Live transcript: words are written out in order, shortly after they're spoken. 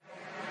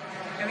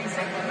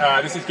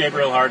This is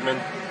Gabriel Hardman.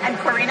 And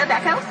Corina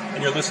Beckhouse.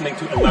 And you're listening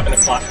to 11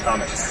 O'Clock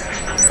Comics.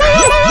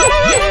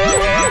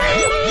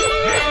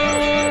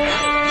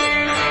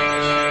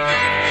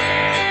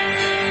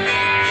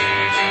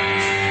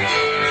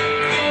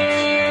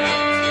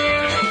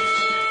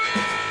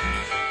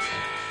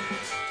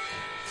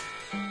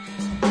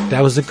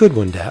 That was a good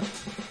one, Dap.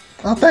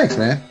 Oh, thanks,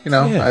 man.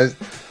 I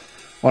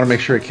want to make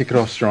sure I kick it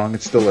off strong.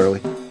 It's still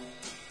early.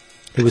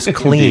 It was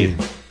clean.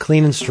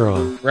 Clean and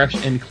strong.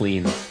 Fresh and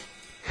clean.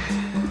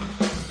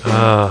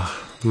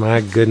 Ah,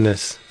 my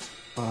goodness.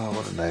 Oh,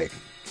 what a night.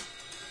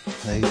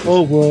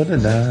 Oh, what a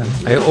night.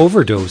 I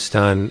overdosed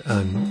on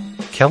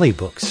Kelly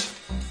books.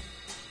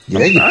 Yeah,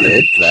 you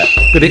did.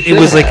 But it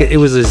was like it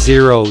was a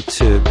 0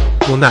 to,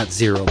 well, not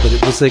 0, but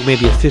it was like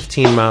maybe a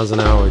 15 miles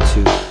an hour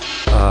to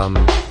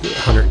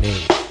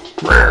 180.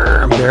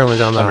 I'm barreling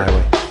down the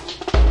highway.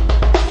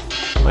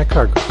 My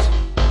car goes.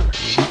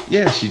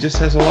 She just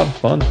has a lot of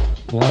fun.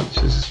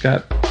 She's just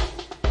got,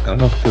 I don't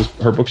know,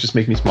 her books just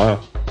make me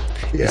smile.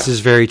 Yeah. This is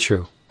very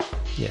true.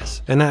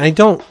 Yes. And I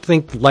don't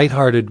think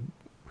lighthearted,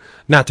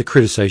 not to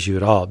criticize you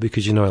at all,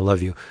 because you know I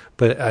love you,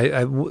 but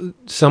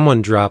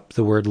someone dropped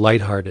the word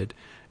lighthearted,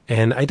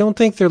 and I don't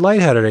think they're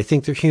lighthearted. I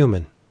think they're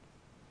human,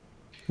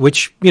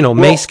 which,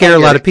 may scare a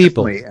lot of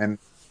people. And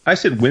I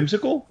said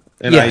whimsical.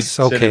 And yes,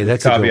 I said okay,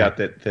 that's a a caveat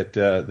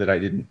that I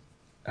didn't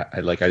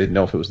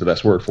know if it was the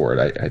best word for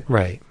it.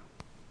 Right.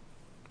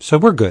 So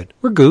we're good.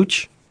 We're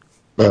gooch.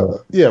 Yeah,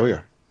 we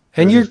are.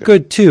 And you're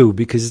good too,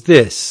 because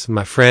this,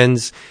 my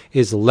friends,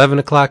 is 11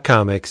 O'Clock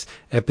Comics,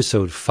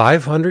 episode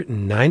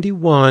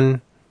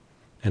 591,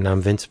 and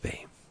I'm Vince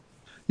B.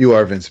 You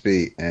are Vince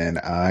B, and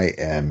I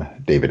am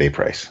David A.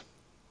 Price.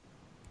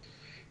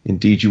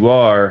 Indeed you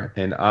are,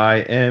 and I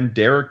am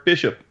Derek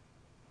Bishop.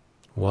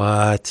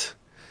 What?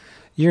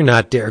 You're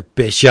not Derek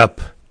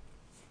Bishop.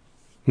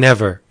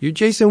 Never. You're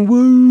Jason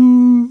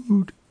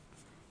Wood.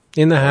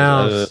 In the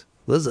house.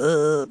 What's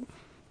up?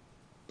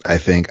 I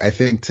think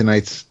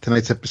tonight's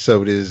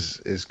episode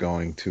is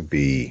going to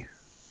be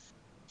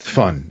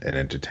fun and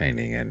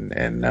entertaining,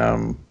 and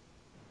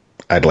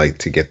I'd like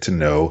to get to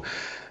know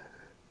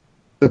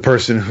the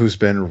person who's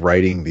been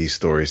writing these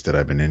stories that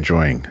I've been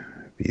enjoying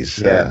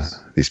these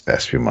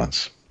past few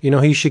months. You know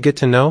who you should get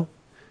to know?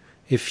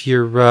 If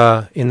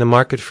you're in the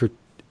market for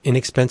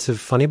inexpensive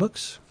funny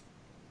books?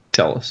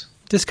 Tell us.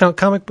 Discount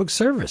Comic Book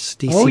Service.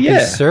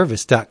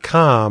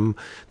 DCBService.com.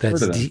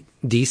 That's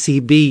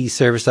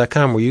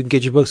DCBService.com, where you can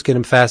get your books, get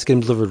them fast, get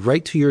them delivered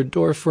right to your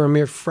door for a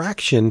mere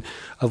fraction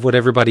of what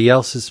everybody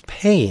else is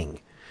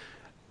paying.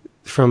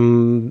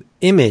 From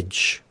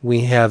Image,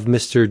 we have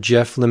Mr.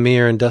 Jeff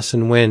Lemire and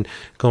Dustin Nguyen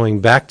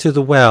going back to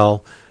the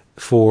well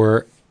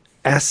for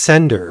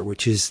Ascender,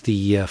 which is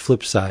the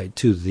flip side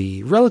to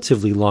the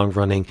relatively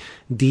long-running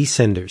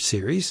Descender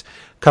series.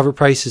 Cover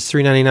price is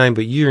 $3.99,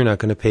 but you're not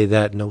going to pay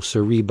that. No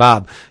siree,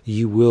 Bob.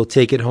 You will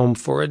take it home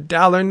for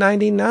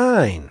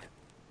 $1.99.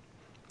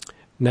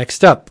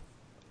 Next up,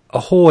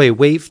 Ahoy,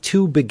 Wave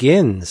 2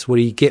 begins. What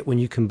do you get when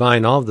you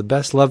combine all of the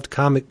best-loved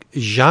comic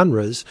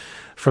genres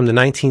from the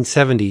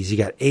 1970s? You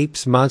got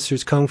apes,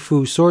 monsters, kung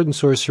fu, sword and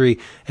sorcery,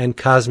 and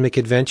cosmic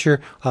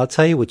adventure. I'll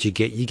tell you what you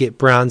get. You get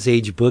Bronze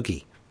Age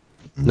Boogie.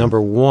 Number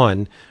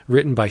 1,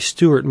 written by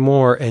Stuart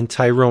Moore and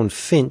Tyrone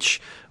Finch,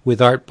 with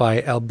art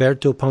by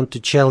Alberto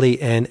Ponticelli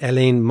and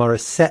Elaine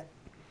Morissette.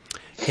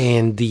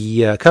 And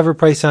the cover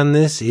price on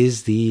this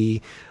is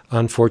the,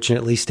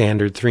 unfortunately,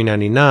 standard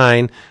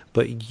 $3.99,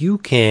 but you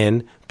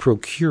can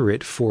procure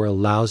it for a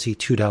lousy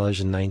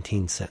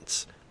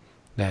 $2.19.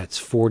 That's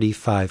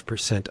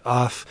 45%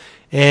 off.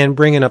 And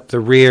bringing up the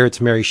rear, it's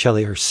Mary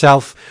Shelley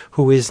herself,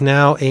 who is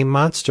now a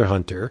monster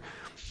hunter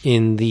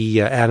in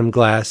the Adam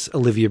Glass,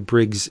 Olivia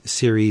Briggs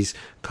series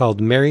called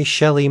Mary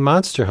Shelley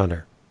Monster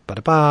Hunter.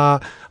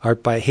 Ba-da-ba.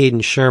 Art by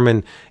Hayden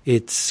Sherman.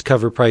 Its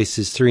cover price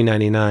is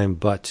 $3.99,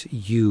 but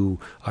you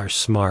are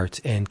smart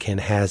and can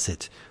has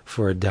it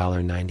for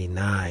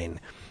 $1.99.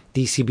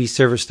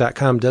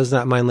 DCBService.com does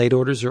not mind late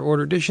orders or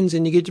order editions,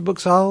 and you get your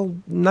books all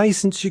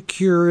nice and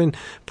secure and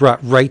brought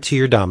right to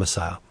your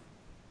domicile.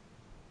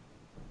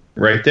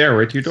 Right there,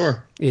 right to your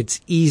door.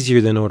 It's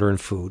easier than ordering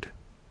food.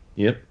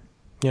 Yep.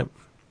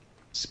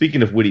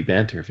 Speaking of witty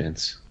banter,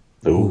 Vince.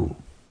 Ooh.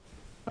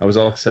 I was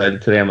all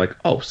excited today. I'm like,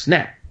 oh,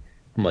 snap.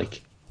 I'm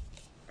like,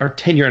 our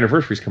 10-year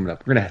anniversary is coming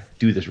up. We're going to have to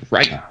do this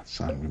right.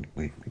 Son,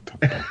 we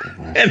talked about that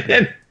last And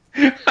then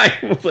I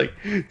was like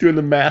doing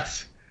the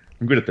maths.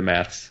 I'm good at the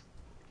maths.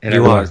 And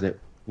You I realized are. that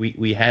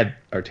we had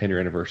our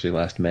 10-year anniversary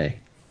last May.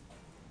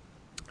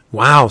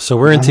 Wow, so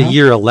we're into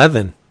year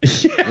 11.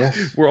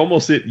 Yes. We're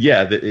almost at,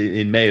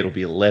 in May it'll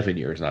be 11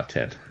 years, not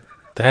 10.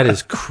 That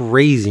is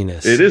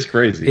craziness. It is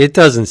crazy. It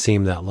doesn't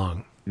seem that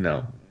long.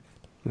 No.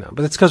 No,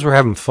 but it's because we're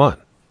having fun.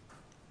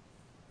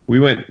 We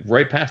went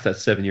right past that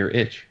 7-year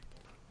itch.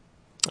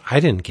 I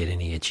didn't get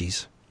any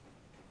itchies.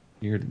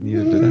 Neither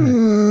did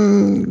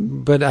I.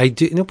 But I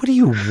do. No, what are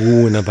you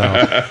wooing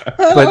about?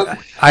 But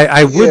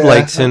I would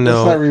like to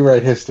know. Let's not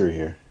rewrite history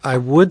here. I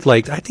would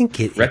like. I didn't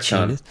get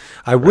Retcon. itchy.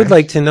 I would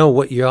like to know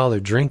what y'all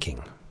are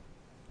drinking.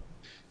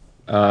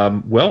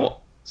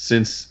 Well,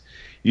 since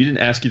you didn't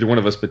ask either one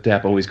of us, but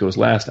Dap always goes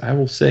last,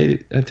 I'll tell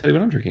you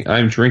what I'm drinking.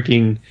 I'm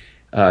drinking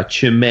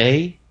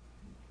Chimay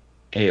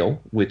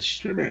Ale,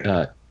 which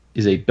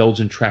is a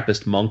Belgian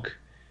Trappist monk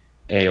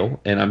ale,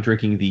 and I'm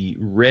drinking the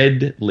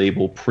Red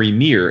Label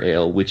Premier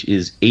Ale, which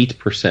is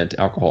 8%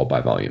 alcohol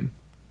by volume.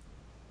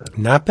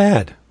 Not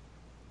bad.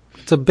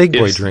 It's a big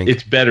boy drink.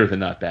 It's better than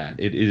not bad.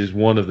 It is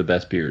one of the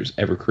best beers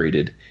ever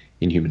created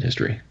in human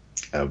history.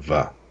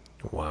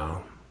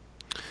 Wow.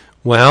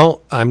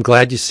 Well, I'm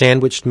glad you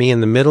sandwiched me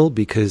in the middle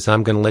because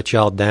I'm going to let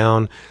y'all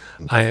down.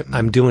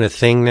 I'm doing a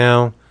thing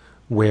now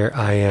where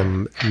I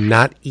am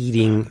not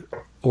eating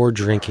or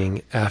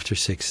drinking after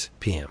 6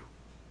 p.m.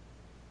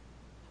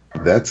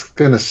 That's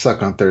going to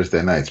suck on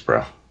Thursday nights,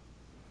 bro.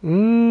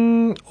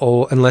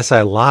 Unless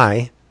I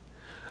lie,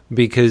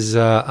 because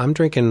I'm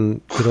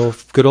drinking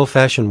good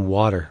old-fashioned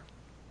water.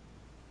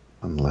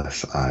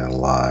 Unless I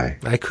lie.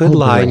 I could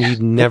lie and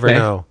you'd never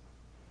know.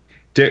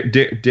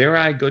 Dare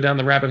I go down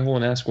the rabbit hole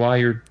and ask why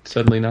you're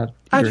suddenly not?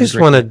 I just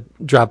want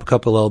to drop a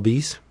couple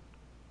LBs.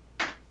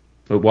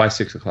 But why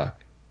 6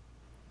 o'clock?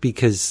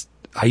 Because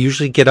I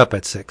usually get up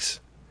at 6,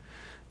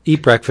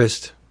 eat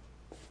breakfast,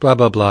 blah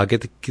blah blah,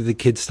 get the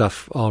kids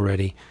stuff all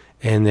ready,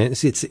 and then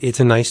it's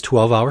a nice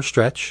 12-hour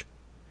stretch.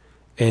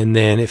 And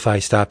then if I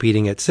stop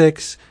eating at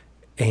 6,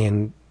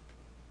 and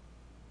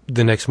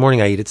the next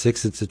morning I eat at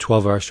 6, it's a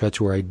 12-hour stretch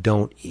where I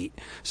don't eat.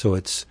 So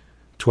it's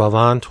 12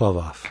 on, 12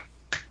 off.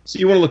 So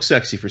you want to look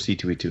sexy for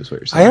C2E2 is what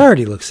you're saying? I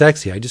already look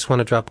sexy. I just want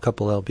to drop a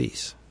couple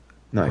LBs.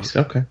 Nice.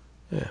 Okay.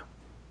 Yeah.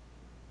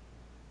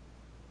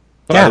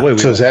 By the way,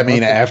 so does that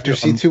mean after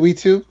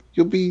C2E2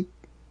 you'll be?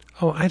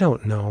 Oh, I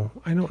don't know.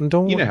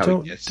 Don't You know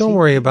how he gets. don't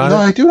worry about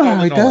No, it. I do know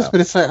how he does,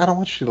 but it's like I don't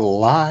want you to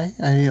lie.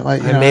 I mean,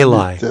 like I may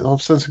lie. All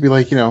of a sudden, it'll be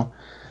like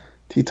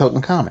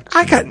Teetotum Comics.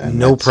 I got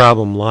no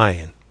problem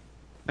lying.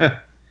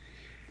 But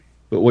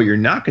what you're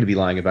not going to be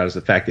lying about is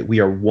the fact that we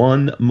are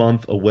 1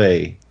 month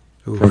away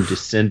from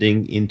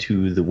descending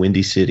into the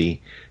Windy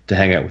City to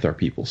hang out with our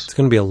peoples. It's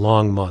going to be a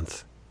long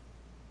month.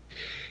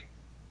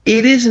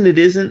 It is and it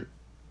isn't.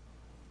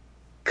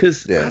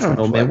 Because, Yeah, I don't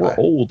know, man, we're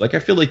old. Like, I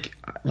feel like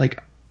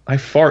I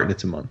fart and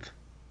it's a month.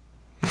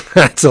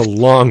 That's a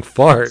long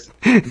fart.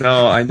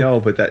 No, I know,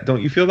 but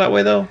don't you feel that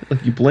way, though?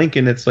 Like, you blink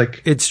and it's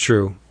like... It's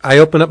true. I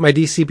open up my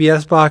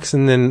DCBS box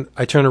and then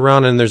I turn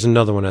around and there's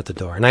another one at the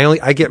door. And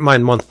I get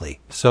mine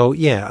monthly. So,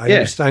 yeah, I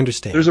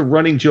understand. There's a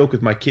running joke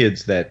with my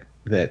kids that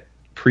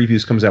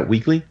Previews comes out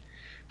weekly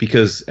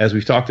because, as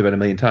we've talked about a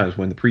million times,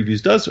 when the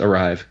Previews does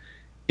arrive,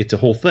 it's a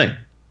whole thing.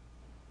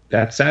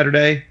 That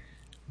Saturday,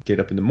 get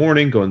up in the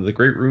morning, go into the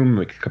great room,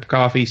 make a cup of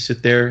coffee,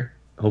 sit there,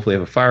 hopefully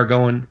have a fire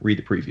going, read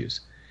the previews.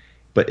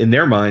 But in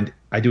their mind,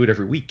 I do it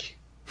every week.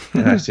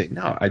 And I say,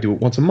 no, I do it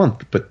once a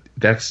month. But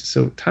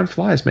time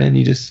flies, man.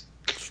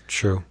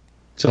 True.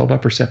 It's all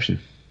about perception.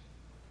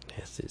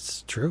 Yes,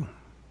 it's true.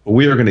 But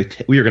we are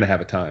gonna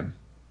have a time.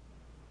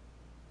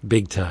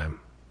 Big time.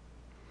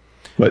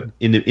 But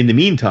in the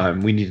meantime,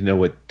 we need to know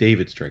what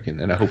David's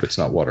drinking, and I hope it's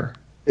not water.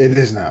 It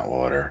is not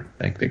water.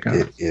 Thank God.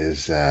 It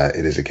is a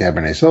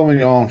Cabernet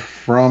Sauvignon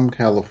from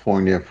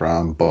California,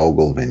 from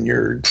Bogle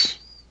Vineyards.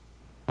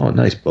 Oh,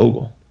 nice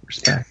Bogle.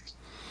 Respect.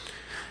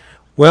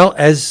 Well,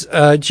 as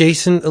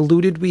Jason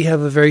alluded, we have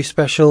a very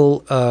special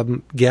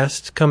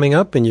guest coming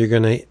up, and you're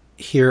going to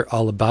hear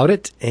all about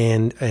it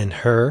and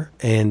her.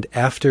 And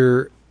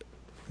after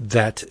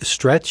that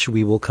stretch,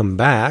 we will come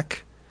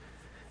back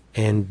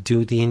and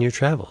do the In Your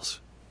Travels.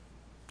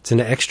 It's an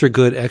extra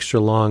good, extra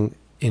long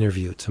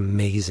interview. It's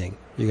amazing.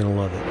 You're going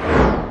to love it.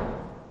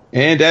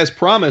 And as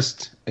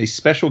promised, a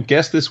special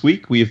guest this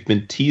week. We have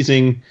been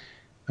teasing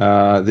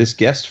this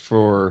guest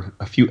for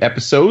a few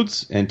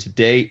episodes, and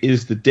today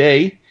is the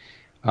day.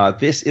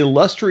 This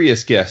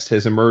illustrious guest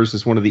has emerged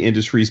as one of the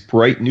industry's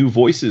bright new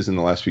voices in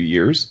the last few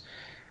years.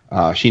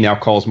 She now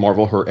calls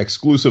Marvel her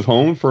exclusive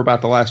home for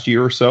about the last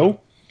year or so.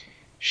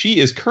 She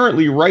is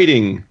currently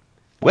writing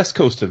West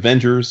Coast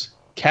Avengers,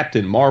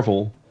 Captain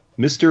Marvel,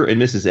 Mr.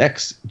 and Mrs.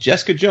 X,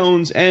 Jessica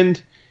Jones,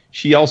 and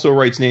she also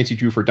writes Nancy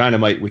Drew for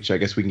Dynamite, which I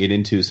guess we can get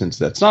into since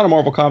that's not a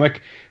Marvel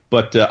comic.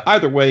 But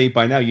either way,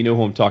 by now you know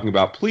who I'm talking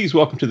about. Please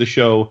welcome to the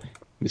show,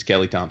 Miss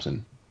Kelly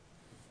Thompson.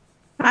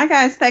 Hi,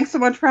 guys. Thanks so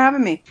much for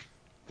having me.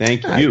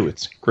 Thank you.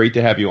 It's great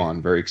to have you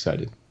on. Very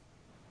excited.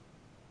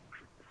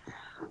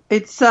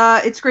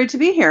 It's great to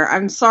be here.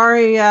 I'm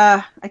sorry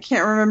I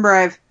can't remember.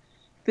 I've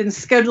been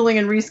scheduling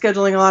and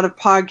rescheduling a lot of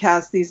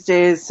podcasts these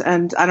days,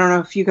 and I don't know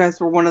if you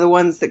guys were one of the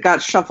ones that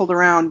got shuffled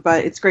around,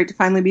 but it's great to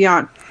finally be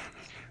on.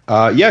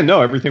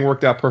 Everything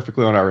worked out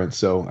perfectly on our end,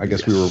 so I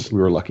guess we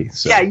were lucky.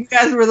 So. Yeah, you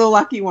guys were the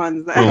lucky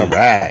ones. All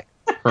right.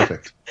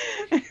 Perfect.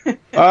 We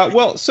have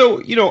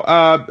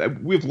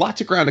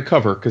lots of ground to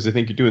cover because I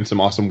think you're doing some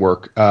awesome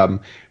work.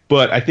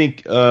 But I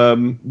think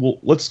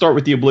let's start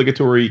with the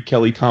obligatory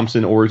Kelly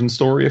Thompson origin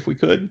story, if we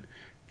could.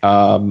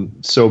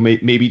 So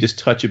maybe just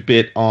touch a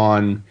bit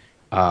on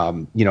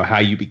how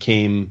you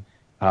became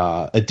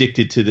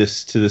addicted to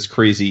this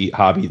crazy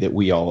hobby that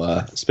we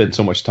all spend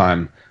so much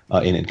time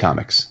in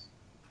comics.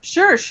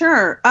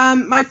 Sure.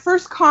 My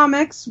first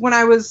comics when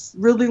I was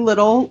really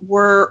little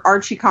were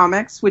Archie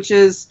comics, which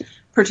is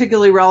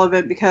particularly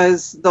relevant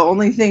because the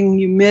only thing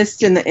you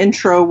missed in the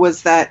intro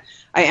was that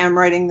I am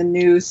writing the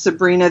new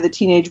Sabrina the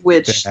Teenage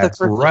Witch. That's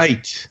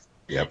right.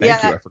 Yeah,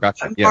 thank you. I forgot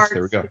that. Yes,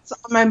 there we go. It's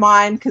on my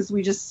mind because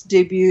we just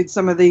debuted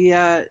some of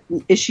the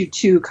issue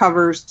 2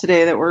 covers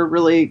today that were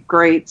really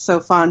great,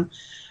 so fun.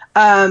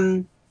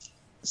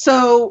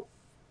 So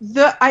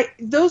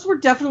those were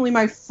definitely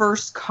my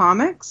first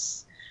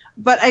comics,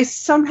 but I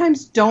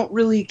sometimes don't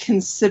really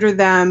consider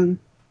them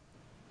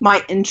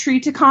my entry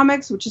to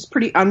comics, which is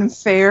pretty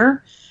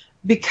unfair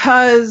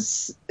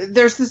because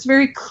there's this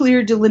very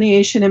clear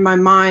delineation in my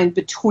mind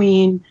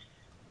between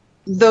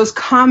those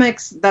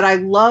comics that I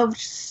loved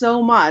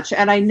so much,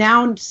 and I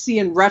now see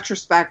in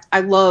retrospect I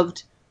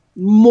loved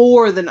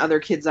more than other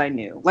kids I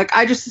knew. Like,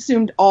 I just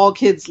assumed all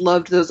kids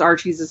loved those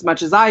Archies as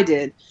much as I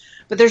did.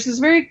 But there's this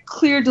very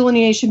clear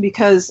delineation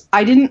because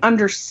I didn't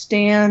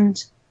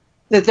understand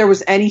that there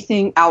was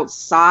anything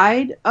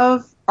outside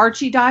of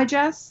Archie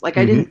Digest. Like,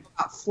 I didn't know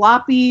about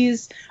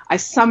floppies. I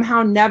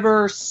somehow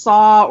never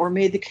saw or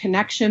made the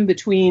connection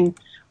between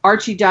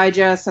Archie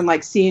Digest and,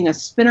 like, seeing a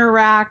spinner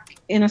rack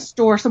in a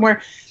store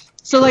somewhere.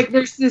 So, like,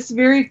 there's this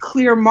very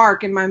clear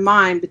mark in my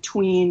mind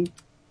between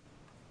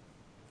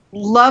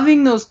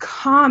loving those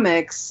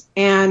comics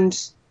and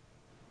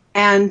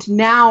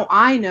now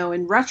I know,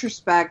 in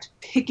retrospect,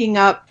 picking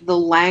up the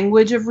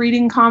language of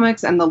reading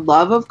comics and the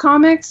love of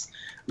comics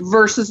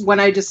versus when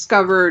I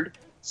discovered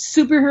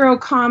superhero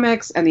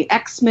comics and the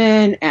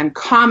X-Men and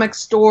comic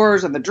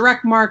stores and the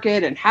direct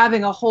market and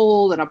having a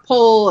hold and a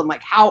pull and,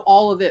 like, how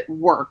all of it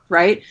worked,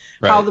 right?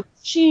 How the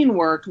machine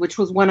worked, which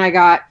was when I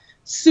got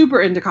super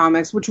into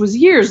comics, which was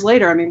years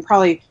later. I mean,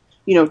 probably,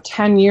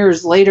 10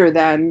 years later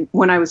than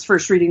when I was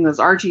first reading those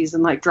Archies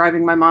and, like,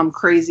 driving my mom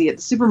crazy at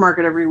the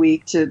supermarket every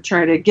week to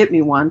try to get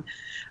me one.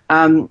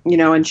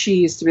 And she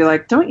used to be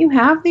like, "Don't you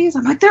have these?"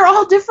 I'm like, "They're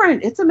all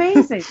different. It's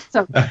amazing."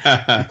 So,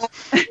 well,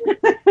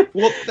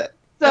 that's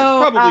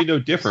probably no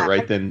different,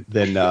 right, than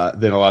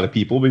a lot of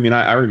people. I mean,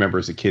 I remember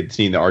as a kid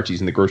seeing the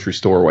Archies in the grocery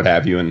store or what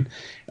have you, and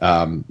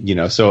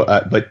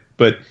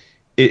but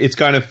it's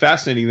kind of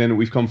fascinating. Then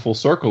we've come full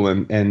circle,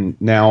 and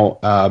now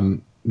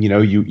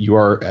you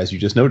are, as you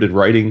just noted,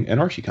 writing an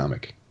Archie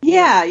comic.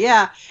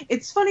 Yeah.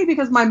 It's funny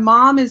because my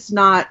mom is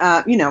not,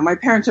 my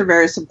parents are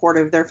very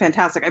supportive. They're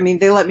fantastic. I mean,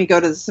 they let me go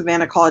to the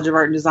Savannah College of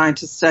Art and Design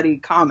to study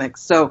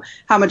comics. So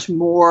how much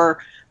more,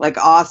 like,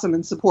 awesome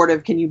and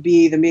supportive can you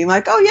be than being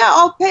like, "Oh yeah,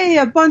 I'll pay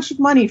a bunch of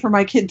money for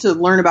my kid to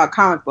learn about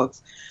comic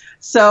books."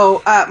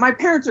 So my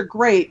parents are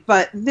great,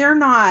 but they're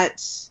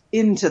not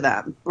into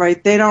them,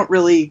 right? They don't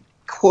really,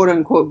 quote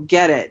unquote,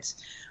 get it.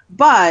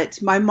 But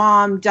my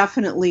mom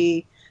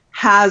definitely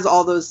has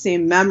all those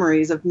same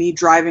memories of me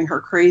driving her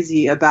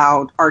crazy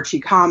about Archie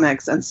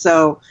comics. And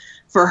so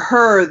for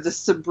her, the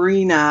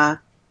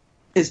Sabrina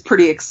is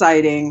pretty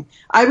exciting.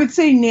 I would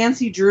say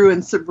Nancy Drew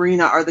and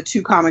Sabrina are the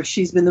two comics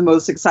she's been the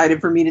most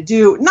excited for me to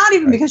do. Not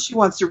even because she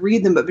wants to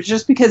read them, but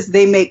just because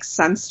they make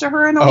sense to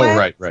her in a way. Oh,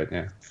 right,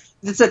 yeah.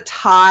 It's a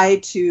tie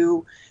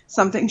to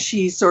something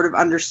she sort of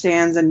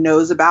understands and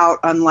knows about,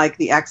 unlike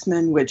the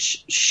X-Men,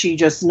 which she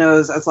just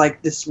knows as,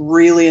 like, this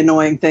really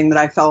annoying thing that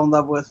I fell in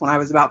love with when I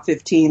was about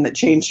 15 that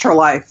changed her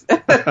life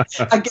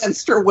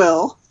against her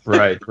will.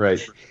 Right.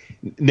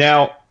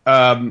 Now,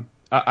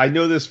 I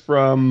know this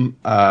from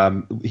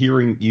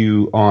hearing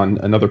you on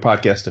another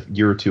podcast a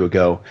year or two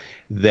ago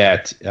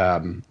that,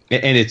 and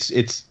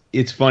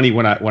it's funny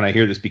when I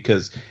hear this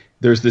because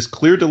there's this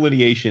clear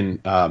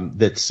delineation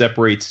that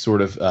separates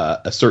sort of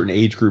a certain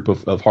age group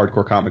of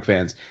hardcore comic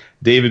fans.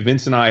 David,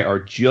 Vince, and I are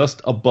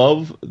just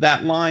above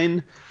that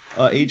line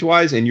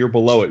age-wise, and you're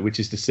below it, which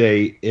is to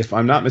say, if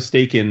I'm not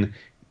mistaken,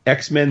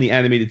 X-Men, the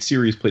animated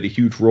series, played a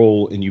huge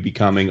role in you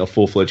becoming a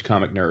full-fledged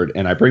comic nerd.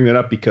 And I bring that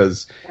up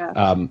because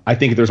I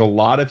think there's a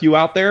lot of you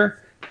out there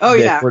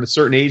that were at a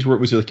certain age where it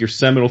was like your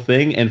seminal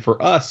thing. And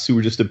for us, who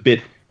were just a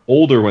bit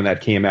older when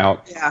that came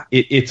out,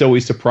 it's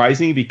always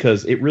surprising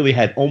because it really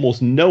had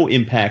almost no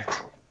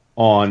impact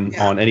on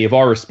any of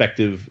our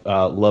respective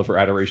love or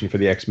adoration for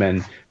the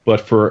X-Men. But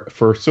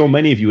for so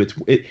many of you,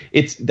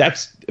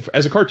 that's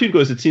as a cartoon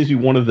goes, it seems to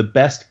be one of the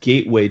best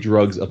gateway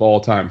drugs of all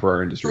time for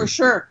our industry.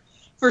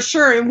 For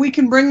sure, and we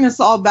can bring this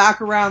all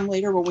back around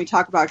later when we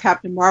talk about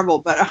Captain Marvel,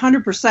 but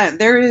 100%,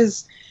 there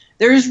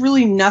is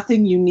really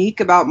nothing unique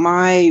about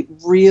my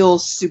real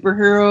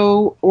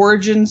superhero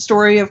origin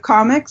story of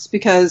comics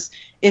because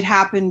it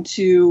happened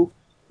to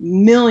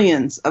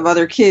millions of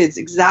other kids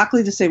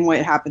exactly the same way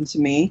it happened to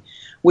me,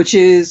 which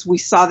is we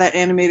saw that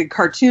animated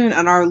cartoon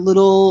and our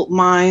little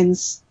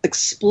minds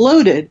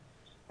exploded.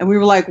 And we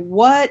were like,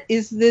 what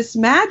is this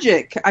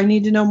magic? I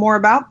need to know more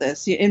about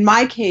this. In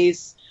my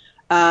case,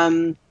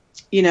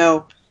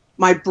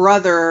 my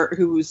brother,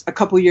 who's a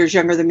couple years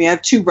younger than me, I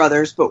have two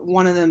brothers, but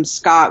one of them,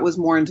 Scott, was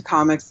more into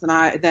comics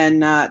than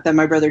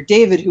my brother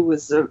David,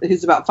 who's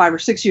about 5 or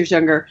 6 years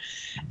younger.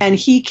 And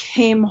he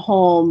came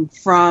home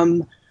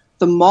from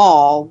the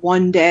mall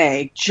one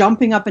day,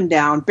 jumping up and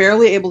down,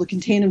 barely able to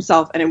contain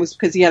himself, and it was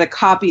because he had a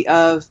copy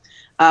of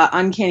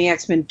Uncanny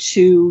X-Men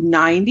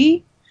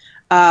 290,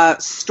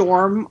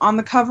 Storm on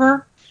the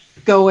cover,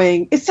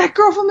 going, "It's that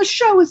girl from the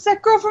show! It's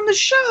that girl from the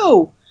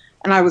show!"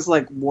 And I was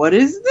like, "What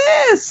is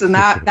this?" And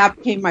that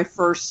became my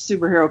first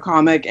superhero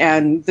comic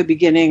and the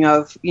beginning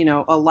of,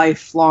 a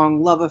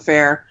lifelong love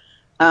affair.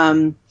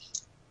 And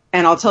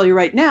I'll tell you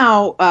right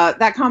now,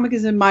 that comic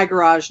is in my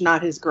garage,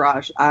 not his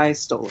garage. I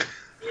stole it.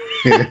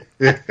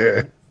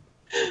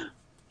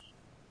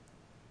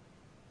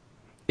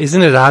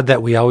 Isn't it odd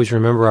that we always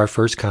remember our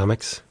first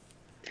comics?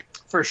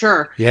 For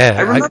sure.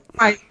 Yeah.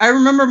 I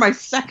remember my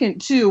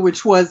second too,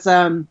 which was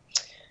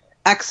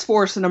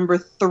X-Force number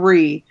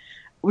 3,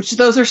 which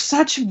those are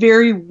such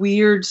very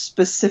weird,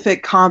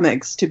 specific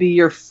comics to be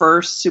your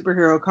first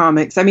superhero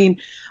comics. I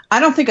mean, I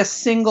don't think a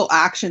single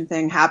action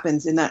thing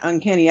happens in that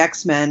Uncanny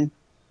X-Men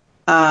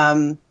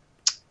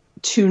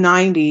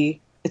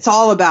 290. It's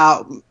all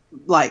about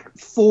like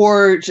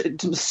Forge,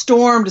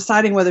 Storm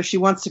deciding whether she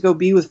wants to go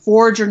be with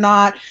Forge or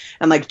not,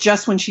 and like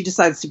just when she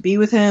decides to be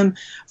with him,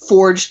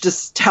 Forge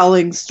just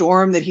telling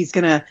Storm that he's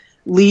gonna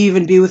leave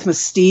and be with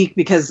Mystique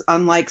because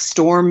unlike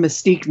Storm,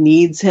 Mystique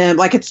needs him.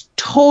 Like, it's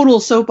total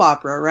soap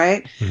opera,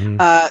 right?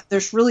 Mm-hmm.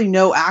 There's really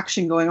no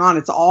action going on.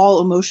 It's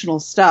all emotional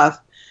stuff.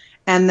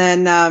 And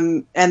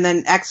then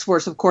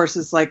X-Force, of course,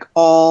 is like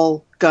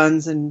all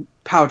guns and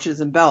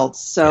pouches and belts.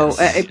 So,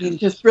 yes. I mean,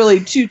 just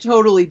really two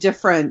totally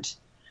different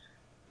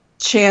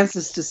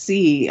chances to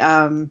see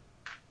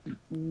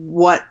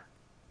what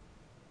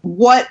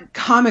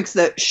comics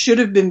that should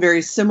have been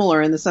very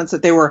similar in the sense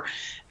that they were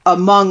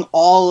among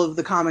all of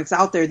the comics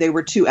out there, they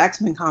were two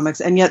X-Men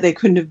comics, and yet they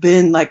couldn't have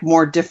been like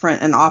more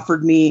different and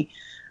offered me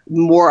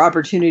more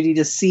opportunity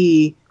to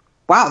see,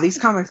 wow, these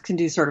comics can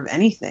do sort of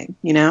anything,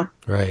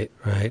 Right.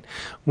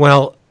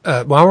 Well,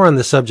 while we're on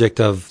the subject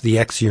of the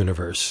X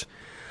universe,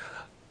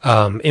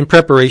 in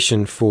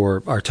preparation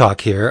for our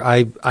talk here,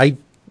 I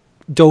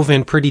dove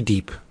in pretty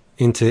deep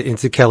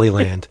into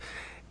Kellyland,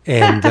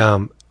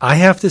 and I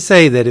have to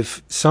say that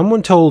if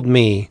someone told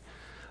me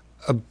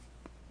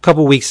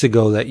couple weeks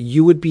ago that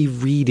you would be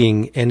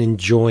reading and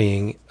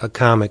enjoying a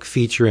comic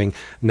featuring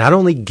not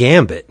only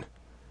Gambit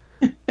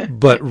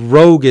but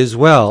Rogue as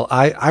well,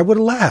 I would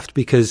have laughed,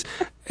 because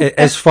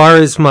as far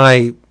as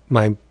my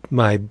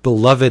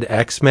beloved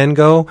X-Men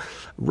go,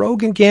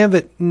 Rogue and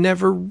Gambit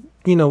never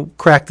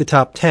cracked the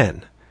top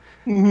 10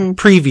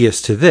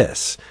 previous to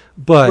this.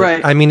 But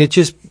right. I mean,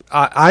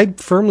 I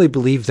firmly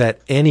believe that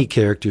any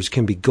characters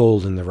can be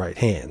gold in the right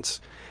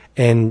hands.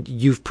 And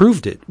you've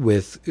proved it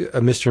with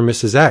Mr. and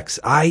Mrs. X.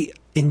 I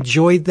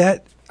enjoyed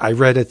that. I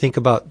read, I think,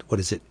 about,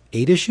 7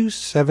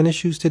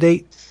 issues to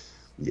date?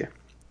 Yeah.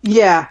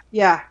 I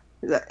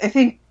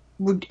think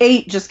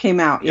 8 just came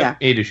out, yeah.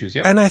 8 issues,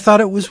 yeah. And I thought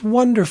it was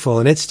wonderful.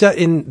 And it's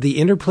in the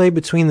interplay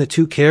between the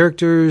two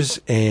characters,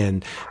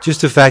 and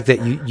just the fact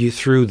that you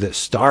threw the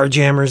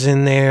Starjammers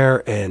in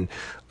there, and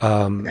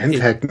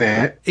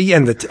TechNet. Yeah,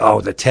 and the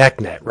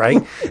TechNet,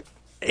 right?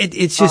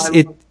 It's just...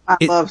 I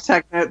love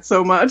TechNet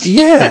so much.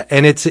 Yeah,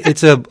 and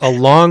it's a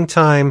long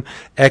time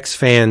X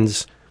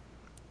fans.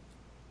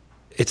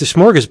 It's a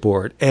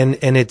smorgasbord, and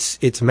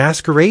it's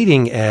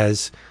masquerading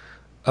as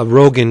a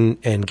Rogue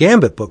and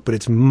Gambit book, but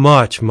it's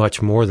much,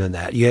 much more than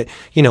that. You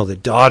the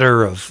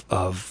daughter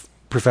of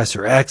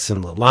Professor X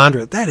and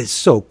Lilandra. That is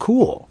so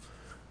cool.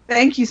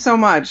 Thank you so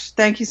much.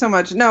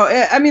 No,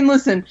 I mean,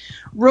 listen,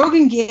 Rogue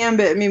and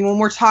Gambit. I mean, when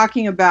we're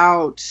talking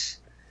about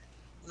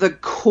the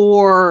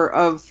core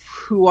of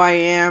who I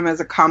am as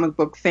a comic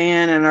book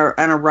fan and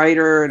a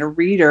writer and a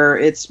reader,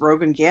 it's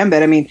Rogue and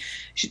Gambit. I mean,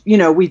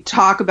 we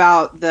talk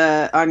about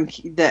the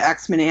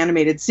X-Men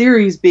animated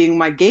series being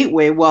my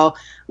gateway. Well,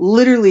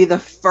 literally the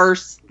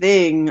first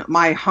thing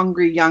my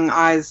hungry young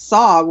eyes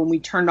saw when we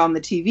turned on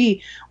the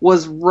TV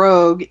was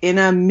Rogue in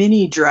a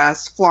mini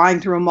dress flying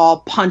through a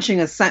mall, punching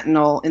a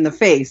Sentinel in the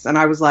face. And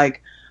I was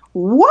like,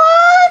 what?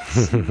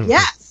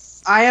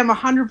 Yes, I am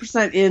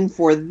 100% in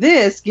for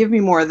this. Give me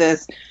more of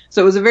this.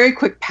 So it was a very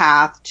quick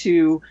path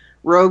to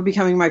Rogue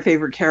becoming my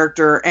favorite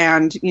character.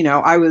 And,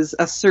 I was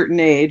a certain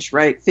age,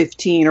 right,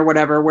 15 or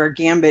whatever, where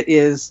Gambit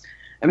is,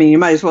 I mean, you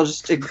might as well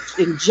just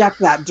inject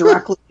that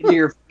directly into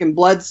your fucking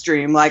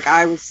bloodstream. Like,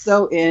 I was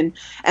so in.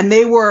 And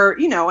they were,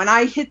 and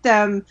I hit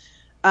them,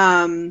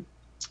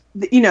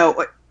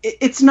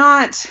 it's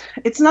not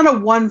a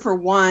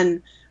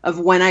one-for-one of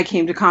when I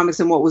came to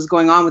comics and what was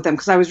going on with them,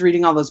 because I was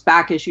reading all those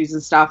back issues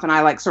and stuff, and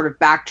I sort of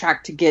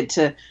backtracked to get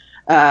to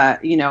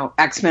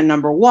X-Men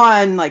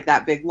 #1, like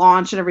that big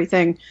launch and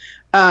everything.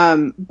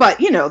 But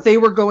they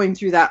were going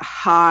through that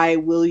high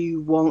will you,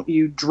 won't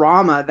you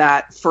drama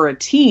that for a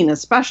teen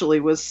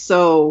especially was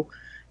so,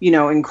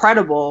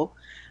 incredible.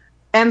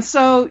 And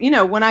so,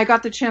 when I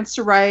got the chance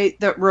to write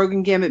the Rogue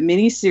and Gambit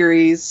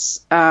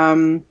miniseries,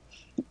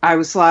 I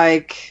was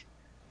like,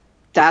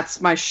 that's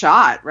my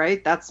shot,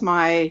 right? That's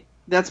my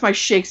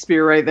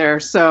Shakespeare right there.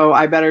 So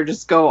I better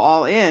just go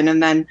all in.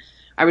 And then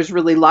I was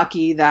really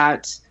lucky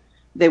that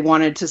they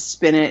wanted to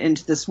spin it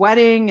into this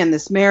wedding and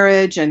this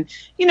marriage. And,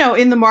 you know,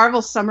 in the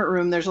Marvel Summit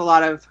Room, there's a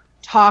lot of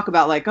talk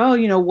about like, oh,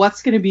 you know,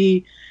 what's going to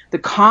be the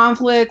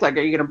conflict? Like,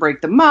 are you going to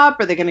break them up?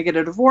 Are they going to get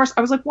a divorce?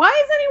 I was like, why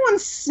is anyone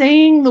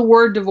saying the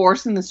word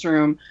divorce in this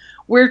room?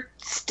 We're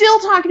still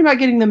talking about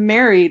getting them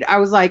married. I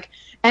was like,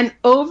 and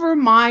over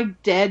my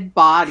dead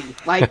body,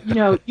 like, you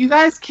know, you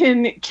guys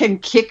can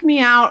kick me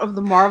out of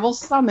the Marvel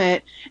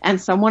Summit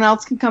and someone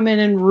else can come in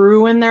and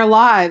ruin their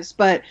lives.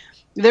 But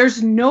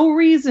there's no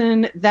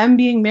reason them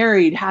being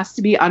married has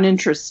to be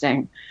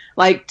uninteresting.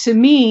 Like, to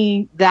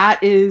me,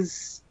 that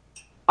is,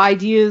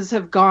 ideas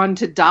have gone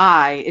to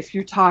die if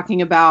you're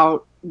talking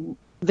about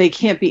they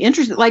can't be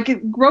interested. Like,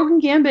 Rogue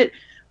and Gambit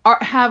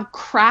have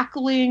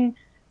crackling,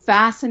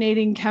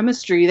 fascinating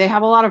chemistry. They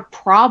have a lot of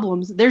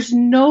problems. There's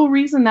no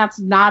reason that's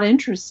not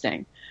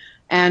interesting.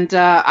 And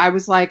I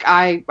was like,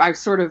 I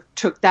sort of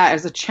took that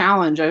as a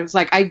challenge. I was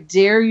like, I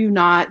dare you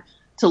not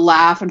to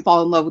laugh and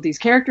fall in love with these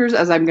characters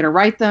as I'm going to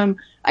write them.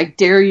 I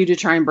dare you to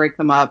try and break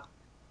them up.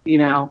 You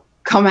know,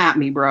 come at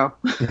me, bro.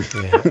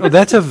 Yeah. Well,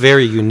 that's a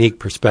very unique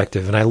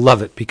perspective, and I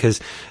love it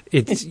because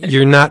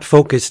you're not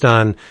focused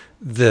on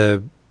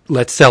the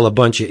let's sell a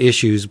bunch of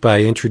issues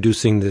by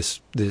introducing this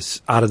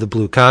out of the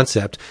blue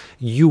concept.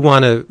 You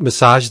want to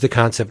massage the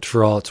concept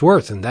for all it's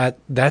worth, and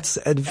that's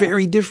a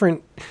very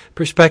different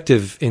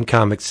perspective in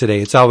comics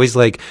today. It's always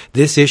like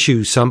this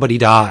issue somebody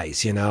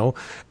dies, you know,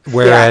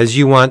 whereas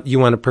you want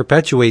to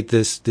perpetuate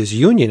this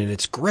union, and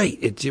it's great.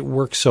 It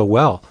works so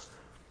well.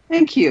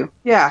 Thank you.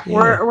 Yeah.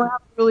 We're having a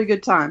really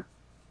good time.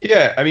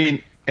 Yeah, I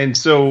mean, and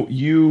so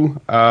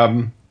you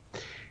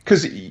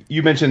because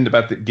you mentioned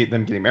about them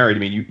getting married. I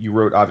mean, you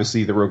wrote,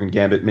 obviously, the Rogue and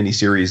Gambit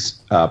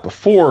miniseries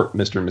before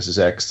Mr. and Mrs.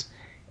 X,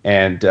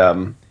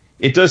 and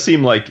it does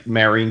seem like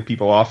marrying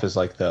people off is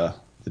like the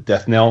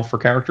death knell for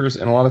characters,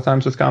 and a lot of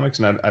times with comics,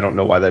 and I don't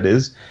know why that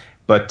is,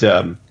 but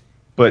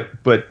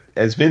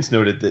as Vince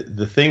noted,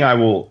 the thing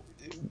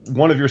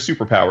one of your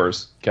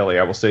superpowers, Kelly,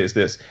 I will say is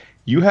this: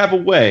 you have a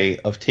way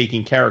of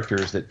taking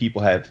characters that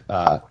people have,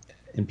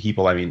 and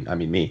people, I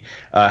mean me,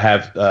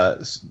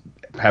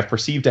 have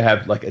perceived to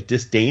have like a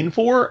disdain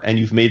for, and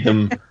you've made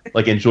them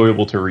like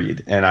enjoyable to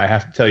read. And I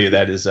have to tell you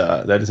that is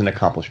an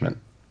accomplishment.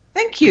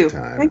 Thank you.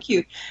 Thank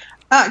you.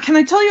 Can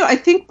I tell you, I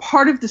think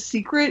part of the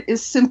secret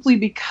is simply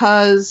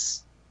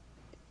because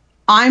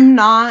I'm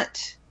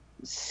not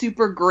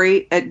super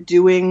great at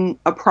doing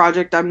a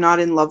project I'm not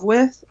in love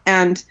with.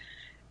 And,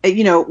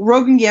 you know,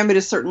 Rogue and Gambit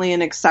is certainly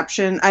an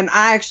exception. And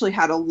I actually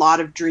had a lot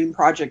of dream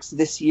projects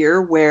this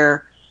year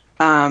where,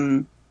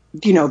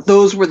 you know,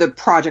 those were the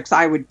projects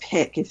I would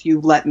pick if you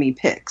let me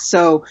pick.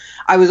 So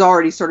I was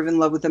already sort of in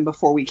love with them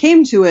before we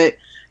came to it,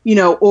 you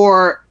know,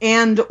 or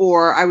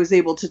I was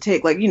able to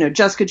take, like, you know,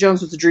 Jessica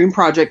Jones was a dream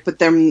project, but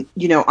then,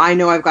 you know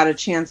I've got a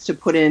chance to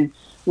put in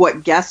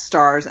what guest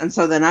stars. And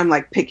so then I'm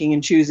like picking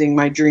and choosing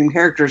my dream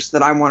characters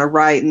that I want to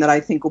write and that I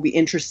think will be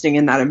interesting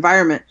in that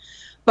environment.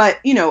 But,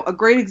 you know, a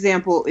great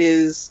example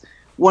is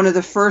one of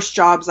the first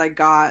jobs I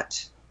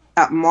got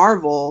at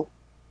Marvel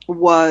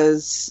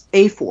was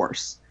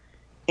A-Force.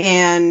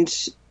 And,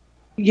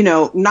 you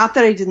know, not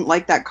that I didn't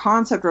like that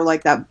concept or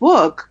like that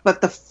book,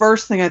 but the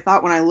first thing I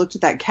thought when I looked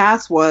at that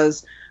cast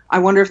was, I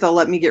wonder if they'll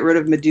let me get rid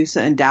of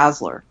Medusa and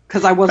Dazzler,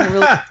 because I wasn't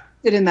really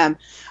interested in them.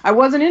 I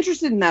wasn't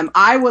interested in them.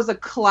 I was a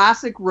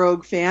classic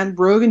Rogue fan.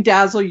 Rogue and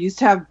Dazzler used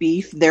to have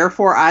beef,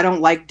 therefore I don't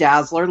like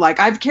Dazzler.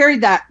 Like, I've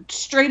carried that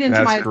straight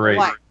into my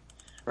life,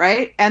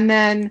 right? And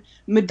then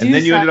Medusa... And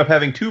then you ended up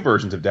having two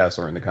versions of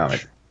Dazzler in the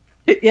comic.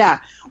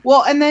 Yeah.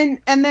 Well, and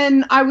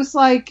then I was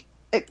like,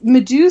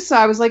 Medusa,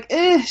 I was like,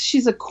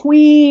 she's a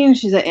queen.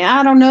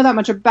 I don't know that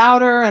much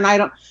about her,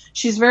 and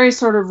she's very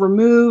sort of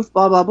removed,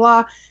 blah, blah,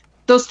 blah.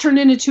 Those turned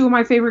into two of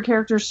my favorite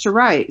characters to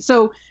write.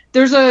 So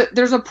there's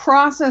a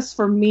process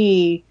for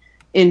me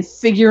in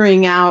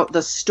figuring out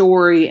the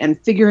story and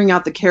figuring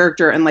out the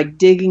character and like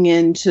digging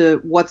into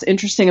what's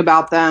interesting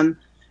about them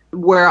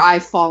where I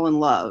fall in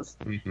love.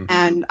 Mm-hmm.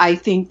 And I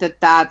think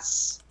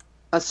that's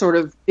a sort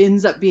of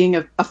ends up being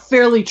a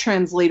fairly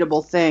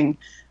translatable thing.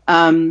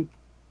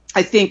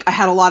 I think I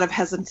had a lot of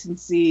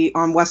hesitancy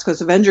on West Coast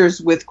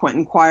Avengers with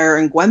Quentin Quire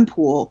and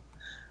Gwenpool.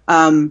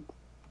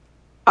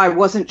 I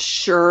wasn't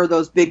sure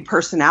those big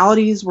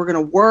personalities were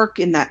going to work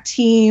in that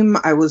team.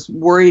 I was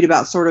worried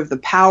about sort of the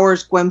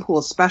powers. Gwenpool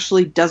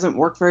especially doesn't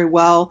work very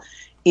well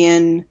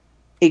in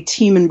a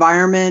team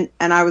environment.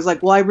 And I was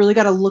like, well, I really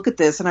got to look at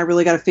this and I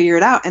really got to figure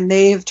it out. And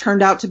they have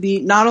turned out to be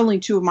not only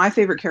two of my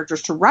favorite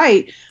characters to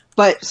write,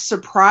 but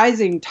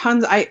surprising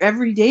tons.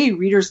 Every day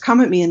readers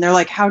come at me and they're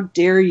like, how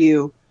dare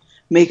you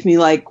make me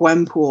like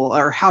Gwenpool,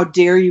 or how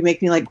dare you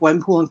make me like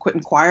Gwenpool and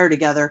Quentin Quire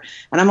together?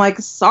 And I'm like,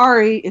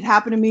 sorry, it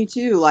happened to me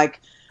too. Like,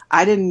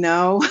 I didn't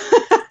know.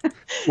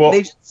 Well,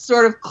 they just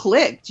sort of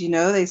clicked, you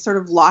know, they sort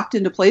of locked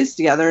into place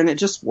together and it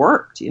just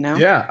worked, you know?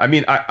 Yeah. I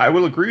mean, I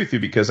will agree with you,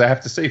 because I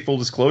have to say, full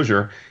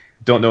disclosure,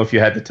 don't know if you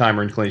had the time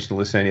or inclination to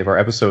listen to any of our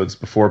episodes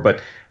before,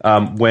 but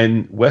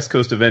when West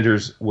Coast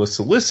Avengers was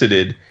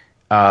solicited,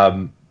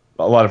 a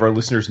lot of our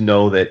listeners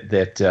know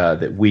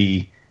that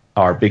we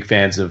are big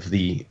fans of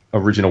the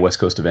original West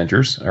Coast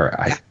Avengers, or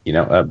As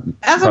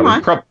am I.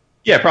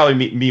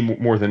 Probably me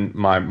more than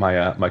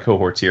my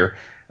cohorts here.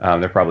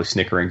 They're probably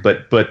snickering,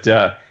 but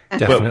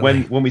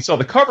when we saw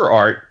the cover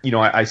art,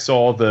 I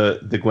saw the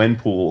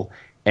Gwenpool,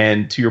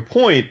 and to your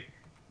point,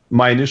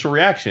 my initial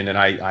reaction, and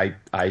I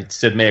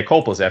said mea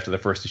culpas after the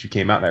first issue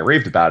came out, and I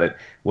raved about it,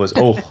 was,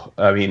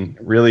 I mean,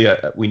 really,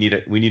 we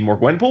need more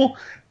Gwenpool,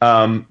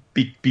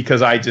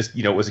 because I just,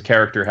 it was a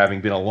character,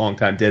 having been a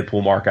longtime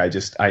Deadpool mark,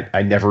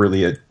 I never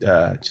really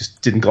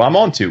just didn't glom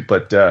onto,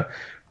 but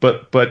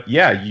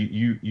yeah,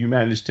 you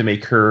managed to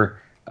make her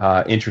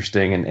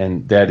interesting,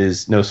 and that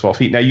is no small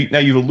feat. Now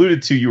you've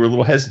alluded to, you were a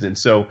little hesitant,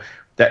 so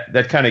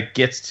that kind of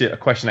gets to a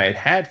question I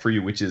had for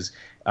you, which is,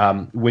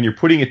 when you're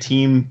putting a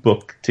team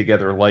book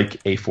together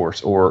like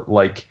A-Force or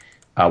like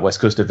West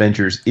Coast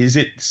Avengers, is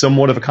it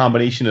somewhat of a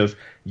combination of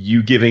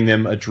you giving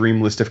them a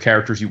dream list of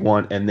characters you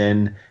want, and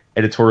then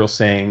editorial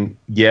saying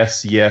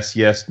yes, yes,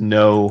 yes,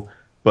 no,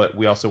 but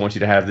we also want you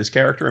to have this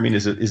character? I mean,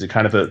 is it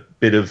kind of a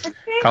bit of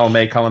column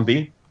A, column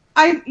B?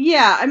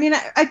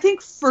 I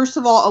think first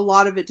of all, a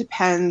lot of it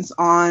depends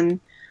on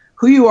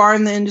who you are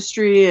in the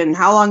industry and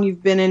how long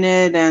you've been in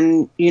it,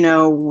 and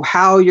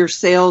how your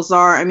sales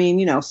are. I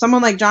mean,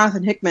 someone like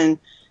Jonathan Hickman,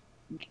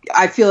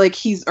 I feel like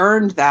he's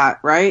earned that,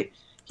 right?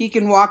 He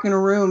can walk in a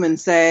room and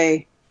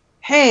say,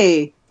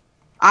 "Hey,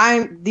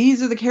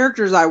 these are the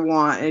characters I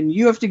want, and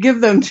you have to give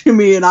them to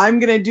me, and I'm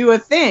going to do a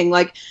thing."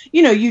 Like,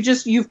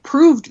 you've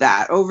proved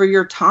that over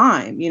your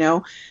time.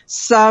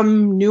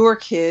 Some newer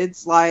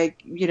kids,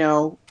 like,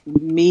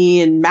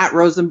 me and Matt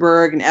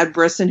Rosenberg and Ed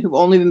Brisson, who've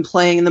only been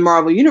playing in the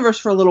Marvel Universe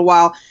for a little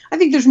while, I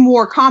think there's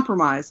more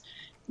compromise.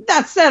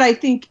 That said, I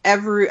think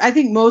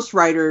most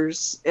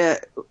writers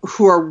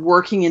who are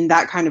working in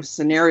that kind of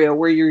scenario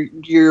where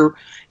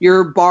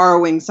you're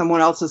borrowing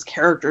someone else's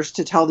characters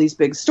to tell these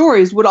big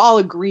stories would all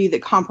agree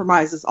that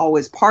compromise is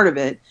always part of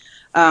it.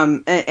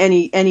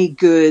 Any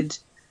good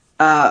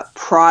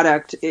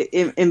product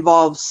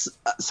involves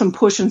some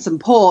push and some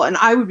pull, and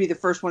I would be the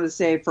first one to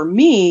say, for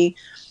me,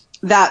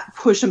 that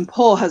push and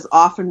pull has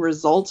often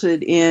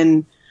resulted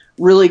in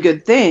really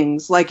good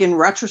things. Like, in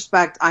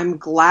retrospect, I'm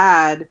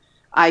glad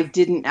I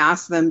didn't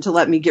ask them to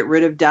let me get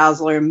rid of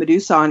Dazzler and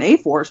Medusa on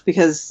A-Force,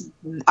 because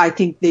I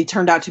think they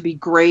turned out to be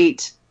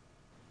great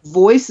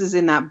voices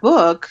in that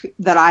book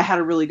that I had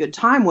a really good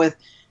time with.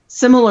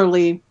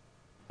 Similarly,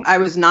 I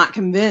was not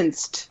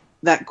convinced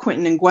that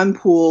Quentin and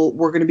Gwenpool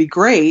were going to be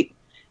great,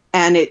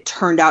 and it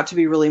turned out to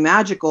be really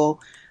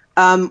magical.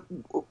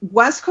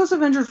 West Coast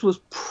Avengers was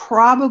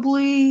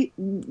probably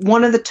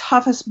one of the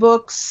toughest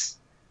books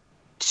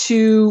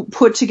to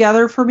put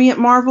together for me at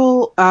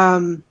Marvel.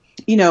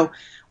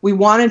 We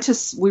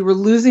were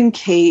losing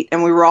Kate,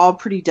 and we were all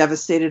pretty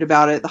devastated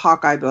about it, the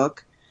Hawkeye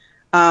book.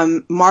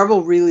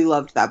 Marvel really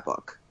loved that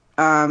book.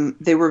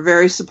 They were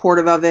very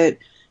supportive of it.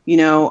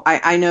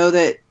 I know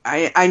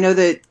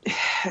that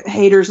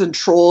haters and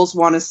trolls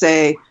want to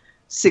say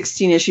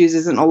 16 issues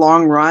isn't a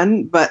long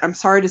run, but I'm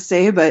sorry to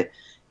say, but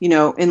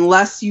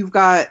unless you've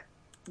got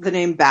the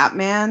name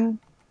Batman,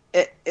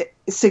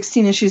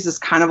 16 issues is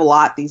kind of a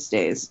lot these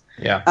days.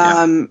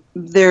 Yeah.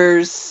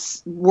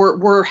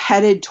 We're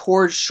headed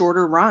towards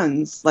shorter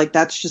runs. Like,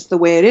 that's just the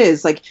way it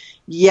is. Like,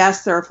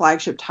 yes, there are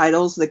flagship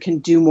titles that can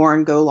do more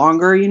and go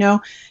longer.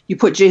 You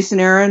put Jason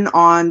Aaron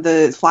on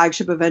the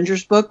flagship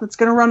Avengers book, that's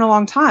going to run a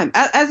long time,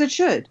 as it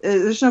should.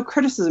 There's no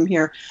criticism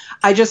here.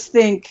 I just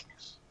think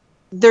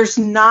there's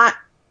not,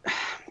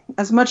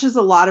 as much as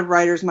a lot of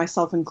writers,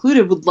 myself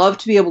included, would love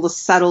to be able to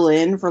settle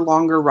in for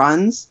longer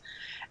runs.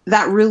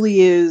 That really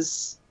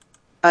is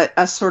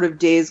a sort of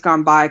days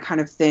gone by kind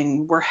of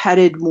thing. We're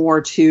headed more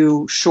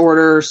to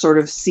shorter sort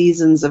of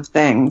seasons of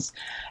things.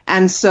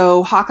 And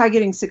so Hawkeye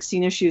getting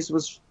 16 issues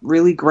was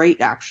really great,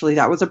 actually.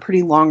 That was a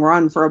pretty long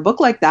run for a book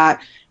like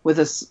that, with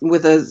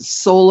a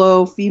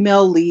solo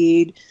female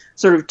lead,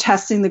 sort of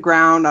testing the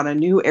ground on a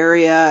new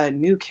area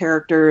and new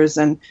characters.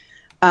 And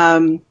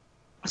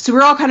so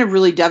we're all kind of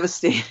really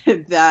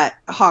devastated that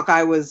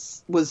Hawkeye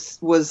was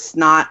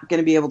not going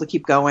to be able to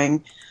keep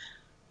going.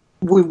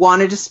 We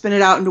wanted to spin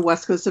it out into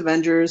West Coast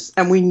Avengers,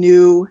 and we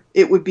knew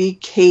it would be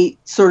Kate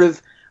sort of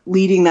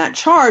leading that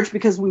charge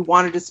because we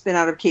wanted to spin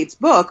out of Kate's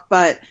book.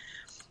 But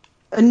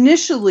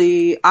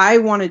initially, I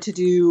wanted to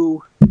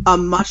do a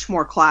much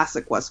more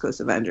classic West Coast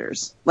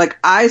Avengers. Like,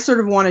 I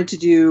sort of wanted to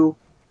do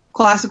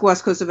classic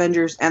West Coast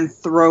Avengers and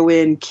throw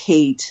in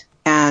Kate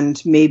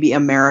and maybe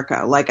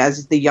America, like,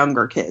 as the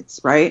younger kids,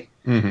 right?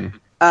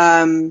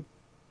 Mm-hmm.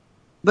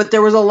 But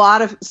there was a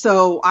lot of,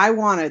 so I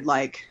wanted,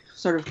 like,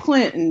 sort of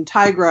Clint and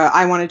Tigra.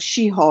 I wanted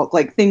She-Hulk,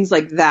 like, things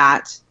like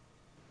that.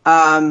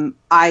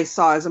 I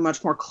saw as a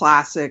much more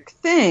classic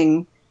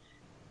thing,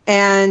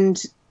 and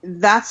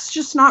that's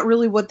just not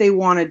really what they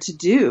wanted to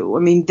do. I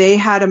mean, they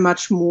had a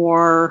much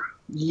more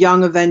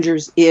Young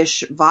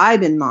Avengers-ish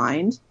vibe in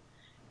mind,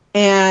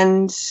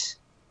 and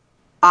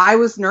I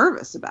was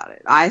nervous about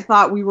it. I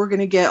thought we were going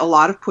to get a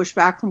lot of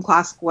pushback from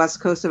classic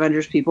West Coast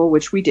Avengers people,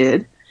 which we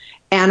did.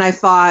 And I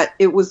thought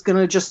it was going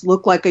to just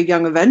look like a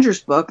Young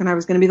Avengers book. And I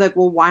was going to be like,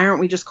 well, why aren't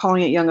we just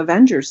calling it Young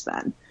Avengers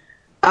then?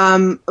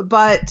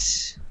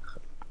 But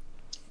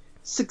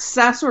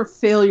success or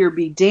failure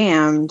be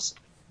damned,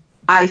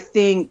 I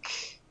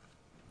think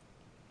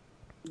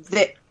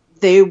that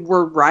they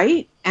were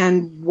right,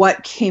 and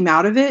what came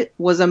out of it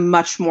was a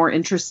much more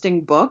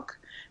interesting book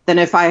than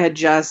if I had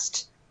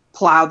just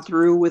plowed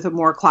through with a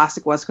more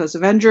classic West Coast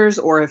Avengers,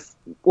 or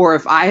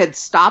if I had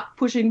stopped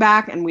pushing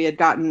back and we had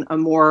gotten a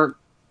more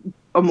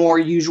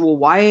usual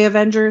YA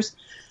Avengers.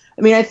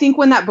 I mean, I think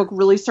when that book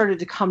really started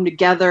to come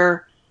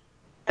together,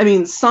 I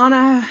mean,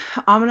 Sana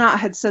Amanat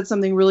had said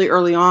something really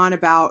early on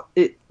about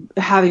it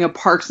having a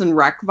Parks and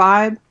Rec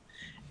vibe.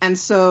 And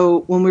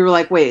so when we were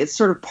like, wait, it's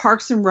sort of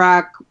Parks and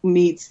Rec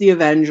meets the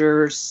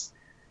Avengers,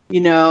 they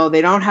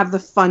don't have the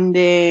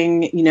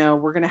funding,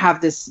 we're going to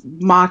have this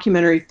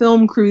mockumentary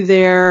film crew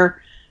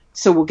there.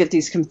 So we'll get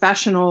these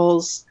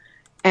confessionals,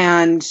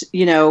 and,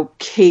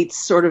 Kate's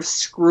sort of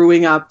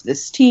screwing up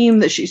this team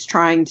that she's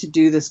trying to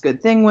do this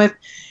good thing with.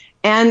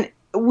 And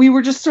we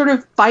were just sort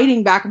of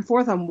fighting back and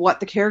forth on what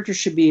the character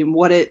should be and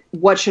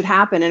what should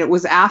happen. And it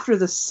was after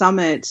the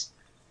summit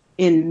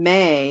in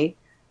May,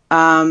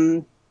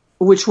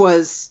 which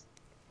was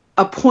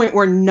a point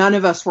where none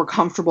of us were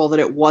comfortable that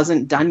it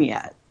wasn't done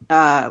yet.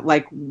 I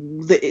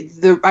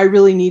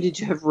really needed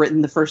to have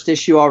written the first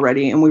issue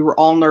already, and we were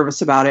all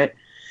nervous about it.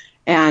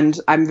 And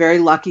I'm very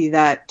lucky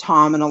that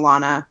Tom and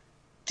Alana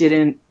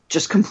didn't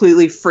just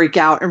completely freak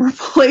out and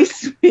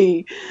replace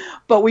me.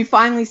 But we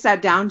finally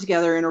sat down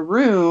together in a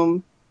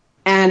room,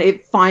 and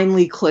it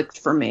finally clicked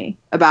for me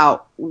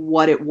about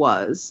what it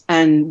was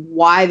and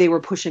why they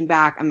were pushing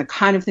back and the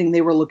kind of thing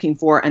they were looking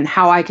for, and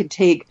how I could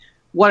take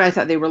what I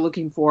thought they were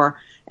looking for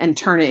and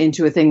turn it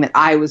into a thing that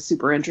I was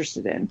super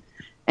interested in.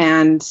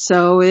 And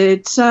so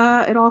it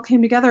all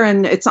came together,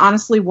 and it's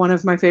honestly one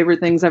of my favorite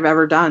things I've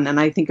ever done, and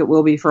I think it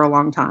will be for a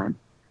long time.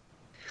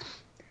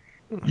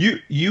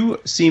 You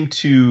seem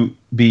to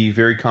be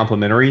very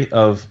complimentary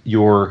of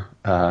your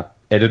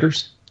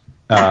editors,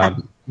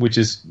 which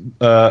is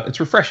it's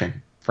refreshing,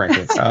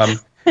 frankly.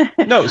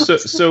 No, so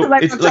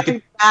it's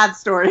like bad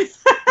stories.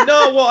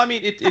 No, well, I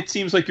mean, it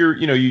seems like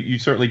you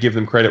certainly give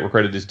them credit where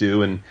credit is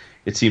due, and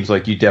it seems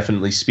like you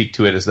definitely speak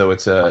to it as though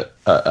it's a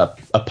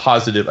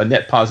positive, a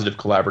net positive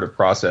collaborative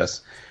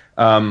process.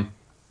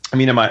 I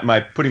mean, am I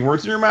putting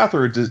words in your mouth,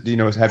 or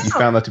have you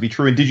found that to be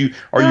true? And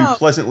are you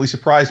pleasantly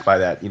surprised by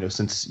that?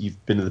 Since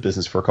you've been in the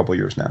business for a couple of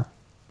years now.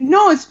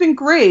 No, it's been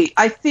great.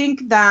 I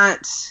think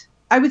that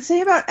I would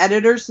say about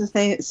editors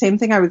the same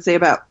thing I would say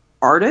about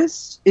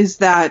artists is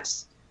that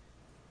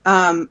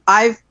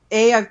I've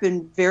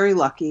been very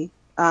lucky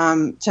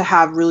to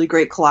have really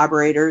great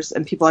collaborators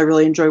and people I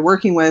really enjoy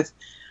working with.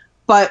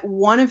 But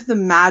one of the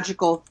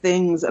magical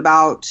things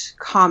about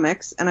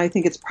comics, and I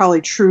think it's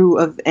probably true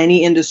of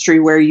any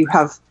industry where you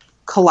have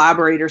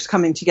collaborators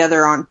coming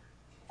together on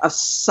a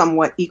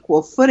somewhat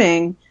equal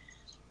footing,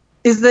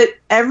 is that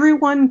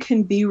everyone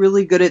can be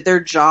really good at their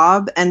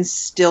job and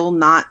still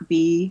not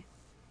be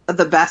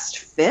the best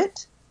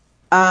fit.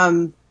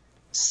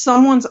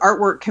 Someone's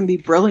artwork can be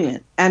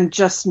brilliant and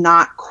just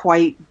not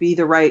quite be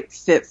the right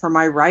fit for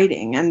my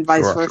writing, and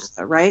vice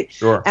versa, right?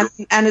 Sure.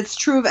 And it's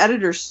true of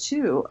editors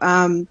too.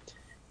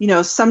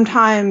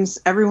 Sometimes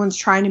everyone's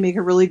trying to make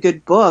a really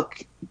good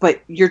book,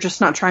 but you're just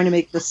not trying to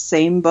make the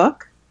same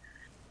book.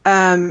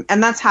 And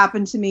that's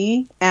happened to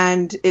me,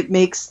 and it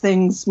makes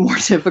things more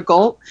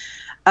difficult.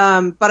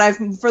 But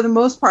for the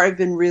most part, I've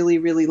been really,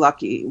 really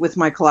lucky with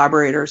my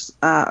collaborators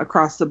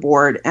across the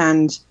board.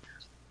 And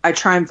I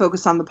try and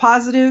focus on the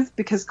positive,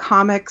 because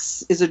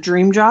comics is a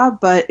dream job,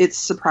 but it's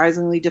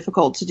surprisingly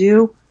difficult to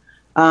do.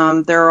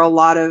 There are a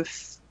lot of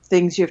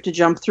things you have to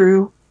jump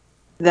through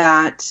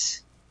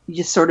that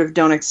you sort of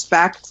don't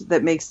expect,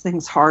 that makes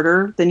things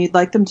harder than you'd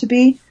like them to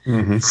be.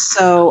 Mm-hmm.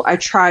 So I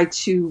try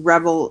to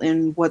revel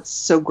in what's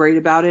so great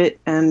about it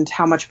and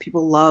how much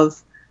people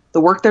love the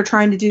work they're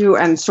trying to do,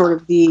 and sort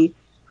of the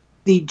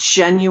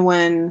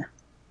genuine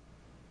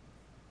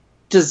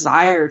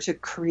desire to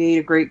create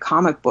a great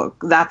comic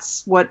book.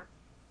 That's what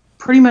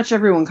pretty much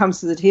everyone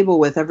comes to the table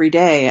with every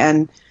day.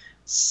 And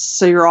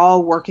so you're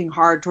all working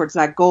hard towards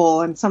that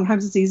goal, and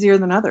sometimes it's easier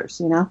than others,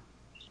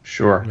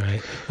 Sure.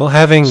 Right. Well,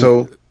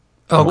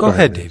 go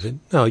ahead, David.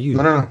 No.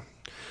 Well,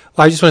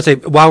 I just want to say,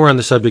 while we're on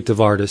the subject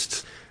of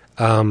artists,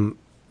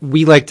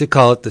 we like to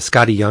call it the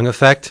Scotty Young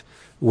effect,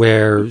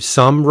 where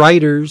some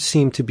writers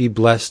seem to be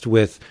blessed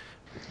with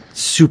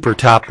super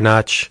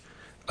top-notch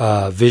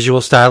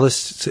visual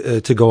stylists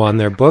to go on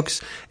their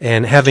books.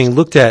 And having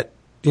looked at,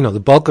 the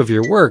bulk of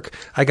your work,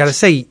 I got to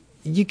say,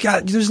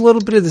 there's a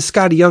little bit of the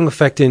Scotty Young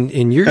effect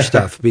in your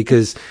stuff,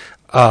 because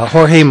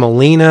Jorge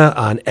Molina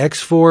on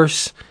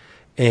X-Force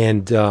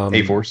and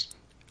A-Force.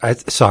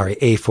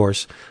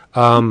 A-Force.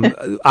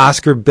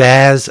 Oscar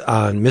Baz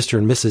on Mr.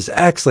 and Mrs.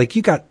 X. Like,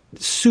 you got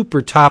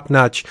super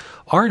top-notch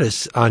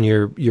artists on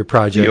your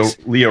projects.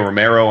 Leo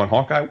Romero on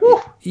Hawkeye.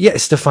 Woo! Yeah,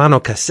 Stefano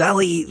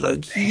Caselli.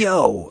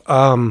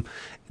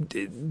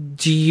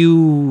 Do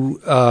you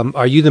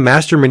are you the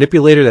master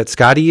manipulator that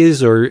Scotty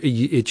is, or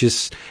it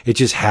just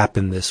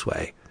happened this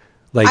way?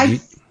 I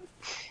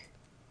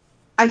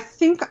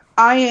think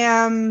I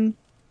am.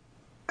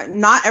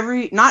 not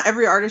every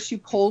artist you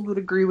polled would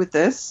agree with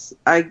this.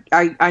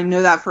 I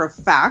know that for a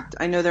fact.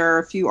 I know there are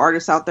a few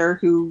artists out there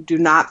who do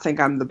not think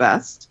I'm the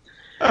best.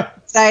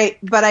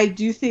 But I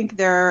do think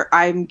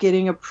I'm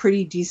getting a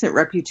pretty decent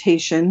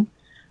reputation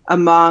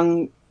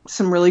among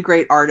some really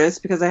great artists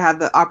because I had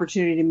the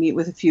opportunity to meet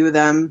with a few of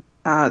them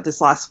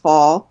this last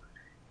fall.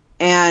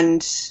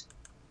 And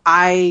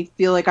I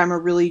feel like I'm a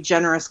really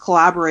generous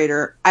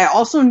collaborator. I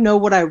also know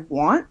what I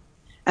want,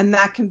 and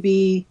that can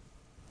be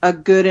a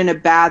good and a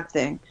bad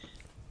thing.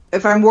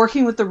 If I'm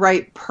working with the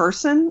right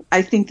person,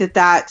 I think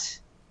that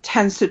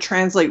tends to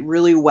translate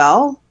really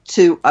well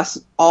to us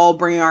all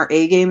bringing our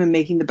A game and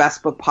making the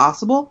best book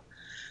possible.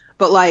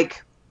 But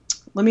like,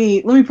 let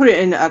me put it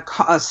in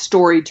a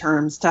story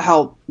terms to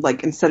help,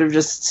 like, instead of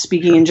just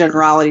speaking in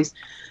generalities.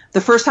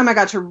 The first time I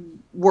got to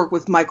work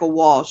with Michael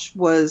Walsh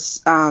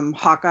was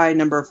Hawkeye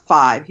number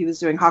 5. He was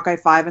doing Hawkeye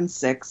 5 and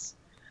 6.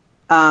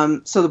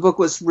 So the book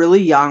was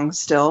really young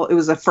still. It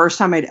was the first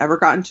time I'd ever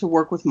gotten to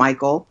work with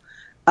Michael.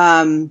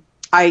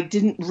 I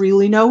didn't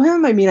really know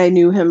him. I mean, I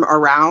knew him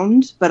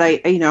around, but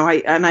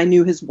I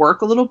knew his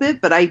work a little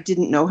bit, but I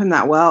didn't know him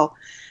that well.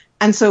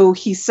 And so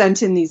he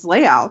sent in these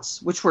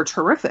layouts, which were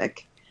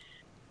terrific.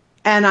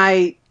 And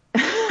I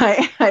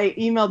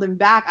emailed him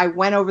back. I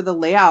went over the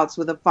layouts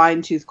with a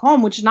fine-tooth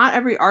comb, which not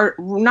every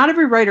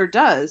writer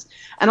does,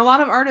 and a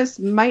lot of artists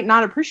might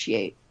not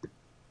appreciate.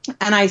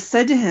 And I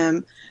said to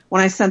him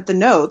when I sent the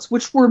notes,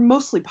 which were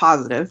mostly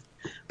positive,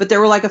 but there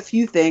were like a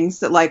few things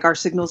that like our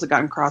signals had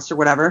gotten crossed or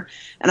whatever.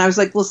 And I was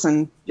like,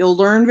 listen, you'll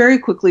learn very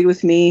quickly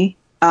with me.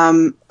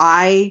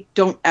 I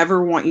don't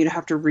ever want you to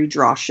have to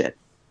redraw shit.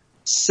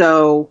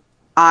 So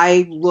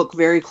I look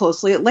very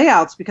closely at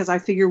layouts because I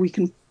figure we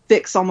can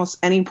fix almost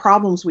any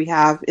problems we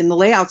have in the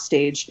layout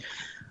stage.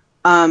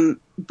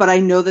 But I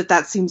know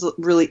that seems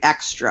really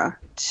extra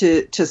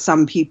to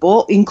some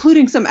people,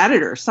 including some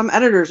editors. Some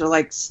editors are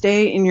like,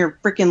 stay in your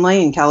freaking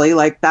lane, Kelly.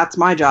 Like, that's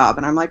my job.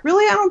 And I'm like,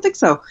 really? I don't think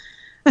so.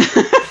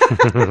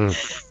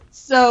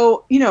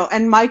 So,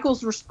 and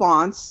Michael's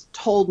response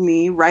told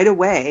me right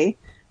away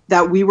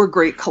that we were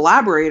great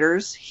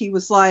collaborators. He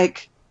was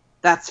like,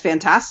 that's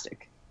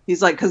fantastic.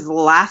 He's like, because the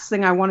last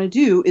thing I want to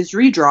do is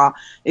redraw.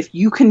 If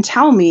you can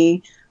tell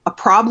me a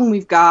problem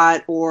we've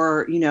got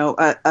or,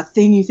 a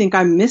thing you think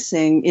I'm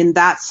missing in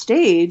that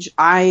stage,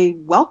 I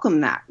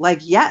welcome that. Like,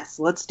 yes,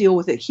 let's deal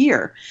with it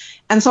here.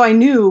 And so I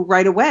knew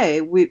right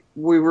away we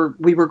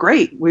were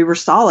great. We were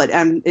solid,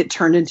 and it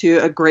turned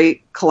into a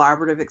great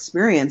collaborative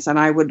experience. And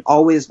I would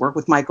always work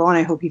with Michael, and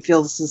I hope he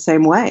feels the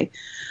same way.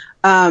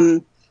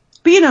 But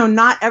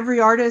not every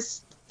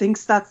artist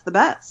thinks that's the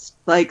best.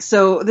 Like,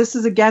 so this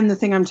is again the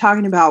thing I'm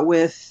talking about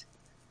with,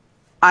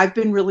 I've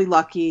been really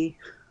lucky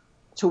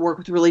to work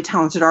with really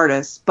talented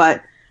artists,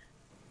 but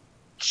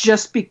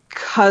just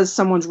because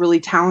someone's really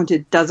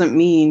talented doesn't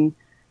mean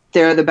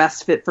they're the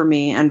best fit for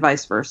me, and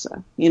vice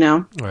versa,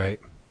 Right.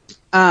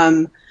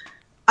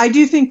 I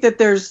do think that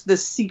there's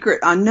this secret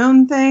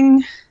unknown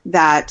thing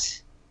that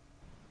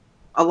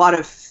a lot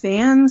of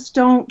fans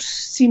don't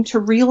seem to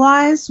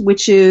realize,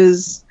 which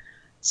is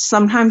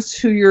sometimes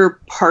who you're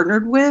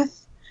partnered with.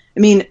 I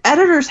mean,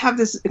 editors have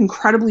this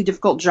incredibly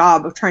difficult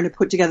job of trying to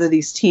put together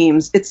these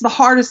teams. It's the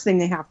hardest thing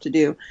they have to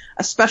do,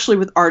 especially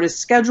with artist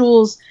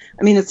schedules.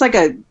 I mean, it's like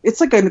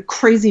a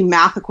crazy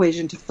math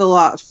equation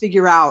to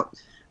figure out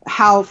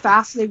how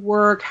fast they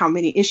work, how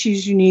many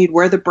issues you need,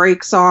 where the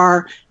breaks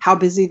are, how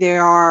busy they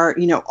are,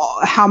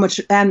 how much.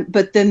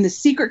 But then the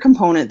secret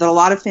component that a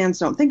lot of fans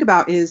don't think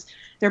about is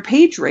their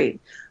page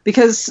rate.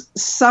 Because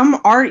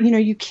some art,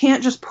 you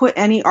can't just put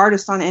any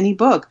artist on any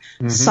book.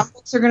 Mm-hmm. Some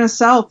books are going to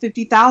sell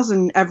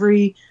 50,000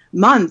 every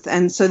month,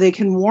 and so they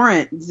can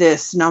warrant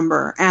this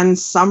number. And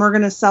some are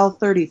going to sell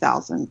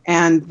 30,000,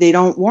 and they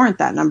don't warrant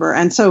that number.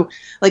 And so,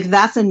 like,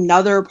 that's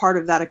another part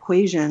of that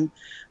equation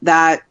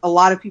that a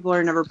lot of people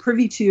are never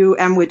privy to,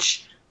 and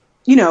which,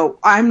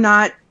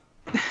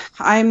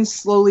 I'm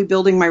slowly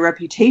building my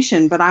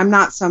reputation, but I'm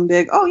not some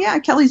big, oh yeah,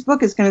 Kelly's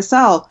book is going to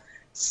sell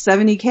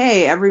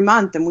 70K every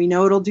month, and we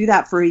know it'll do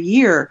that for a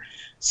year,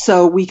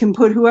 so we can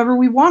put whoever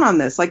we want on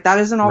this. Like, that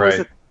isn't always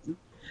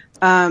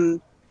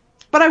right.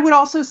 But I would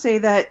also say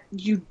that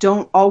you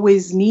don't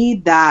always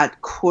need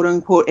that quote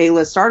unquote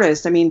A-list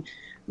artist. I mean,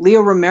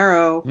 Leo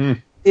Romero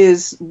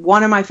is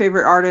one of my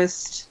favorite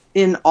artists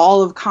in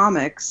all of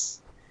comics,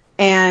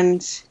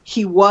 and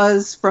he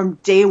was from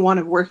day one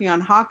of working on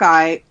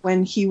Hawkeye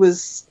when he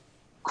was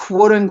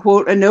quote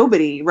unquote a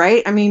nobody,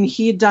 right? I mean,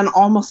 he had done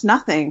almost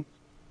nothing.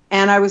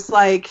 And I was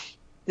like,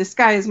 this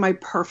guy is my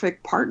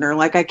perfect partner.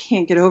 Like, I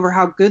can't get over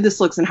how good this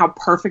looks and how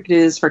perfect it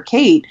is for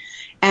Kate.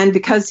 And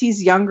because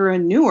he's younger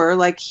and newer,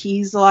 like,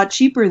 he's a lot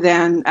cheaper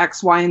than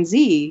X, Y, and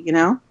Z,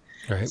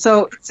 Right.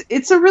 So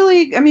it's a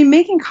really, I mean,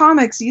 making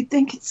comics, you'd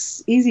think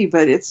it's easy,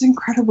 but it's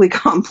incredibly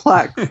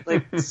complex.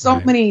 Like, so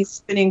right. many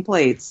spinning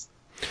plates.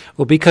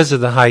 Well, because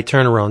of the high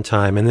turnaround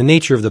time and the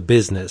nature of the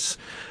business.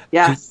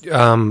 Yes.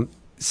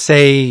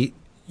 Say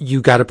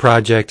you got a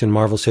project and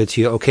Marvel said to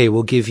you, okay,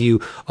 we'll give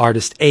you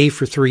artist A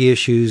for 3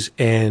 issues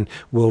and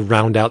we'll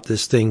round out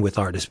this thing with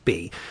artist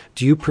B.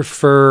 Do you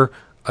prefer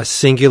a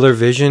singular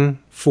vision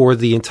for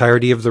the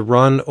entirety of the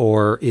run,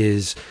 or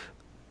is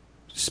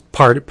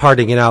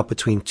parting it out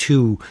between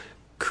two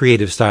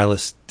creative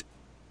stylists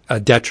a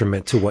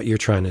detriment to what you're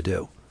trying to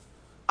do?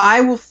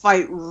 I will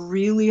fight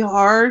really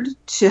hard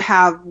to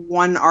have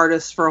one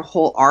artist for a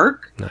whole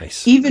arc.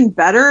 Nice. Even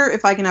better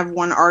if I can have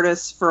one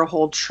artist for a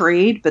whole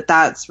trade, but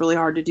that's really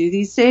hard to do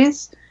these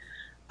days.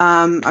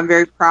 I'm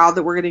very proud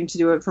that we're getting to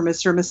do it for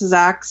Mr. and Mrs.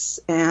 X,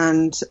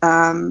 and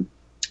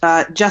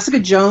Jessica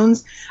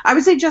Jones. I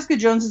would say Jessica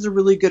Jones is a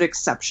really good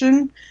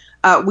exception.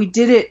 We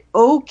did it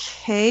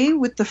okay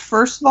with the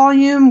first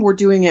volume. We're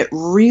doing it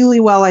really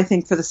well, I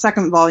think, for the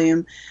second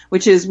volume,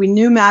 which is we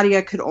knew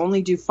Mattia could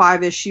only do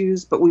 5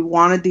 issues, but we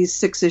wanted these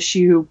 6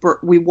 issue.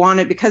 We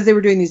wanted, because they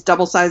were doing these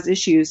double-sized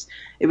issues,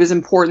 it was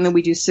important that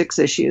we do 6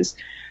 issues.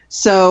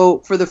 So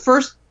for the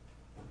first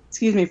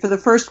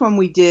one,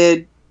 we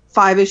did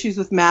 5 issues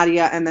with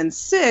Mattia and then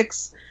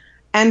 6.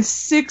 And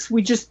 6,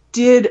 we just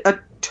did a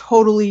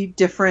totally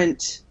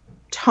different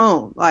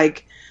tone.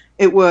 Like,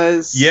 it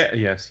was...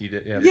 Yes, you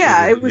did.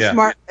 It was...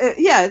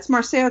 it's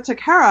Marcelo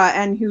Takara,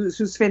 and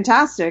who's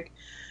fantastic.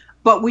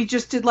 But we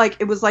just did, like,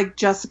 it was like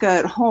Jessica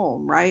at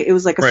Home, right? It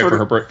was like a sort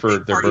of... for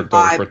their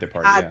birthday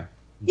party,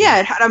 Yeah,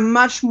 it had a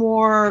much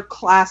more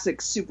classic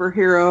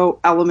superhero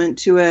element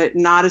to it,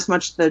 not as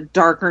much the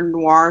darker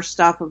noir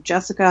stuff of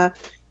Jessica.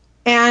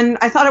 And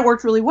I thought it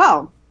worked really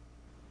well.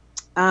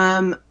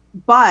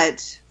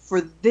 But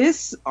for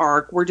this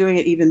arc, we're doing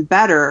it even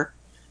better,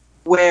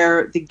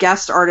 where the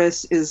guest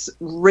artist is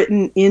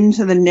written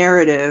into the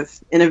narrative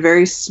in a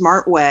very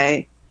smart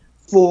way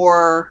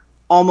for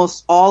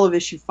almost all of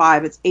issue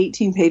 5. It's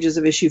 18 pages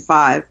of issue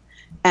 5,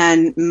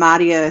 and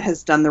Mattia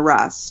has done the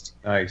rest.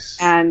 Nice.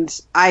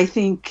 And I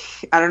think,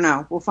 I don't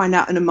know, we'll find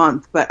out in a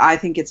month, but I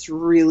think it's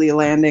really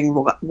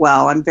landing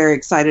well. I'm very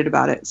excited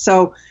about it.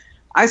 So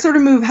I sort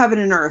of move heaven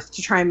and earth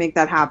to try and make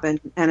that happen,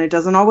 and it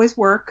doesn't always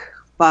work,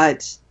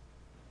 but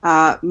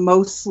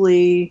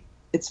mostly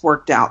it's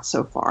worked out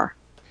so far.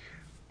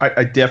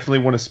 I definitely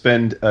want to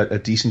spend a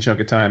decent chunk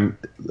of time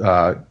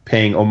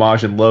paying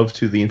homage and love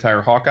to the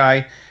entire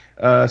Hawkeye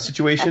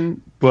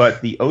situation,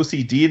 but the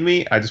OCD in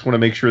me, I just want to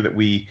make sure that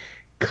we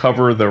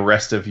cover the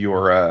rest of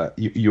your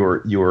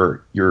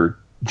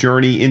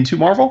journey into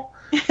Marvel.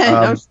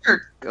 No,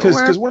 sure.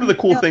 Because one of the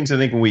cool things I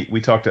think when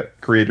we talk to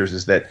creators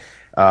is that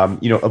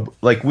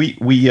like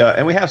we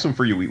have some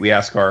for you. We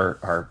ask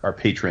our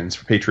patrons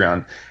for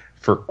Patreon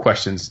for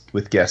questions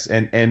with guests,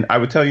 and I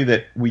would tell you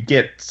that we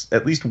get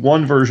at least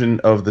one version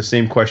of the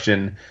same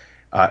question,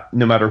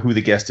 no matter who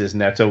the guest is,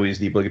 and that's always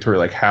the obligatory,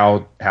 like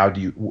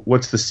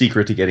what's the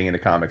secret to getting into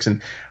comics?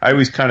 And I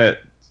always kind of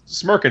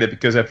smirk at it,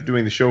 because after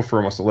doing the show for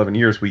almost 11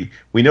 years, we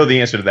know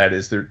the answer to that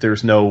is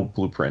there's no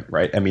blueprint,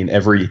 right? I mean,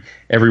 every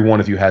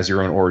one of you has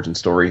your own origin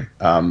story,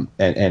 and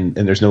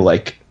there's no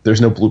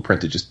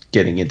blueprint to just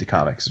getting into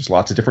comics. There's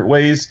lots of different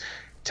ways.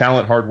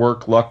 Talent, hard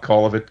work, luck,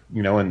 all of it,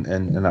 and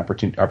an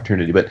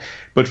opportunity.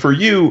 But for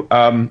you,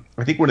 I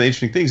think one of the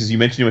interesting things is you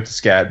mentioned you went to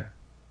SCAD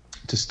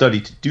to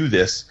study to do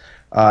this,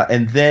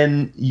 and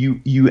then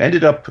you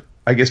ended up,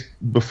 I guess,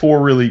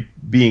 before really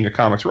being a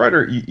comics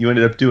writer, you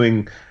ended up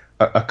doing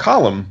a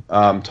column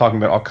talking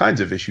about all kinds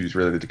of issues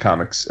related to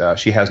comics.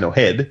 She Has No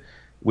Head,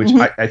 which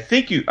I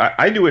think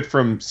I knew it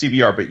from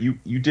CBR, but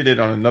you did it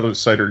on another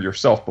site or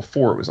yourself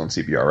before it was on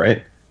CBR,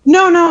 right?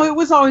 No, it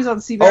was always on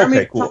CBR.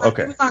 Okay, cool.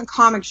 Okay. It was on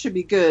Comics Should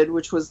Be Good,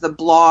 which was the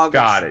blog.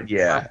 Got it.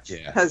 Yeah.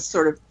 Has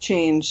sort of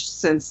changed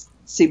since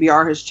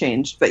CBR has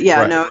changed. But yeah,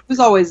 Right. No, it was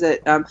always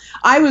at.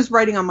 I was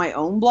writing on my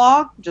own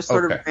blog, just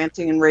sort of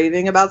ranting and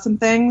raving about some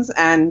things,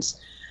 and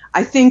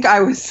I think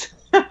I was.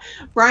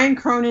 Brian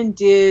Cronin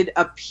did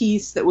a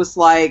piece that was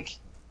like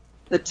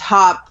the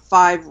top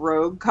 5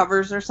 Rogue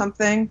covers or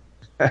something.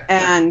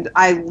 And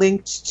I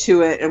linked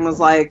to it and was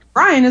like,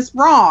 Brian is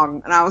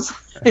wrong. And I was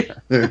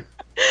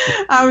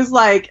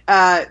like,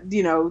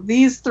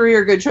 these 3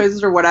 are good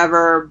choices or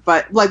whatever.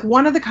 But like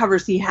one of the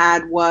covers he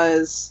had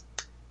was,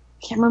 I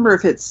can't remember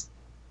if it's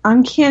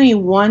Uncanny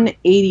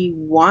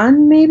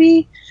 181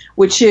 maybe,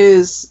 which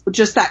is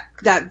just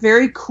that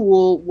very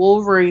cool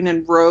Wolverine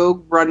and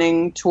Rogue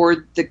running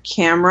toward the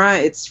camera.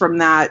 It's when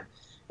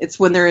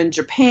they're in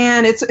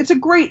Japan. It's a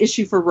great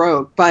issue for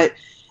Rogue, but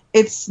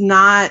it's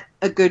not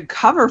a good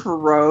cover for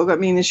Rogue. I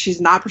mean,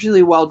 she's not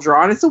particularly well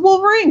drawn. It's a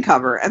Wolverine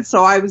cover. And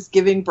so I was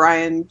giving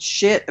Brian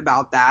shit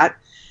about that.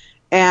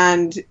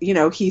 And,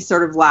 he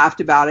sort of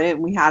laughed about it,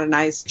 and we had a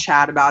nice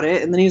chat about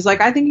it. And then he was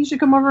like, I think you should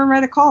come over and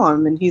write a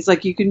column. And he's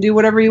like, you can do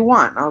whatever you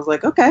want. And I was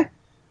like, okay,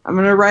 I'm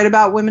going to write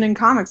about women in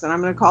comics, and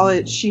I'm going to call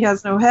it She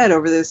Has No Head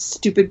over this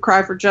stupid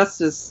Cry for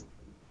Justice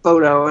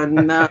photo.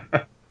 And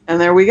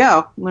and there we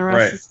go. And the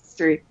rest is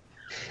history.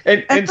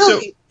 And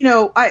really,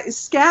 so,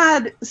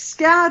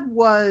 SCAD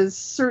was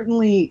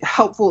certainly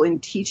helpful in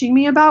teaching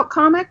me about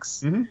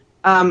comics. Mm-hmm.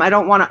 I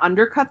don't want to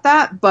undercut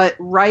that, but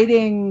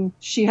writing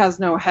She Has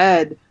No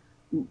Head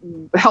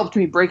helped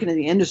me break into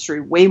the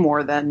industry way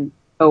more than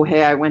oh,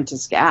 hey, I went to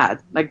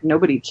SCAD. Like,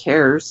 nobody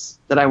cares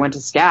that I went to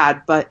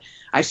SCAD, but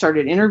I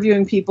started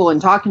interviewing people and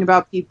talking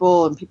about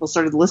people, and people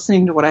started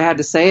listening to what I had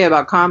to say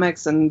about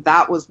comics, and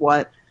that was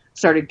what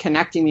started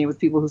connecting me with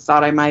people who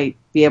thought I might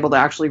be able to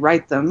actually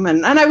write them.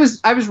 And I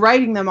was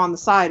writing them on the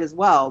side as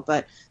well,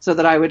 but so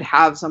that I would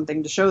have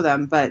something to show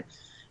them. But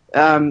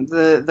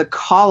the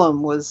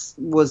column was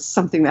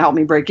something that helped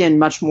me break in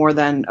much more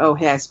than, oh,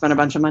 hey, I spent a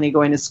bunch of money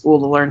going to school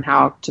to learn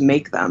how to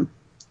make them.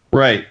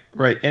 Right.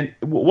 And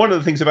one of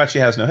the things about She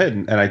Has No Head,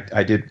 and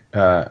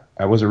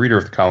I was a reader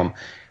of the column.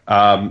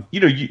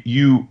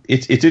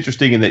 It's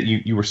interesting in that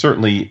you were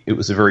certainly, it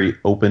was a very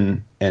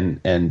open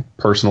and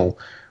personal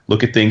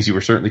look at things. You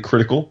were certainly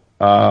critical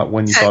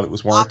when you thought it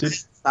was warranted.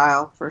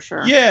 Style, for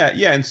sure.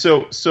 Yeah. And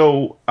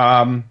so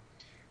when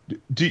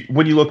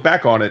you look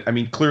back on it, I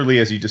mean, clearly,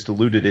 as you just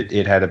alluded,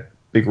 it had a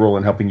big role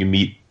in helping you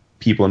meet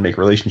people and make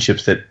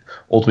relationships that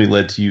ultimately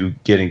led to you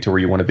getting to where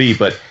you want to be.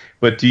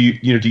 But do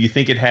you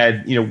think it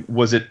had,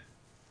 did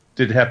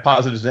it have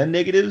positives and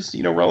negatives,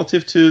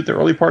 relative to the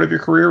early part of your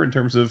career in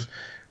terms of,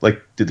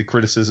 like, did the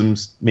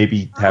criticisms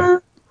maybe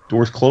have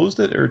doors closed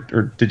it,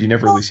 or did you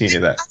never really see any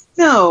of that?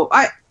 No,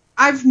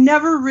 I've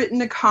never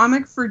written a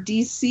comic for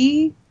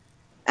DC.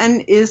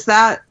 And is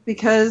that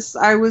because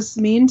I was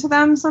mean to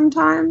them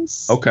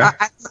sometimes? Okay.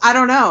 I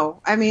don't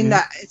know. I mean,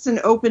 that it's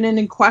an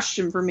open-ended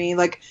question for me.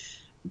 Like,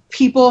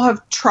 people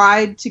have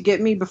tried to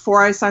get me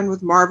before I signed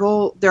with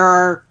Marvel. There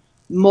are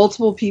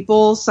multiple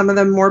people, some of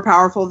them more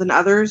powerful than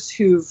others,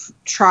 who've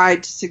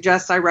tried to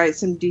suggest I write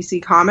some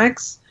DC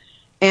comics.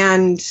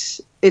 And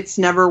it's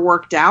never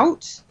worked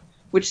out,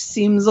 which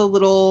seems a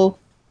little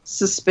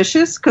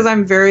suspicious because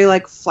I'm very,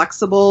 like,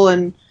 flexible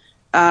and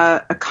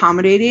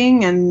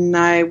accommodating, and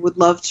I would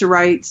love to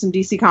write some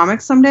DC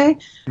comics someday.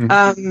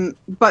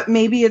 But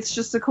maybe it's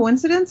just a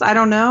coincidence. I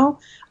don't know.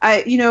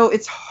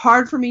 It's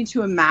hard for me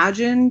to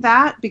imagine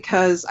that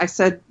because I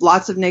said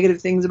lots of negative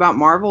things about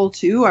Marvel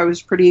too. I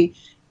was pretty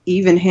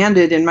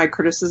even-handed in my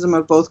criticism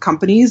of both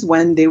companies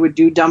when they would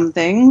do dumb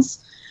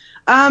things.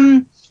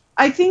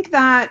 I think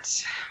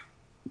that,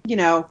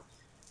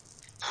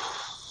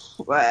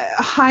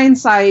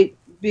 hindsight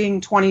being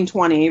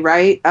 2020,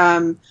 right?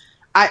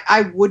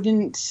 I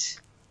wouldn't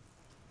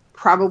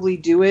probably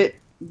do it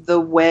the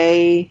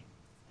way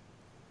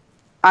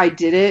I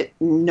did it,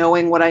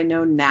 knowing what I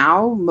know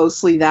now.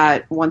 Mostly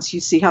that once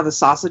you see how the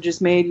sausage is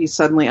made, you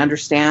suddenly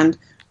understand,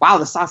 wow,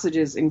 the sausage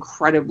is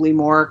incredibly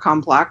more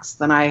complex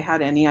than I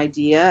had any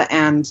idea.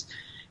 And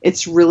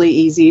it's really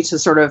easy to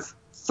sort of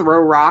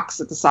throw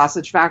rocks at the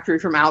sausage factory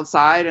from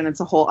outside. And it's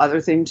a whole other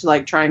thing to,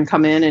 like, try and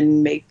come in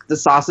and make the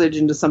sausage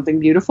into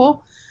something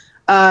beautiful.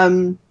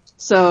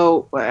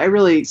 So I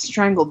really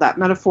strangled that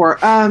metaphor.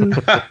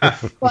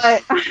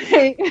 But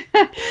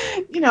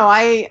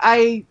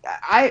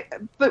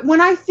but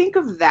when I think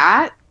of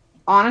that,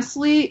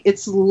 honestly,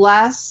 it's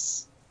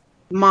less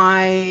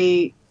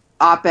my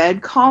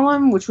op-ed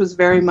column, which was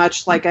very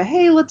much like a,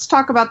 hey, let's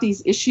talk about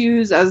these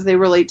issues as they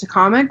relate to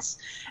comics.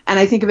 And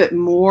I think of it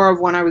more of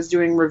when I was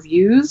doing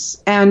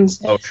reviews. And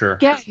oh, sure.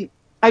 Again,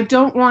 I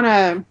don't want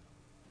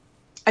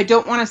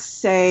to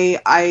say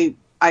I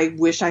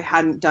wish I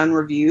hadn't done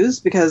reviews,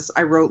 because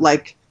I wrote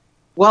like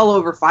well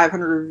over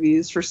 500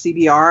 reviews for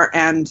CBR,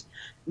 and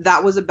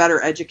that was a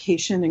better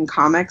education in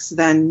comics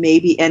than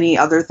maybe any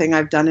other thing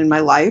I've done in my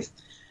life.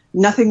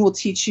 Nothing will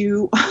teach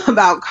you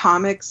about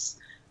comics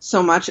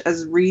so much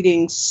as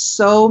reading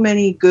so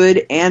many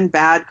good and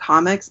bad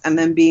comics and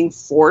then being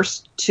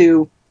forced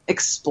to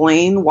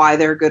explain why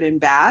they're good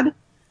and bad.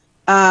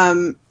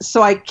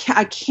 So I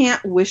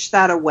can't wish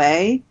that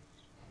away,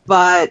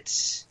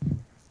 but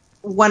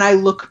when I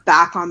look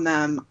back on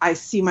them, I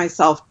see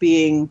myself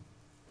being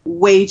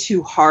way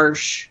too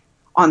harsh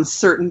on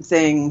certain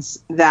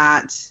things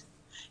that,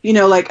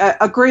 like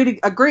a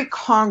great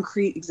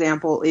concrete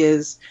example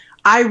is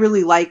I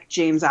really like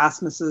James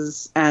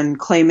Asmus's and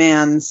Clay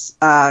Mann's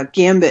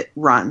Gambit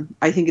run.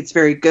 I think it's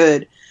very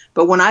good.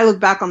 But when I look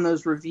back on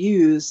those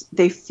reviews,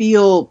 they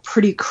feel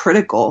pretty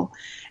critical.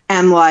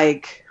 And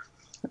like,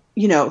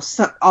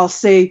 I'll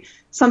say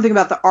something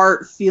about the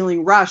art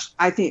feeling rushed,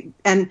 I think,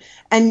 and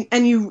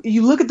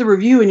you look at the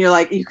review and you're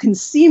like, you can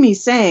see me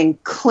saying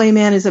Clay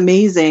Mann is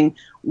amazing.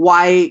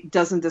 Why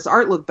doesn't this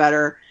art look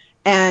better?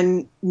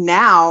 And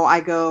now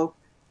I go,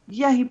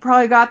 yeah, he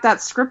probably got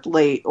that script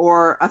late,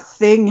 or a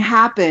thing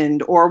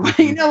happened, or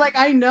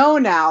I know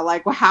now,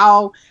 like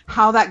how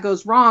that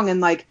goes wrong,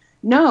 and like,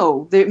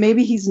 no,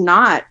 maybe he's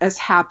not as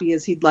happy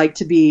as he'd like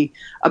to be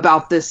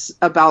about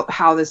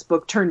how this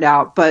book turned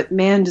out. But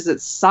man, does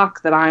it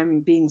suck that I'm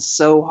being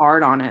so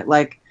hard on it.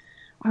 Like,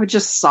 I would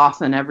just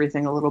soften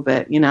everything a little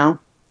bit,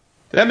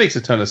 That makes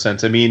a ton of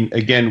sense. I mean,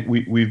 again,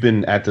 we've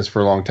been at this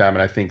for a long time,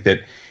 and I think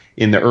that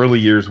in the early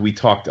years we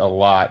talked a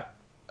lot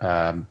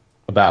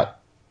about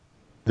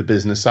the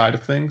business side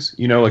of things.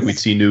 Like we'd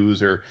see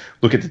news or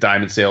look at the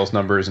diamond sales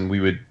numbers, and we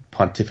would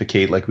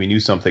pontificate like we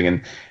knew something.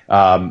 And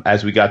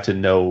as we got to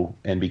know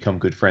and become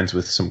good friends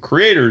with some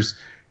creators,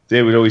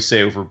 they would always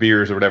say over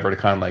beers or whatever to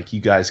kind of like, you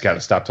guys got to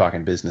stop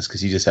talking business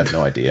because you just have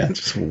no idea.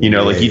 You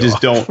know, like you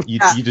just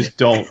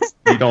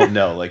don't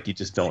know, like you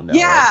just don't know.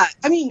 Yeah, right?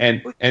 I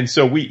mean, and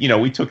so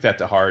we took that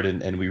to heart,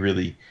 and we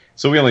really.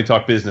 So we only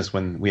talk business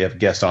when we have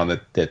guests on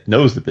that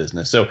knows the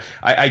business. So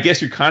I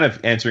guess you're kind of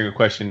answering a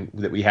question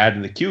that we had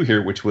in the queue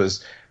here, which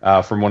was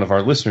from one of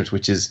our listeners,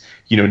 which is,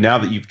 now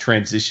that you've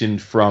transitioned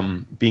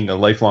from being a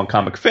lifelong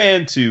comic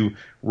fan to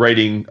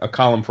writing a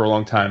column for a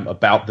long time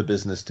about the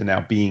business to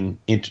now being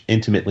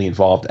intimately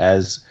involved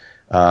as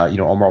a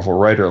Marvel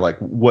writer, like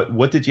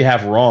what did you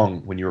have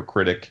wrong when you were a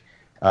critic?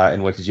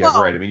 And what did you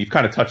have right? I mean, you've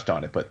kind of touched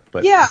on it, but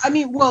yeah, I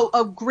mean, well,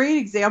 a great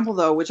example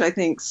though, which I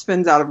think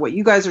spins out of what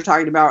you guys are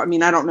talking about. I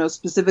mean, I don't know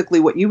specifically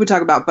what you would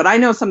talk about, but I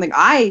know something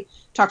I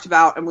talked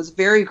about and was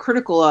very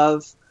critical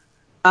of.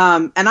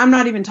 And I'm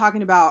not even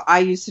talking about. I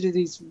used to do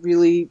these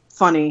really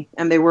funny,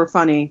 and they were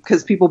funny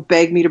because people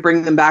beg me to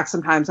bring them back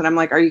sometimes, and I'm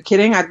like, "Are you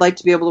kidding? I'd like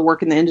to be able to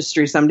work in the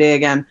industry someday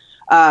again."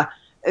 I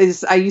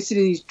used to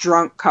do these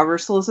drunk cover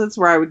solicits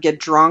where I would get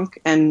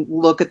drunk and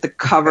look at the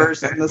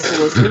covers and the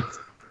solicits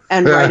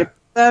and write about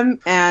them,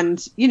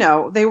 and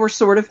they were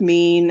sort of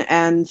mean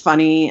and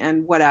funny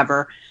and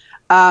whatever,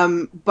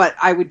 but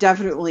I would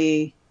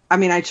definitely,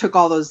 I took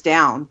all those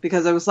down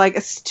because I was like,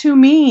 it's too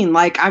mean,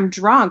 like I'm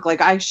drunk, like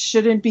I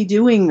shouldn't be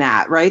doing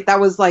that, right? That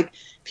was like,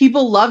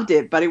 people loved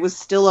it, but it was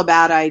still a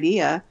bad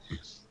idea.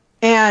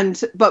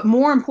 But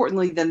more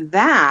importantly than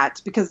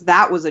that, because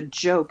that was a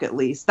joke, at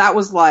least that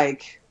was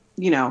like,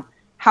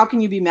 how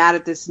can you be mad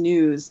at this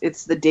news?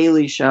 It's the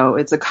Daily Show,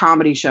 it's a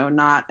comedy show,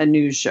 not a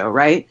news show,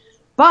 right?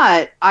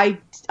 But I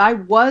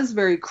was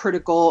very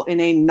critical in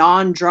a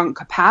non-drunk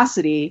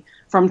capacity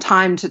from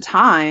time to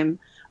time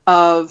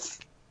of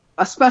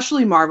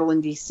especially Marvel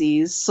and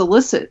DC's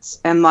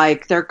solicits and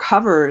like their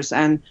covers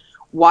and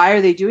why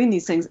are they doing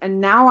these things? And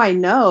now I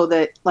know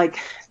that like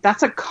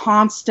that's a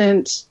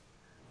constant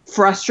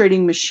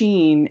frustrating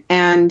machine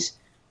and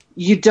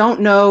you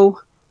don't know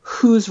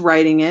who's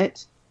writing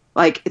it.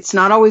 Like it's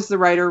not always the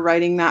writer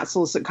writing that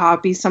solicit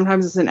copy.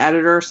 Sometimes it's an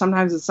editor.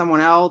 Sometimes it's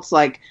someone else.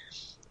 Like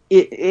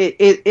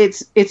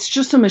it's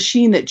just a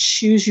machine that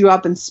chews you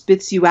up and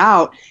spits you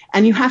out,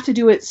 and you have to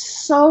do it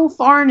so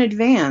far in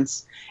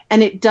advance,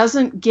 and it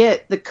doesn't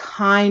get the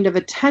kind of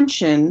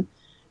attention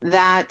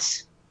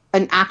that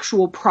an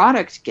actual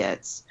product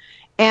gets.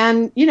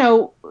 And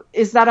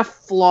is that a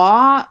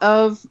flaw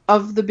of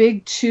the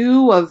big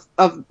two of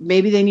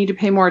maybe they need to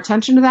pay more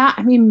attention to that?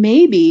 I mean,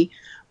 maybe,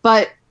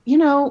 but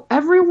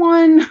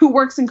everyone who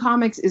works in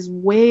comics is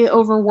way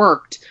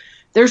overworked.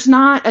 There's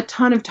not a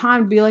ton of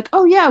time to be like,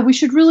 oh yeah, we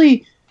should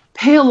really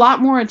pay a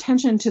lot more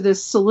attention to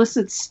this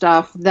solicit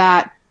stuff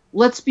that,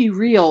 let's be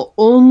real,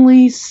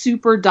 only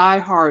super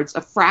diehards,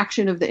 a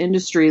fraction of the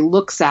industry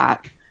looks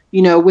at,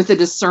 with a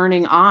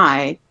discerning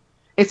eye.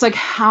 It's like,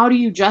 how do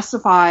you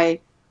justify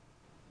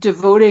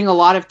devoting a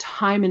lot of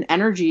time and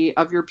energy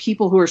of your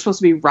people who are supposed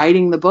to be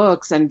writing the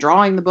books and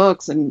drawing the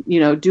books and,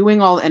 doing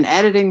all and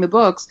editing the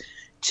books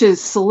to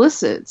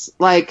solicits?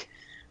 Like,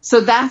 so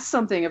that's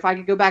something, if I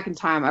could go back in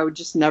time, I would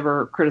just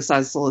never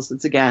criticize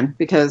solicits again,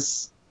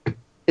 because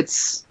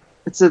it's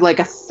like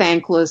a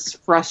thankless,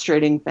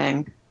 frustrating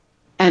thing.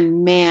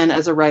 And man,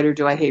 as a writer,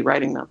 do I hate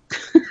writing them.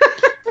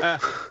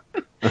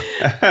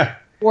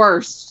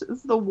 Worst.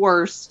 It's the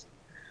worst.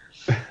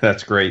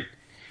 That's great.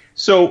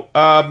 So,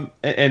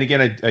 and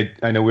again,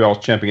 I know we're all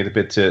champing at the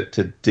bit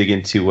to dig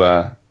into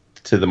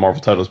to the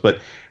Marvel titles, but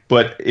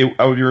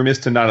I would be remiss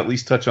to not at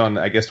least touch on,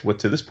 I guess, what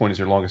to this point is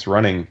your longest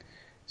running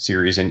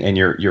series and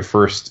your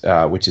first,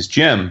 which is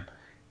Gem.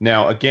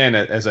 Now, again,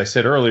 as I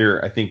said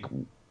earlier, I think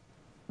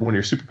one of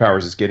your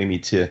superpowers is getting me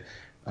to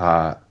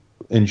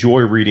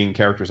enjoy reading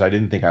characters I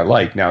didn't think I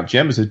liked. Now,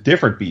 Gem is a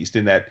different beast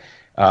in that,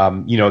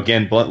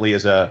 again, bluntly,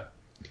 as a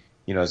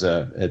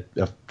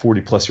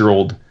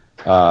 40-plus-year-old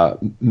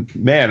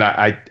man,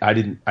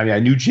 I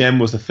knew Gem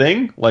was a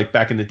thing, like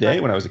back in the day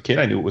when I was a kid.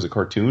 I knew it was a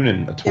cartoon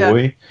and a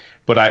toy,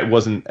 but I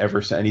wasn't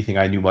ever anything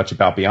I knew much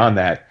about beyond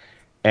that.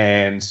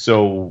 And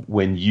so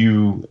when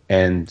you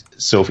and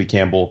Sophie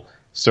Campbell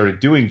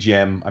started doing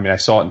Gem, I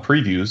saw it in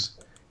previews,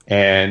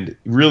 and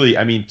really,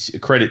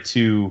 credit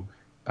to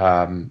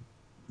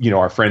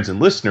our friends and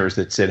listeners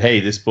that said, hey,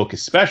 this book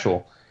is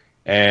special.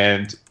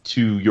 And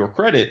to your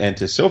credit and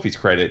to Sophie's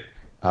credit,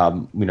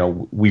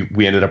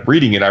 we ended up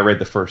reading it. I read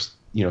the first,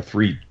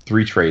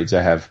 three trades.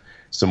 I have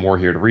some more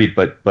here to read,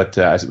 but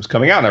as it was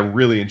coming out, I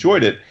really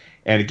enjoyed it.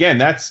 And again,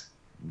 that's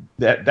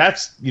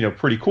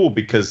pretty cool,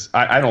 because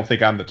I don't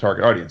think I'm the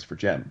target audience for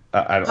Gem.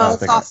 I don't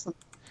think awesome.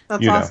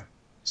 That's awesome.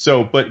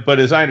 So, but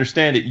as I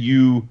understand it,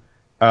 you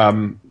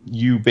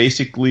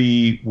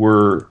basically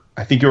were,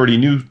 I think you already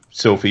knew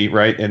Sophie,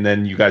 right? And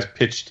then you guys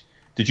pitched.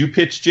 Did you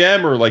pitch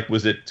Gem, or like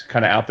was it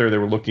kind of out there they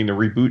were looking to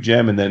reboot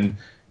Gem, and then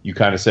you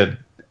kind of said,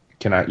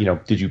 "Can I?"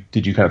 Did you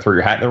kind of throw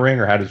your hat in the ring,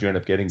 or how did you end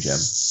up getting Gem?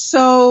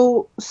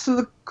 So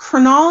the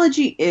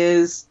chronology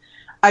is,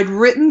 I'd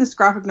written this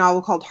graphic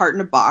novel called Heart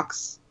in a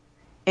Box,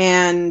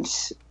 and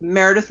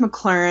Meredith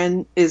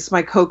McLaren is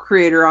my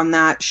co-creator on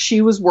that.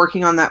 She was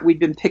working on that. We'd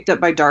been picked up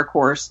by Dark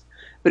Horse,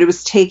 but it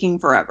was taking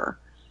forever.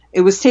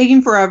 It was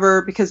taking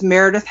forever because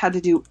Meredith had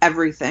to do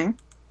everything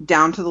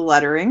down to the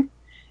lettering.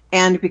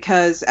 And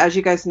because, as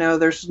you guys know,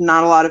 there's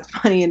not a lot of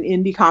money in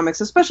indie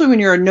comics, especially when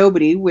you're a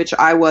nobody, which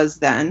I was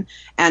then.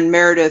 And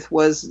Meredith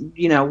was,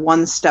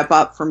 one step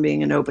up from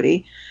being a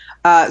nobody.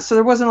 So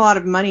there wasn't a lot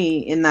of money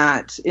in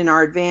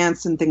our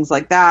advance and things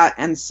like that.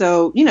 And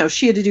so,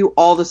 she had to do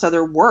all this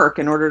other work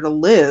in order to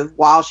live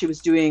while she was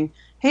doing,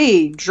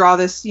 hey, draw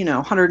this,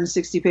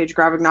 160-page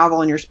graphic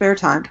novel in your spare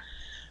time.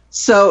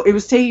 So it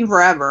was taking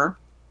forever.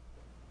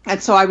 And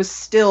so I was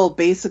still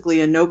basically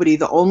a nobody.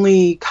 The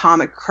only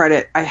comic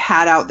credit I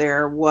had out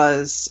there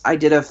was I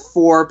did a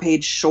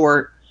 4-page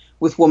short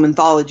with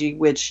Womanthology,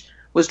 which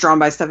was drawn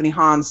by Stephanie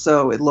Hans,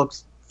 so it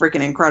looked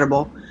freaking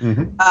incredible.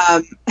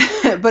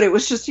 Mm-hmm. But it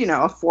was just, a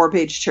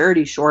 4-page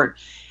charity short.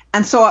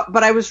 And so,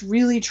 but I was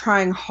really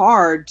trying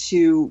hard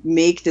to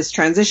make this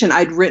transition.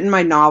 I'd written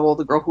my novel,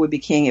 The Girl Who Would Be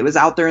King. It was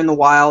out there in the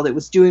wild. It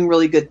was doing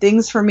really good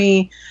things for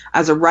me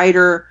as a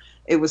writer.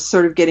 It was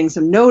sort of getting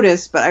some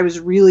notice, but I was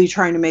really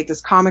trying to make this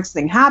comics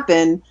thing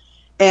happen,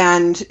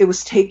 and it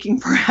was taking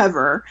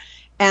forever.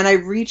 And I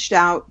reached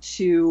out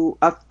to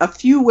a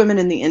few women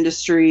in the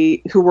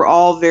industry who were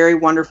all very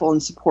wonderful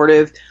and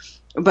supportive,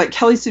 but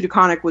Kelly Sue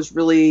DeConnick was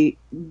really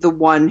the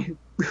one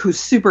who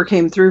super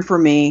came through for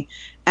me,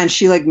 and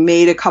she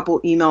made a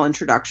couple email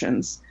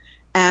introductions.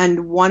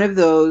 And one of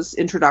those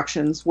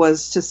introductions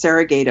was to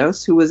Sarah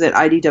Gatos, who was at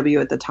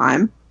IDW at the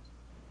time.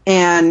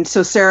 And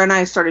so Sarah and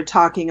I started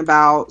talking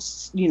about,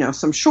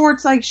 some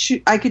shorts I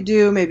could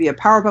do, maybe a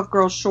Powerpuff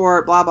Girls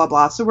short, blah, blah,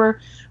 blah. So we're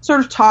sort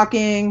of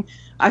talking.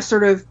 I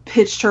sort of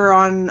pitched her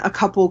on a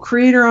couple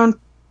creator-owned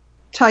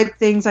type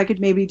things I could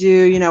maybe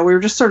do. We were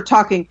just sort of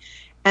talking.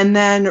 And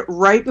then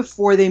right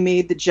before they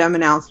made the Gem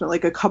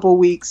announcement, a couple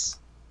weeks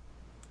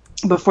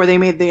before they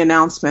made the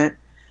announcement,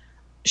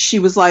 she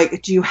was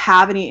like, do you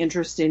have any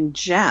interest in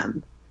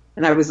Gem?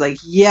 And I was like,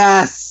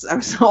 yes, I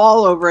was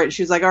all over it.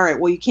 She was like, all right,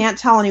 well, you can't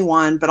tell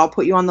anyone, but I'll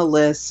put you on the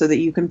list so that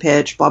you can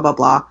pitch, blah, blah,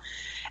 blah.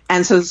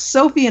 And so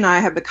Sophie and I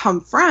have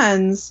become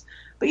friends,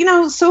 but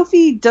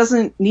Sophie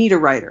doesn't need a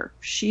writer.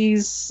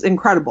 She's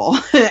incredible.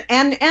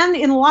 and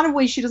in a lot of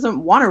ways, she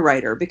doesn't want a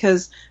writer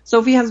because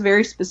Sophie has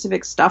very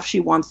specific stuff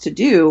she wants to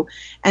do.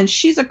 And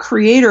she's a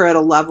creator at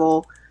a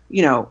level,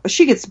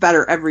 she gets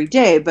better every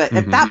day. But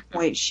at that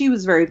point, she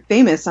was very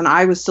famous and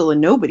I was still a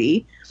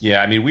nobody.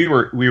 Yeah, I mean, we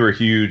were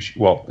huge.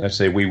 Well, I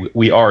say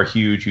we are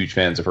huge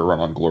fans of her run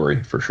on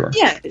Glory for sure.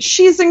 Yeah,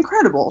 she's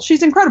incredible.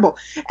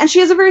 And she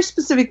has a very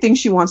specific thing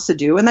she wants to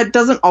do, and that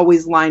doesn't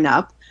always line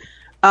up.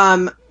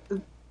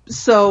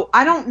 So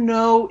I'm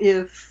not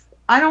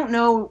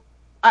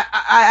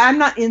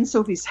in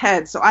Sophie's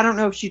head, so I don't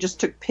know if she just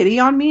took pity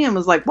on me and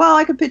was like, well,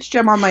 I could pitch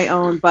Gem on my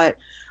own, but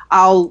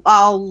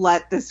I'll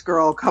let this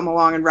girl come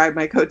along and ride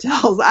my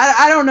coattails.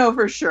 I don't know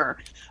for sure.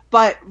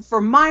 But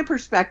from my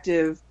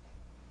perspective,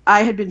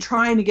 I had been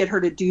trying to get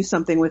her to do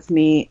something with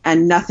me,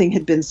 and nothing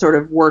had been sort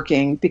of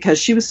working because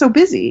she was so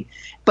busy.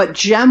 But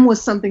Gem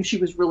was something she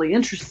was really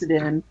interested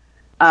in.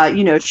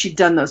 She'd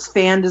done those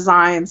fan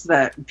designs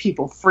that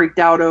people freaked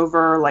out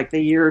over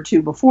the year or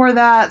two before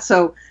that.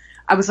 So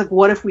I was like,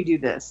 what if we do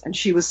this? And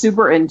she was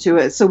super into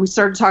it. So we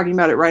started talking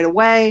about it right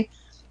away.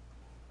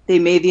 They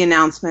made the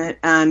announcement,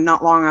 and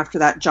not long after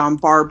that, John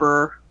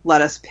Barber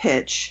let us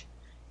pitch.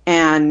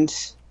 And,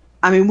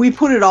 we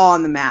put it all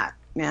on the mat.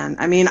 Man,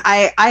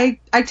 I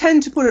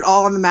tend to put it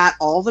all on the mat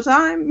all the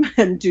time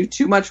and do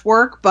too much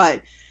work,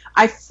 but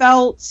I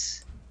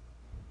felt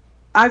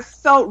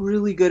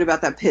really good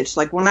about that pitch.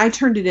 When I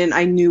turned it in,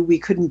 I knew we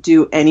couldn't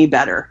do any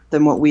better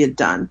than what we had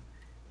done.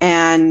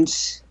 And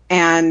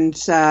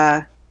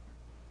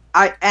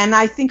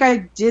I think I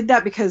did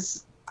that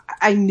because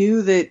I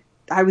knew that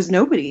I was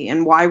nobody,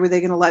 and why were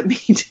they going to let me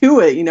do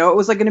it? It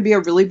was going to be a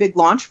really big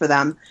launch for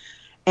them.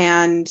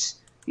 And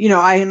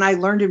I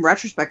learned in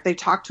retrospect, they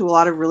talked to a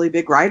lot of really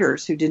big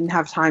writers who didn't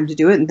have time to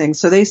do it and things.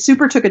 So they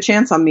super took a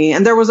chance on me.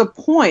 And there was a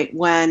point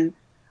when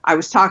I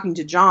was talking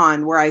to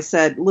John where I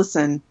said,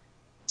 listen,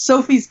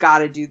 Sophie's got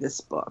to do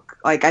this book.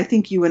 I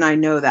think you and I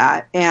know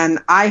that. And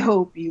I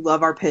hope you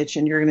love our pitch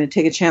and you're going to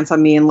take a chance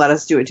on me and let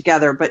us do it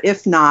together. But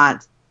if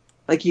not,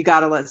 you got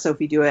to let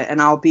Sophie do it, and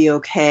I'll be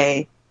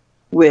okay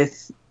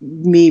with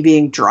me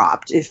being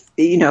dropped if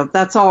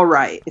that's all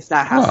right if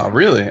that happens. Oh,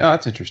 really? Oh,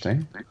 that's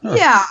interesting. Huh.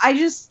 Yeah,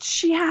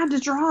 she had to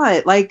draw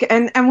it.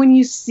 And when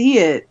you see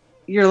it,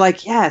 you're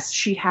like, yes,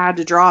 she had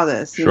to draw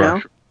this, you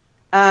know?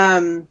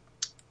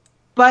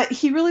 But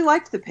he really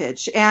liked the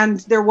pitch.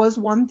 And there was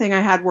one thing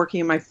I had working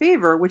in my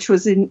favor, which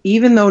was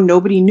even though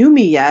nobody knew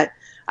me yet,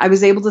 I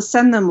was able to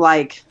send them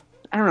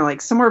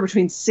somewhere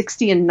between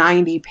 60 and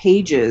 90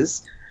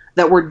 pages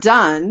that were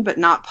done but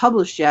not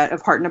published yet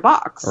of Heart in a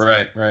Box.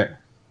 Right.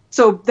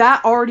 So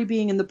that already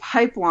being in the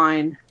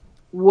pipeline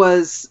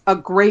was a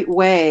great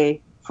way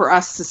for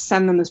us to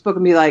send them this book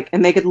and be like,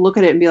 and they could look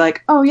at it and be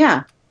like, oh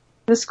yeah,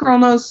 this girl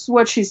knows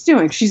what she's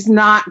doing. She's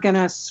not going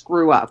to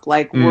screw up.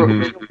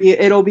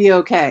 It'll be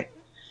okay.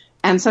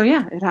 And so,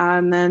 yeah,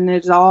 and then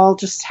it all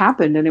just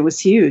happened, and it was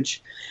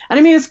huge.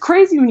 And it's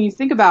crazy when you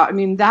think about,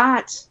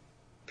 that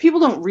people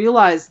don't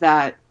realize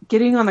that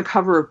getting on the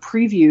cover of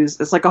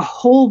previews is like a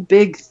whole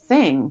big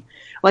thing.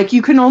 Like,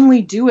 you can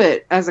only do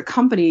it as a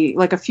company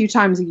like a few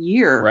times a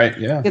year. Right,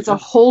 yeah. It's a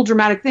whole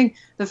dramatic thing.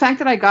 The fact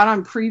that I got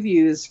on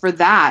previews for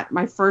that,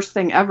 my first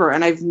thing ever,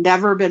 and I've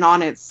never been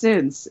on it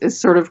since, is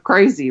sort of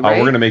crazy, right? Oh,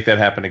 we're going to make that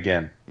happen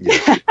again.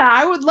 Yeah.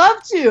 I would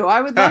love to.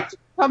 I would love to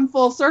come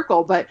full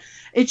circle, but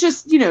it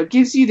just,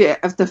 gives you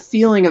the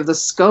feeling of the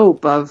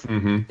scope of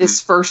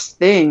this first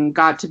thing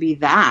got to be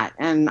that.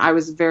 And I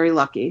was very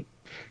lucky.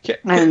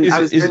 And I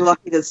was very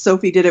lucky that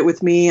Sophie did it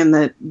with me, and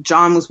that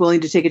John was willing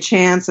to take a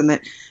chance, and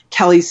that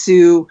Kelly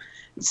Sue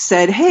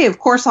said, hey, of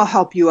course I'll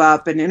help you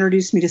up, and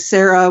introduced me to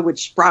Sarah,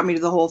 which brought me to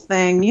the whole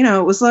thing.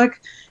 It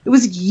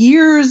was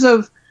years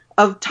of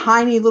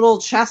tiny little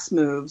chess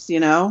moves,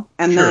 and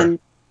then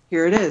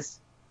here it is.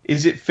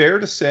 Is it fair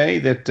to say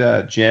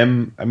that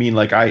Jem? I mean,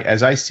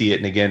 as I see it,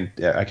 and again,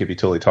 I could be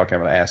totally talking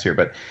out of my ass here,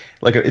 but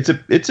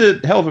it's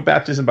a hell of a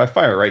baptism by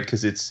fire, right?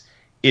 Because it's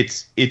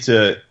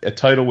a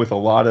title with a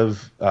lot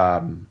of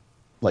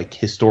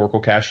historical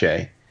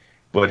cachet,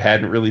 but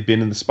hadn't really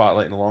been in the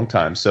spotlight in a long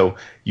time. So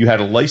you had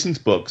a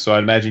licensed book. So I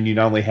imagine you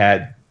not only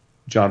had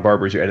John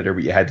Barber as your editor,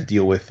 but you had to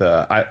deal with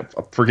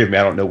forgive me,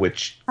 I don't know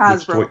which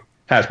Hasbro.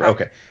 Hasbro.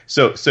 Okay,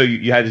 so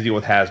you had to deal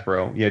with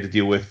Hasbro. You had to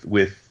deal with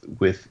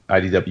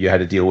IDW. You had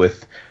to deal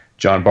with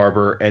John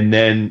Barber, and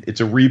then it's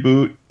a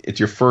reboot. It's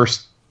your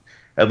first,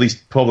 at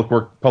least published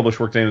work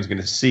that anyone's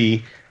going to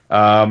see,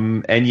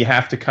 and you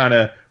have to kind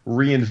of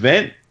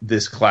reinvent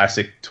this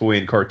classic toy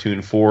and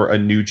cartoon for a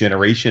new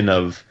generation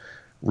of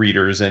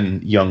readers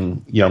and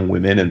young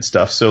women and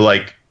stuff. So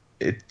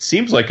it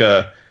seems like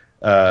a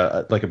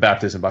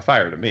baptism by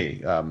fire to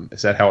me.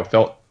 Is that how it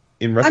felt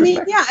in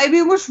retrospect?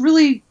 It was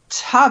really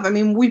tough.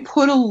 We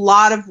put a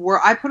lot of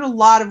work. I put a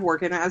lot of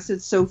work in, as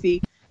did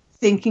Sophie,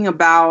 thinking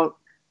about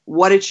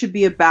what it should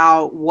be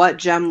about, what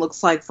Jem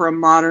looks like for a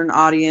modern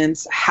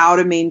audience, how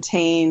to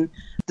maintain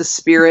the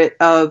spirit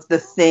of the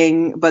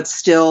thing, but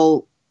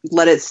still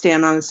let it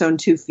stand on its own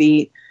 2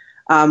 feet.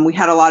 We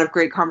had a lot of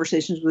great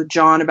conversations with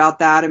John about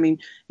that.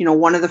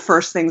 One of the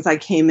first things I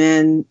came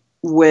in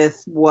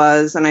with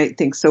was, and I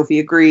think Sophie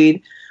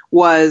agreed,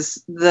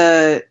 was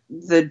the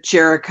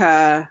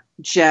Jerrica,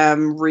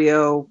 Jem,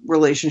 Rio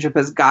relationship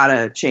has got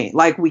to change.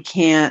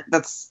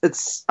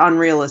 It's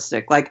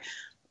unrealistic.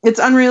 It's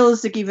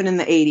unrealistic even in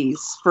the 80s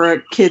for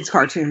a kid's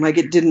cartoon.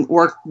 It didn't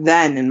work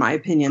then, in my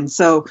opinion.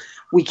 So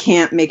we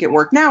can't make it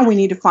work now. We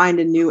need to find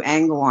a new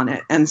angle on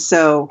it. And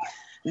so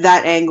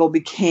that angle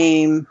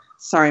became,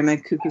 sorry, my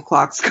cuckoo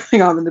clock's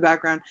going on in the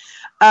background.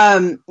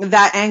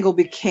 That angle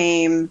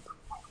became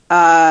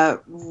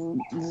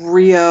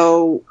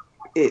Rio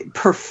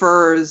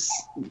prefers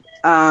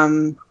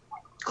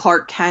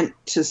Clark Kent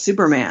to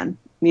Superman.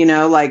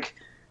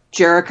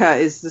 Jerrica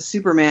is the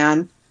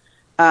Superman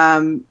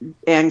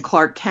and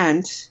Clark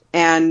Kent.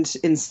 And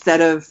instead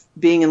of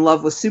being in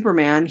love with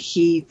Superman,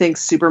 he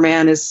thinks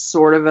Superman is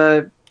sort of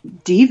a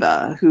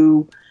diva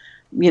who,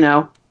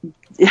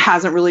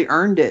 hasn't really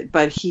earned it,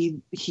 but he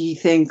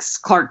thinks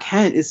Clark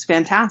Kent is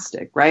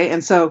fantastic, right?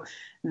 And so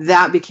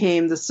that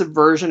became the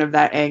subversion of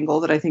that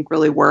angle that I think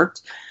really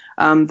worked.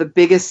 The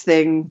biggest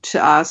thing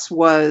to us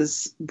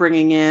was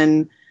bringing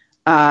in,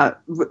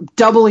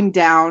 doubling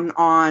down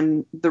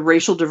on the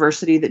racial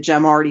diversity that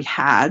Jem already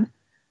had,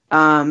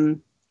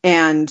 and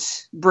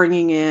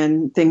bringing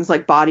in things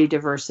like body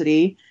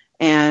diversity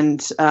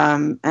and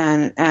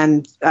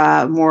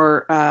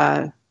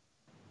more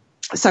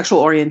sexual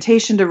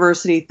orientation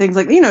diversity, things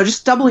like,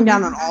 just doubling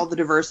down on all the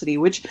diversity,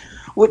 which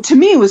to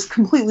me was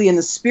completely in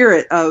the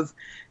spirit of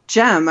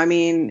Jem.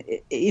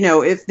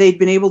 If they'd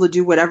been able to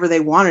do whatever they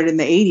wanted in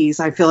the 80s,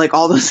 I feel like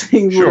all those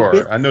things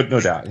no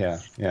doubt.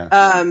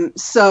 Yeah.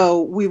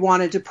 So we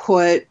wanted to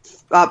put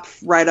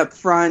right up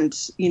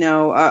front,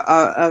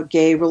 a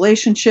gay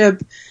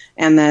relationship.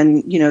 And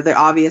then, the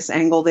obvious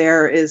angle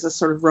there is a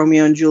sort of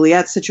Romeo and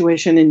Juliet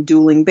situation in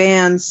dueling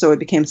bands. So it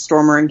became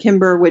Stormer and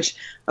Kimber, which,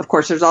 of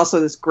course, there's also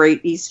this great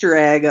Easter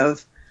egg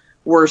of,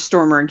 were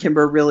Stormer and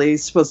Kimber really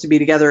supposed to be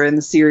together in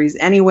the series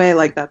anyway?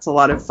 That's a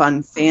lot of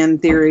fun fan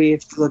theory.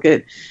 If you look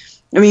at,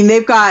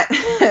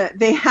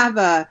 they have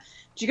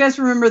do you guys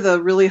remember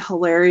the really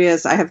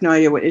hilarious, I have no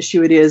idea what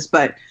issue it is,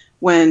 but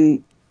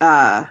when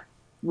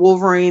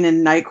Wolverine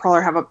and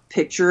Nightcrawler have a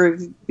picture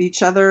of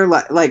each other,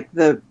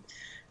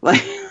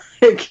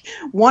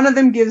 one of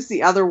them gives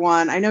the other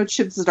one. I know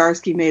Chip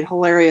Zdarsky made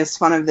hilarious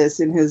fun of this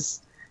in his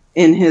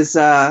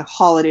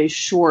holiday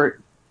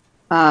short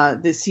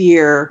this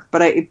year,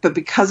 but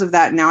because of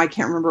that, now I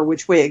can't remember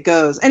which way it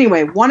goes.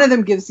 Anyway, one of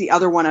them gives the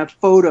other one a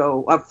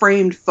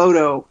framed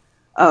photo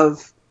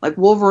of,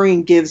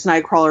 Wolverine gives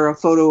Nightcrawler a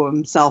photo of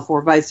himself,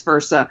 or vice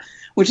versa,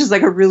 which is a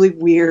really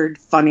weird,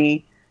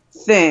 funny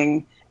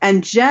thing.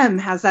 And Jem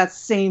has that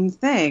same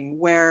thing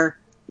where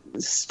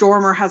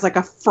Stormer has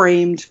a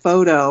framed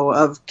photo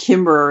of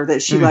Kimber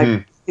that she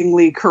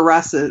lovingly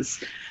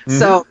caresses. Mm-hmm.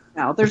 So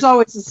there's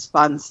always this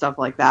fun stuff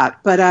like that.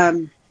 But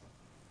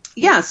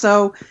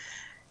so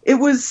it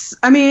was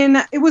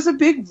a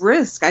big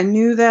risk. I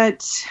knew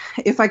that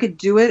if I could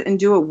do it and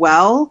do it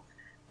well,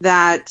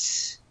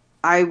 that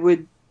I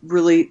would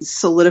really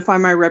solidify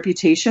my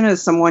reputation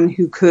as someone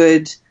who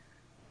could,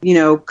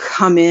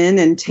 come in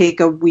and take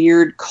a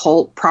weird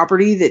cult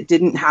property that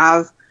didn't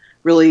have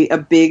really a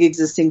big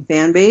existing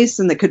fan base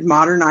and that could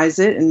modernize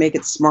it and make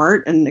it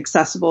smart and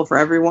accessible for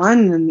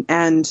everyone.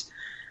 And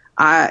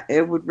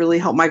it would really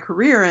help my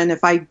career. And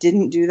if I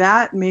didn't do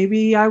that,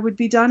 maybe I would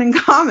be done in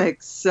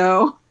comics.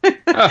 So.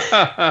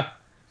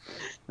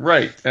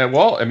 Right.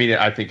 Well, I mean,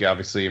 I think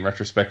obviously in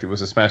retrospect, it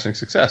was a smashing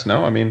success.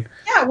 No, I mean,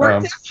 yeah, it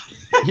worked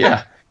out.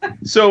 Yeah.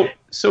 So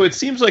it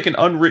seems like an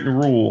unwritten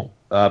rule,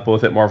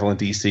 both at Marvel and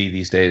DC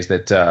these days,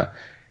 that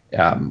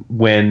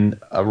when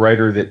a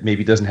writer that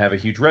maybe doesn't have a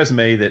huge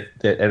resume that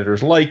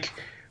editors want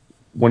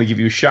to give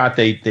you a shot,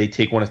 they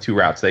take one of two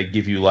routes. They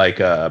give you like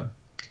a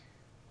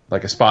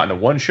spot in a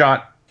one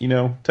shot,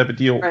 type of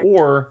deal, right.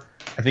 Or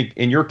I think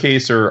in your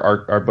case or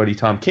our buddy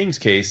Tom King's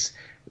case,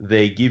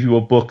 they give you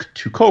a book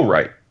to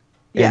co-write.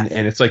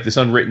 And it's like this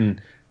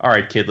unwritten, all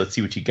right, kid, let's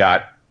see what you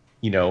got,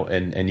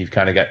 and you've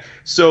kind of got.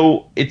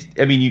 So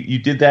you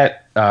did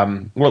that.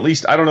 Or at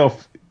least I don't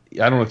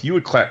know if you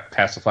would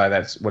classify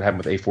that's what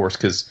happened with A-Force,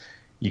 because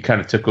you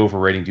kind of took over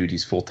writing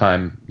duties full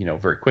time,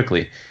 very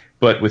quickly.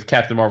 But with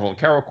Captain Marvel and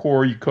Carol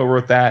Corps, you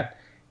co-wrote that.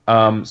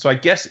 So I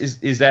guess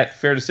is that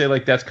fair to say,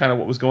 like, that's kind of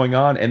what was going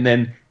on? And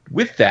then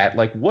with that,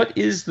 like, what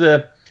is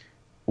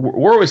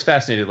we're always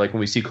fascinated, like, when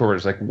we see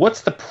co-writers, like,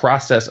 what's the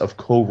process of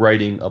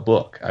co-writing a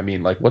book? I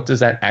mean, like, what does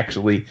that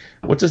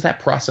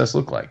process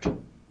look like?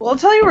 Well, I'll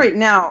tell you right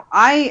now,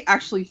 I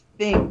actually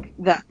think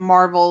that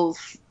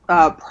Marvel's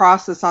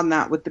process on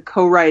that with the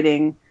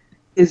co-writing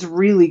is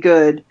really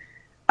good.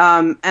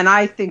 And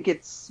I think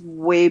it's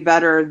way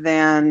better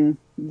than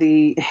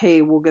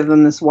hey, we'll give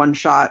them this one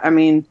shot. I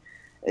mean,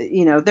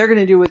 they're going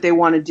to do what they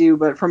want to do,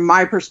 but from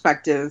my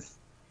perspective,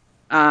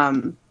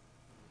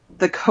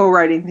 the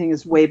co-writing thing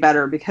is way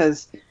better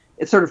because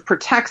it sort of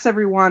protects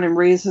everyone and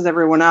raises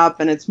everyone up,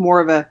 and it's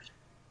more of a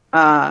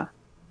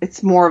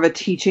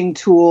teaching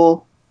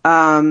tool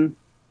than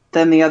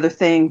the other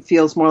thing.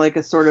 Feels more like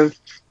a sort of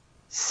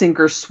sink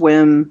or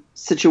swim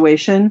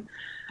situation.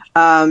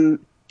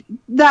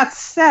 That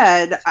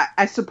said,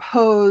 I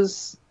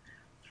suppose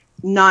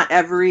not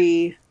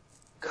every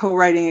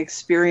co-writing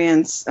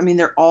experience. I mean,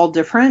 they're all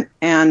different,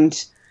 and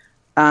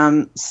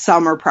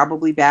some are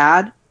probably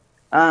bad.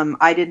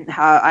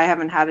 I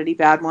haven't had any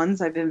bad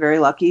ones. I've been very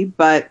lucky,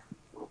 but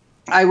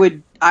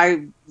working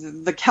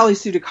with Kelly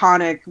Sue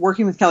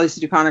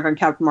DeConnick on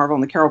Captain Marvel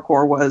and the Carol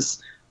Corps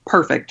was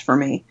perfect for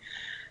me.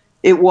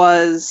 It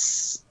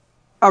was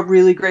a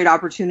really great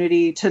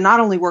opportunity to not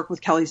only work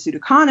with Kelly Sue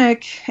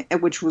DeConnick,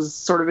 which was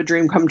sort of a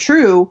dream come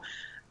true,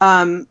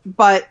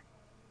 but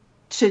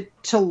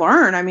to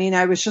learn. I mean,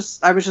 I was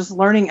just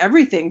learning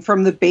everything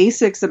from the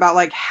basics about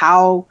like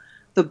how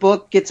the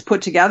book gets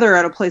put together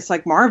at a place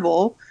like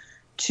Marvel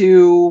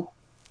to,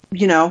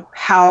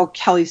 how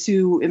Kelly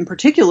Sue in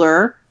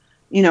particular,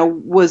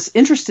 was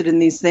interested in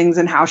these things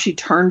and how she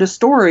turned a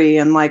story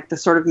and like the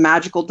sort of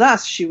magical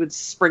dust she would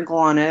sprinkle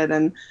on it.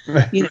 And,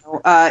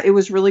 it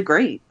was really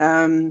great.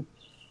 But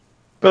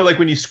like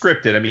when you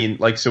script it, I mean,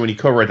 like, so when you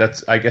co-write,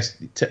 that's, I guess,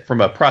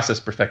 from a process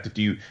perspective,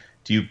 do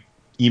you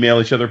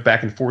email each other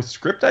back and forth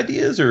script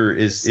ideas, or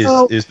is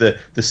the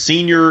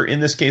senior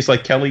in this case,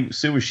 like Kelly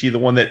Sue, is she the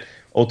one that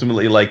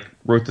ultimately like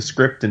wrote the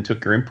script and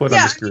took your input? I'm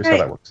just curious how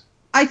that works.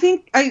 I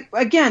think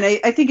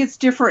it's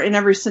different in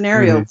every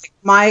scenario.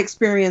 Mm-hmm. My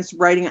experience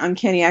writing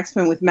Uncanny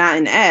X-Men with Matt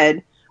and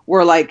Ed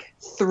were like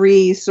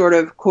three sort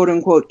of quote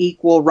unquote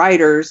equal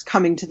writers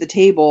coming to the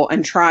table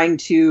and trying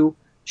to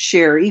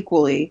share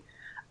equally.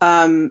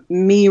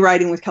 Me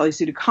writing with Kelly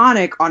Sue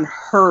DeConnick on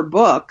her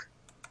book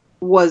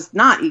was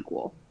not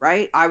equal,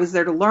 right? I was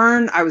there to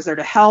learn. I was there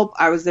to help.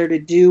 I was there to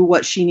do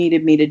what she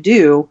needed me to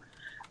do.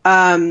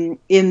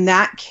 In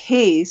that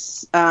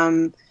case,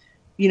 I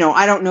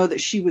don't know that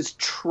she was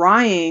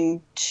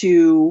trying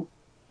to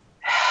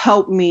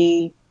help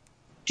me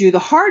do the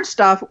hard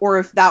stuff or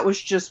if that was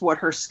just what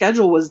her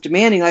schedule was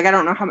demanding. Like, I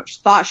don't know how much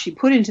thought she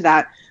put into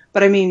that.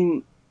 But I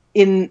mean,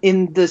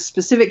 in the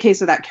specific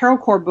case of that Carol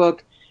Corps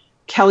book,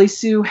 Kelly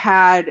Sue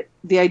had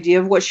the idea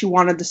of what she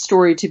wanted the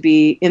story to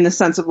be in the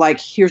sense of like,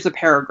 here's a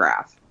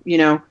paragraph,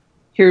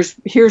 here's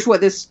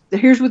what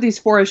these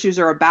 4 issues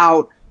are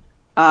about.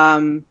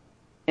 And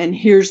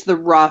here's the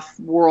rough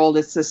world.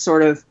 It's this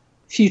sort of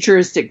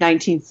futuristic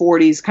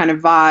 1940s kind of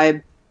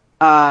vibe.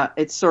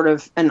 It's sort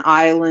of an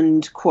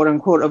island, quote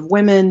unquote, of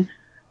women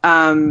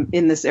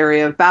in this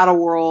area of Battle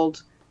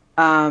World.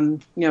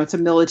 It's a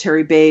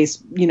military base,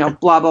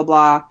 blah, blah,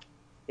 blah.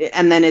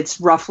 And then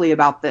it's roughly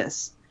about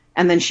this.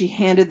 And then she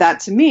handed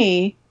that to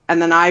me,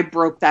 and then I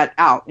broke that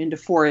out into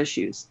 4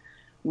 issues,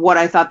 what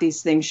I thought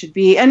these things should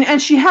be. And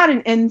she had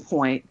an end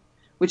point,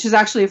 which is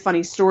actually a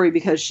funny story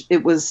because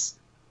it was,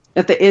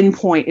 at the end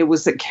point, it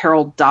was that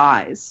Carol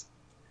dies.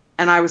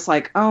 And I was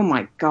like, oh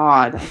my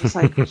God. I was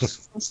like,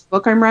 this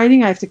book I'm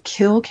writing, I have to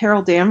kill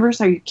Carol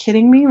Danvers? Are you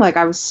kidding me? Like,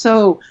 I was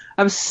so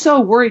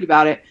worried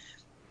about it.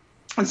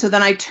 And so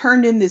then I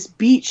turned in this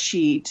beat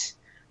sheet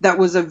that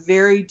was a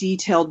very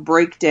detailed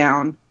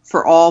breakdown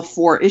for all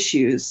 4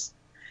 issues.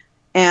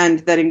 and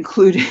that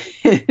included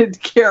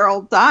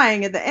Carol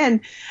dying at the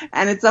end.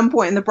 And at some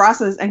point in the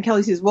process, and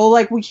Kelly says, well,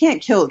 like, we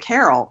can't kill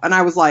Carol. And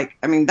I was like,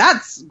 I mean,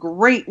 that's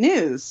great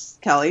news,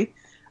 Kelly.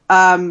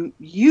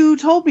 You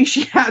told me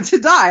she had to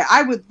die.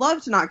 I would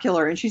love to not kill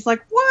her. And she's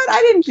like, what? I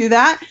didn't do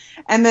that.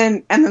 And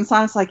then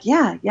Sonia's like,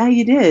 yeah,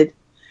 you did.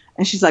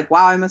 And she's like,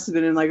 wow, I must have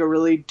been in like a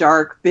really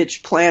dark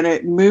bitch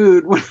planet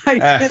mood when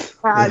I did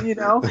that, you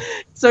know?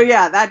 So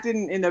yeah, that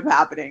didn't end up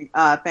happening.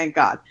 Thank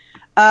God.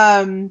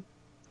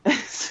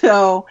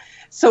 So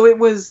it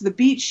was the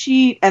beat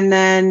sheet, and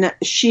then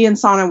she and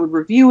Sana would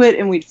review it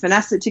and we'd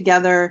finesse it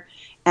together.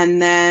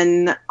 And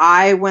then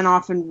I went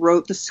off and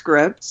wrote the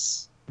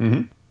scripts.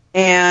 Mm-hmm.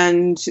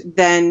 And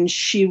then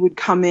she would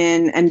come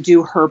in and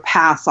do her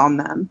pass on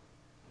them.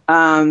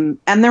 And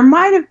there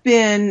might have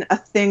been a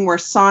thing where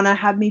Sana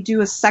had me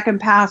do a second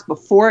pass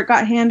before it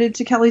got handed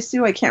to Kelly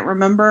Sue. I can't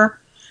remember.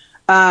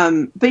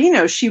 But, you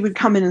know, she would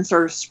come in and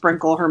sort of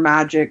sprinkle her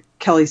magic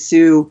Kelly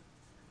Sue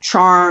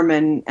charm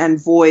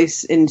and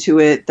voice into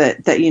it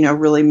that, you know,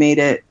 really made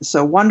it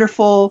so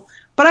wonderful.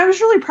 But I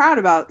was really proud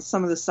about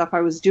some of the stuff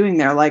I was doing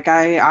there. Like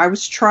I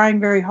was trying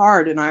very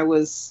hard, and I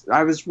was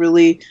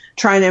really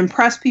trying to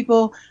impress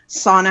people.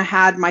 Sana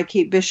had my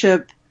Kate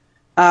Bishop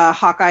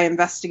Hawkeye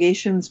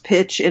Investigations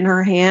pitch in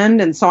her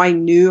hand, and so I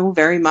knew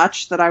very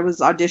much that I was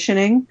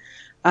auditioning.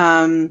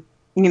 You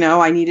know,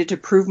 I needed to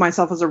prove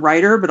myself as a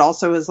writer, but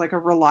also as like a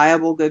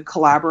reliable, good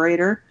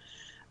collaborator.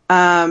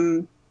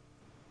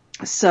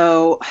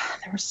 So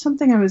there was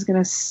something I was going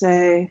to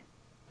say.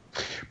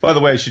 By the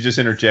way, I should just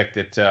interject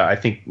that I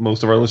think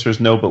most of our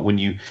listeners know, but when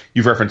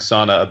you've referenced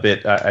Sana a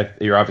bit,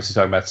 you're obviously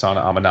talking about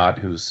Sana Amanat,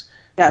 who's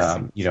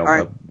you know,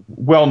 a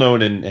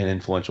well-known and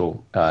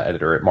influential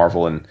editor at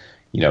Marvel, and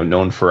you know,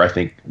 known for, I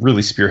think,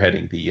 really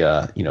spearheading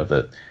the you know,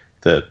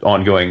 the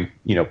ongoing,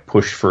 you know,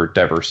 push for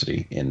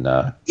diversity in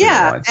the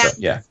line. So,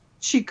 yeah.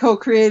 She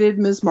co-created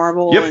Ms.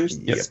 Marvel, and she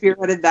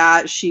spearheaded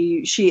that.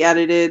 She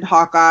edited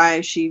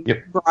Hawkeye. She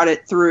brought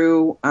it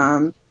through.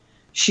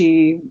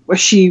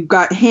 She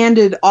got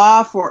handed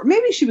off, or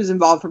maybe she was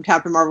involved from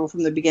Captain Marvel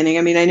from the beginning.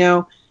 I mean, I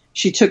know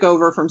she took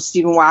over from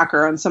Stephen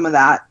Wacker on some of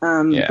that,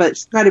 but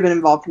she might have been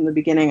involved from the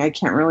beginning. I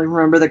can't really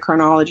remember the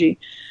chronology.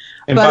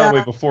 And by the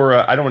way, before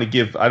I don't want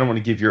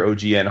to give your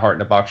OGN Heart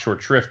in a Box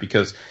short shrift,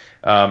 because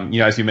you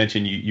know, as you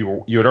mentioned,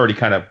 you had already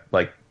kind of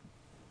like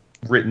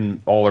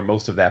written all or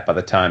most of that by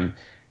the time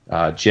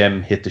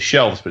Gem hit the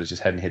shelves, but it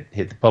just hadn't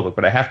hit the public.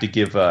 But I have to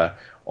give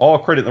all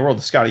credit in the world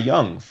to Scotty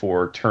Young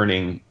for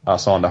turning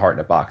us on to Heart in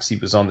a Box. He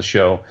was on the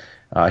show.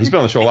 He's been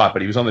on the show a lot,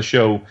 but he was on the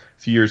show a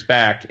few years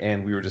back,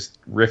 and we were just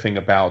riffing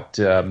about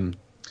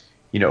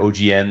you know,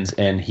 OGNs,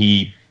 and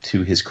he,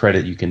 to his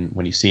credit, you can,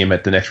 when you see him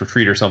at the next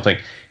retreat or something,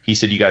 he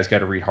said, you guys got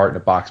to read Heart in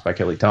a Box by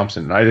Kelly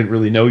Thompson. And I didn't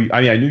really know you.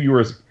 I mean, I knew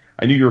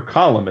your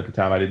column at the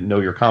time. I didn't know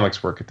your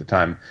comics work at the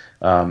time.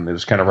 It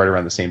was kind of right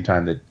around the same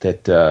time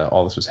that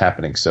all this was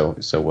happening. So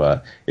it's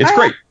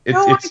great.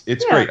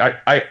 It's great.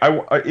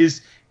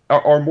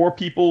 Are more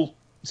people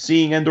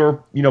seeing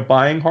and/or, you know,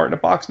 buying Heart in a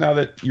Box now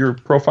that your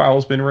profile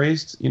has been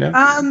raised? You know,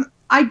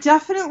 I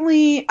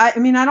definitely. I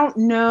mean, I don't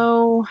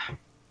know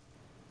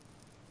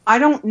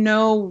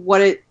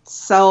what it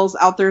sells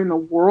out there in the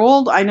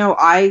world. I know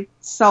I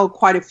sell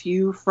quite a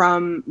few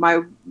from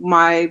my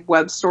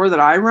web store that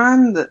I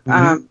run,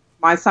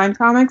 My Sign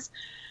Comics,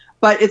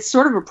 but it's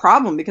sort of a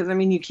problem because, I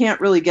mean, you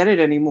can't really get it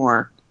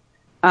anymore.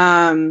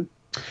 Amazon,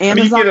 I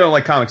mean, you can get it on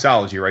like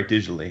Comixology, right?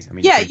 Digitally. I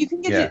mean, you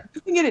can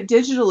get it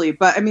digitally,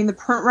 but I mean, the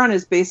print run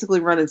has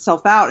basically run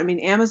itself out. I mean,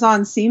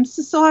 Amazon seems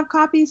to still have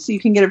copies, so you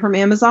can get it from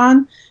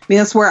Amazon. I mean,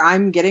 that's where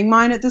I'm getting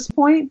mine at this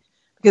point,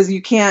 because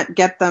you can't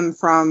get them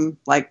from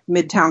like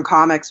Midtown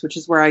Comics, which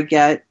is where I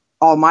get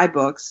all my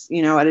books,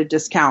 you know, at a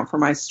discount for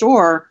my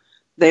store.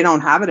 They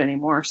don't have it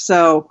anymore.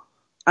 So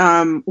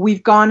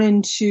we've gone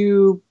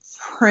into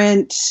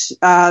print.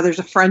 There's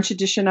a French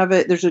edition of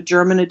it. There's a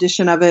German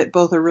edition of it.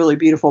 Both are really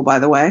beautiful, by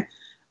the way.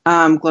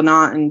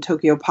 Glenat and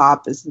Tokyo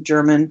Pop is the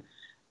German.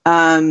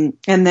 And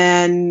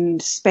then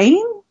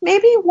Spain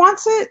maybe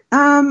wants it.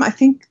 I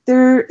think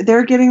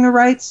they're getting the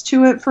rights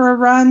to it for a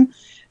run.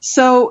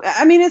 So,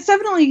 I mean, it's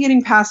definitely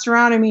getting passed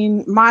around. I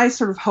mean, my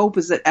sort of hope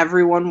is that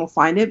everyone will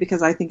find it,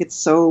 because I think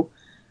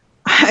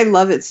I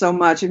love it so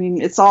much. I mean,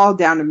 it's all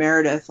down to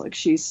Meredith. Like,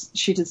 she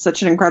did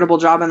such an incredible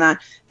job on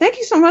that. Thank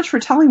you so much for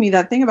telling me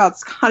that thing about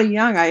Scotty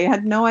Young. I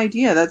had no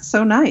idea. That's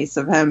so nice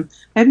of him.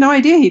 I had no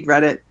idea he'd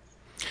read it.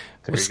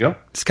 There you go.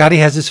 Scotty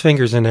has his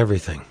fingers in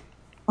everything.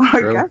 I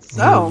guess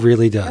so. He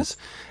really does.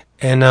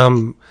 And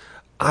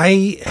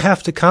I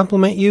have to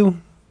compliment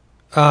you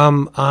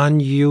on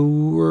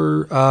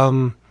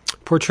your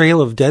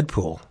portrayal of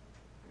Deadpool.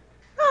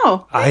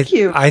 Oh, thank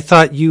you. I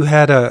thought you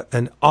had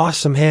an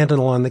awesome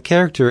handle on the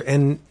character,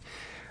 and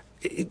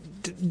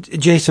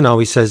Jason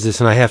always says this,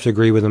 and I have to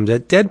agree with him,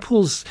 that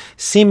Deadpool's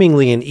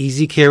seemingly an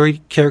easy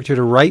character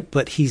to write,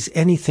 but he's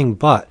anything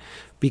but,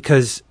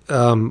 because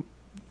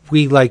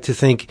we like to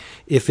think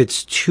if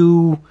it's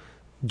too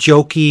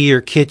jokey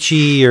or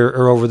kitschy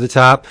or over the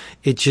top.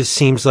 It just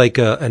seems like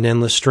an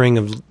endless string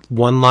of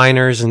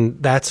one-liners,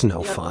 and that's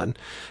no fun.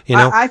 You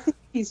know, I think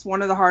he's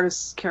one of the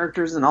hardest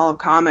characters in all of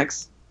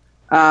comics.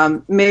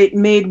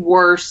 Made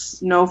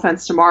worse, no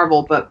offense to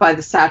Marvel, but by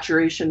the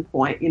saturation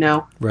point, you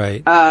know.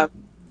 Right.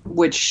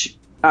 Which,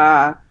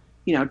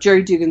 you know,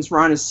 Jerry Dugan's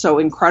run is so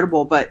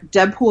incredible, but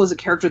Deadpool is a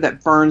character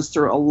that burns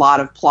through a lot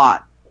of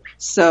plot.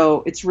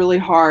 So it's really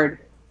hard.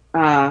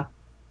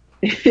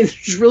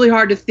 It's really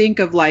hard to think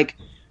of, like,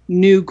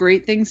 new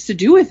great things to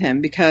do with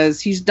him because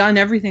he's done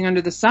everything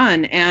under the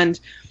sun. And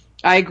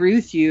I agree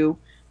with you.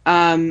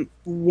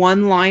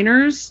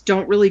 One-liners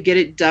don't really get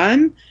it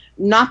done.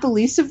 Not the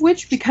least of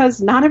which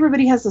because not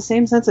everybody has the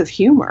same sense of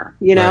humor.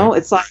 You know,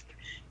 It's like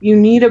you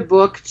need a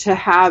book to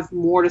have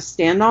more to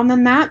stand on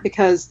than that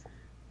because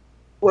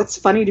what's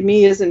funny to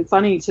me isn't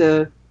funny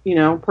to, you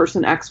know,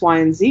 person X, Y,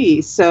 and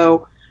Z.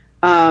 So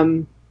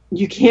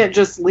you can't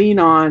just lean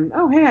on,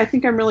 oh, hey, I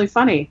think I'm really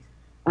funny.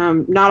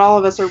 Not all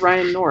of us are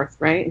Ryan North,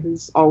 right?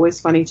 Who's always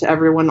funny to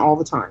everyone all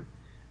the time.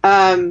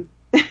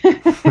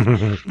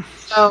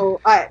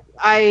 So I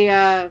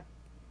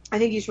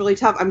think he's really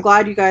tough. I'm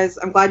glad you guys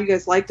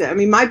liked it. I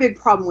mean, my big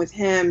problem with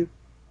him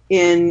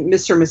in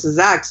Mr. and Mrs.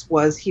 X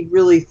was he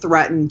really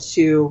threatened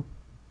to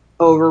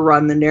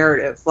overrun the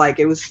narrative. Like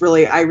it was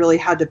really, I really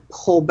had to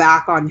pull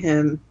back on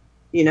him,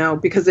 you know,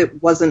 because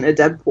it wasn't a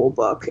Deadpool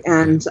book.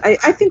 And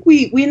I think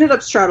we ended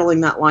up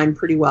straddling that line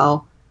pretty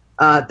well.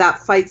 That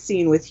fight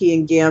scene with he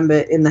and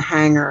Gambit in the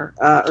hangar,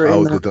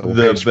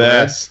 the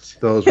best.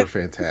 Those were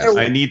fantastic.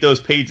 I need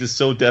those pages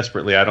so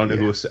desperately. I don't know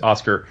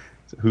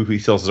who he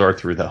sells his art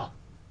through though.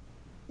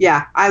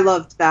 Yeah, I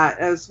loved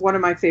that. It was one of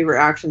my favorite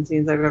action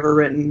scenes I've ever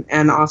written,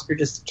 and Oscar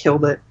just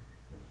killed it.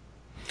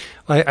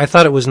 I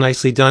thought it was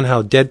nicely done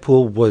how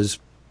Deadpool was...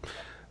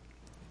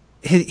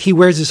 He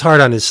wears his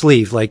heart on his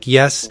sleeve. Like,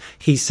 yes,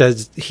 he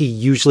says he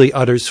usually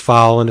utters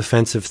foul and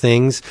offensive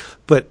things,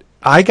 but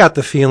I got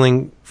the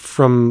feeling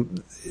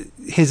from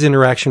his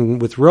interaction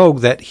with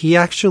Rogue that he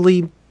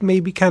actually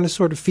maybe kind of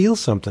sort of feels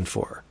something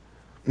for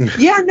her.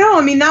 Yeah, no,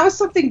 I mean, that was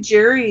something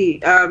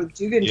Jerry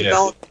Dugan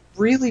developed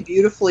really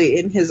beautifully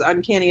in his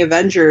Uncanny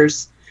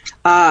Avengers.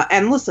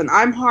 And listen,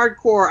 I'm as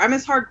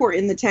hardcore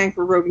in the tank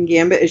for Rogue and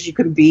Gambit as you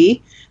can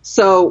be.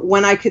 So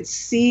when I could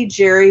see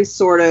Jerry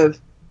sort of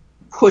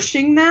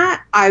pushing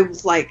that, I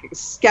was like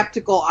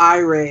skeptical eye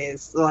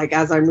raised, like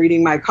as I'm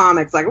reading my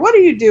comics, like, what are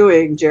you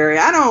doing, Jerry?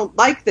 I don't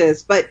like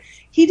this. But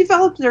he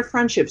developed their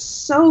friendship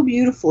so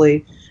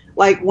beautifully.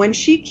 Like when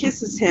she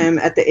kisses him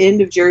at the end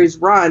of Jerry's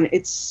run,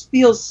 it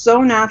feels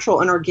so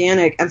natural and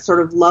organic and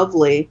sort of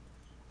lovely.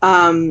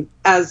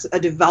 As a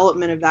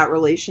development of that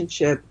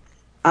relationship,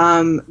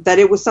 that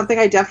it was something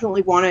I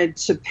definitely wanted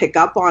to pick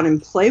up on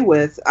and play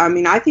with. I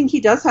mean, I think he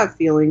does have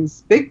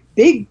feelings, big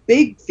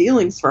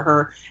feelings for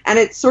her. And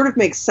it sort of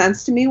makes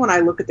sense to me when I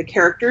look at the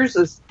characters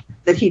as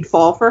that he'd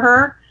fall for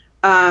her.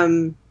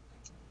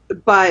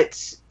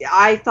 But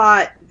I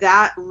thought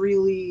that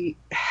really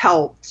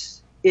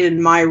helped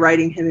in my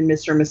writing him in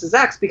Mr. and Mrs.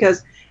 X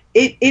because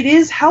it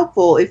is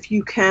helpful if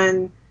you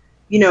can,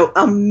 you know,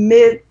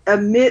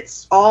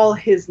 amidst all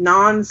his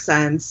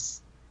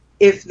nonsense,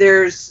 if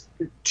there's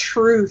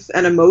truth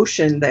and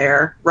emotion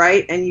there,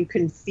 right? And you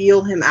can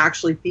feel him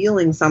actually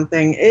feeling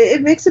something,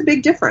 it makes a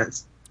big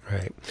difference.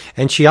 Right.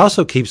 And she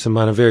also keeps him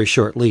on a very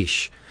short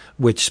leash,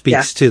 which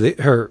speaks to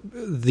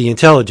the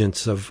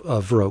intelligence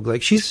of Rogue.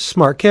 Like, she's a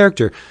smart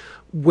character,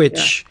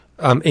 which,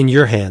 in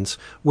your hands,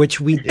 which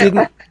we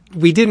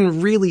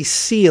didn't really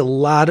see a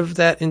lot of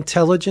that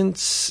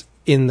intelligence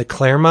in the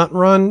Claremont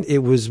run. It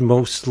was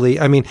mostly,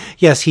 I mean,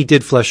 yes, he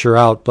did flesh her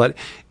out, but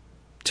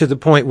to the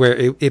point where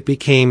it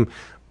became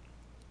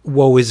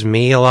woe is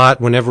me a lot.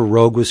 Whenever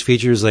Rogue was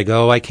featured, it was like,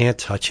 oh, I can't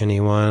touch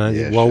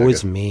anyone. Woe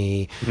is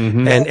me.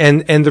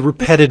 Mm-hmm. And the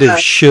repetitive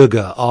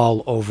sugar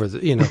all over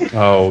the, you know.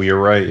 Oh,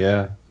 you're right.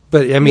 Yeah.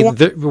 But I mean,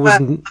 there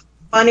was a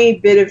funny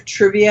bit of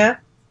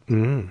trivia.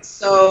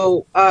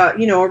 So,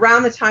 you know,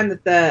 around the time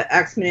that the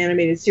X-Men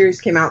animated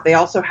series came out, they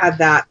also had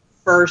that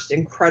first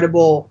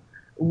incredible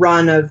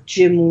run of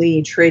Jim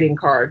Lee trading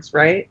cards,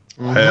 right?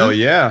 Mm-hmm. Hell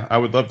yeah, I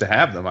would love to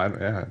have them.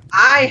 I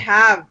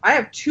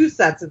have 2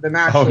 sets of them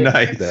actually. Oh,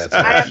 nice!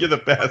 You're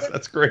the best.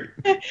 That's great.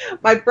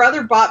 My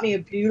brother bought me a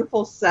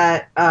beautiful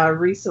set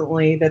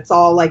recently that's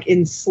all like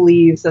in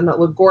sleeves and that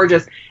look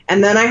gorgeous.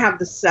 And then I have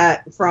the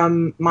set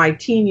from my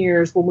teen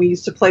years when we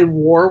used to play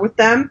War with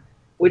them,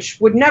 which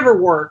would never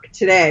work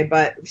today.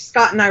 But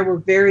Scott and I were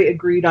very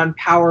agreed on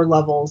power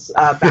levels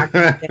back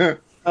in the day.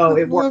 Oh,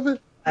 it worked.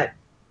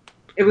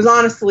 It was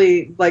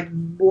honestly like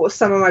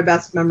some of my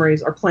best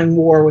memories are playing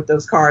War with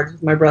those cards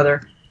with my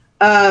brother.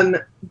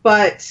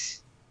 But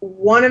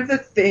one of the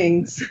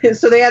things,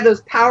 so they had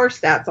those power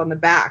stats on the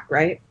back,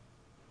 right?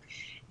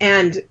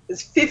 And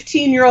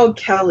 15-year-old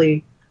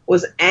Kelly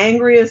was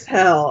angry as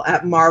hell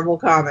at Marvel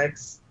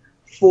Comics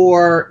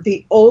for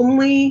the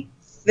only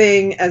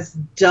thing as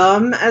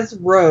dumb as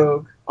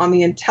Rogue on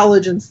the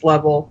intelligence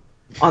level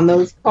on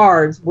those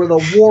cards were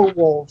the War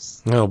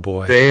Wolves. Oh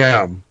boy.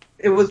 Damn.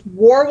 It was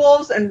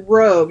Warwolves and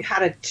Rogue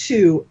had a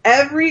 2.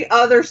 Every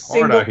other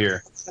single out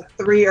here. a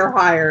 3 or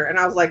higher, and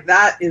I was like,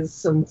 that is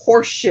some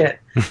horse shit.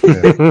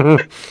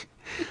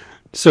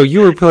 So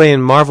you were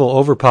playing Marvel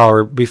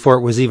Overpower before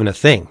it was even a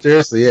thing.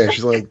 Seriously, yeah.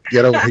 She's like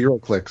ghetto hero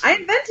clicks. I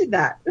invented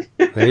that.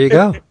 There you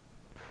go.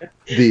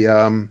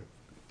 The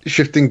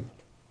shifting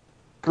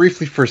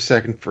briefly for a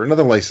second for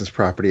another licensed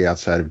property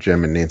outside of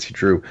Jem and Nancy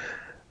Drew,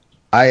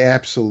 I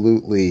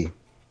absolutely,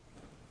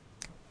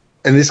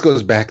 and this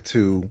goes back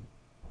to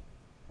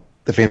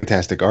the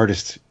fantastic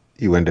artist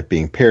you end up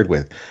being paired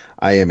with.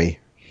 I am a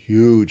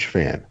huge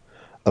fan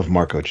of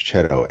Marco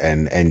Cicchetto,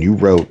 and you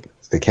wrote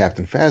the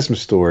Captain Phasma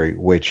story,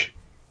 which,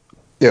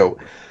 you know,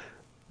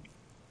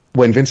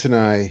 when Vince and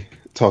I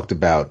talked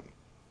about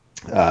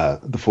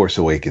The Force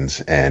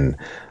Awakens and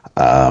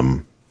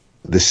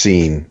the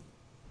scene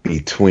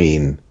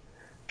between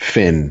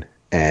Finn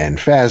and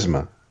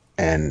Phasma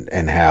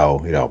and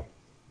how, you know,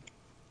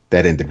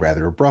 that ended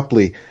rather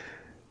abruptly,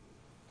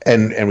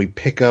 and we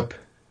pick up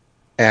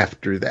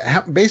after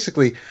that.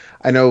 Basically,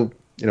 I know,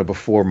 you know,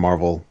 before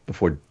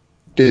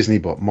Disney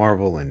bought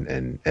Marvel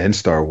and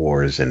Star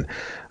Wars, and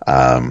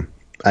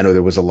I know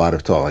there was a lot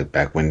of talk, like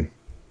back when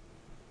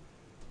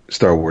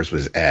Star Wars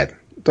was at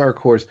Dark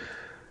Horse,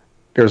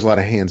 there was a lot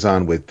of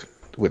hands-on with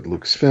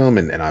Lucasfilm,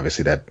 and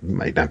obviously that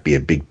might not be a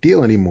big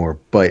deal anymore,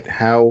 but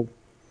how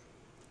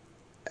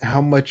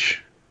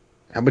much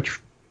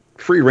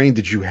free reign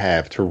did you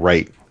have to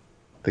write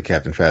the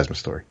Captain Phasma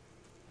story?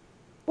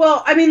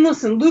 Well, I mean,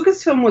 listen,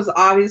 Lucasfilm was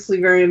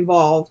obviously very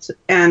involved,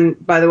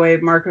 and by the way,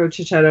 Marco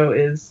Cicchetto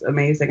is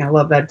amazing. I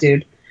love that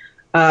dude.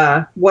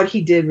 What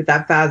he did with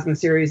that Phasma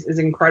series is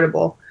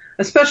incredible,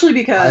 especially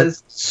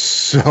because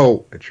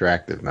so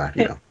attractive, not,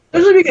 you know.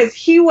 Especially because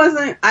he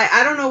wasn't,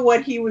 I don't know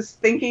what he was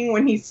thinking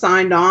when he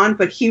signed on,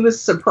 but he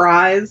was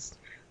surprised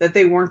that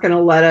they weren't going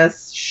to let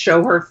us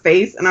show her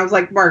face. And I was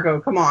like, Marco,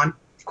 come on.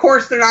 Of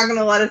course they're not going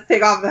to let us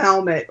take off the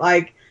helmet.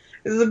 Like,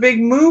 there's a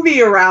big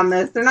movie around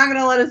this. They're not going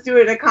to let us do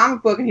it in a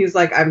comic book. And he was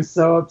like, I'm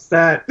so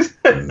upset.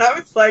 And I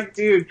was like,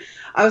 dude,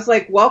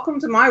 welcome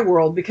to my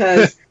world,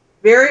 because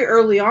very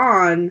early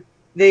on,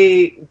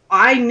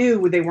 I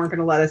knew they weren't going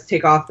to let us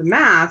take off the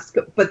mask,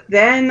 but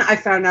then I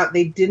found out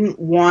they didn't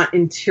want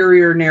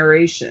interior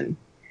narration.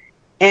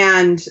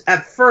 And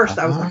at first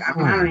I was like, I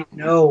don't even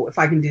know if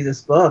I can do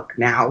this book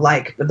now,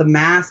 like the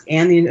mask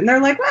and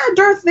they're like, well,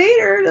 Darth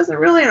Vader doesn't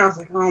really. And I was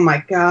like, oh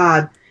my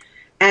God.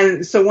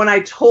 And so when I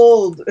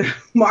told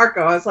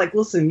Marco, I was like,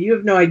 listen, you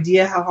have no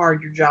idea how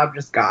hard your job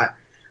just got,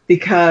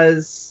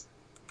 because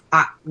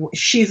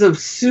she's a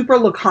super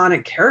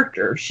laconic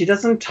character. She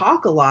doesn't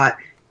talk a lot.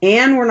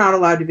 And we're not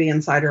allowed to be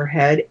inside her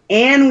head,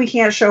 and we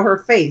can't show her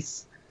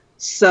face.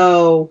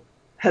 So,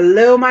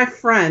 hello, my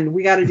friend.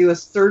 We got to do a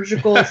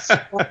surgical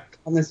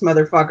on this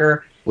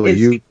motherfucker. Well,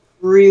 it's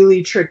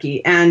really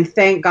tricky, and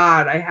thank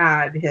God I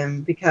had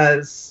him,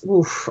 because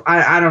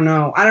I don't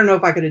know. I don't know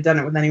if I could have done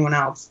it with anyone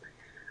else.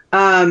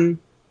 So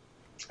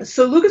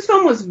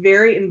Lucasfilm was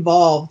very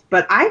involved,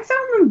 but I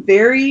found them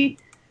very,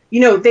 you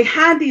know, they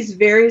had these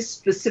very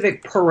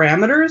specific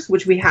parameters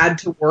which we had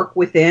to work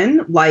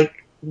within, like,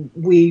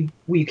 we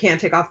can't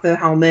take off the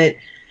helmet.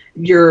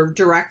 Your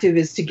directive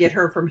is to get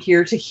her from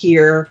here to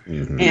here,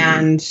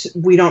 and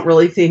we don't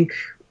really think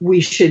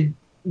we should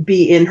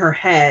be in her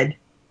head.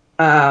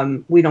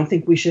 We don't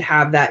think we should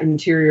have that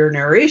interior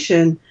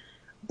narration.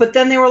 But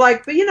then they were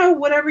like, but, you know,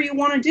 whatever you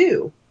want to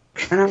do.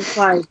 And I was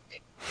like,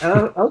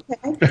 oh,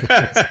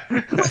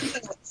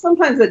 okay.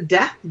 Sometimes a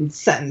death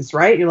sentence,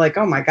 right? You're like,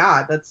 oh my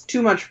God, that's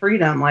too much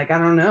freedom. Like, I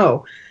don't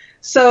know.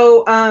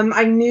 So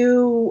I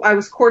knew I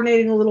was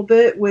coordinating a little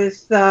bit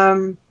with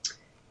the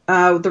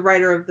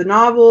writer of the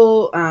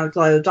novel,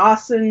 Delilah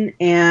Dawson,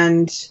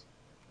 and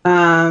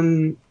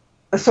so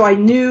I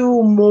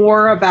knew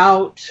more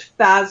about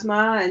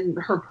Phasma and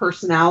her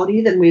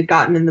personality than we'd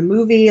gotten in the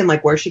movie, and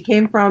like where she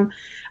came from.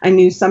 I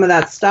knew some of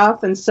that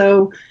stuff, and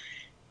so,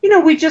 you know,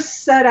 we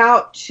just set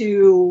out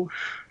to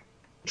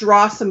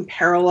draw some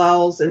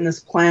parallels in this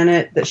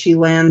planet that she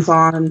lands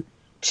on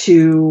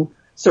to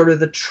sort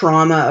of the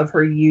trauma of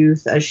her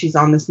youth as she's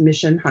on this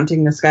mission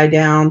hunting this guy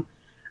down.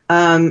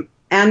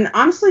 And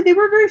honestly, they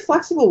were very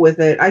flexible with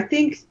it. I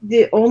think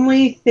the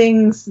only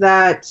things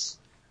that,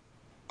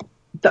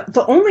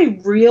 the only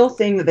real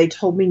thing that they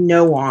told me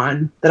no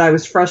on that I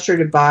was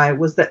frustrated by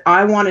was that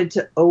I wanted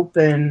to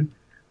open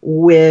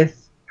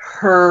with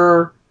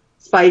her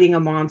fighting a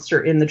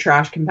monster in the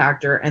trash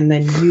compactor and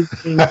then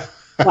using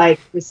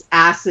like this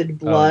acid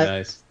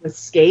blood to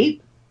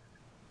escape.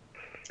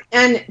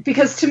 And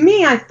because to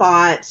me, I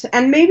thought,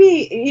 and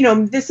maybe, you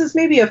know, this is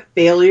maybe a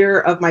failure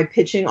of my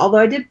pitching, although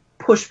I did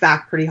push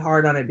back pretty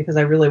hard on it because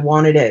I really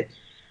wanted it.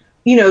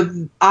 You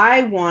know,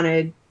 I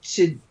wanted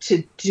to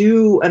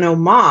do an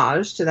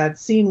homage to that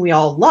scene we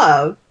all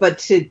love, but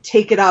to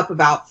take it up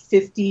about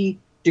 50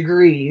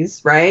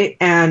 degrees, right?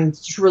 And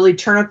to really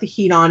turn up the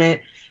heat on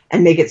it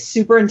and make it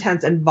super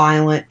intense and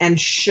violent and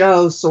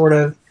show sort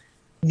of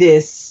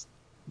this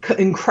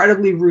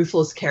incredibly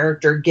ruthless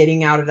character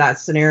getting out of that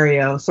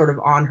scenario sort of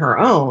on her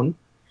own.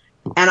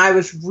 And I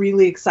was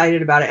really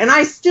excited about it. And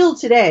I still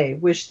today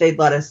wish they'd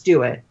let us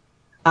do it.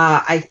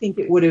 I think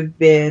it would have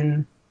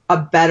been a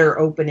better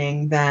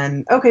opening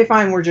than, okay,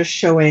 fine, we're just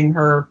showing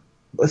her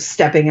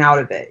stepping out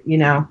of it, you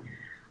know.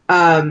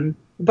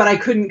 But I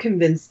couldn't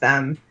convince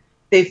them.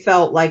 They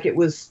felt like it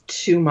was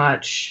too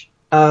much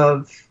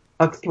of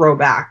a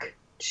throwback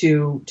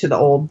to the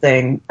old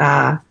thing.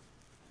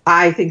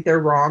 I think they're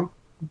wrong,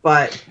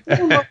 but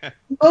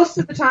most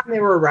of the time they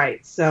were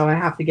right. So I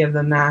have to give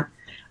them that.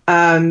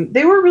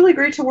 They were really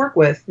great to work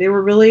with. They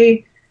were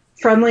really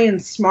friendly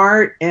and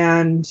smart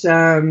and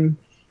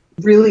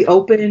really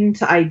open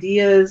to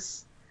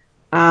ideas.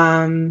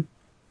 You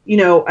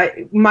know,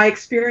 my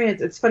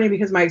experience, it's funny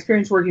because my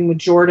experience working with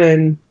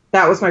Jordan,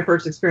 that was my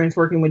first experience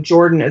working with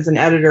Jordan as an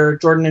editor,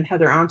 Jordan and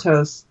Heather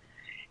Antos.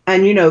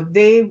 And, you know,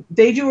 they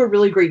do a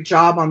really great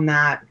job on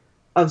that,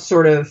 of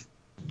sort of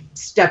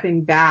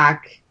stepping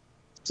back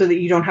so that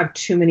you don't have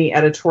too many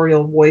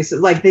editorial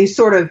voices. Like they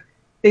sort of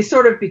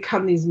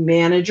become these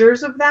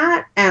managers of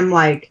that, and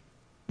like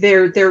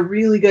they're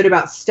really good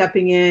about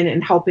stepping in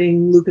and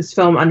helping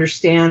Lucasfilm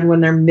understand when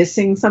they're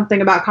missing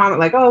something about comic,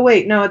 like, oh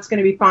wait, no, it's going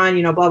to be fine,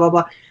 you know, blah blah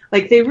blah.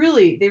 Like they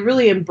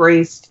really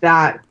embraced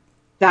that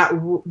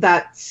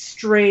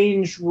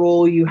strange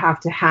role you have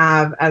to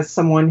have as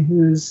someone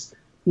who's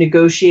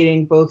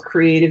negotiating both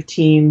creative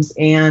teams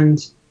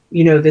and,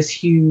 you know, this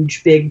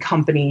huge big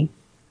company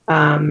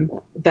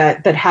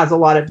that has a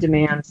lot of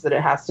demands that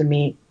it has to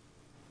meet.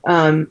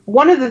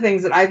 One of the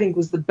things that I think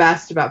was the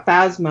best about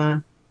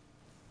Phasma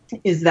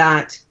is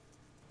that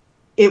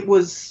it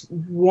was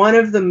one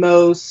of the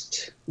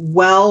most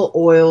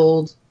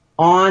well-oiled,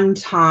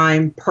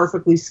 on-time,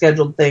 perfectly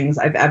scheduled things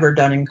I've ever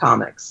done in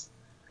comics.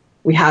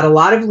 We had a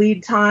lot of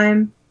lead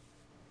time.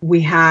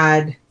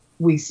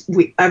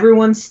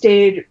 Everyone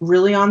stayed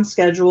really on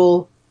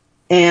schedule,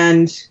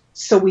 and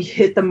so we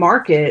hit the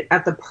market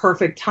at the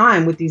perfect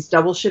time with these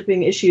double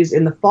shipping issues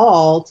in the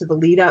fall to the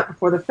lead up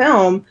before the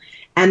film.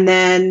 And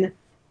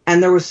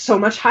there was so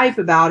much hype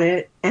about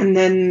it. And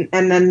then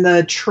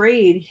the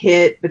trade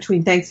hit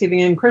between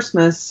Thanksgiving and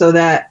Christmas so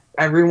that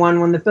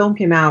everyone, when the film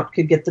came out,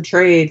 could get the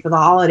trade for the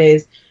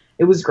holidays.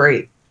 It was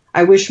great.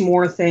 I wish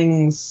more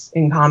things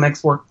in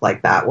comics worked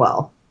like that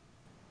well.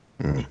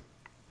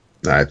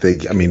 I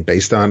think, I mean,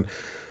 based on,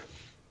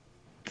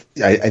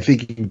 I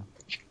think you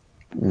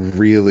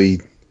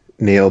really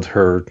nailed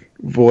her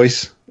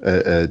voice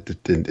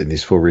in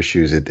these 4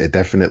 issues. It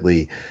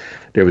definitely,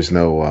 there was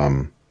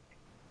no,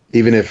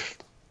 even if,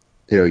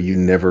 you know, you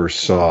never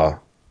saw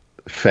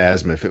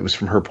Phasma, if it was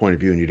from her point of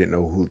view and you didn't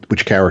know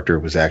which character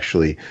was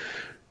actually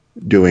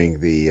doing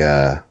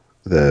the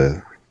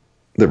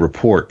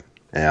report,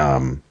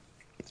 it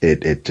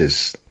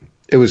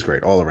was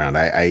great all around.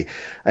 I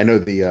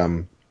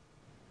know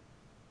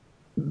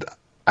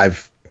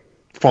I've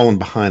fallen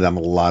behind on a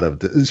lot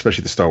of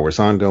especially the Star Wars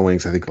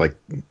ongoings. I think like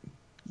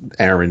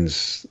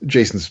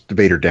Jason's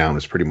Vader Down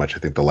was pretty much, I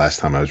think, the last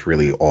time I was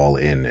really all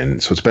in.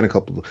 And so it's been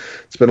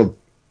at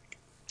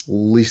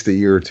least a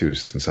year or two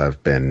since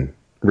I've been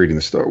reading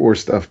the Star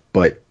Wars stuff,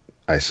 but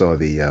I saw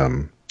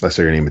I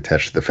saw your name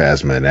attached to the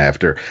Phasma, and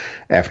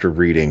after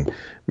reading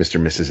Mr.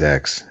 and Mrs.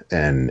 X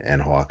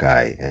and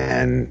Hawkeye,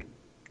 and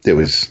it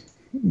was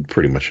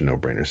pretty much a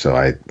no-brainer.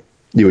 So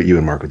you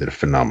and Marco did a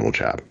phenomenal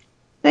job.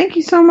 Thank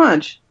you so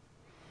much.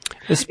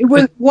 It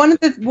was one of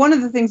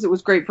the things that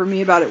was great for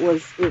me about it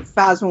was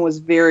Phasma was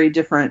very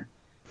different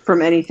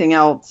from anything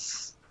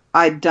else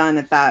I'd done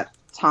at that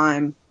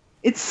time.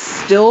 It's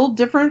still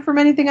different from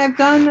anything I've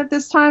done at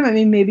this time. I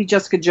mean, maybe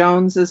Jessica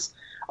Jones is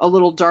a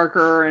little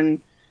darker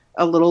and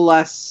a little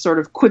less sort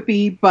of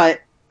quippy, but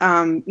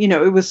you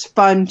know, it was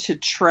fun to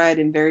tread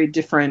in very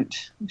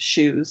different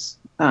shoes.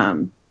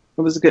 It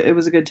was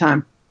a good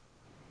time.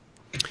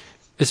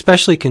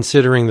 Especially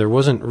considering there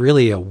wasn't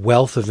really a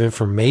wealth of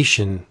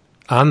information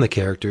on the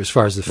character as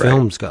far as the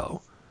films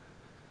go.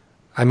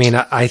 I mean,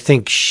 I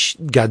think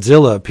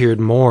Godzilla appeared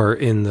more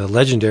in the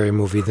Legendary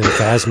movie than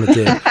Phasma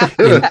did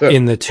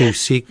in the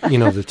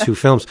two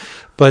films.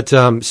 But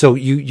so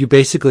you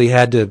basically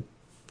had to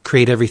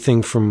create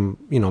everything from,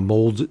 you know,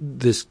 mold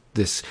this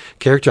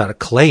character out of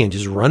clay and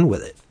just run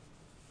with it.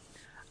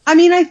 I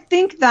mean, I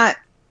think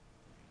that,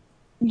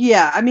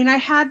 yeah, I mean, I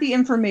had the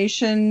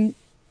information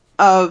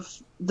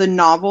of the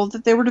novel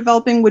that they were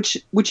developing,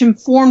 which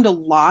informed a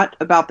lot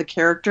about the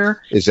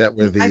character. Is that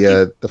where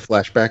the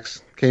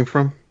flashbacks came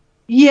from?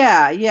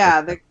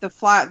 Yeah. The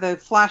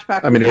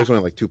flashback. I mean, it was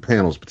only like 2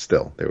 panels, but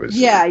still, there was.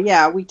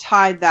 Yeah. We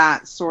tied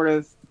that sort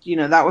of, you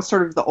know, that was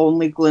sort of the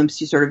only glimpse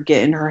you sort of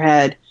get in her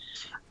head.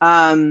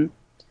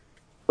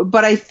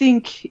 But I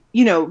think,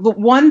 you know, the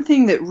one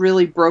thing that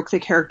really broke the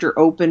character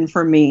open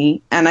for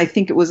me, and I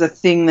think it was a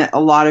thing that a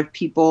lot of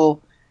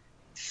people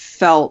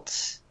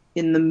felt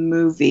in the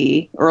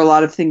movie, or a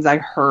lot of things I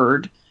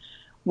heard,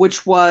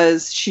 which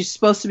was she's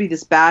supposed to be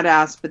this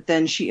badass, but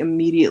then she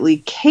immediately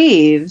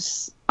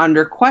caves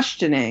under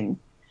questioning.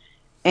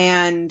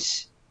 And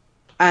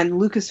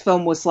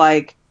Lucasfilm was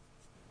like,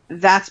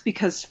 that's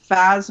because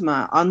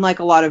Phasma, unlike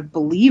a lot of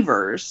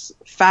believers,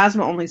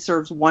 Phasma only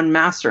serves one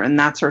master, and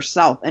that's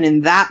herself. And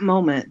in that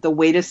moment, the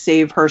way to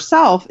save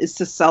herself is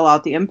to sell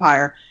out the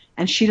Empire,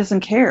 and she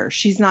doesn't care.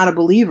 She's not a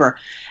believer.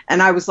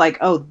 And I was like,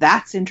 oh,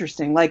 that's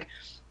interesting. Like,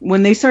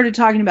 when they started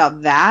talking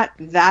about that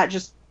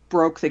just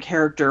broke the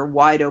character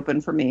wide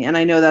open for me. And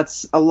I know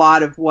that's a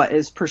lot of what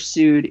is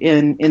pursued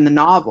in the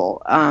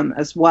novel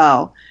as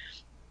well.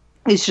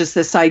 It's just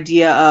this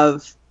idea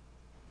of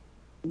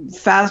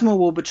Phasma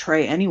will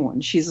betray anyone.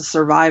 She's a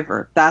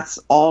survivor. That's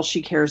all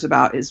she cares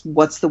about, is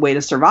what's the way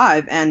to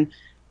survive. And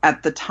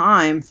at the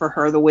time, for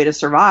her, the way to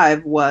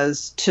survive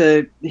was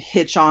to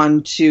hitch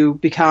on to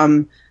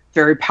become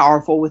very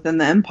powerful within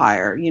the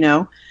Empire, you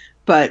know?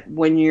 But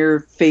when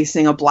you're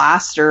facing a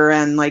blaster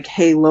and like,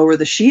 hey, lower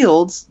the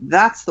shields,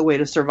 that's the way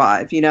to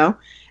survive, you know?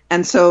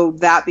 And so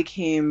that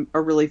became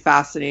a really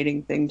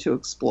fascinating thing to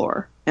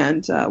explore.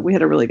 And we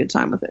had a really good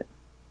time with it.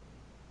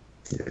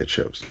 Yeah, it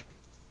shows.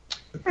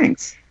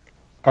 Thanks.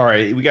 All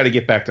right, we got to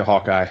get back to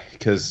Hawkeye,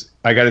 because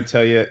I got to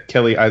tell you,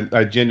 Kelly,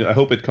 I genuinely, I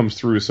hope it comes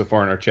through so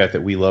far in our chat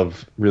that we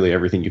love really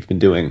everything you've been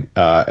doing,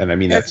 and I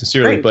mean that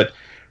sincerely. Great.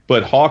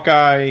 But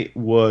Hawkeye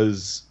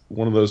was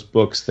one of those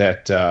books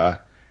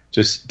that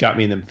just got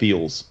me in them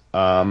feels.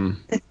 You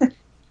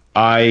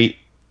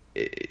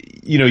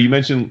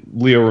mentioned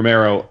Leo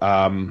Romero.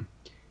 I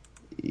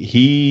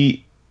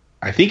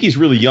think he's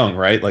really young,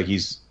 right? Like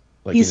he's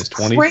in his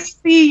 20s.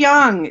 Crazy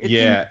young.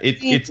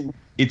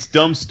 It's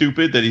dumb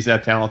stupid that he's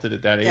that talented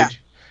at that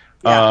age.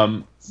 Yeah.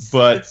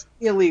 But it's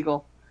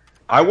illegal.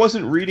 I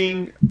wasn't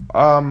reading,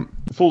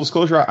 full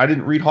disclosure, I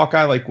didn't read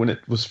Hawkeye like when it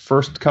was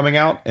first coming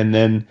out, and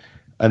then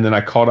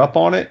I caught up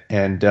on it,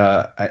 and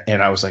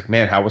I was like,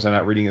 man, how was I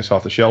not reading this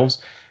off the shelves?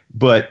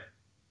 But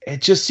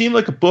it just seemed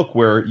like a book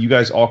where you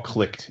guys all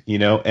clicked, you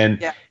know?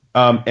 And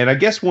I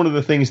guess one of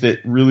the things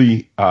that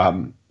really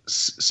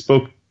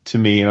spoke to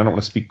me, and I don't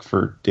want to speak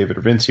for David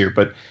or Vince here,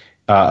 but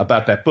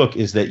about that book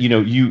is that, you know,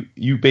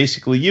 you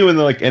basically,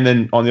 and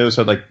then on the other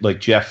side, like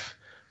Jeff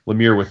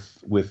Lemire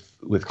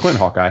with Clint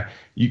Hawkeye,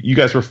 you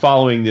guys were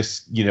following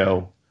this, you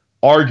know,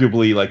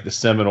 arguably like the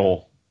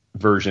seminal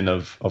version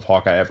of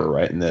Hawkeye ever,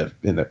 right? In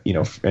the you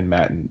know, in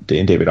Matt and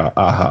David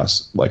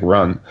Aja's like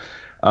run.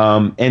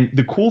 And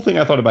the cool thing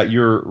I thought about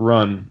your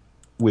run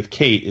with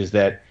Kate is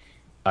that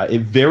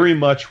it very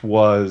much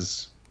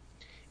was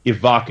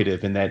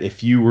evocative in that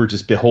if you were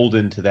just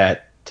beholden to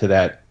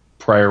that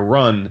prior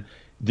run,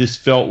 this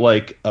felt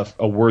like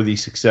a worthy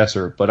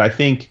successor. But I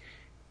think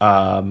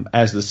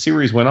as the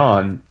series went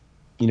on,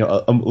 you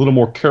know, a little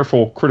more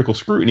careful critical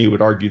scrutiny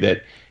would argue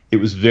that it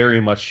was very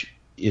much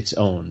its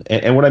own.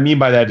 And what I mean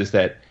by that is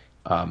that,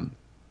 and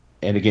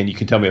again, you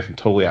can tell me if I'm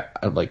totally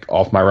like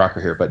off my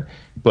rocker here,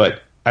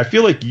 but I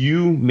feel like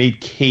you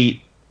made Kate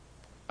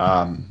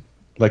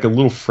like a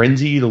little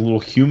frenzied, a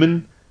little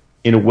human,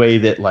 in a way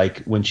that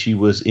like when she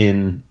was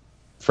in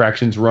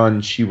Fraction's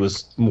run, she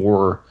was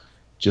more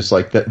just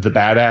like the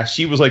badass.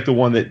 She was like the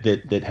one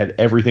that had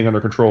everything under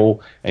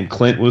control, and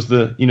Clint was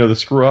the, you know, the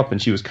screw up, and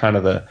she was kind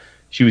of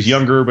she was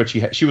younger, but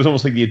she was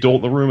almost like the adult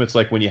in the room. It's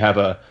like when you have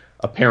a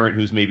parent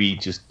who's maybe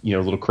just, you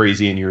know, a little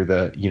crazy, and you're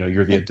the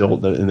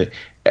adult.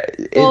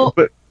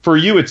 But for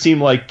you, it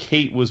seemed like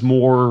Kate was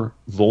more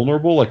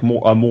vulnerable, like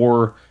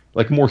more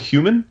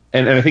human,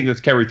 and I think that's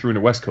carried through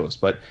into West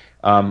Coast. But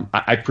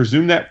I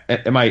presume that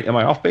am I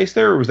off base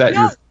there, or was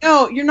that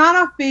no, you're not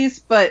off base,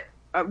 but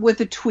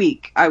with a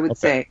tweak, I would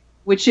say,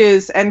 which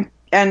is, and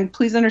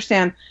please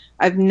understand,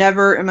 I've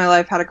never in my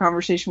life had a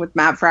conversation with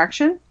Matt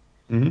Fraction.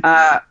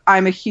 Mm-hmm.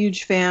 I'm a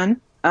huge fan.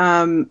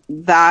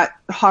 That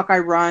Hawkeye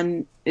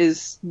run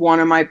is one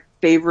of my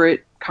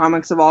favorite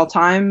comics of all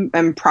time,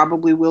 and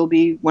probably will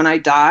be when I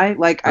die.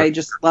 Like, I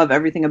just love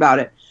everything about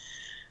it.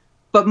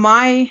 But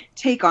my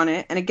take on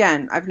it, and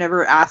again, I've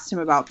never asked him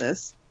about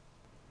this,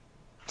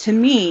 to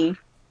me,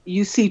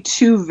 you see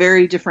two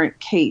very different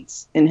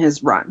Kates in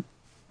his run.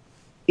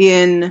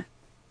 In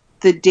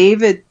the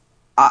David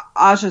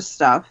Aja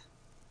stuff,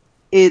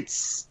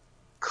 it's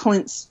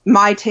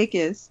my take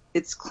is,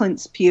 it's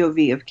Clint's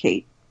POV of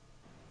Kate.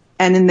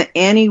 And in the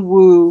Annie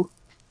Wu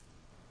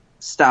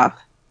stuff,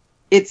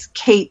 it's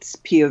Kate's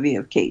POV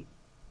of Kate.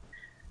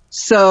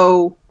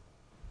 So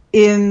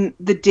in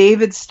the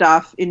David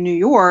stuff in New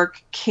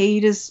York,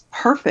 Kate is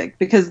perfect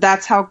because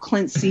that's how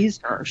Clint sees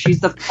her.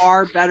 She's the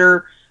far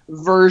better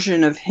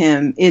version of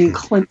him in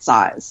Clint's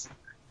eyes.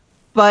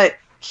 But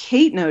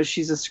Kate knows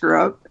she's a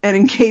screw up, and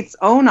in Kate's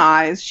own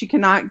eyes, she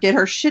cannot get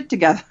her shit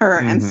together.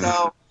 Mm-hmm. And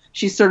so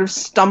she's sort of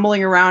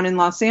stumbling around in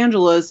Los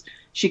Angeles.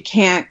 She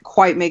can't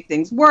quite make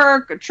things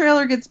work. A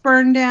trailer gets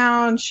burned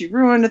down. She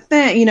ruined a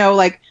thing, you know,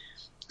 like,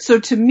 so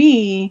to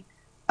me,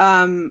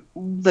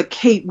 the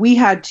Kate we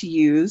had to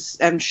use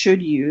and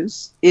should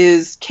use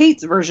is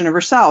Kate's version of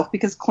herself,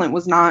 because Clint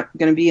was not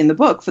going to be in the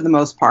book for the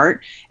most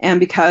part,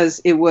 and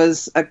because it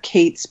was a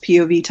Kate's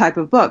POV type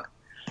of book.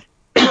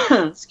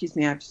 Excuse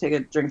me, I have to take a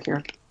drink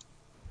here.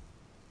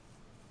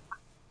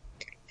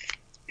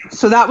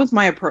 So that was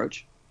my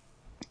approach,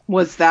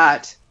 was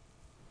that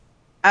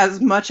as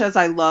much as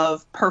I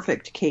love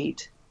perfect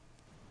Kate,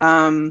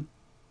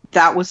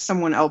 that was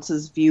someone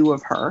else's view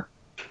of her.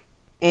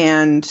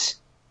 And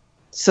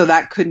so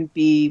that couldn't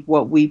be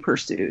what we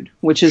pursued,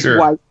 which is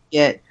why we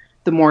get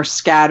the more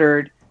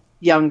scattered,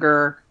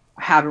 younger,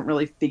 haven't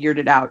really figured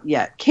it out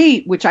yet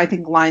Kate, which I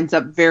think lines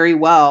up very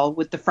well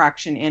with the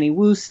Fraction Annie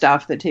Wu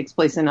stuff that takes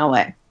place in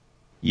LA.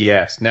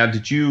 Yes. Now,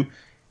 that's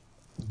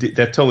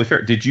totally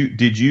fair.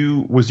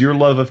 Was your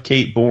love of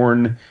Kate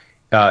born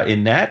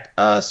in that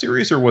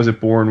series, or was it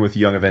born with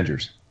Young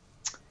Avengers?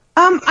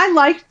 I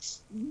liked,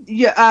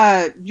 you're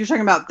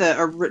talking about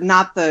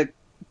not the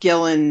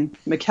Gillen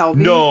McKelvey?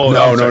 No,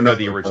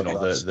 the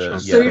original.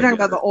 So you're talking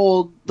about the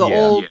old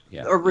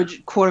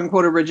quote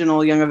unquote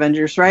original Young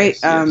Avengers, right?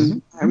 Yes.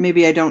 Or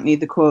maybe I don't need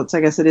the quotes.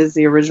 I guess it is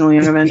the original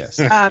Young Avengers.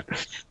 I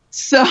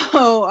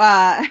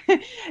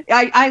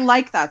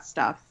like that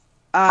stuff.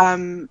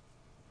 I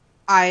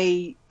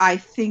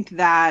think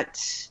that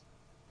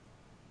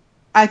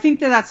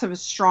that stuff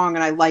is strong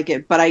and I like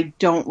it, but I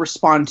don't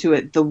respond to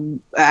it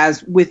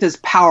with as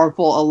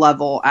powerful a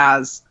level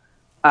as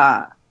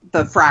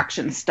the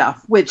Fraction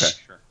stuff, which,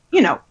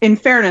 in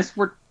fairness,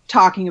 we're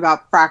talking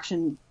about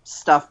Fraction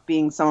stuff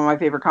being some of my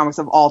favorite comics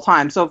of all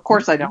time. So of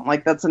course I don't.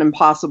 Like, that's an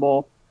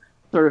impossible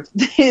sort of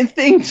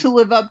thing to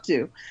live up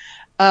to.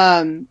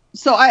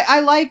 So I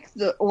like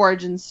the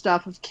origin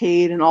stuff of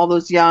Kate and all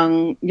those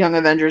young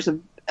Avengers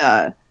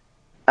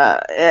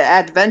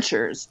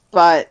adventures,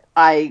 but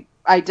I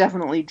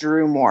definitely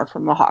drew more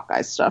from the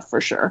Hawkeye stuff for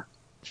sure.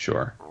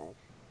 Sure.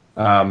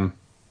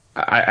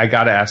 I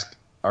gotta ask,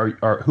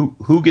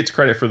 who gets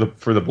credit for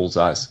the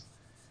bullseyes?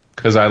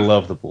 Because I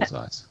love the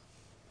bullseyes.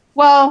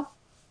 Well,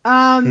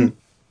 I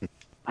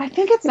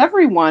think it's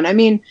everyone. I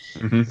mean,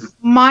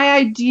 my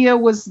idea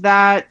was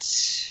that.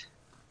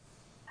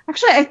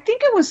 Actually, I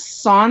think it was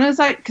Sana's,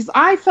 because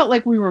I felt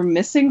like we were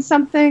missing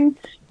something,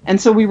 and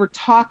so we were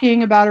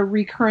talking about a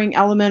recurring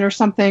element or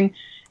something,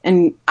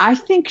 and I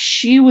think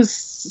she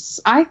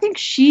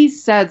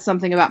said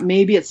something about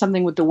maybe it's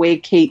something with the way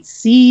Kate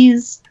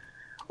sees,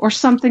 or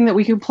something that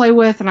we could play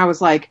with, and I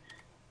was like,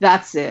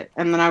 that's it.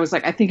 And then I was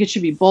like, I think it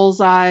should be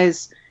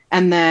bullseyes,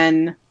 and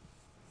then,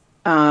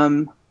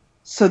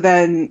 so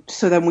then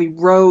we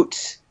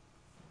wrote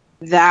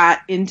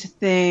that into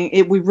thing.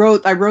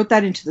 I wrote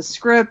that into the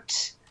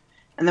script.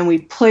 And then we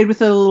played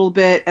with it a little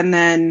bit, and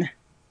then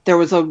there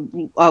was a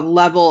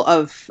level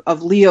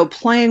of Leo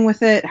playing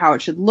with it, how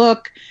it should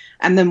look.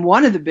 And then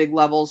one of the big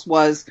levels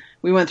was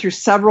we went through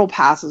several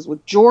passes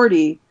with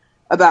Jordy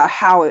about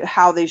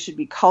how they should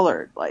be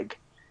colored. Like,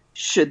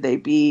 should they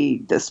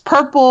be this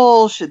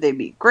purple? Should they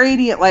be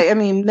gradient? Like, I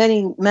mean,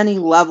 many, many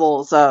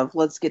levels of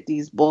let's get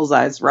these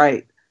bullseyes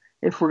right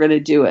if we're going to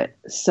do it.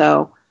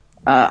 So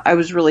I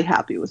was really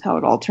happy with how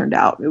it all turned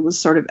out. It was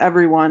sort of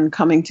everyone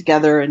coming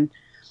together and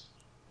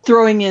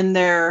throwing in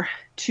their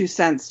 2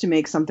 cents to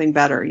make something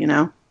better,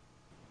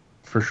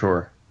 For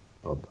sure.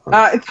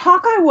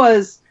 Hawkeye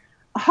was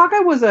a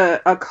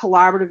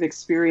collaborative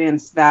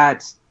experience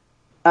that,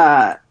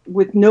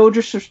 with no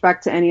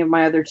disrespect to any of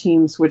my other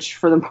teams, which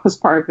for the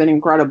most part have been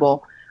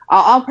incredible,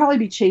 I'll probably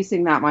be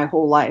chasing that my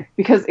whole life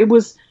because it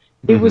was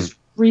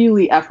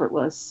really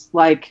effortless.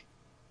 Like,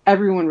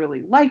 everyone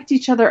really liked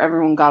each other.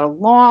 Everyone got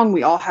along.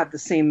 We all had the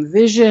same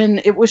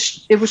vision. It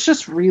was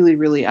just really,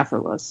 really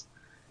effortless.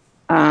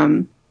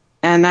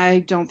 And I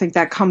don't think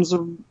that comes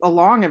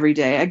along every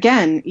day.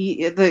 Again,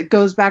 it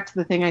goes back to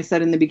the thing I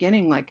said in the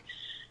beginning. Like,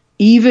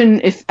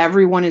 even if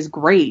everyone is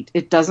great,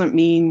 it doesn't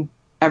mean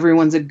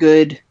everyone's a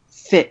good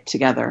fit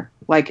together.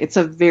 Like, it's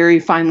a very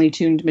finely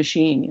tuned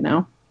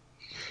machine,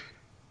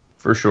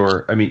 For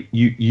sure. I mean,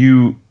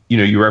 you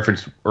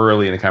referenced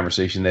early in the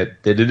conversation that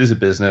it is a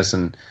business,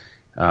 and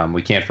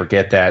we can't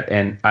forget that.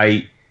 And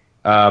I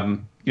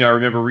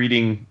remember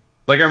reading,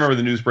 I remember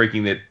the news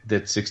breaking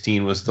that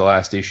 16 was the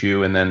last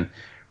issue, and then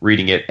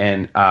reading it.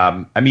 And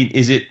I mean,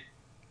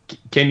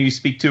 can you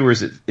speak to, or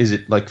is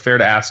it like fair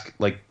to ask,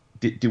 like,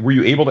 were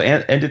you able to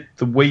end it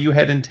the way you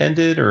had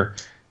intended, or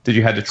did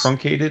you have to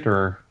truncate it,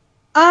 or?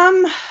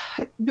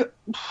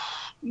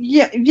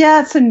 Yeah,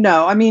 yes and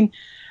no. I mean,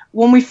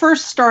 when we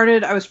first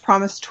started, I was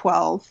promised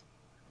 12.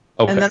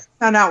 Okay. And then I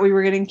found out we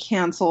were getting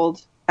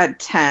canceled at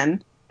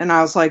 10. And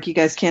I was like, you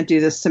guys can't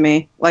do this to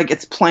me. Like,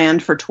 it's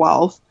planned for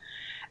 12.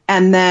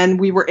 And then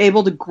we were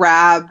able to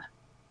grab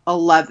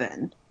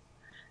 11.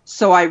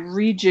 So I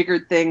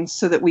rejiggered things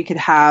so that we could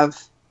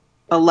have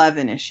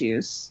 11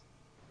 issues.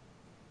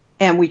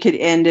 And we could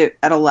end it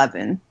at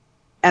 11.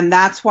 And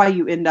that's why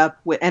you end up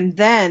with... And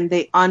then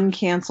they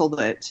uncanceled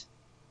it.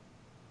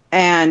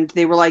 And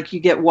they were like, you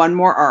get one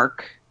more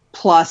arc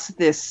plus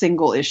this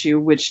single issue,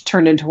 which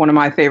turned into one of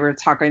my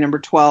favorites, Hawkeye number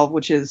 12,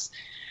 which is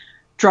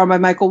drawn by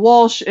Michael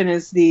Walsh and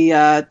is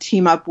the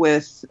team up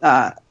with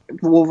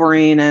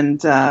Wolverine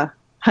and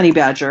Honey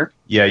Badger.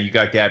 Yeah, you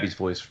got Gabby's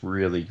voice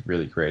really,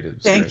 really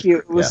great. Thank you.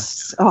 It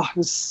was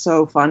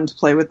so fun to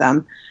play with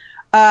them.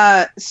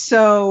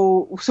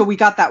 So we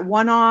got that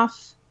one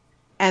off,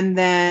 and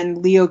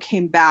then Leo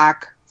came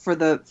back for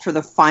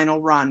the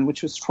final run,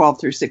 which was 12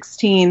 through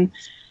 16.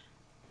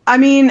 I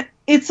mean,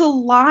 it's a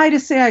lie to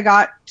say I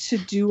got to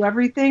do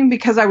everything,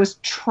 because I was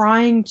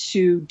trying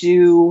to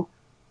do,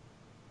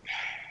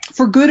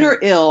 for good or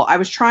ill, I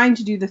was trying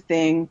to do the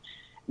thing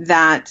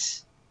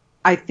that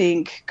I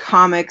think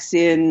comics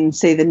in,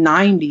 say, the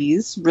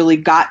 90s really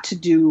got to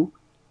do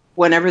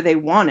whenever they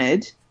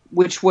wanted,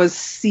 which was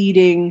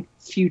seeding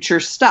future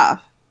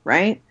stuff,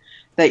 right,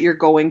 that you're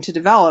going to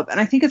develop. And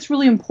I think it's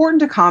really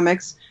important to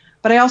comics,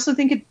 but I also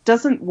think it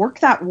doesn't work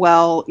that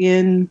well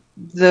in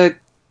the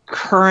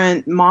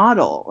current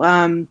model.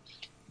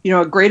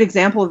 A great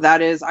example of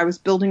that is I was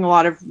building a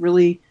lot of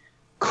really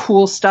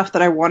cool stuff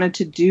that I wanted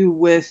to do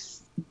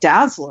with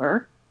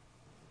Dazzler,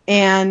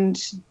 and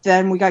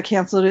then we got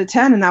canceled at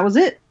 10, and that was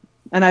it.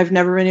 And I've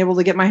never been able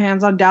to get my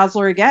hands on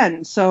Dazzler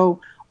again. So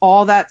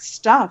all that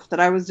stuff that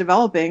I was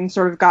developing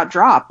sort of got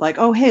dropped. Like,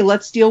 oh, hey,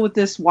 let's deal with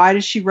this. Why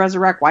does she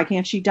resurrect? Why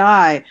can't she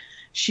die?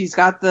 She's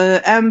got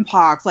the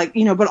M-Pox,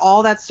 but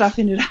all that stuff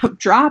ended up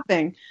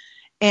dropping.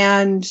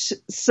 And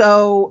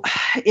so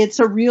it's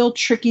a real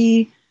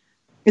tricky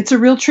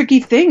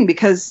thing,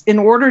 because in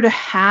order to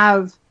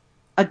have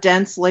a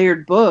dense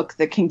layered book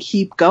that can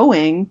keep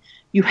going,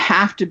 you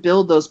have to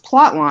build those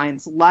plot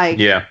lines. Like,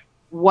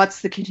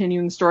 what's the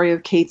continuing story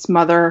of Kate's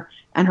mother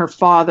and her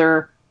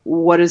father?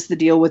 What is the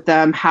deal with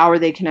them? How are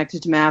they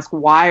connected to Mask?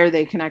 Why are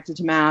they connected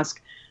to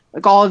Mask?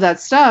 Like, all of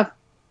that stuff.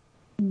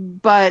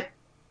 But,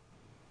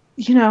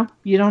 you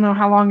don't know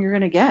how long you're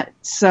going to get.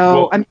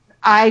 So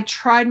I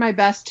tried my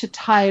best to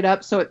tie it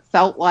up so it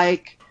felt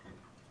like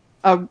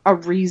a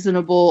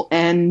reasonable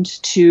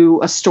end to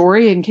a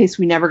story in case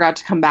we never got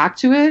to come back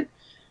to it.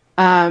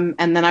 And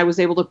then I was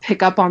able to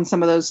pick up on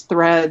some of those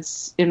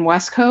threads in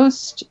West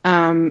Coast.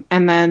 And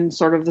then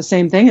sort of the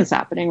same thing is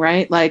happening,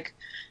 right? Like,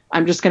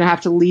 I'm just going to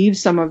have to leave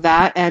some of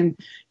that. And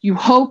you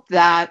hope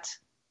that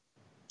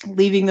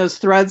leaving those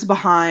threads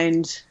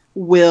behind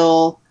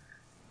will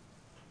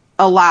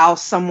allow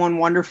someone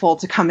wonderful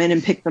to come in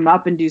and pick them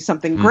up and do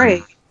something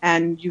great.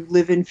 And you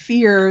live in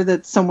fear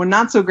that someone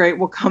not so great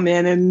will come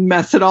in and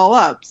mess it all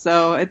up.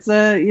 So it's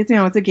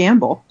a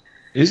gamble.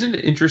 Isn't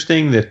it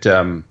interesting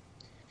that,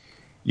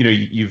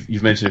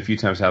 you've mentioned a few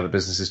times how the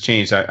business has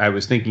changed. I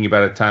was thinking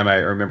about a time I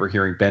remember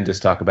hearing Bendis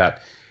talk about,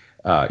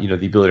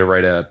 the ability to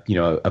write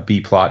a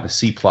B plot and a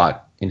C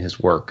plot in his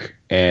work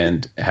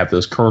and have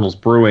those kernels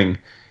brewing.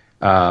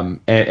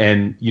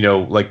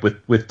 Like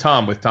with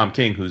Tom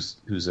King,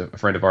 who's a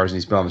friend of ours and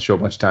he's been on the show a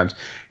bunch of times,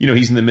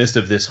 he's in the midst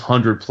of this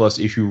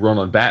 100+ issue run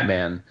on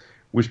Batman,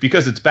 which,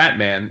 because it's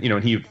Batman,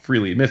 and he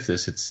freely admits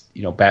this, it's,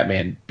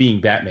 Batman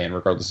being Batman,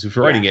 regardless of who's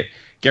writing it,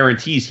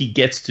 guarantees he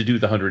gets to do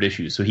the 100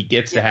 issues. So he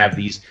gets to have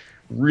these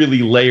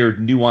really layered,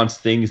 nuanced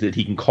things that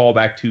he can call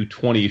back to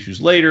 20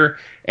 issues later.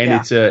 And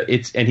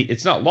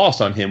it's not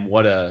lost on him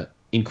what a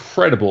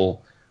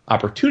incredible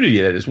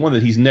opportunity that is, one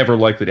that he's never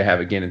likely to have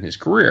again in his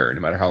career,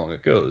 no matter how long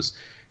it goes.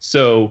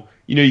 So,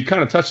 you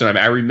kind of touched on it.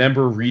 I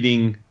remember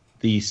reading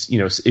these,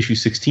 issue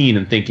 16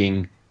 and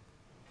thinking,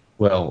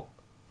 well,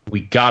 we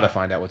got to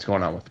find out what's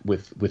going on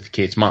with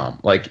Kate's mom.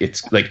 Like,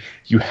 it's like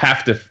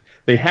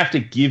they have to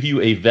give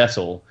you a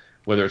vessel,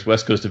 whether it's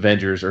West Coast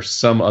Avengers or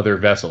some other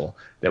vessel,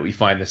 that we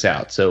find this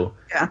out. So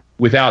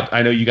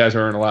I know you guys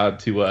aren't allowed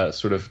to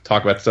sort of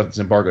talk about stuff that's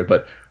embargoed,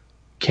 but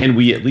can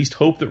we at least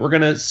hope that we're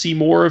going to see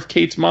more of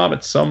Kate's mom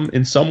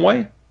in some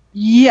way?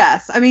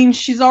 Yes. I mean,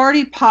 she's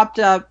already popped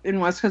up in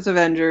West Coast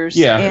Avengers.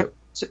 Yeah. And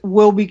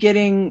we'll be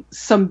getting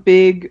some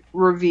big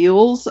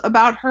reveals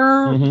about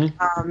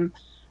her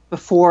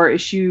before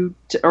issue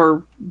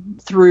or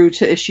through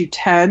to issue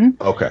 10.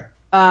 Okay.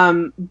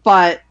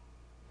 But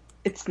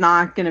it's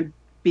not going to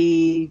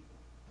be,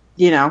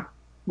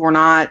 we're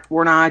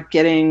not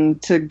getting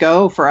to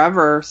go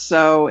forever.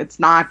 So it's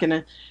not going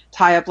to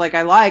tie up like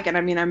I like. And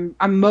I mean,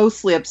 I'm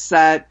mostly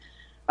upset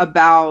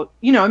about,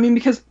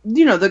 because,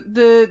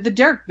 the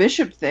Derek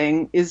Bishop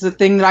thing is the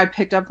thing that I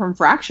picked up from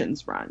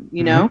Fractions run,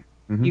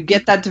 you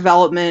get that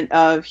development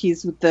of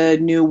he's with the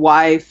new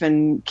wife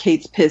and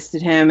Kate's pissed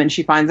at him and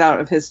she finds out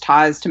of his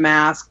ties to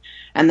Mask.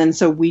 And then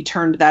so we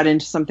turned that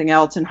into something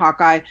else in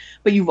Hawkeye.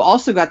 But you've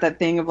also got that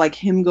thing of like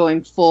him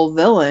going full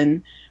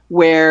villain,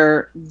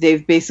 where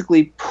they've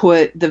basically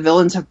the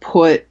villains have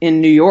put in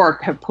New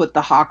York, have put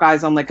the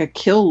Hawkeyes on like a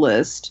kill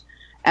list.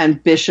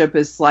 And Bishop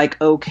is like,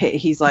 okay,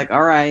 he's like,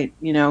 all right,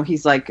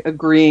 he's like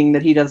agreeing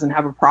that he doesn't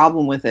have a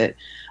problem with it.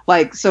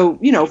 Like, so,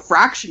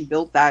 Fraction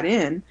built that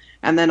in.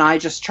 And then I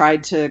just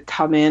tried to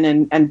come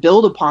in and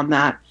build upon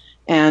that.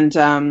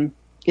 And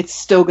it's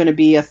still going to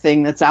be a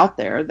thing that's out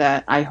there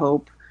that I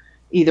hope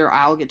either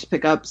I'll get to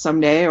pick up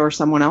someday or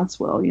someone else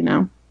will,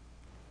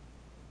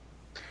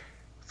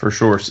 For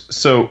sure.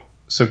 So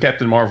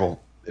Captain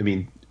Marvel, I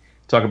mean,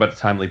 talk about a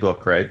timely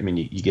book, right? I mean,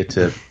 you get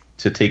to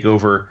take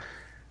over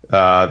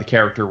the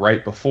character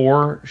right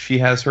before she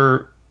has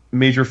her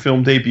major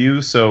film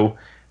debut. So,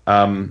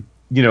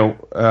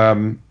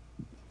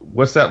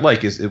 what's that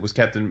like? Was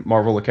Captain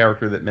Marvel a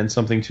character that meant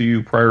something to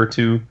you prior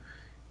to,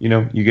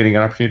 you getting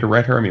an opportunity to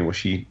write her? I mean, was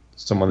she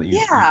someone that you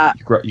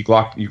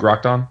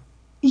grokked on?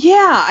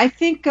 Yeah, I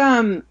think,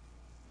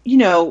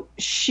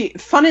 she,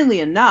 funnily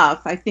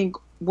enough, I think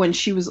when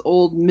she was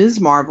old Ms.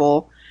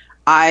 Marvel,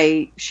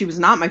 she was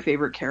not my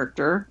favorite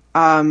character.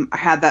 I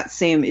had that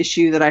same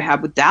issue that I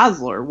had with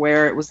Dazzler,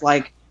 where it was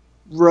like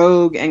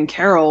Rogue and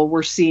Carol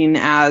were seen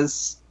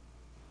as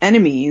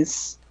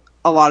enemies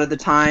a lot of the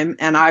time,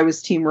 and I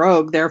was Team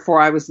Rogue, therefore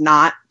I was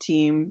not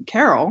Team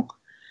Carol.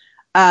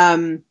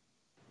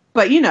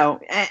 But, you know,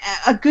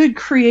 a good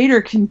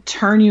creator can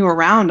turn you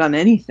around on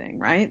anything,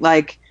 right?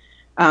 Like,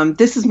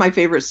 this is my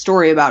favorite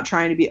story about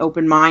trying to be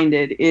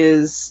open-minded,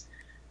 is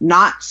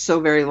not so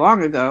very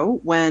long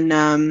ago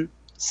when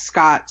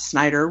Scott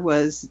Snyder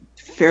was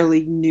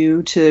fairly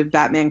new to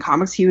Batman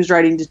comics. He was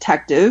writing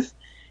Detective,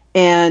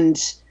 and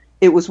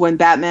it was when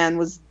Batman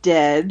was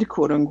dead,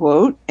 quote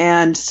unquote.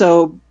 And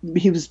so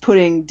he was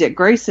putting Dick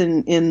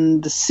Grayson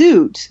in the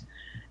suit.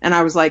 And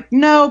I was like,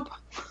 nope.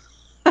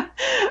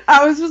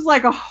 I was just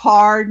like a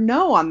hard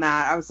no on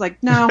that. I was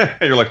like, no.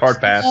 You're like,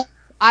 hard pass.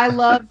 I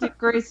love Dick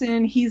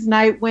Grayson. He's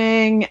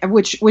Nightwing,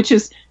 which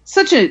is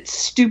such a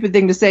stupid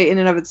thing to say in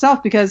and of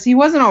itself, because he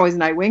wasn't always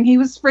Nightwing. He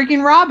was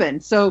freaking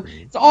Robin. So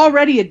it's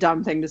already a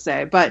dumb thing to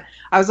say. But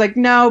I was like,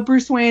 no,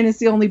 Bruce Wayne is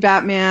the only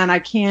Batman. I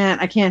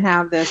can't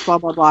have this, blah,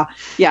 blah, blah.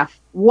 Yeah.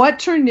 What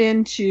turned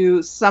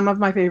into some of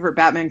my favorite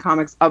Batman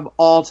comics of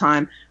all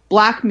time?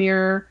 Black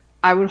Mirror.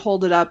 I would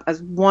hold it up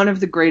as one of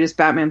the greatest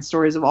Batman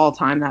stories of all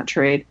time, that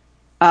trade.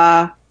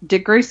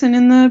 Dick Grayson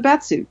in the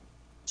Batsuit.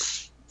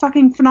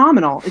 Fucking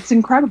phenomenal. It's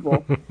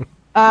incredible.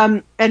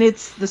 And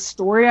it's the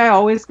story I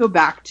always go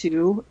back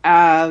to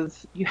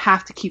of you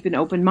have to keep an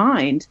open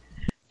mind.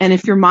 And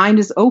if your mind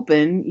is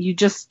open, you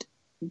just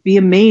be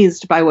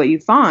amazed by what you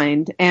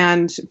find.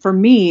 And for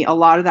me, a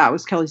lot of that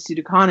was Kelly Sue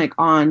DeConnick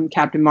on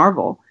Captain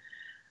Marvel.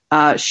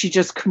 She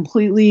just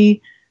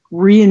completely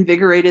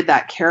reinvigorated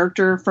that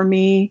character for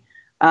me.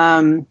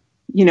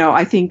 You know,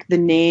 I think the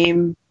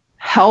name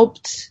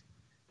helped.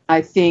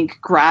 I think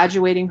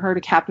graduating her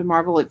to Captain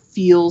Marvel, it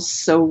feels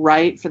so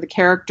right for the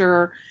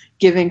character,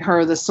 giving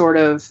her the sort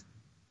of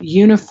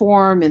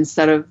uniform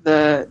instead of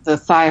the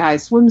thigh-high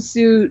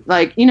swimsuit.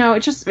 Like, you know,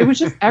 it was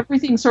just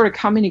everything sort of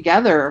coming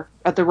together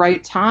at the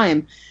right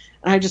time.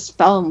 And I just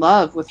fell in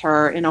love with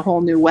her in a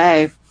whole new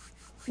way.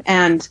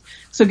 And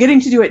so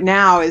getting to do it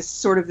now is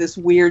sort of this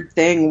weird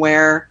thing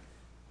where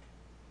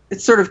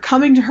it's sort of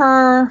coming to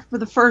her for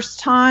the first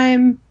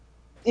time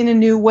in a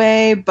new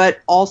way, but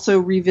also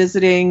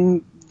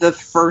revisiting the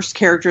first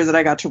character that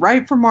I got to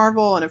write for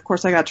Marvel. And of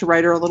course I got to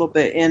write her a little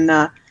bit in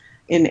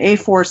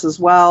A-Force as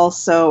well.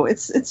 So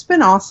it's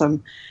been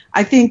awesome.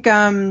 I think,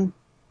 I'm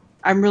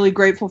really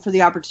grateful for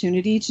the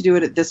opportunity to do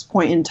it at this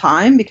point in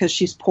time, because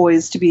she's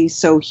poised to be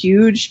so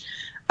huge.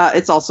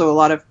 It's also a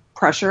lot of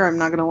pressure. I'm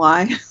not going to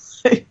lie.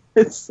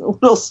 It's a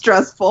little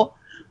stressful.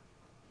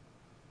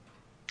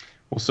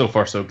 Well, so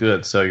far so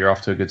good. So you're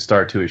off to a good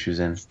start, 2 issues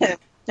in.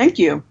 Thank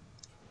you.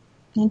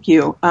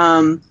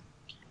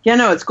 Yeah,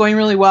 no, it's going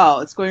really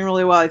well.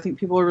 I think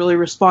people are really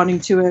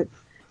responding to it.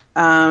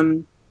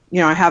 You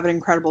know, I have an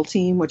incredible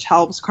team, which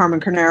helps.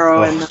 Carmen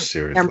Carnero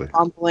and Cameron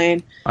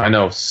Pomplain. I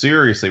know,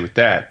 seriously, with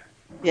that.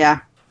 Yeah.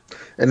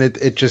 And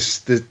it's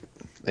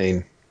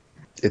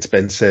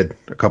been said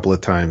a couple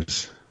of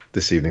times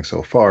this evening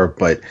so far,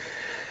 but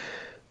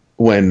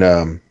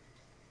when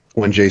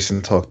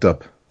Jason talked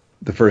up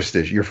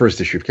your first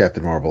issue of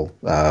Captain Marvel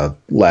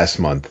last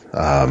month,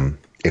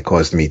 it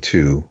caused me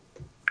to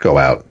go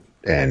out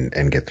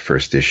and get the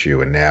first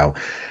issue. And now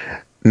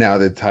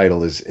the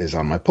title is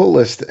on my pull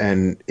list,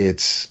 and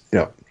it's, you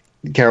know,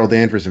 Carol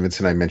Danvers, and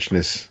Vincent and I mentioned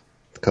this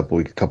a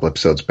couple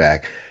episodes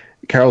back.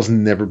 Carol's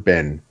never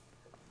been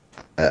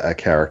a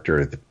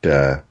character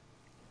that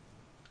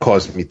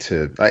caused me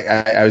to.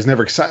 I was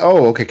never excited.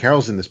 Oh, okay,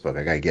 Carol's in this book.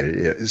 I gotta get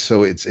it.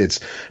 So it's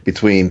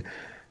between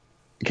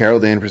Carol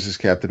Danvers as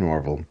Captain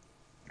Marvel,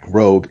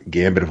 Rogue,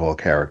 Gambit of all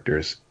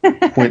characters,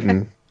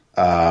 Quentin.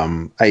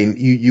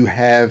 You've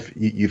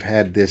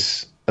had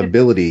this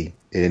ability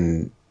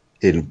in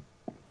the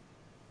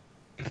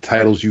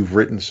titles you've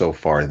written so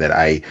far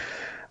that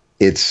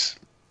it's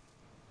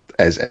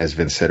as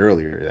Vince said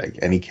earlier, like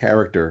any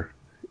character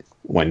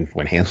when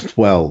handled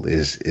well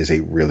is a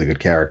really good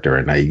character,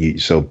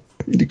 and so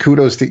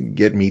kudos to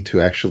get me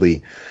to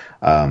actually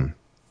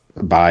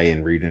buy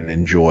and read and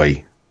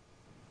enjoy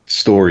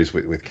stories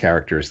with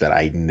characters that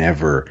I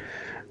never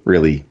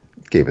really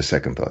gave a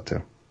second thought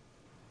to.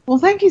 Well,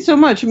 thank you so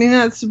much. I mean,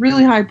 that's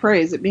really high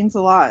praise. It means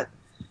a lot.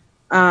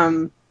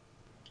 I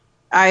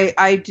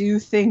do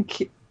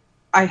think,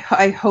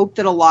 I hope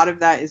that a lot of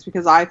that is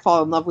because I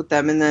fall in love with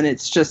them, and then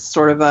it's just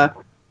sort of a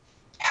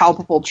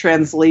palpable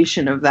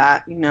translation of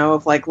that, you know,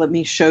 of like, let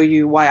me show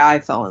you why I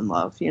fell in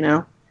love, you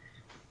know?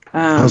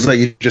 It was like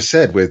you just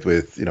said with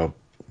you know,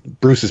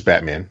 Bruce's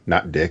Batman,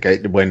 not Dick.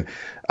 When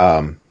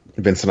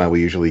Vince and I, we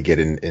usually get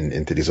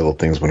into these little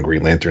things when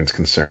Green Lantern's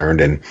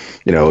concerned, and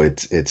you know,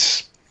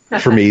 it's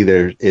for me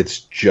it's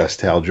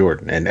just Hal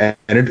Jordan, and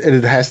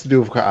it has to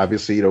do with,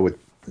 obviously, you know, with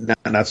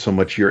not so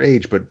much your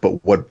age, but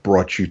what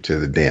brought you to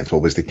the dance.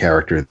 What was the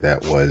character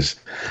that was?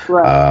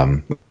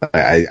 Right.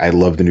 I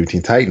love the new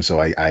Teen Titans,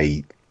 so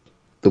I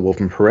the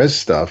Wolfman Perez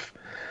stuff.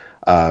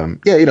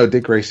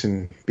 Dick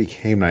Grayson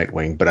became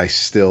Nightwing, but I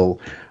still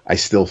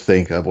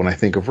think of, when I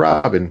think of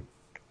Robin,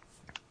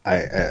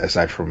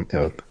 aside from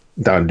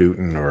Don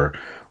Newton or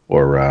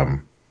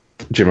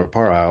Jim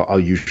Aparo, I'll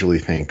usually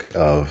think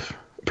of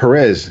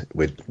Perez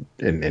with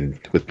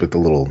the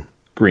little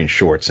green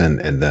shorts and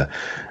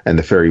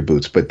the fairy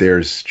boots. But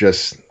there's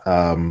just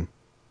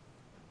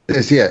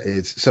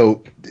it's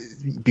so,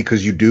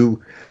 because you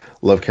do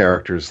love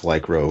characters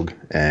like Rogue,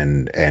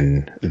 and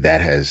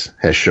that has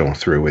shown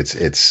through.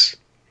 It's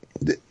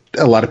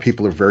a lot of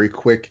people are very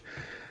quick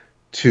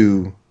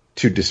to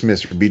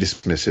dismiss or be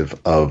dismissive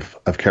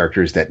of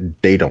characters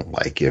that they don't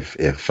like. If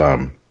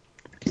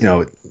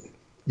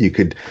you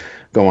could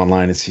go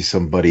online and see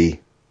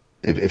somebody,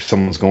 if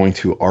someone's going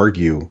to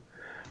argue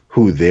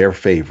who their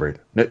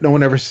favorite, no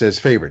one ever says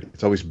favorite,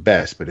 it's always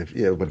best, but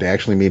what they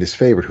actually mean is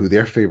favorite, who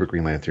their favorite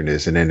Green Lantern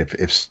is. And then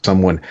if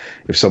someone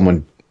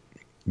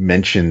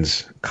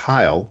mentions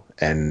Kyle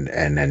and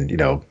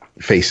then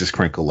faces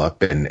crinkle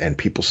up and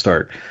people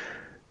start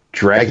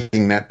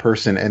dragging that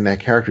person and that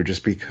character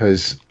just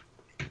because.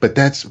 But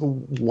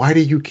why do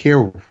you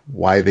care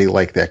why they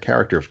like that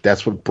character? If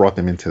that's what brought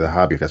them into the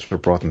hobby, if that's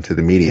what brought them to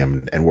the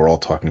medium, and we're all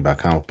talking about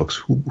comic books,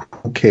 who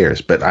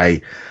cares? But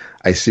I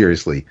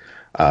seriously,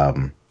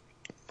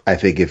 I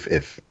think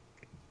if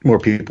more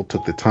people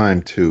took the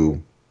time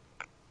to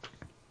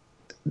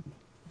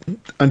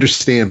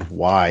understand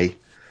why,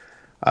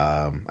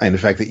 and the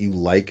fact that you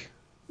like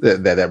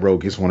that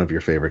Rogue is one of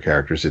your favorite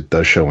characters, it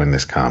does show in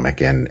this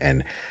comic.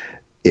 And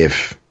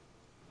if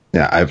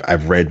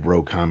I've read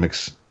Rogue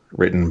comics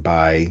written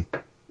by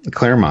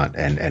Claremont,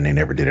 and they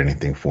never did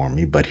anything for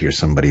me. But here's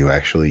somebody who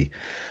actually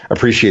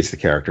appreciates the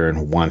character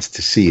and wants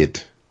to see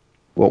it,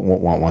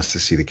 wants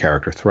to see the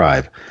character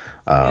thrive.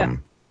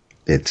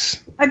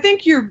 It's. I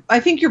think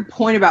your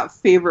point about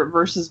favorite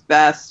versus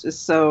best is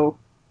so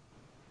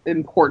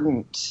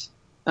important,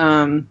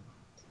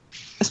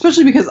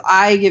 especially because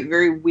I get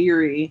very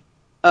weary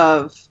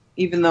of,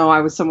 even though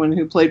I was someone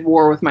who played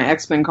War with my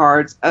X-Men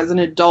cards as an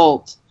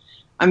adult,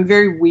 I'm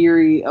very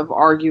weary of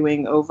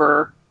arguing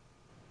over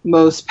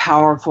most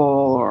powerful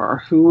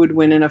or who would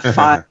win in a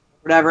fight or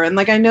whatever. And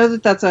I know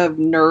that that's a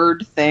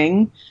nerd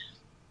thing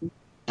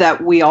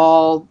that we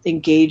all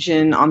engage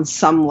in on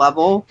some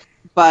level,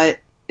 but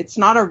it's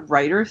not a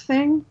writer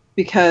thing,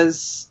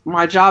 because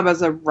my job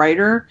as a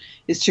writer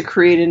is to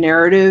create a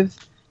narrative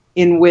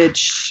in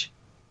which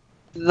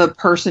the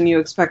person you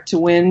expect to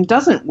win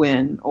doesn't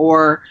win,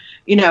 or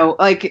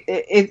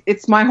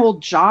it's my whole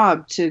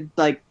job to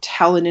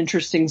tell an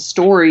interesting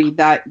story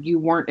that you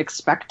weren't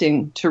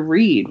expecting to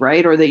read,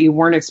 right? Or that you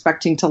weren't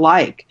expecting to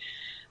like.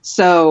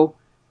 So,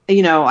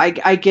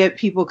 I get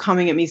people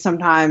coming at me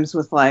sometimes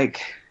with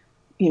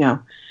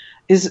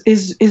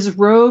is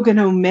Rogue an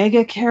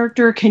Omega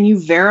character? Can you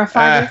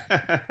verify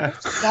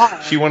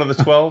this? She one of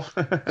the 12?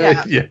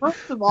 Yeah.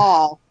 First of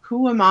all,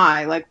 who am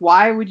I?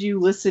 Why would you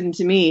listen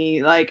to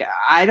me? I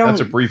don't.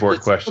 That's a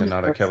Brevoort question,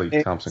 not a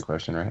Kelly Thompson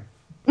question, right?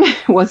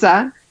 What's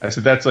that? I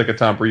said that's like a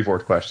Tom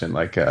Brevoort question,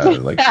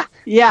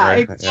 yeah,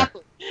 right?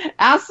 exactly. Yeah.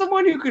 Ask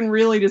someone who can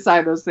really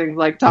decide those things,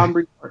 like Tom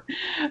Brevoort.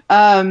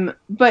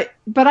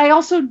 But I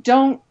also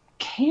don't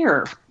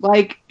care.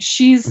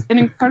 She's an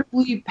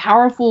incredibly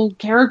powerful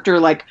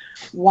character.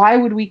 Why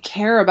would we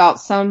care about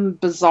some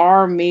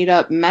bizarre made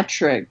up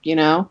metric?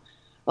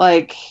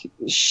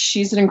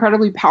 She's an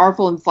incredibly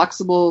powerful and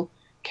flexible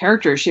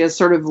character. She has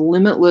sort of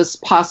limitless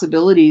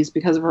possibilities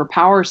because of her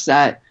power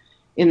set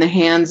in the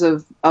hands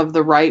of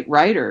the right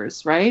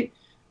writers, right?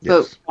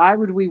 Yes. But why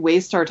would we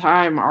waste our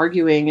time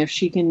arguing if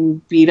she can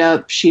beat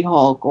up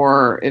She-Hulk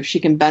or if she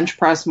can bench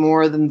press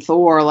more than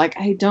Thor?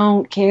 I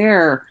don't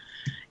care.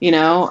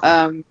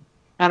 I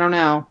don't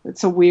know.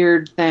 It's a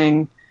weird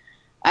thing.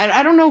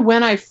 I don't know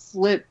when I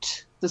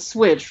flipped the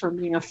switch from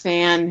being a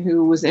fan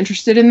who was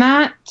interested in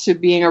that to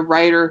being a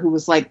writer who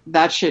was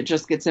that shit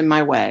just gets in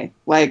my way.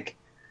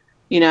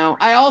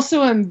 I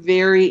also am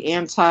very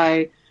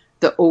anti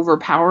the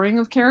overpowering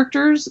of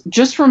characters.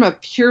 Just from a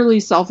purely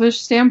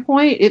selfish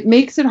standpoint, it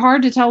makes it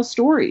hard to tell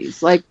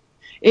stories.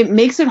 It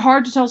makes it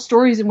hard to tell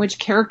stories in which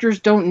characters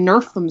don't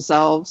nerf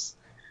themselves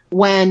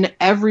when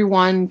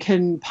everyone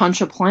can punch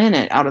a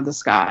planet out of the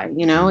sky.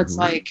 It's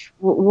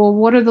well,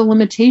 what are the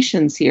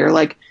limitations here?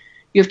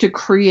 You have to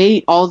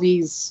create all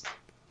these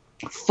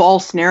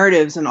false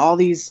narratives and all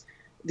these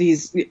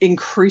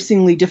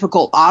increasingly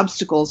difficult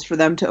obstacles for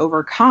them to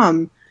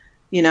overcome.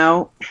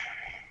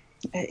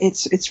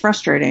 It's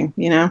frustrating,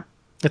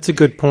 That's a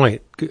good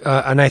point.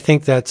 And I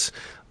think that's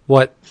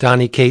what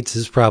Donny Cates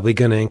is probably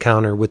going to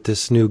encounter with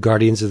this new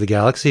Guardians of the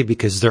Galaxy,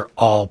 because they're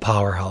all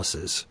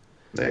powerhouses.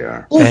 They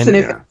are. Listen,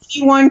 if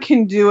anyone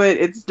can do it,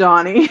 it's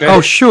Donny. Oh,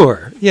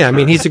 sure. Yeah, I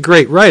mean, he's a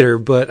great writer,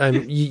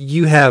 but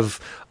you have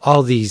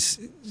all these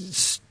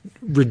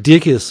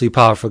ridiculously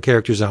powerful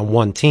characters on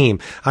one team.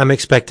 I'm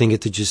expecting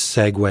it to just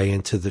segue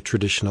into the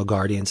traditional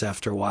Guardians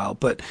after a while,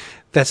 but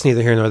that's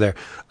neither here nor there.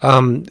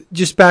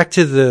 Just back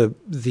to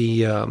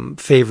the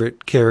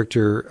favorite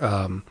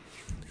character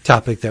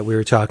topic that we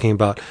were talking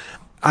about.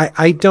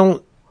 I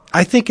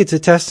I think it's a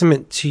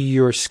testament to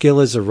your skill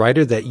as a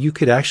writer that you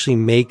could actually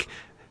make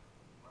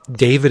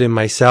David and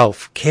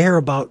myself care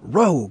about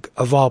Rogue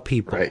of all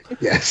people. Right.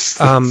 Yes.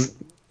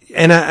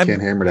 And I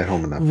can't hammer that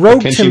home enough.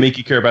 Rogue Can she make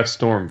you care about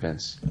Storm,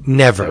 Vince?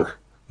 Never.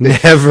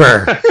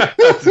 Never.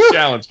 That's a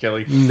challenge,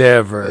 Kelly.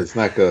 Never. Let's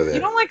not go there. You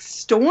don't like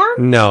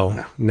Storm? No. Who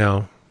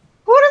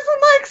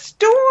doesn't like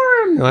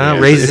Storm? Well, Yeah,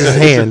 raises his It's a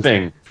hand.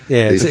 thing.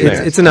 Yeah, It's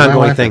it's an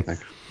ongoing thing.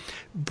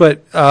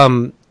 But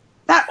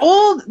That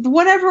old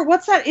whatever.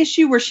 What's that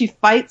issue where she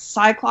fights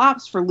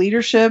Cyclops for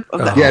leadership of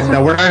the? Yeah,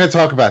 no, we're not going to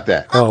talk about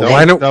that. Oh,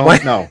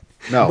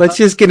 No. let's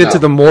just get into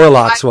the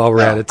Morlocks while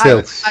we're at it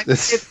too.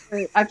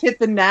 I've hit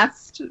the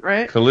nest,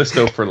 right?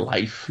 Callisto for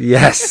life.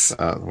 Yes.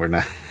 We're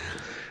not.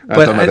 I'm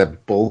But talking about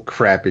that bull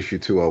crap issue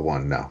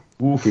 201. No.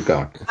 Keep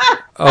going.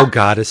 Oh,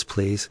 goddess,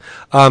 please.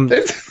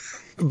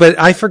 But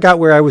I forgot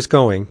where I was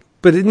going.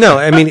 But no,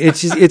 I mean,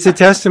 it's a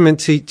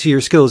testament to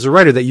your skill as a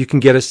writer that you can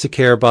get us to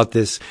care about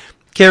this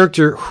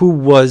character who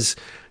was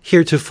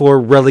heretofore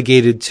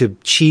relegated to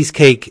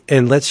cheesecake,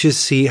 and let's just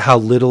see how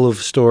little of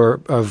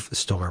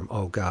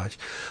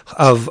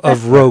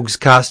Rogue's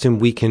costume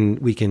we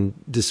can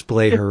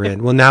display her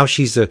in. Well, now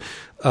she's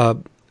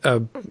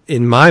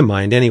in my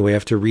mind anyway,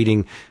 after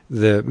reading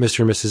the Mr.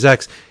 and Mrs.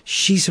 X,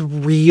 she's a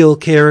real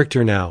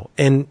character now.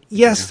 And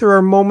yes, there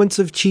are moments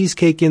of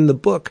cheesecake in the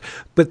book,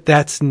 but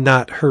that's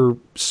not her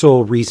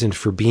sole reason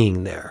for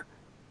being there.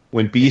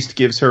 When Beast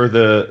gives her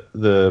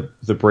the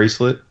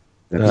bracelet,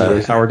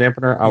 power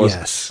dampener, I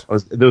was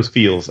those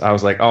feels. I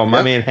was like, oh,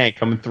 my man Hank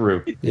coming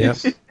through. Yep.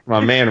 My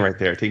man right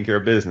there, taking care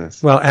of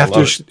business. Well,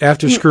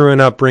 after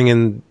screwing up,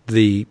 bringing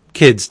the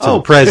kids to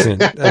the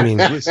present. I mean,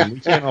 listen,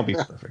 we can't all be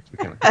perfect.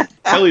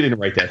 Kelly didn't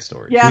write that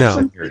story.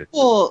 Yeah,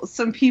 No.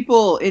 some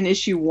people in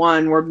issue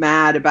 1 were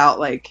mad about,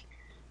 like,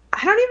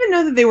 I don't even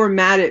know that they were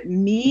mad at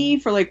me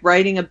for, like,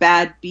 writing a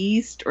bad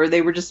Beast, or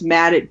they were just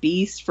mad at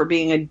Beast for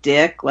being a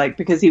dick, like,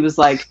 because he was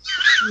like,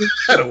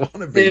 I don't want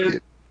to be.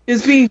 He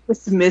was being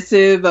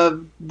dismissive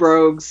of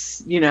Rogue's,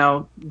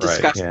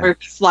 discussion. Right,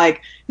 yeah.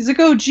 He's like,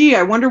 oh, gee,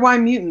 I wonder why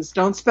mutants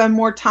don't spend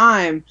more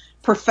time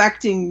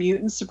perfecting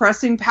mutant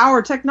suppressing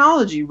power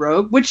technology,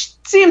 Rogue, which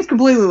seems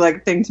completely like a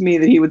thing to me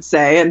that he would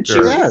say. And Sure.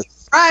 she was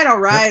all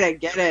right, I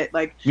get it.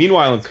 Like,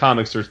 meanwhile, in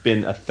comics, there's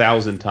been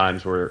 1,000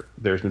 times where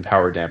there's been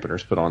power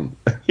dampeners put on.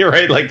 You're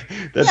right, like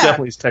that's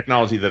definitely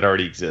technology that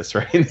already exists,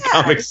 right? In the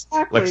comics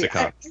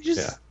lexicon.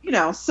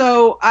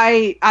 So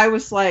I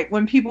was like,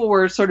 when people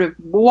were sort of,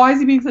 well, why is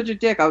he being such a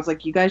dick? I was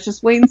like, you guys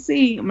just wait and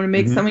see. I'm going to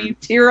make some of you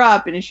tear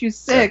up in issue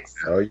 6.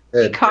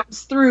 He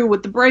comes through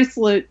with the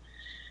bracelet.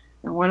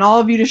 I want all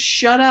of you to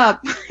shut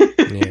up.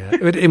 Yeah,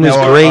 it was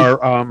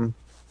great.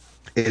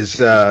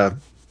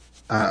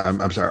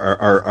 I'm sorry.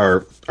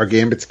 Are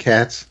Gambit's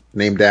cats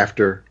named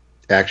after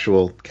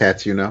actual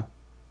cats?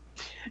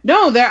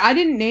 No, I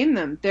didn't name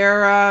them.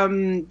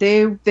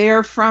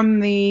 They're from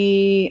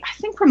the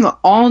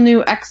all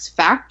new X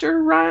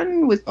Factor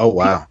run with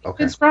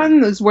It's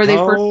run is where they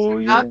first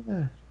came up.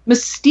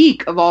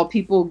 Mystique of all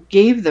people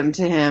gave them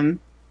to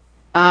him.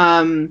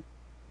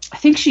 I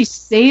think she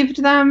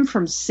saved them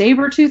from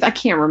Sabretooth. I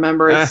can't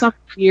remember. It's some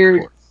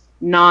weird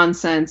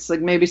nonsense.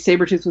 Like maybe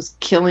Sabretooth was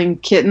killing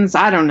kittens.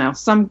 I don't know.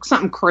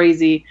 Something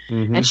crazy.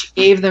 Mm-hmm. And she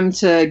gave them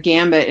to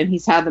Gambit, and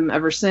he's had them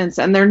ever since.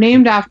 And they're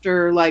named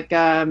after like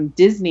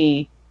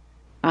Disney.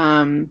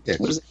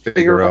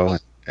 Figaro.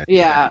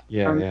 Yeah.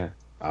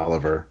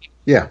 Oliver.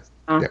 Yeah.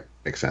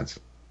 Makes sense.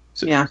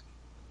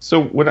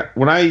 So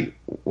when I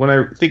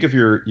think of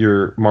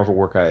your Marvel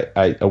work,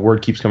 a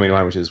word keeps coming to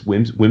mind, which is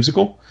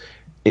whimsical.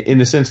 In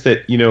the sense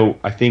that,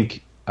 I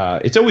think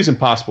it's always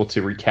impossible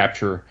to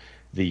recapture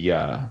the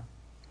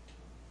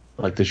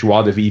the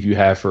joie de vivre you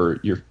have for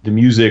the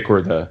music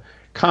or the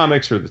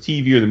comics or the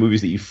TV or the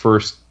movies that you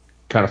first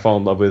kind of fall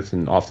in love with,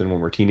 and often when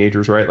we're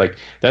teenagers, right? Like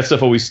that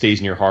stuff always stays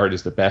in your heart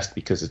as the best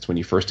because it's when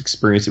you first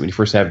experience it, when you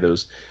first have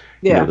those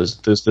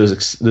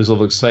those level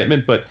of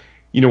excitement. But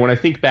when I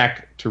think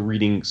back to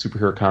reading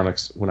superhero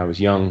comics when I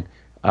was young,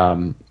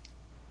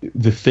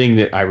 the thing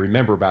that I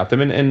remember about them,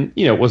 and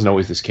it wasn't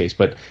always this case,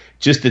 but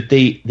just that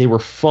they were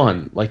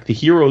fun. Like the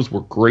heroes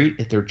were great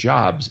at their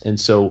jobs, and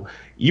so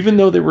even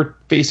though they were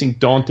facing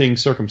daunting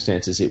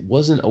circumstances, it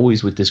wasn't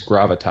always with this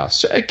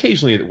gravitas.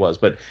 Occasionally it was,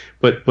 but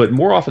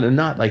more often than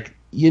not, like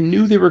you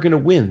knew they were going to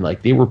win.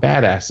 Like they were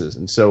badasses,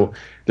 and so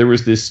there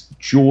was this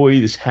joy,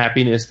 this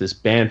happiness, this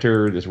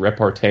banter, this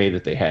repartee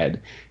that they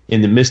had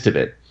in the midst of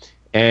it.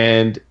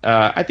 And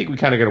I think we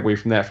kind of got away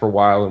from that for a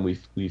while, and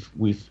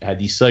we've had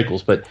these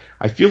cycles. But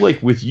I feel like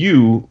with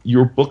you,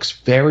 your books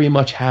very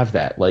much have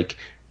that. Like,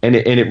 and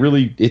it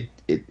really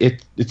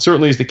it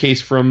certainly is the case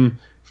from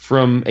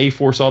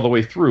A-Force all the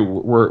way through,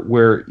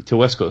 where to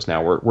West Coast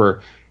now,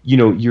 where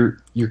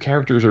your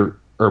characters are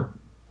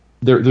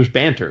there's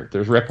banter,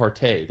 there's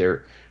repartee,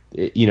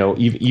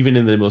 even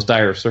in the most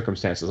dire of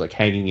circumstances, like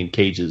hanging in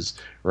cages,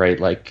 right?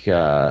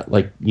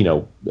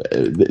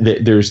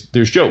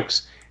 There's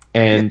jokes.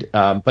 And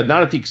but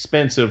not at the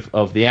expense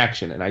of the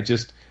action. And I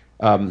just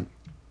I'm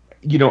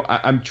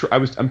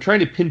trying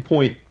to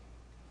pinpoint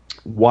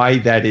why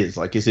that is.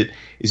 Like, is it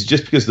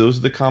just because those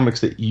are the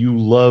comics that you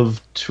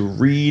love to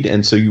read,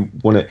 and so you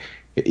want to?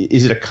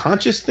 Is it a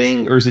conscious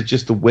thing, or is it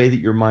just the way that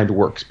your mind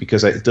works?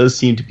 Because it does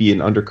seem to be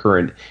an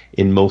undercurrent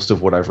in most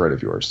of what I've read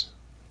of yours.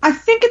 I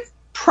think it's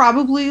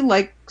probably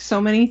like so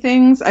many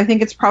things. I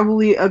think it's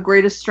probably a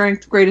greatest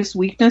strength, greatest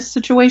weakness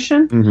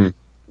situation. Mm-hmm.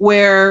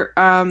 Where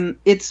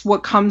it's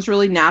what comes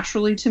really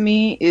naturally to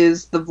me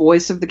is the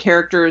voice of the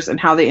characters and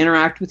how they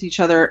interact with each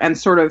other, and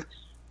sort of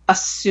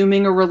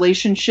assuming a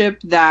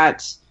relationship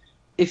that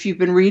if you've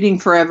been reading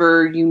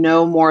forever, you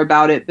know more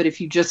about it. But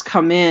if you just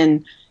come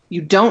in,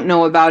 you don't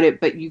know about it,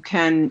 but you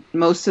can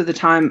most of the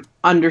time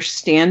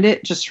understand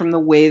it just from the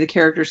way the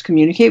characters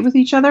communicate with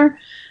each other.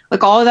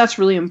 Like, all of that's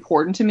really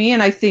important to me.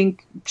 And I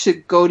think, to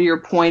go to your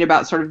point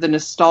about sort of the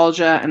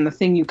nostalgia and the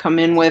thing you come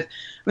in with,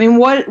 I mean,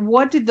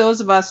 what did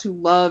those of us who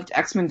loved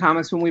X-Men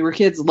comics when we were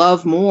kids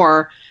love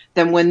more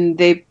than when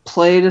they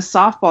played a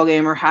softball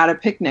game or had a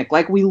picnic?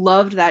 Like, we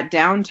loved that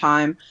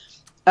downtime.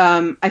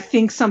 I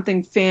think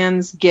something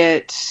fans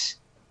get,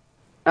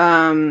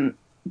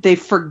 they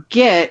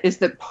forget, is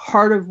that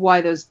part of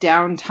why those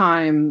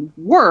downtime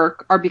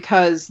work are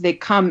because they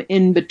come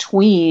in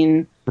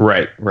between.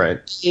 Right.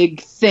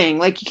 Big thing.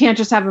 Like, you can't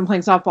just have them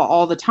playing softball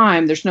all the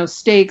time. There's no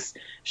stakes.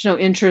 There's no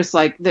interest.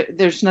 Like,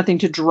 there's nothing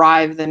to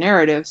drive the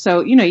narrative.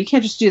 So, you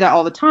can't just do that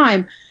all the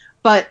time.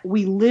 But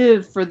we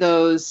live for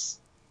those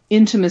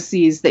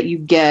intimacies that you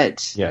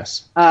get.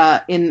 Yes.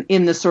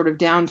 In the sort of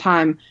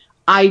downtime.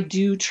 I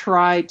do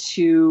try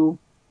to,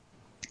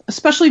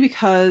 especially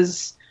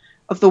because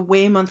of the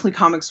way monthly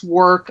comics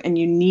work, and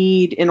you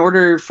need, in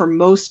order for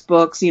most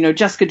books,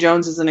 Jessica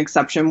Jones is an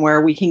exception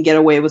where we can get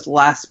away with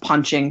less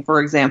punching,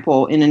 for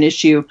example, in an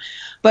issue.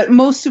 But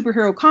most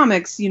superhero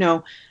comics,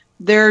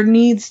 there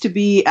needs to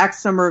be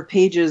X number of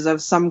pages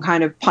of some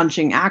kind of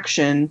punching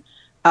action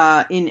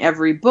in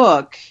every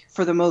book,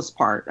 for the most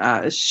part.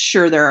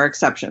 Sure, there are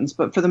exceptions,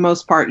 but for the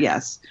most part,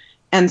 yes.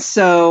 And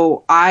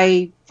so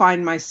I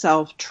find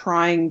myself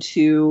trying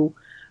to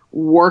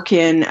work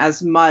in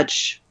as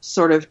much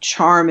sort of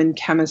charm and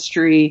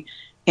chemistry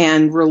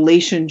and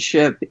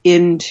relationship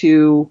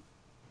into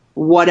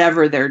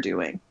whatever they're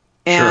doing.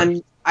 And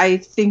sure. I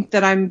think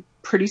that I'm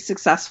pretty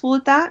successful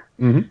at that.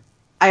 Mm-hmm.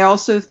 I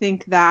also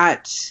think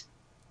that,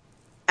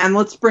 and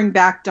let's bring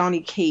back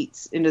Donny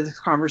Cates into this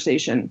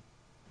conversation.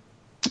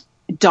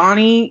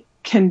 Donny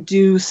can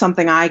do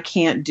something I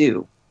can't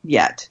do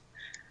yet.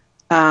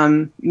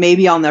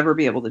 Maybe I'll never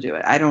be able to do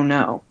it. I don't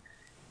know.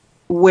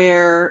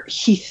 Where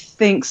he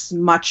thinks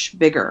much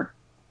bigger.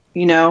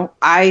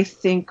 I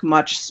think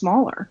much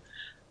smaller.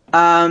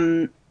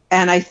 And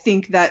I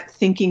think that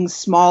thinking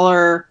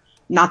smaller,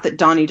 not that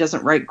Donny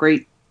doesn't write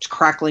great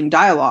crackling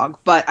dialogue,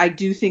 but I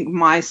do think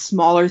my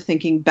smaller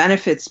thinking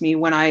benefits me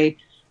when I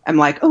am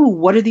like, oh,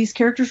 what are these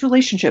characters'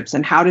 relationships,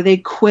 and how do they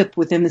quip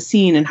within the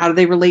scene, and how do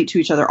they relate to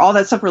each other? All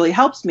that stuff really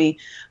helps me.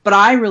 But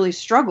I really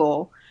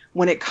struggle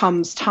when it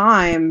comes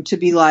time to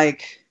be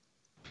like,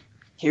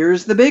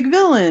 here's the big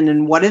villain,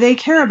 and what do they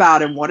care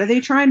about, and what are they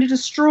trying to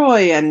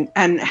destroy,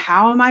 and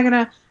how am I going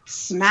to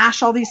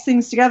smash all these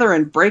things together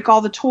and break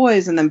all the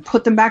toys and then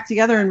put them back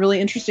together in really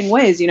interesting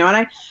ways, And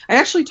I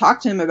actually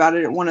talked to him about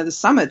it at one of the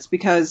summits,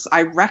 because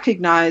I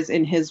recognize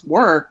in his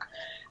work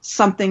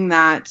something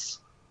that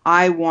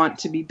I want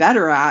to be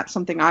better at,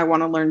 something I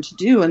want to learn to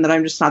do, and that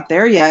I'm just not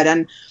there yet.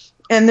 And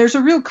there's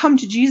a real come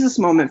to Jesus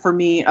moment for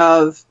me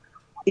of,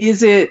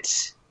 is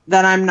it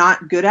that I'm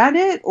not good at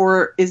it,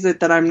 or is it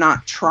that I'm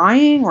not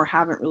trying or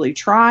haven't really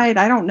tried?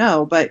 I don't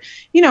know. But,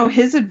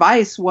 his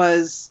advice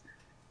was,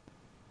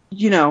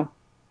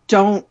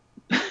 don't,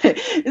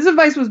 his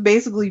advice was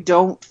basically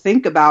don't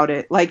think about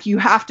it. Like, you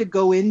have to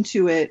go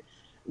into it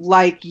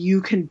like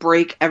you can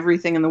break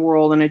everything in the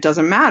world and it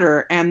doesn't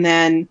matter. And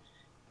then,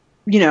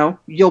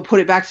 you'll put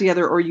it back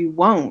together or you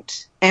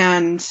won't.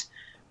 And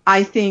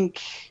I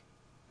think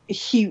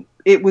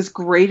it was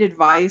great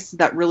advice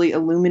that really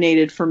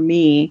illuminated for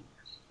me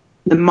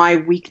my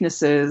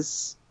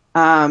weaknesses,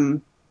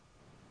 and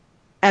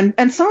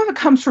some of it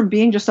comes from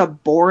being just a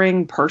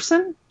boring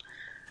person.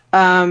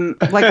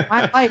 Like,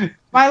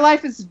 my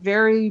life is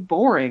very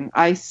boring.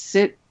 I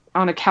sit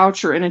on a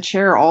couch or in a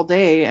chair all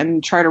day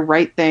and try to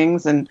write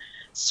things and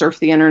surf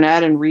the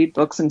internet and read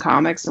books and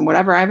comics and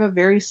whatever. I have a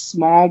very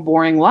small,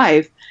 boring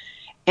life,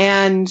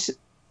 and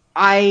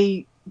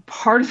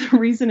part of the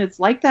reason it's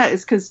like that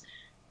is because,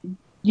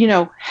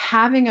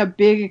 having a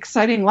big,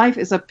 exciting life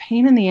is a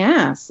pain in the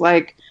ass.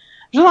 Like,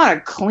 there's a lot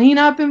of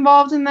cleanup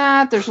involved in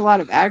that. There's a lot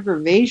of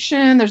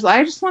aggravation.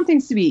 I just want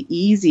things to be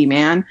easy,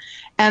 man.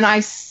 And I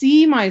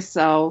see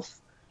myself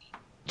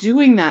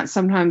doing that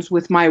sometimes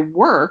with my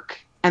work,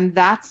 and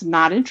that's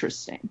not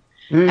interesting.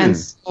 And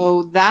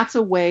so that's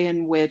a way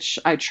in which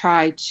I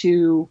try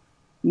to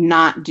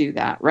not do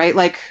that, right?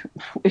 Like,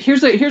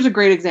 here's a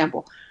great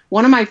example.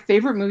 One of my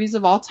favorite movies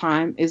of all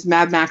time is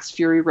Mad Max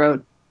Fury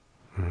Road.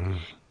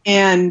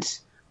 And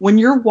when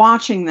you're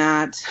watching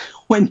that,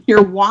 when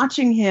you're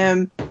watching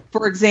him,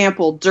 for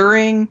example,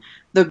 during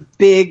the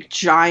big,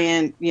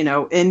 giant,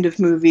 end of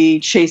movie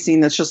chase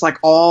scene that's just like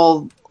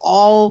all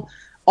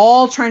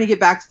all trying to get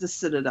back to the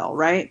Citadel,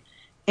 right?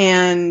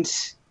 And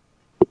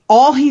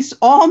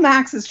all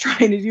Max is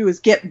trying to do is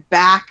get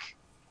back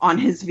on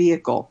his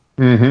vehicle.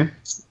 Mm-hmm.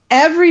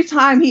 Every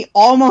time he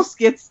almost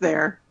gets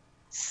there,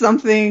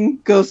 something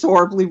goes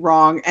horribly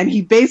wrong, and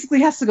he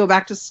basically has to go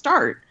back to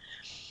start.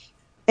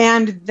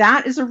 And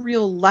that is a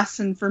real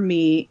lesson for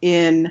me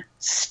in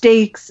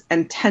stakes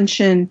and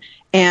tension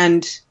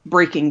and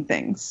breaking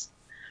things.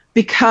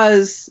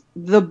 Because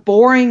the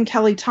boring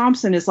Kelly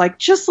Thompson is like,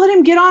 just let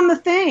him get on the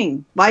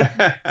thing. Like,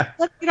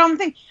 let's get on the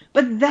thing.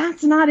 But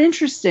that's not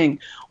interesting.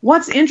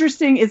 What's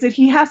interesting is that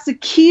he has to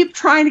keep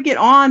trying to get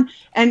on,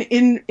 and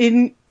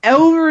in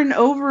over and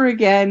over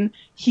again,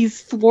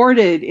 he's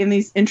thwarted in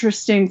these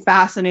interesting,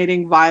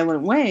 fascinating,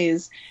 violent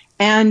ways.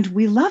 And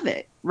we love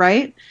it,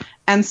 right?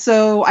 And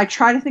so I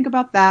try to think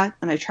about that,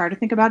 and I try to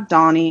think about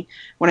Donnie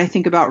when I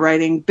think about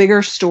writing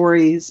bigger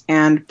stories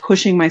and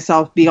pushing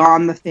myself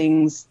beyond the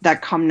things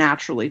that come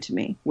naturally to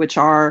me, which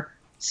are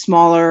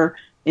smaller,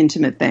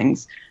 intimate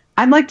things.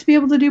 I'd like to be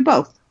able to do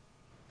both.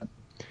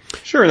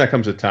 Sure, and that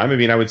comes with time. I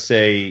mean, I would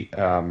say,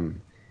 I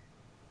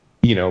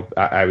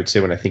would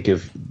say when I think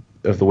of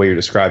the way you're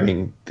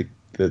describing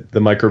the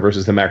micro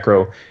versus the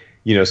macro,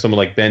 someone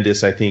like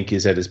Bendis, I think,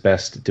 is at his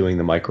best doing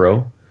the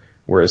micro,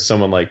 whereas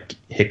someone like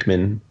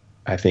Hickman,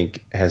 I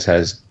think, is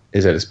at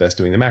his best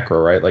doing the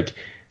macro, right? Like,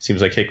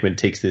 seems like Hickman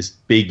takes this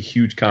big,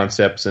 huge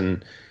concepts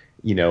and,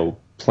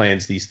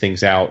 plans these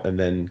things out and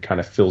then kind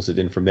of fills it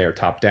in from there,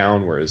 top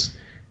down. Whereas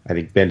I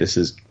think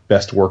Bendis's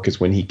best work is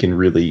when he can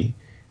really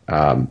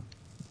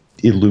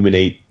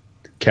illuminate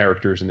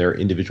characters and their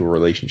individual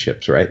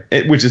relationships, right?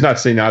 Which is not to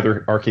say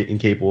neither are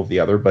incapable of the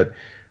other, but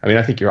I mean,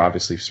 I think you're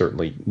obviously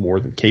certainly more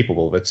than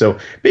capable of it. So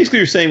basically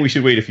you're saying we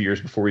should wait a few years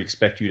before we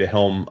expect you to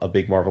helm a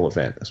big Marvel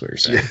event. That's what you're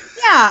saying.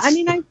 Yeah. I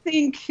mean,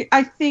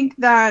 I think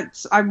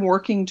that I'm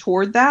working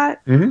toward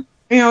that. Mm-hmm.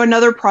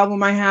 Another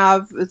problem I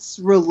have, it's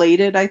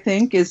related, I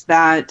think, is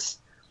that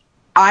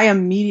I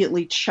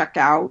immediately check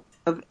out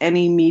of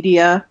any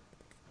media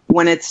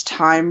when it's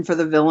time for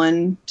the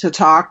villain to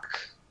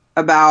talk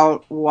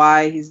about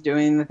why he's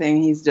doing the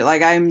thing he's doing.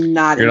 Like, I'm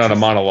not... You're not a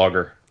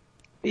monologuer.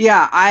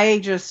 Yeah, I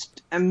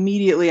just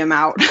immediately am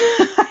out.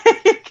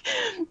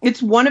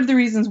 It's one of the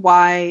reasons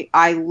why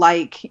I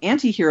like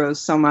anti-heroes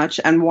so much,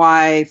 and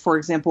why, for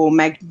example,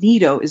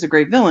 Magneto is a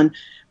great villain,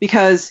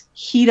 because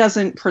he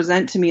doesn't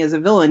present to me as a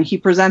villain. He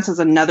presents as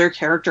another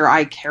character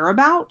I care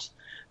about,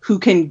 who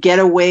can get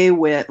away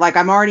with... Like,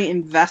 I'm already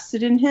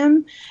invested in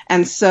him,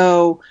 and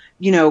so...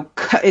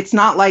 it's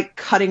not like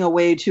cutting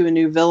away to a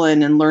new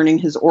villain and learning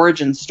his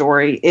origin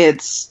story.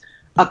 It's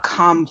a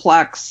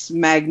complex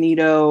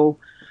Magneto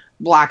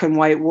black and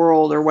white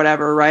world or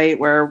whatever, right?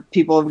 Where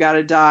people have got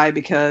to die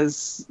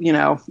because,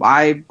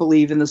 I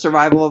believe in the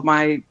survival of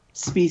my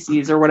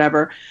species or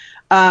whatever.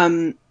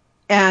 And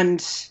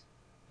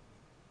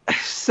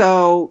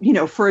so,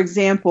 for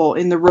example,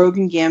 in the Rogue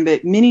and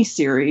Gambit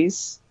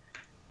miniseries,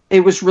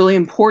 it was really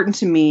important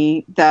to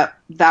me that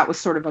was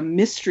sort of a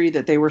mystery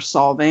that they were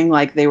solving.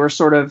 Like, they were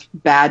sort of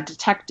bad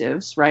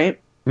detectives,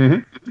 right?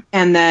 Mm-hmm.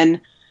 And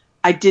then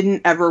I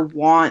didn't ever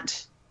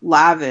want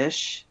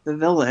Lavish, the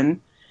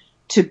villain,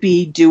 to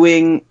be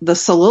doing the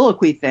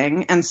soliloquy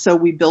thing. And so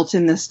we built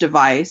in this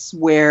device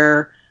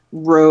where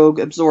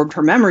Rogue absorbed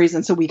her memories.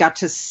 And so we got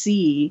to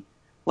see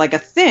like a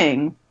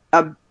thing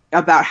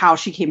about how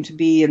she came to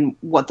be and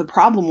what the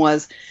problem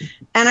was.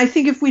 And I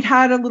think if we'd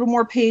had a little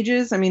more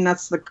pages, I mean,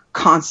 that's the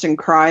constant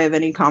cry of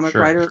any comic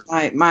writer,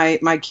 my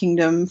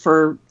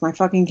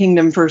fucking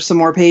kingdom for some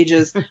more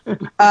pages.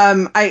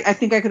 I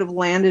think I could have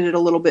landed it a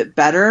little bit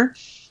better.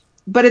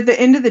 But at the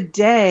end of the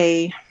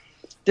day,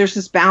 there's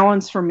this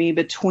balance for me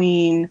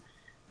between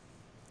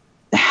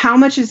how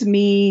much is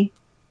me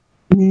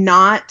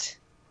not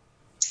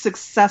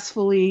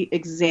successfully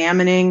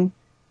examining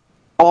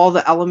all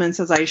the elements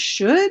as I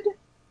should,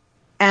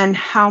 and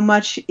how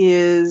much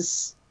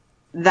is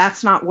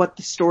that's not what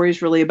the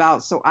story's really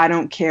about, so I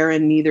don't care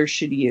and neither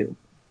should you.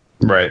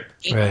 Right.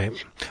 Well,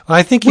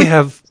 I think you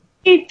have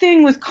a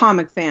thing with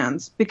comic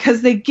fans,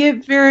 because they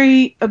get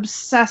very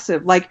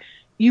obsessive. Like,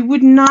 you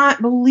would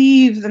not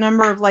believe the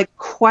number of like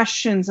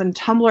questions and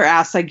Tumblr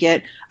asks I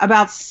get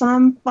about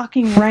some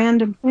fucking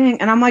random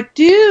thing. And I'm like,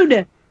 dude,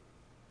 it's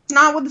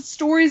not what the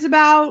story's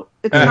about.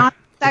 It's not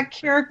that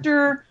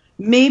character.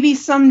 Maybe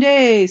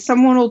someday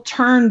someone will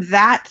turn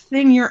that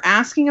thing you're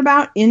asking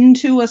about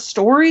into a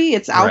story.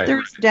 It's out there,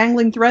 it's a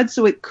dangling thread,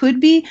 so it could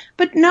be.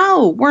 But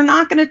no, we're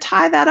not going to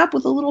tie that up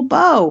with a little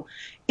bow.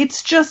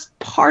 It's just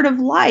part of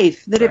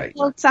life that it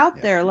floats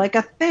out there like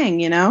a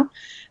thing,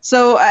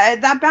 So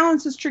that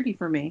balance is tricky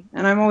for me,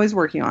 and I'm always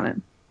working on it.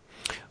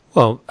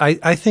 Well,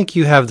 I think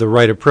you have the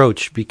right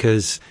approach,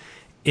 because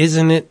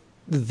isn't it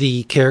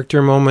the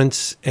character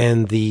moments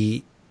and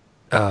the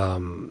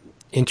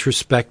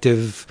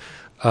introspective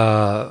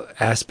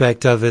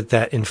aspect of it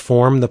that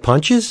inform the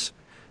punches?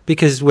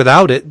 Because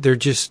without it, they're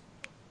just,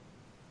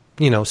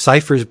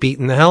 ciphers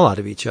beating the hell out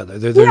of each other.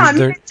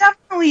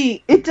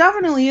 It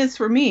definitely is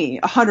for me,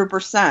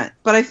 100%.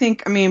 But I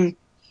think,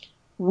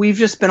 we've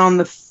just been on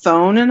the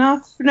phone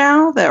enough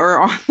now that we're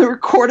on the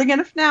recording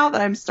enough now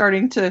that I'm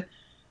starting to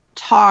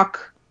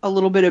talk a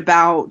little bit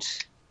about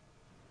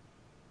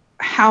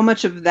how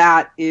much of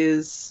that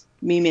is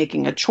me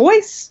making a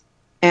choice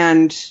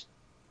and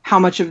how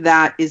much of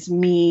that is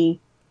me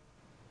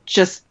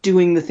just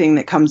doing the thing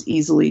that comes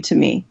easily to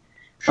me.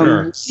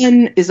 Sure.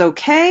 One is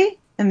okay,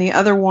 and the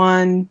other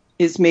one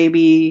is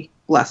maybe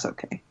less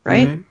okay,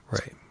 right?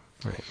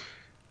 Mm-hmm. Right.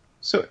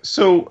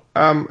 So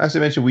as I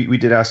mentioned, we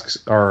did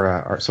ask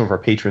our some of our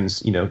patrons,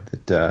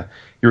 that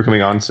you were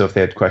coming on. So if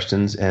they had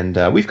questions, and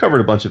we've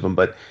covered a bunch of them,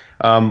 but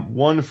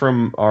one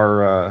from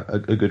our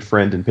a good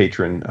friend and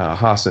patron,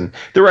 Hassan.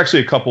 There were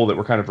actually a couple that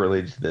were kind of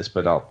related to this,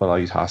 but I'll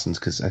use Hassan's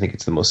because I think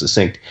it's the most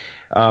succinct.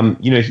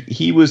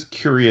 He was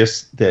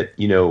curious that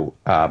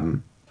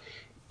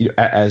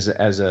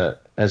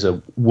as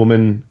a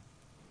woman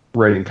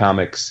writing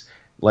comics,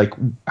 like,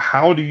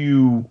 how do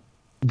you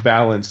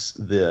balance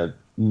the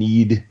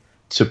need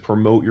to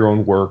promote your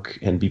own work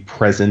and be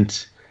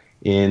present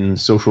in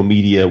social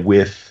media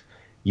with,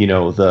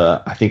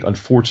 the, I think,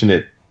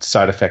 unfortunate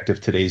side effect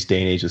of today's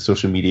day and age of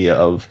social media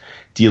of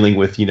dealing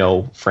with,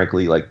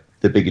 frankly, like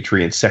the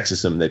bigotry and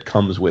sexism that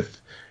comes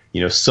with,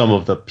 some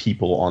of the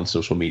people on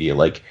social media.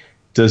 Like,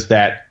 does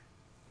that,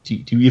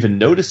 do you even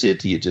notice it?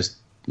 Do you just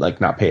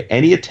like not pay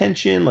any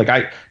attention? Like,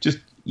 I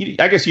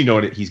guess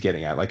what he's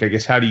getting at. Like, I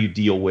guess, how do you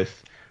deal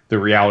with the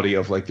reality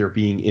of like there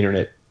being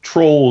internet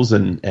trolls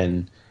and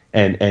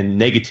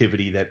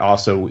negativity that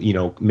also,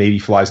 maybe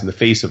flies in the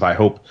face of, I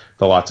hope,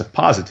 the lots of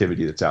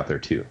positivity that's out there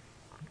too?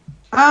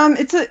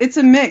 It's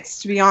a mix,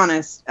 to be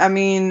honest. I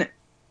mean,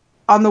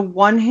 on the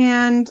one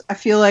hand, I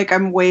feel like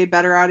I'm way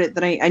better at it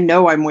than I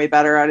know I'm way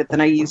better at it than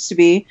I used to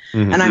be.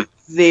 Mm-hmm. And I'm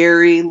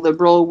very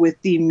liberal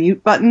with the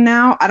mute button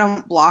now. I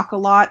don't block a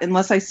lot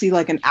unless I see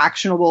like an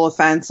actionable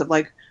offense of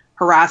like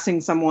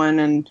harassing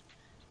someone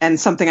and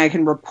something I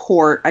can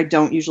report. I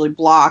don't usually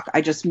block.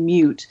 I just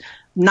mute.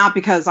 Not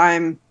because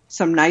I'm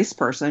some nice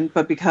person,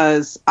 but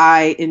because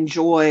I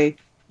enjoy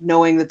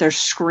knowing that they're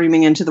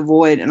screaming into the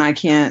void and I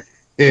can't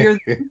hear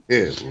them.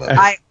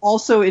 I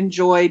also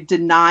enjoy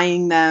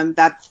denying them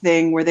that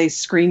thing where they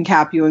screen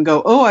cap you and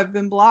go, "Oh, I've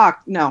been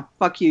blocked." No,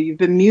 fuck you. You've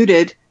been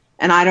muted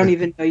and I don't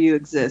even know you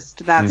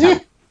exist. That's how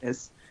it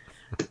is.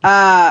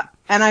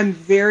 And I'm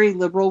very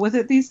liberal with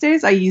it these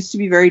days. I used to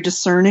be very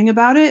discerning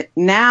about it.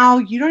 Now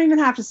you don't even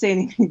have to say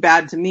anything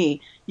bad to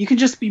me. You can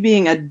just be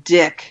being a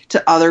dick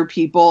to other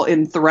people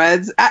in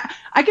threads.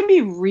 I can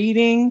be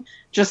reading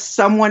just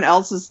someone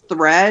else's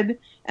thread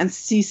and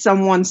see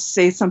someone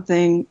say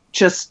something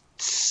just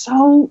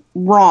so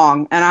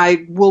wrong, and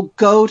I will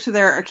go to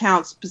their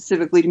account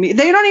specifically to me.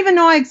 They don't even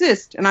know I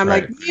exist, and I'm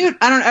right. Like, mute.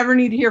 I don't ever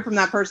need to hear from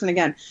that person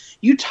again.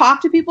 You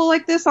talk to people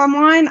like this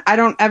online, I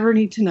don't ever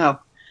need to know.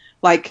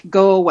 Like,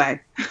 go away.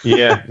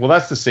 Yeah, well,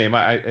 that's the same.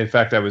 In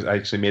fact, I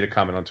actually made a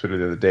comment on Twitter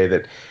the other day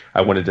that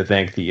I wanted to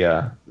thank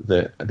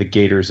the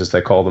Gators, as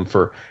I call them,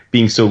 for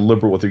being so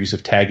liberal with their use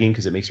of tagging,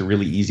 because it makes it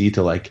really easy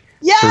to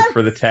search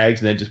for the tags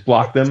and then just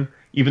block them,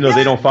 even though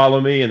they don't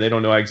follow me and they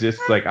don't know I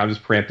exist. Like, I'm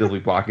just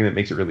preemptively blocking it. It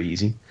makes it really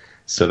easy.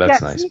 So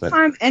that's nice.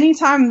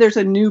 Anytime there's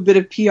a new bit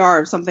of PR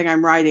of something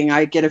I'm writing,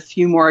 I get a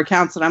few more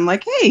accounts and I'm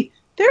like, hey,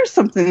 there's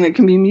something that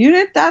can be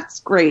muted. That's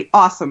great.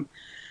 Awesome.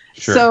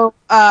 Sure. So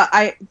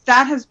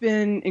that has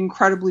been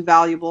incredibly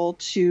valuable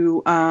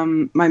to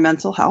my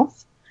mental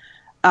health.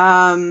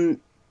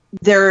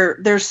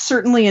 There's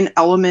certainly an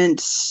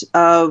element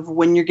of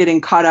when you're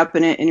getting caught up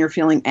in it and you're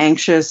feeling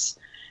anxious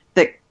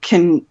that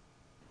can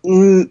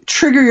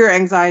trigger your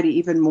anxiety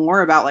even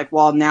more about like,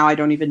 well, now I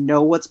don't even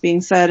know what's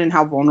being said and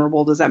how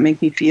vulnerable does that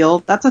make me feel?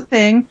 That's a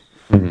thing,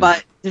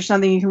 but there's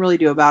nothing you can really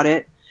do about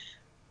it.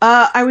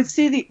 I would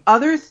say the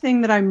other thing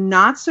that I'm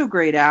not so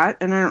great at,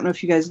 and I don't know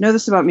if you guys know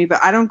this about me,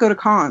 but I don't go to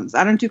cons.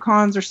 I don't do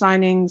cons or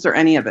signings or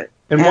any of it.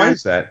 And why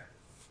is that?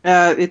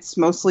 It's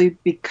mostly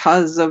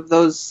because of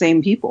those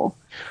same people.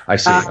 I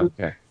see.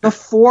 Okay.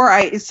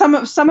 Some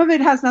of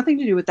it has nothing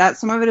to do with that.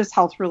 Some of it is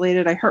health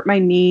related. I hurt my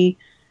knee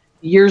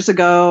years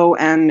ago,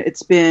 and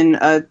it's been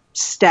a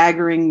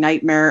staggering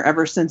nightmare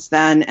ever since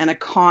then. And a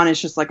con is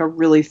just like a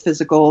really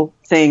physical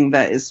thing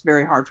that is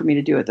very hard for me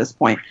to do at this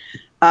point.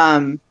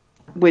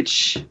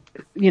 Which,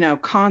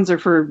 cons are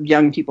for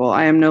young people.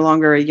 I am no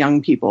longer a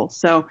young people.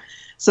 So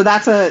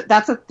that's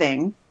a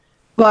thing.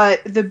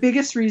 But the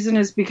biggest reason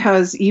is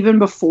because even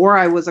before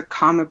I was a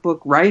comic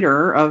book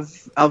writer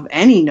of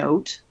any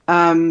note,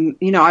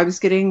 I was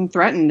getting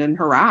threatened and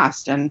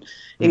harassed, and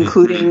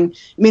including,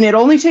 it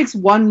only takes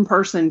one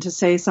person to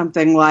say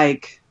something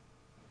like,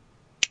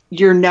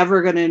 "You're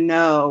never going to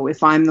know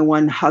if I'm the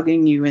one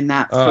hugging you in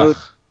that photo,"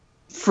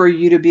 for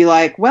you to be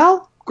like,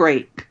 well,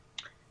 great.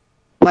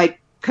 Like,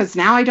 because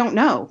now I don't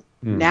know.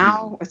 Mm-hmm.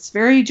 Now it's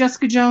very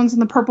Jessica Jones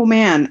and the Purple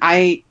Man.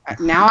 I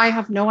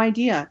have no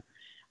idea.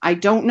 I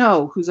don't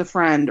know who's a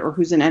friend or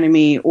who's an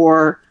enemy,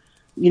 or,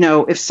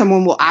 if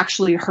someone will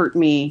actually hurt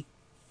me,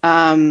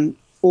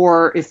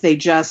 or if they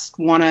just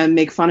want to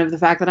make fun of the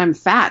fact that I'm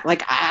fat.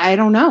 Like, I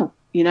don't know,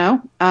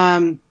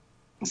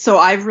 So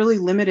I've really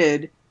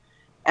limited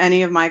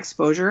any of my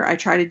exposure. I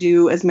try to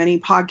do as many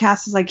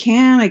podcasts as I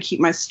can. I keep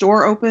my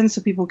store open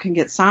so people can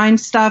get signed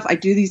stuff. I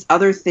do these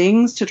other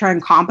things to try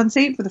and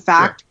compensate for the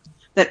fact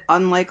that,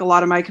 unlike a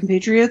lot of my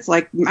compatriots,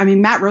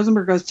 Matt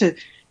Rosenberg goes to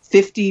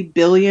 50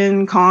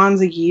 billion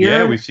cons a year.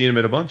 Yeah, we've seen him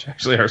at a bunch,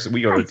 actually.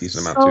 We go to a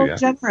decent amount too, yeah.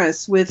 So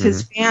generous with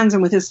his fans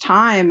and with his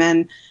time,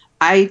 and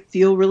I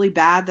feel really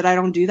bad that I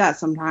don't do that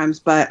sometimes,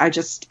 but I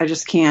just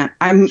can't.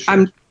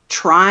 I'm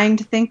trying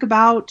to think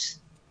about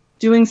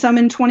doing some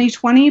in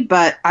 2020,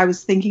 but I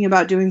was thinking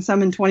about doing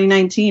some in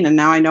 2019, and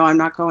now I know I'm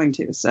not going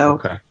to.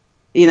 So, I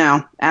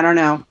don't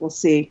know. We'll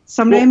see.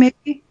 Someday,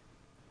 maybe.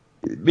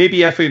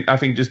 Maybe I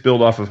think just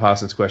build off of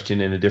Hassan's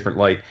question in a different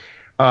light.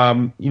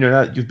 Now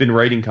you've been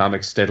writing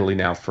comics steadily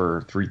now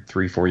for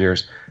 4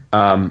 years.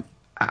 And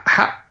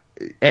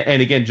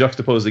again,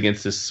 juxtaposed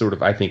against this sort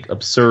of, I think,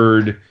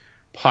 absurd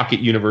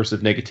pocket universe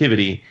of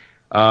negativity.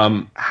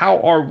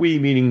 How are we,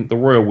 meaning the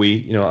royal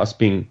we, us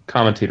being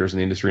commentators in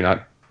the industry,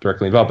 not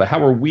directly involved, but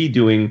how are we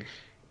doing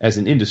as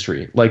an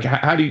industry? Like,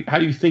 how do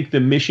you think the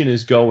mission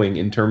is going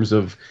in terms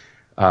of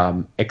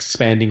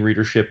expanding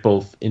readership,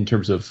 both in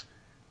terms of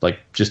like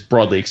just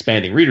broadly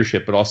expanding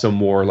readership, but also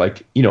more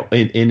like,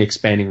 in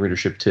expanding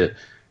readership to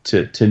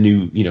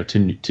new,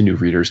 to new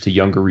readers, to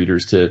younger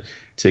readers, to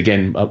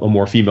again, a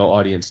more female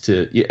audience,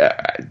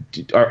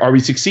 are we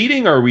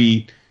succeeding? Are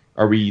we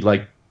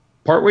like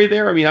partway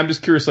there? I mean, I'm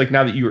just curious, like,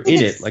 now that you're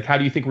in it, like, how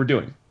do you think we're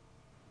doing?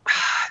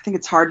 I think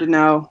it's hard to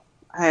know.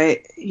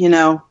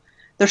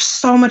 There's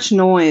so much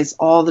noise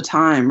all the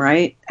time,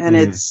 right? And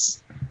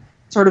it's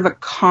sort of a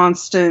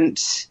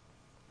constant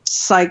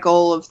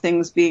cycle of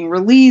things being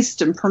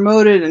released and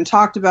promoted and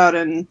talked about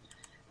and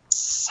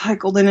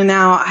cycled in and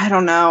out. I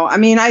don't know. I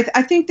mean, I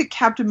think that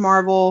Captain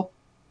Marvel,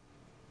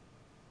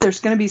 there's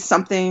going to be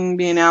something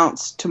being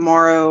announced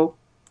tomorrow.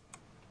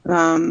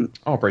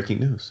 Breaking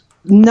news.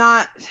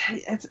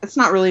 It's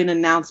not really an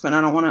announcement.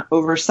 I don't want to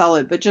oversell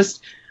it, but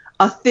just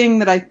a thing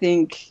that I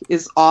think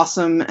is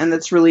awesome and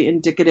that's really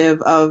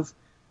indicative of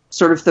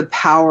sort of the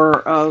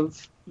power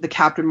of the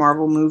Captain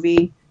Marvel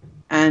movie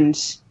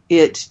and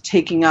it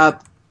taking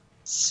up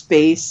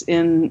space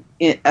in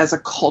it as a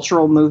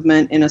cultural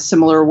movement in a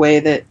similar way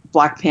that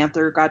Black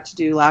Panther got to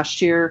do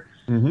last year.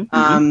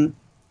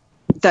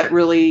 That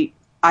really,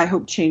 I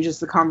hope, changes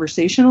the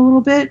conversation a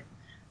little bit.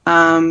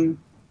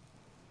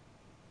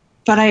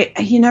 But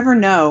you never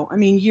know. I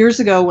mean, years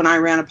ago when I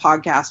ran a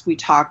podcast, we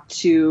talked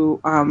to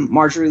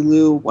Marjorie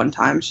Liu one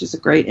time. She's a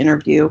great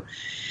interview.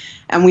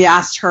 And we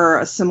asked her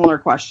a similar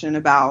question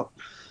about,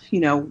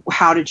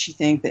 how did she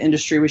think the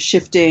industry was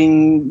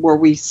shifting? Were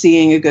we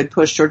seeing a good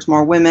push towards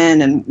more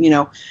women? And,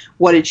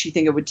 what did she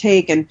think it would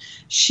take? And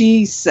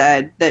she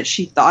said that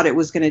she thought it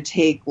was going to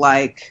take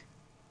like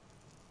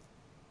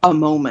a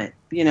moment.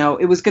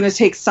 It was going to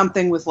take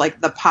something with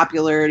like the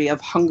popularity of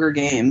Hunger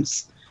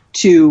Games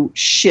to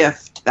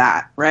shift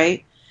that,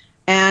 right?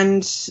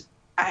 And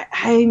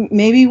I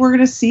maybe we're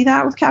going to see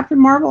that with Captain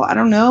Marvel. I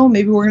don't know.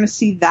 Maybe we're going to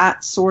see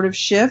that sort of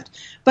shift.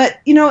 But,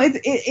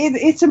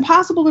 it's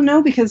impossible to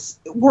know because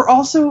we're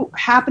also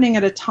happening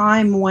at a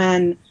time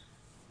when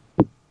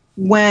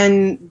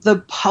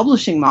the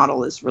publishing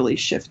model is really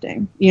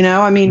shifting.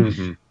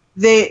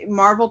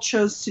 Marvel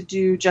chose to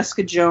do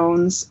Jessica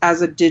Jones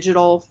as a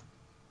digital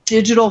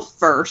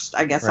first,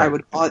 I guess. Right. I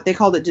would call it. They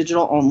called it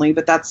digital only,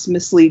 but that's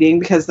misleading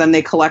because then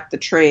they collect the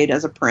trade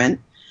as a print.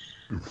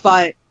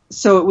 But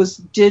so it was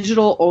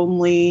digital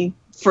only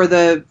for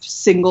the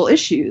single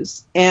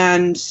issues.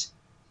 And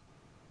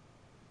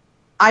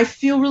I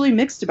feel really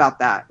mixed about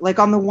that. Like,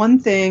 on the one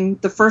thing,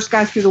 the first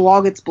guy through the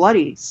wall gets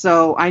bloody.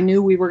 So I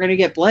knew we were going to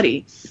get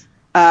bloody.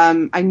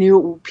 I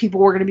knew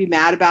people were going to be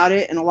mad about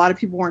it and a lot of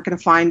people weren't going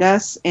to find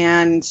us.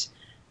 And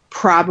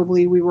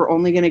probably we were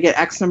only going to get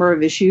X number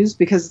of issues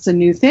because it's a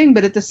new thing.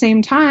 But at the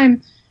same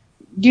time,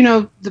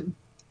 the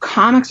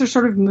comics are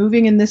sort of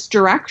moving in this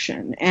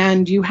direction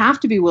and you have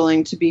to be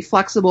willing to be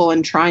flexible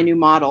and try new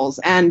models.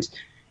 And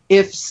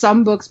if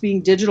some books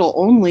being digital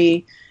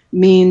only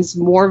means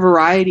more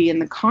variety in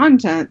the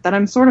content, then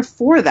I'm sort of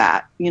for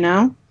that,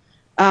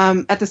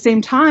 At the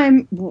same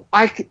time,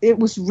 it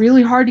was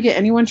really hard to get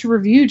anyone to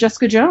review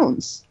Jessica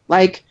Jones.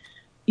 Like,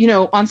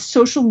 on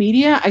social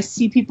media, I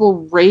see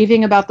people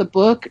raving about the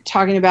book,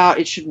 talking about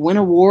it should win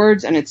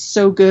awards and it's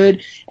so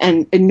good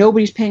and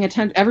nobody's paying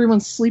attention.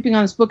 Everyone's sleeping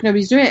on this book.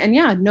 Nobody's doing it. And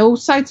yeah, no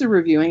sites are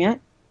reviewing it.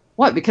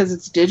 What? Because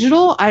it's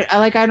digital? I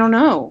don't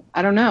know.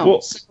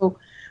 Well, so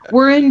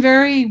we're in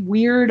very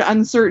weird,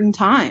 uncertain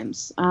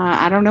times.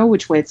 I don't know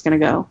which way it's going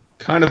to go.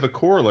 Kind of a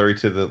corollary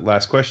to the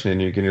last question,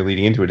 and you're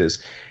leading into it,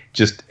 is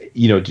just,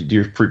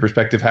 your free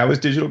perspective, how is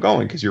digital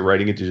going? Because you're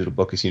writing a digital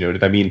book, as you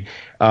noted. I mean,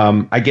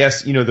 I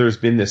guess, there's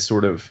been this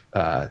sort of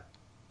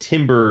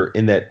timber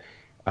in that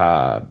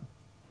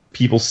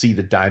people see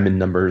the diamond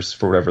numbers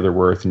for whatever they're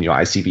worth, and,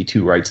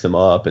 ICV2 writes them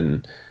up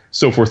and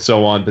so forth,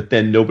 so on, but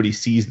then nobody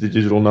sees the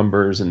digital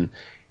numbers, and,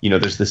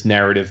 there's this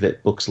narrative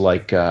that books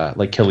like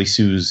Kelly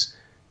Sue's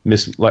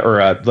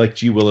like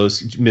G.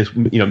 Willow's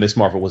Miss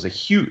Marvel was a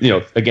huge,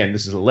 again,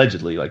 this is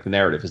allegedly, like, the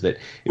narrative is that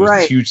it was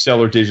a huge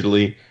seller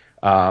digitally.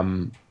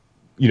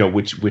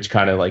 which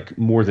kind of like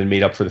more than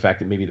made up for the fact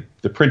that maybe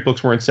the print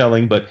books weren't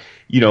selling. But,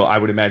 I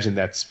would imagine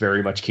that's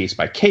very much case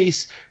by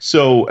case.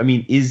 So, I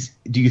mean,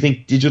 do you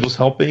think digital's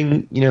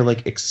helping,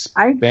 like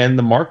expand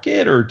the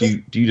market, or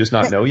do you just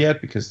not know yet?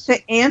 Because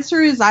the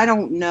answer is I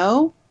don't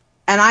know.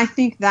 And I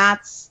think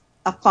that's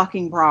a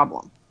fucking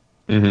problem.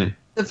 Mm-hmm.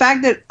 The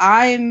fact that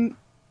I'm,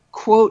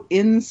 quote,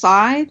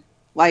 inside,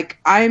 like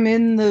I'm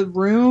in the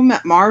room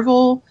at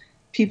Marvel,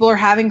 people are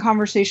having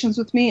conversations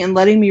with me and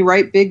letting me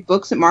write big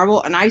books at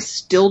Marvel, and I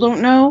still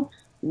don't know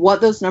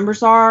what those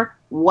numbers are,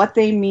 what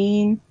they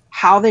mean,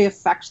 how they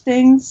affect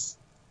things.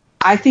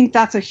 I think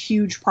that's a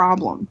huge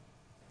problem.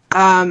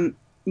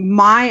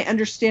 My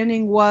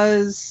understanding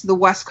was the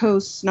West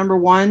Coast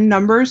 #1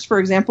 numbers, for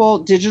example,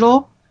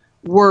 digital,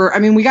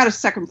 we got a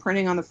second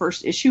printing on the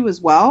first issue as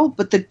well,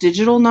 but the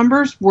digital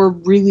numbers were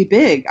really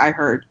big, I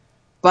heard.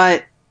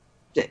 But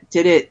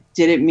did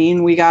it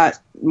mean we got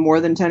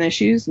more than 10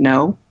 issues?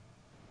 No.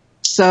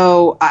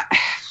 So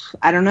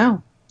I don't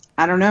know.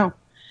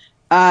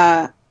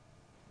 I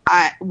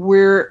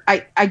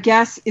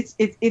guess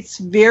it's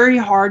very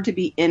hard to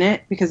be in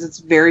it because it's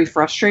very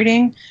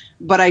frustrating,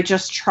 but I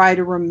just try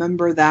to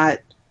remember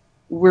that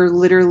we're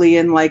literally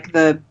in like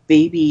the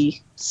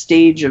baby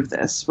stage of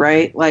this,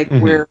 right? Like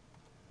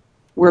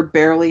we're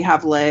barely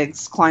have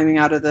legs climbing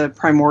out of the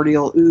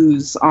primordial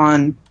ooze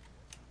on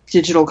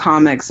digital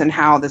comics and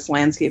how this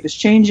landscape is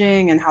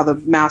changing and how the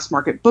mass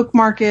market book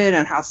market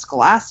and how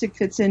Scholastic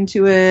fits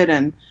into it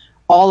and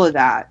all of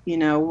that.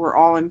 We're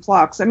all in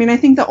flux. I mean, I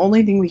think the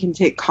only thing we can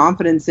take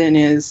confidence in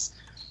is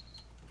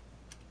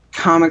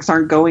comics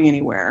aren't going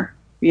anywhere.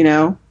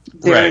 They're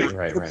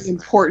Right. an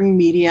important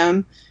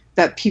medium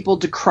that people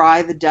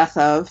decry the death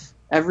of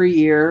every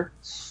year,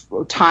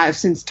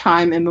 since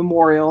time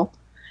immemorial,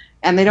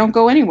 and they don't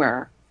go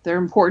anywhere. They're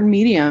an important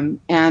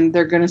medium, and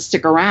they're going to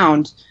stick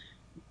around.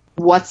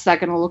 What's that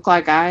going to look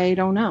like? I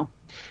don't know.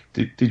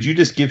 Did you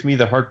just give me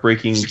the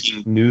heartbreaking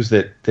news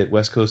that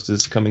West Coast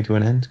is coming to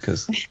an end?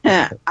 Because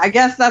I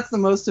guess that's the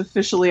most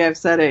officially I've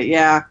said it.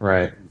 Yeah,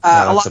 right.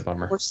 A lot of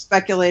people were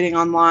speculating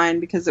online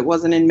because it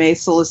wasn't in May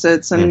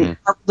solicits, and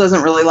Marvel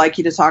doesn't really like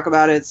you to talk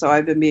about it. So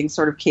I've been being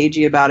sort of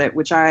cagey about it,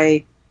 which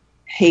I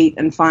hate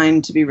and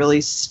find to be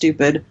really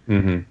stupid.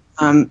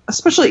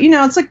 Especially,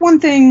 it's like one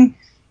thing.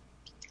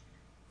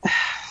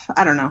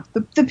 I don't know.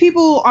 The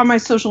people on my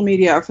social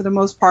media are, for the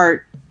most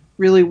part,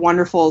 really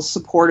wonderful,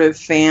 supportive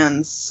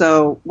fans.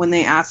 So when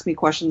they ask me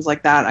questions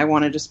like that, I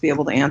want to just be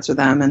able to answer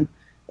them. And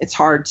it's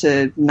hard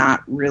to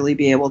not really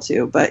be able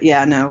to. But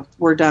yeah, no,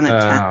 we're done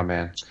at 10. Oh,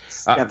 man.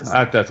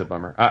 That's a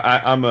bummer.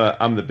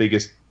 I'm the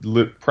biggest,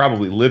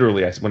 probably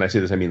literally, when I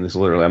say this, I mean this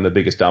literally, I'm the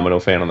biggest Domino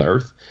fan on the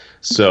earth.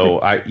 So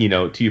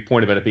to your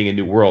point about it being a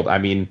new world, I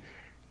mean,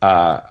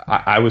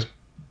 I was,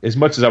 as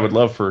much as I would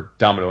love for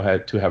Domino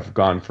to have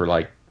gone for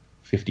like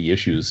 50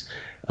 issues,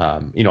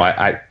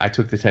 I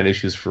took the 10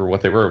 issues for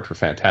what they were, which were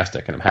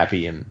fantastic, and I'm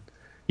happy. And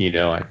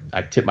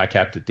I tip my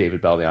cap to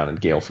David Baldeon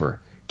and Gail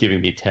for giving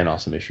me 10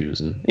 awesome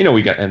issues. And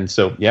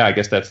I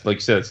guess that's, like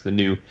you said,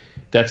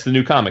 that's the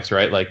new comics,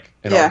 right? Like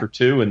an arc or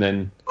two, and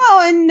then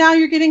and now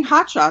you're getting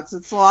Hot Shots.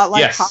 It's a lot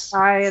like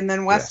Hawkeye and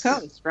then West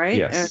Coast, right?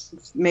 Yes.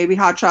 And maybe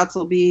Hot Shots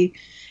will be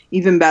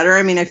even better.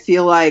 I mean, I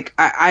feel like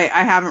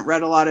I haven't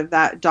read a lot of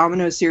that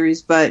Domino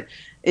series, but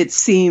it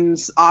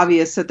seems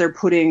obvious that they're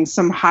putting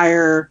some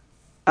higher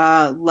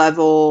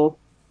level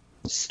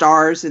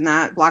stars in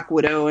that. Black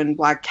Widow and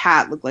Black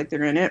Cat look like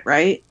they're in it,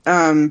 right?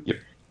 Yep.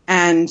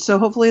 And so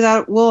hopefully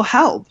that will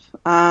help.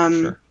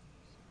 Sure.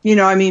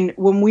 I mean,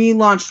 when we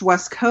launched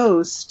West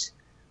Coast,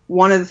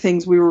 one of the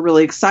things we were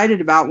really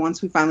excited about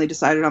once we finally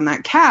decided on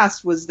that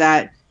cast was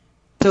that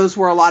those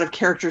were a lot of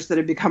characters that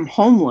had become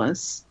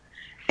homeless.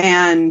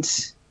 And,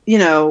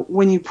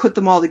 when you put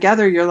them all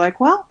together, you're like,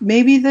 well,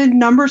 maybe the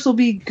numbers will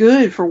be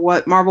good for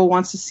what Marvel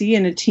wants to see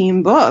in a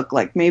team book.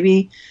 Like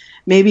maybe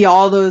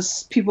all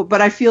those people,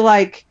 but I feel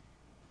like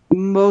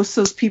most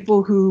of those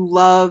people who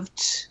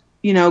loved,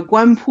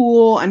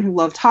 Gwenpool and who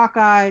loved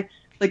Hawkeye,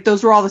 like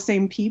those were all the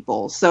same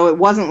people. So it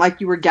wasn't like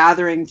you were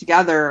gathering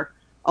together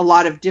a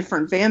lot of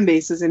different fan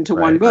bases into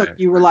one book. Right.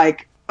 You were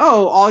like,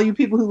 oh, all you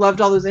people who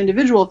loved all those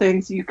individual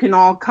things, you can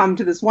all come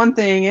to this one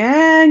thing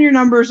and your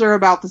numbers are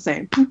about the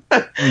same.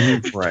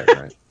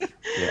 Right.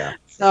 Yeah.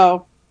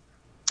 So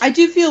I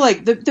do feel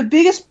like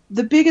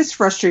the biggest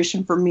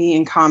frustration for me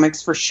in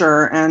comics, for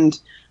sure, and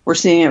we're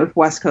seeing it with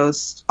West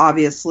Coast,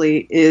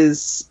 obviously,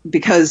 is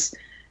because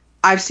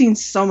I've seen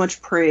so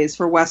much praise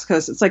for West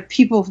Coast. It's like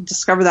people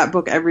discover that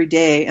book every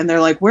day, and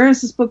they're like, where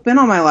has this book been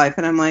all my life?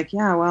 And I'm like,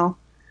 yeah, well,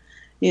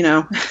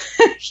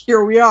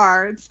 here we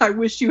are. I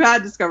wish you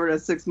had discovered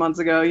us 6 months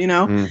ago,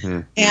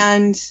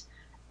 And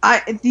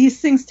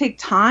these things take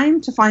time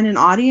to find an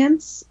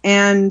audience,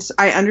 and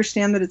I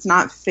understand that it's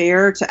not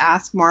fair to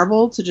ask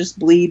Marvel to just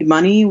bleed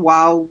money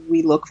while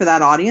we look for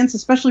that audience,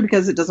 especially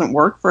because it doesn't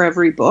work for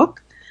every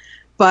book.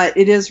 But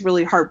it is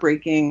really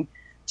heartbreaking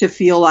to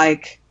feel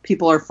like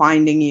people are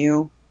finding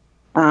you,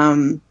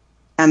 and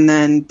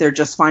then they're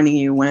just finding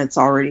you when it's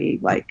already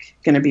like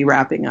going to be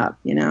wrapping up.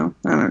 I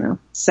don't know.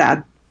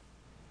 Sad.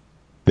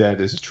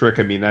 That is a trick.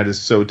 I mean, that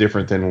is so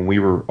different than when we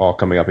were all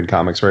coming up in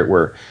comics, right?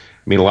 Where, I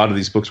mean, a lot of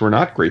these books were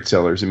not great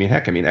sellers. I mean,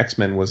 heck,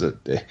 X-Men was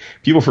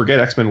people forget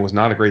X-Men was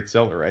not a great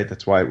seller, right?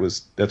 That's why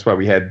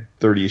we had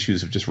 30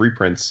 issues of just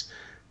reprints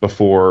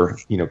before,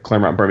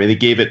 Claremont. I mean, they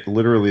gave it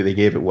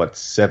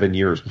 7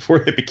 years before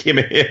they became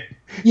a hit.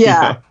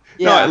 Yeah.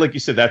 Yeah. No, like you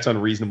said, that's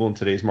unreasonable in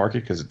today's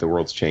market because the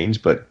world's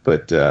changed. But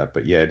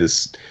yeah, it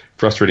is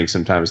frustrating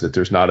sometimes that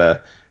there's not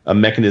a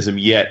mechanism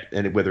yet,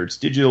 and whether it's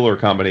digital or a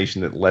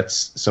combination, that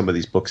lets some of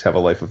these books have a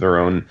life of their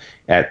own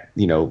at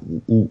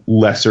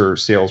lesser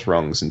sales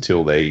rungs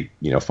until they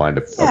find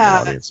a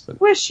audience. But I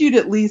wish you'd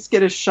at least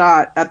get a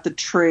shot at the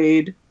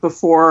trade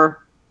before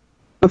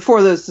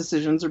those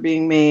decisions are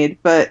being made.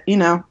 But I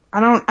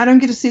don't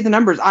get to see the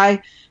numbers.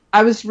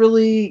 I was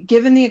really,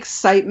 given the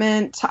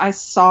excitement I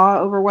saw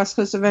over West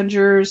Coast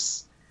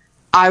Avengers,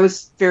 I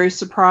was very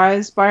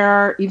surprised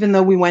by even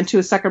though we went to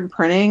a second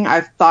printing,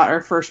 I thought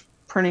our first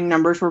printing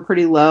numbers were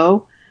pretty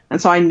low.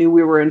 And so I knew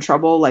we were in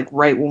trouble, like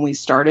right when we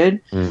started.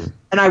 And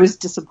I was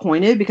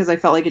disappointed because I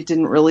felt like it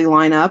didn't really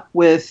line up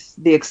with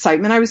the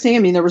excitement I was seeing. I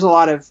mean, there was a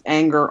lot of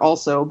anger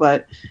also,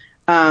 but,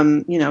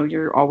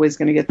 you're always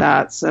going to get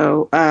that.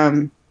 So,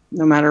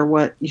 no matter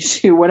what you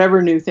do,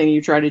 whatever new thing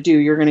you try to do,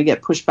 you're going to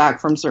get pushback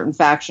from certain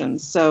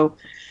factions. So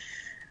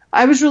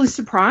I was really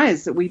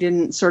surprised that we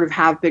didn't sort of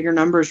have bigger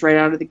numbers right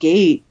out of the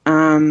gate.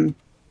 And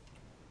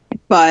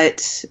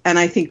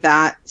I think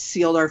that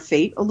sealed our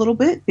fate a little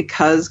bit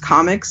because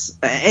comics,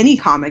 any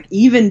comic,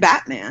 even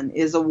Batman,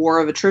 is a war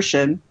of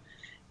attrition.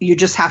 You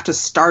just have to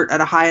start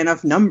at a high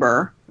enough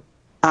number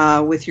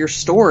with your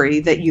story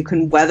that you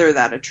can weather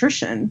that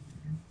attrition.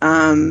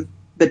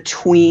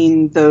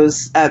 Between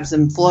those ebbs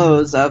and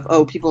flows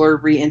of, people are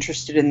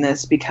reinterested in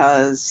this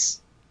because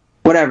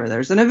whatever,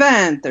 there's an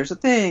event, there's a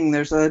thing,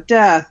 there's a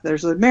death,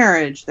 there's a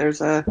marriage, there's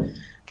a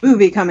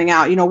movie coming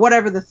out,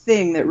 whatever the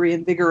thing that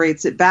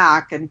reinvigorates it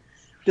back and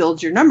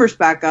builds your numbers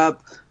back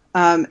up.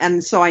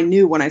 And so I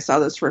knew when I saw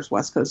those first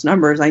West Coast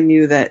numbers, I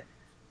knew that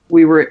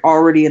we were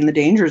already in the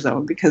danger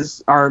zone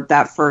because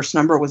that first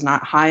number was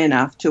not high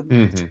enough to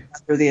weather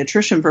the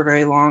attrition for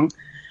very long.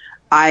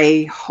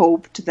 I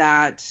hoped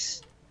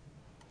that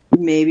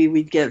maybe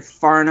we'd get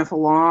far enough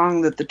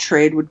along that the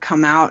trade would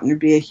come out and it'd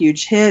be a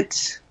huge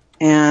hit,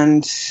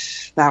 and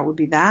that would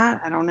be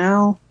that. I don't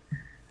know.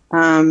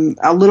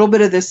 A little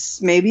bit of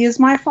this maybe is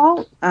my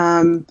fault,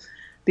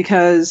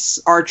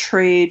 because our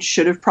trade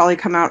should have probably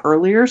come out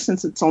earlier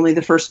since it's only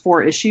the first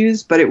 4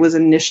 issues, but it was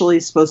initially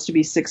supposed to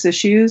be 6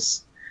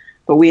 issues.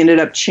 But we ended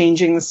up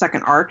changing the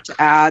second arc to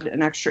add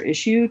an extra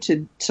issue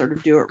to sort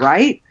of do it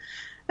right.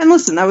 And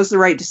listen, that was the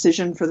right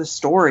decision for the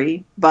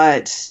story,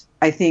 but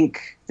I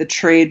think the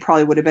trade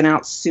probably would have been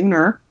out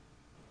sooner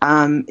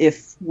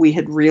if we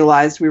had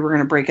realized we were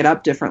going to break it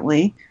up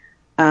differently.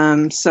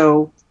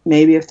 So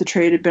maybe if the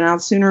trade had been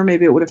out sooner,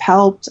 maybe it would have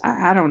helped.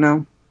 I don't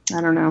know.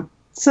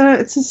 It's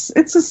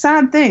a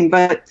sad thing,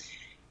 but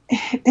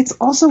it's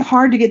also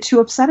hard to get too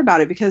upset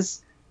about it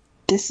because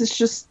this is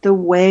just the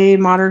way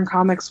modern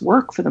comics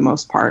work for the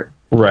most part.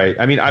 Right.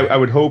 I mean, I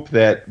would hope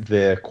that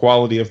the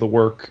quality of the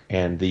work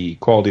and the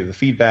quality of the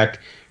feedback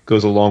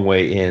goes a long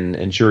way in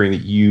ensuring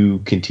that you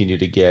continue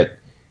to get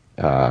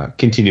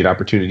continued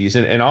opportunities.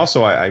 And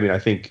also, I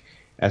think,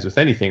 as with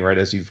anything, right,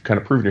 as you've kind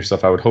of proven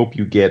yourself, I would hope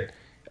you get,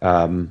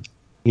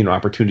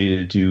 opportunity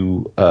to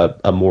do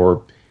a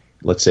more,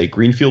 let's say,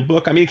 Greenfield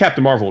book. I mean,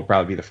 Captain Marvel would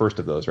probably be the first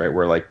of those, right,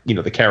 where, like,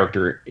 the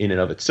character in and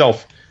of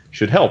itself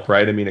should help,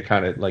 right? I mean, it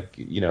kind of, like,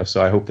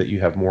 so I hope that you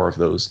have more of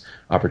those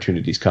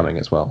opportunities coming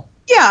as well.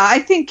 Yeah, I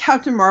think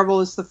Captain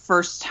Marvel is the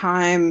first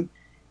time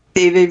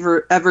they've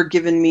ever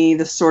given me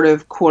the sort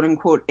of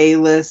quote-unquote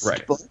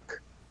A-list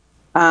book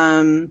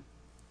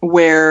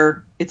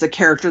where it's a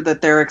character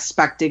that they're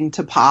expecting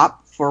to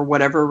pop for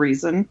whatever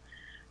reason.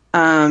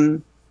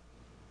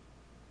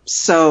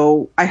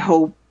 So I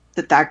hope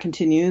that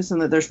continues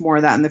and that there's more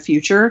of that in the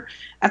future.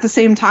 At the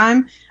same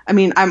time, I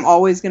mean, I'm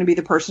always going to be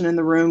the person in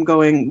the room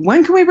going,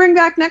 when can we bring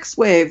back Next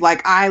Wave?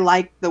 Like, I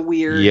like the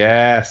weird...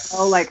 Yes.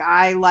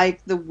 I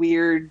like the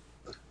weird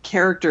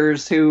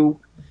characters who...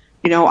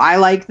 I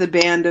like the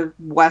band of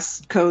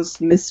West Coast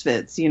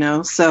misfits,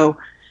 so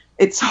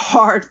it's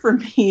hard for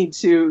me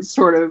to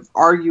sort of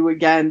argue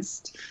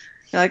against,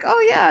 like, oh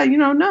yeah,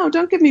 no,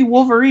 don't give me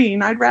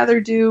Wolverine. I'd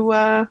rather do,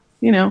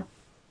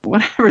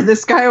 whatever,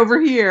 this guy over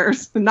here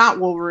is not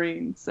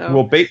Wolverine. So,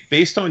 well,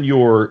 based on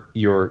your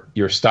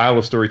style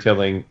of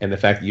storytelling and the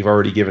fact that you've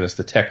already given us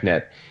the tech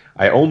net,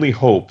 I only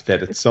hope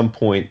that at some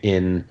point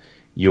in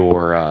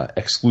your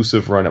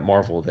exclusive run at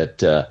Marvel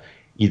that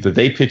either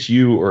they pitch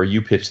you or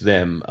you pitch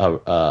them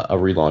a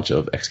relaunch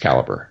of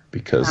Excalibur,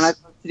 because I'd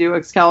love to do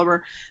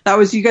Excalibur. That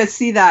was, you guys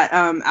see that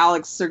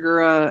Alex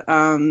Segura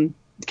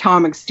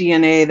comics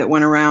DNA that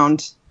went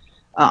around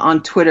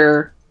on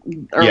Twitter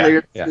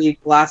earlier this week,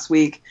 last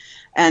week.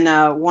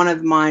 And one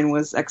of mine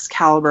was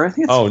Excalibur. I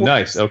think it's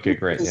nice. Okay,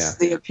 great. Yeah.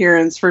 The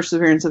first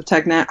appearance of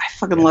TechNet. I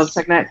fucking love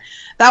TechNet.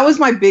 That was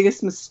my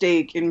biggest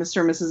mistake in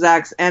Mr. and Mrs.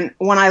 X. And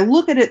when I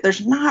look at it,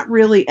 there's not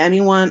really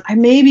anyone. I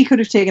maybe could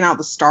have taken out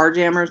the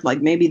Starjammers.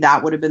 Like, maybe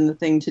that would have been the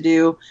thing to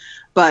do.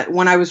 But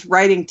when I was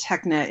writing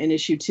TechNet in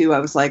issue 2, I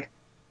was like,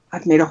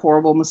 I've made a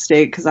horrible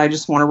mistake because I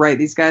just want to write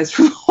these guys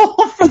for the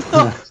whole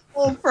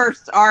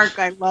first arc.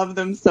 I love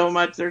them so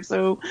much. They're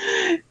so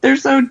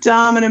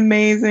dumb and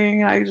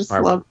amazing. I just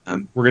love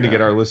them. We're going to get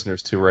our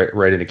listeners to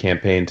write in a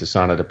campaign to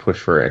Sana to push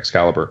for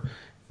Excalibur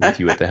with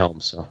you at the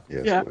helm. So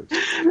yeah.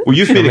 Well,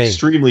 you've been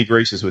extremely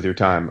gracious with your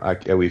time.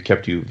 We've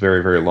kept you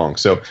very, very long.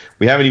 So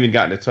we haven't even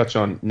gotten to touch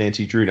on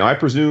Nancy Drew. Now, I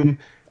presume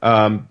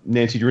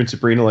Nancy Drew and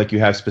Sabrina, like, you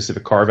have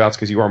specific carve-outs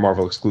because you are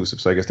Marvel exclusive.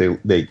 So I guess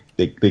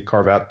they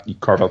carve out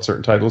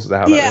certain titles. Is that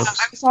how that works? Yeah,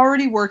 I was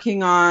already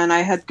working on. I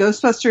had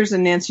Ghostbusters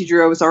and Nancy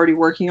Drew. I was already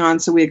working on,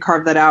 so we had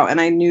carved that out, and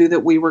I knew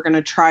that we were going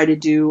to try to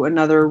do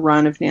another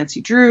run of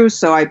Nancy Drew,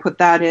 so I put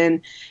that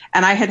in,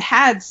 and I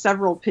had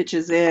several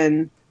pitches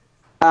in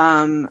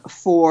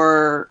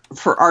for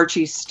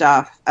Archie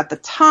stuff at the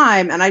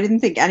time, and I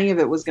didn't think any of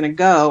it was going to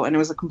go, and it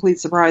was a complete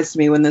surprise to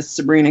me when this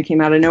Sabrina came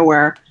out of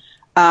nowhere.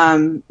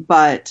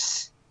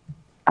 But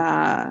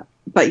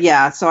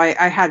yeah, so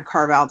I had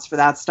carve-outs for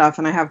that stuff,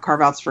 and I have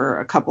carve-outs for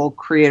a couple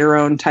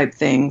creator-owned type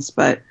things.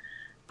 But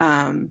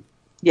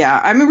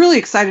yeah, I'm really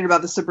excited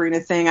about the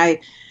Sabrina thing.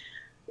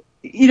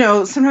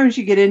 Sometimes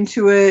you get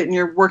into it and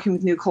you're working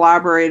with new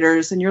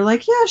collaborators, and you're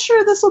like, yeah,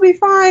 sure, this will be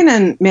fine.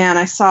 And man,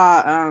 I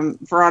saw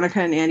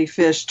Veronica and Andy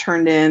Fish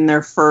turned in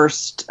their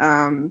first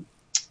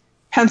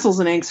pencils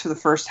and inks for the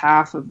first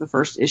half of the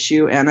first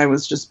issue, and I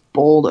was just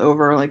bowled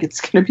over. Like,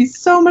 it's going to be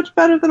so much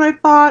better than I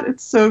thought.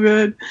 It's so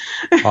good.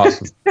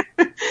 Awesome.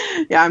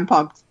 Yeah, I'm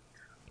pumped.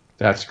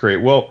 That's great.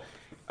 Well,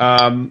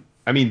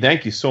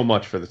 thank you so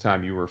much for the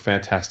time. You were a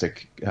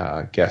fantastic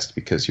guest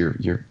because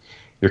your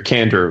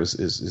candor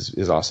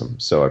is awesome.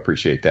 So I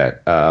appreciate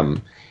that.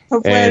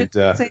 Hopefully, I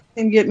didn't say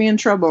anything to get me in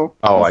trouble.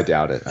 Oh, I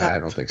doubt it. I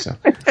don't think so.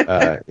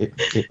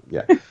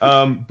 Yeah.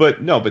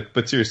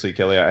 But seriously,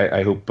 Kelly,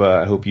 I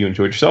hope you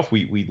enjoyed yourself.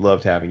 We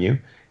loved having you,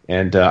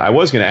 and I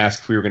was going to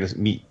ask if we were going to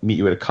meet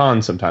you at a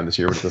con sometime this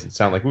year, but it doesn't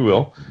sound like we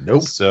will.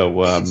 Nope.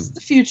 So it's the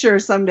future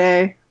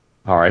someday.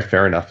 All right,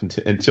 fair enough.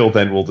 Until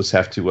then, we'll just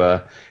have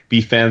to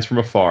be fans from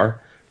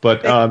afar.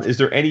 But is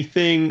there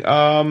anything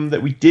that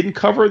we didn't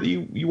cover that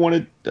you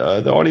wanted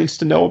the audience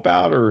to know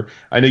about? Or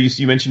I know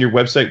you mentioned your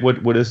website.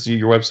 What is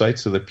your website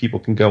so that people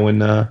can go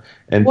and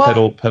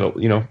pedal?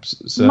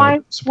 My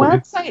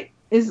website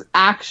is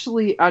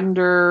actually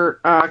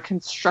under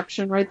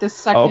construction right this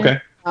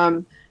second. Oh,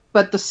 okay.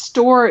 But the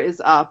store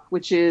is up,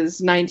 which is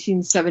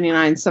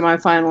 1979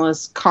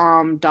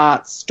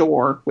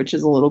 semifinalist.com.store, which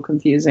is a little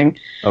confusing.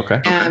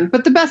 Okay.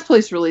 But the best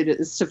place really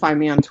is to find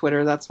me on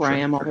Twitter. That's where I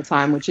am all the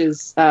time, which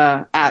is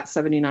at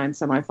 79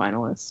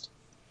 semifinalist.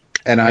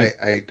 And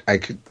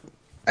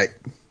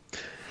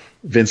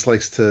Vince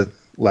likes to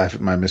laugh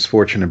at my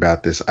misfortune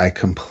about this. I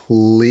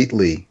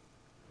completely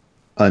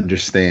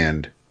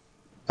understand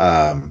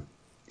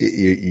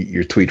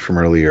your tweet from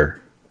earlier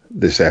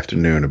this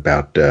afternoon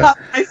about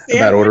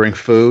ordering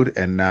food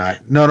and not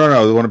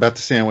the one about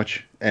the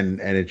sandwich and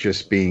it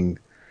just being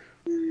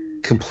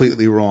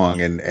completely wrong.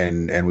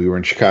 And we were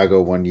in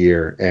Chicago one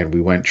year and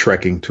we went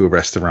trekking to a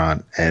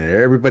restaurant and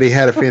everybody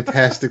had a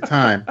fantastic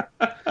time.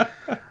 But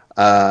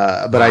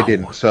I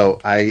didn't.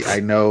 So I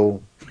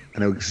know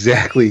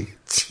exactly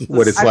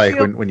what it's like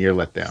when you're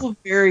let down. I feel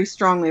very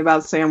strongly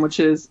about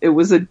sandwiches. It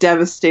was a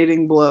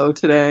devastating blow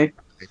today.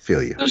 I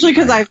feel you. Especially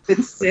because I've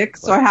been sick,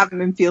 so I haven't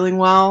been feeling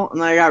well,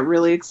 and I got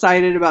really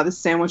excited about the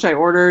sandwich I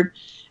ordered.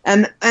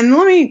 And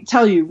let me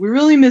tell you, we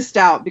really missed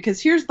out,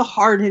 because here's the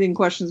hard-hitting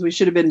questions we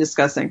should have been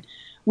discussing.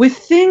 With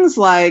things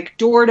like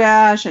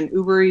DoorDash and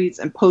Uber Eats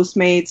and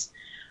Postmates,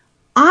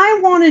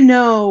 I want to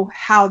know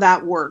how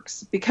that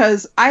works,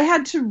 because I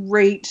had to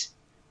rate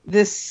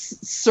this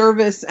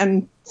service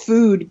and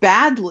food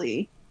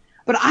badly,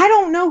 but I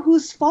don't know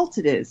whose fault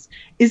it is.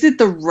 Is it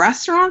the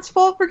restaurant's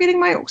fault for getting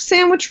my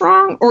sandwich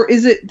wrong? Or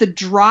is it the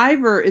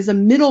driver is a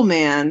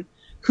middleman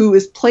who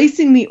is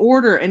placing the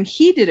order and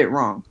he did it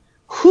wrong?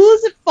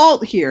 Who's at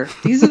fault here?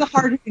 These are the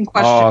hard-hitting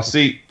questions. Oh,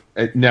 see,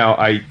 now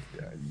I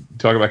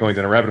talk about going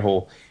down a rabbit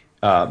hole.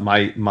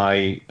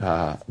 My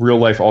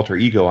real-life alter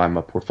ego, I'm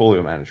a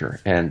portfolio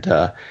manager. And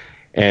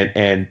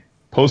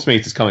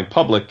Postmates is coming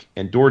public,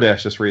 and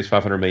DoorDash just raised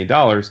 $500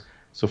 million.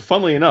 So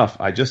funnily enough,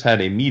 I just had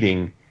a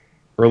meeting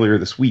earlier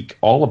this week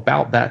all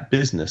about that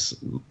business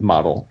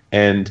model.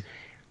 And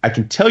I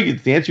can tell you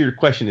that the answer to your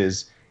question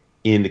is,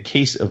 in the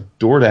case of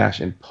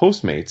DoorDash and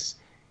Postmates,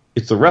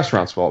 it's the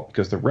restaurant's fault,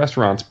 because the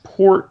restaurants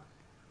port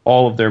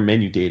all of their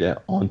menu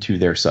data onto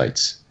their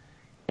sites.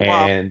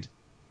 Wow. And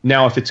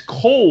now if it's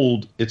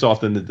cold, it's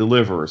often the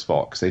deliverer's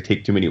fault because they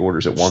take too many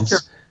orders at once. Sure.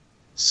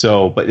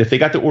 So, but if they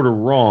got the order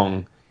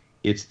wrong,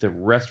 it's the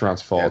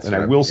restaurant's fault. And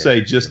I will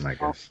say, just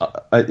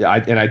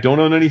I don't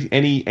own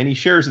any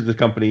shares of the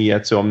company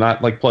yet, so I'm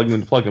not like plugging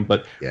them,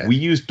 but we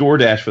used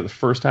DoorDash for the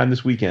first time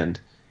this weekend,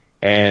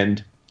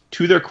 and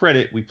to their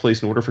credit, we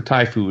placed an order for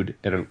Thai food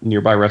at a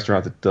nearby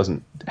restaurant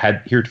that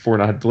had heretofore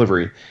not had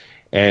delivery.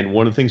 And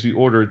one of the things we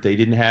ordered, they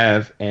didn't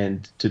have.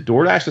 And to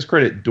DoorDash's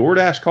credit,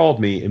 DoorDash called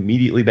me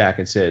immediately back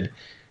and said,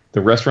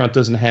 the restaurant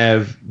doesn't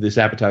have this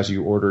appetizer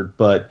you ordered,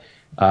 but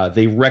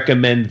they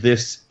recommend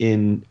this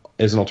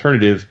as an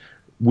alternative.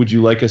 Would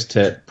you like us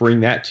to bring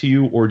that to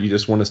you, or do you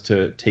just want us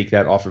to take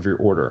that off of your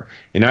order?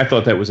 And I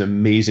thought that was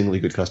amazingly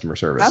good customer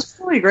service.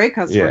 Absolutely great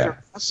customer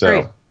service. That's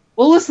great.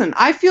 Well, listen,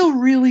 I feel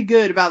really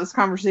good about this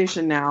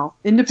conversation now,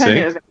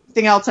 independent of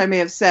anything else I may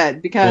have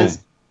said,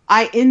 because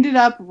I ended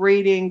up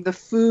rating the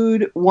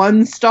food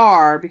 1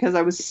 star because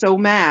I was so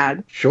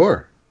mad.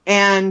 Sure.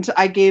 And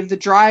I gave the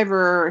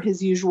driver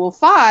his usual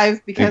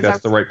 5 because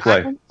that's the right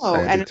play.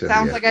 And it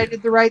sounds like I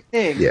did the right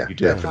thing. Yeah,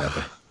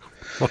 definitely.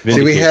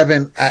 See, we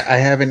haven't. I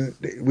haven't.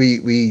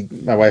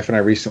 My wife and I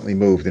recently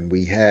moved, and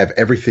we have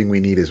everything we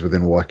need is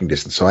within walking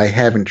distance. So I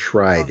haven't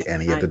tried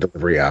any of the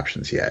delivery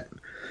options yet.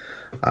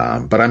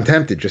 But I'm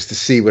tempted just to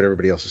see what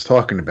everybody else is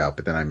talking about.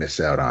 But then I miss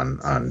out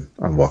on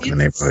walking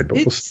the neighborhood.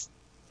 But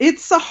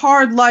it's a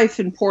hard life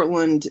in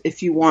Portland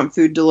if you want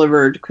food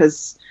delivered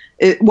because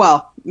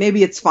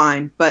maybe it's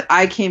fine. But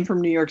I came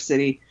from New York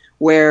City,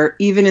 where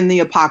even in the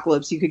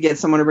apocalypse, you could get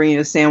someone to bring you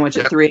a sandwich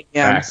at 3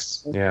 a.m.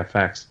 Facts. Yeah,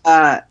 facts.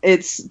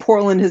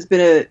 Portland has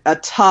been a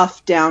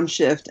tough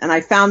downshift, and I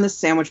found this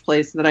sandwich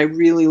place that I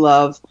really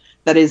love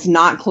that is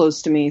not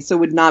close to me, so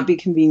would not be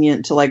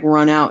convenient to like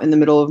run out in the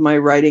middle of my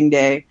writing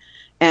day.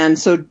 And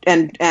so,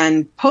 and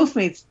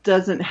Postmates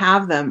doesn't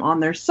have them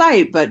on their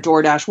site, but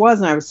DoorDash was,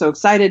 and I was so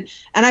excited.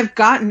 And I've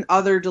gotten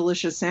other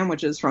delicious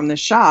sandwiches from this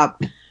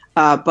shop.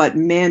 But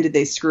man, did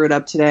they screw it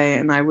up today,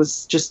 and I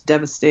was just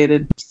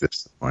devastated. It's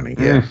disappointing.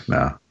 Yeah,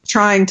 no.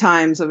 Trying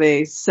times of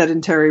a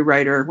sedentary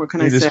writer. What can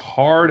I say? It is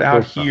hard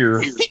out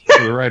here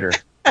for the writer.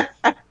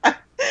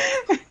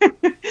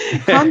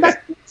 Come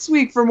back next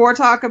week for more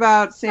talk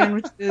about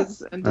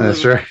sandwiches and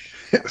delivery.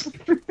 That's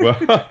right.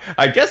 Well,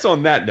 I guess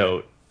on that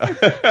note,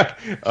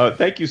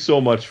 thank you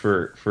so much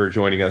for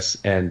joining us,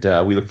 and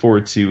we look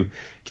forward to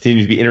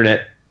continuing to be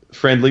internet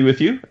friendly with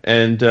you.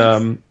 And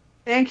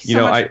thank you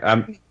so much.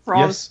 For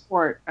all the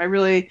support. I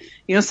really,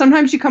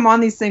 sometimes you come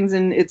on these things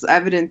and it's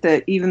evident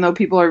that even though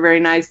people are very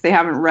nice, they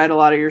haven't read a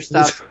lot of your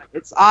stuff.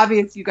 It's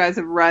obvious you guys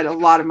have read a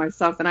lot of my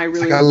stuff, and I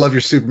really I love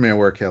your Superman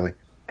work, Kelly.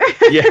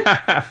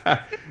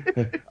 Yeah.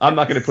 I'm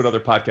not going to put other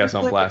podcasts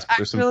on blast, but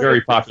there's some very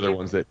popular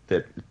ones that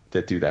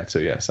do that. So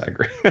yes, I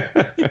agree.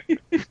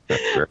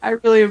 I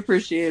really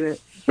appreciate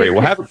it. Great.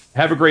 Well,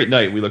 have a great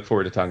night. We look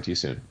forward to talking to you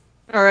soon.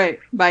 All right.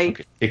 Bye.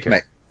 Okay. Take care.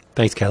 Bye.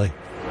 Thanks, Kelly.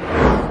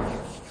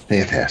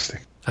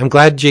 Fantastic. I'm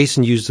glad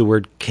Jason used the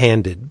word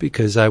candid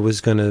because I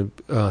was going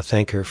to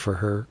thank her for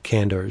her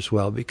candor as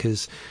well,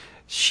 because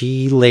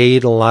she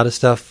laid a lot of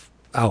stuff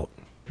out,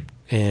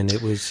 and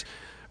it was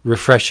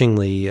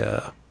refreshingly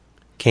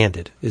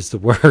candid is the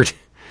word.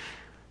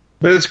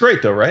 But it's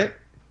great, though, right?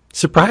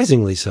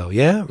 Surprisingly so,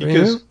 yeah.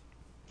 Because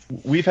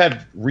we've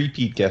had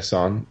repeat guests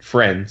on,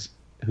 friends,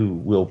 who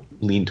will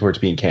lean towards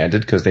being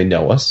candid because they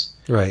know us.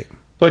 Right.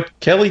 But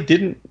Kelly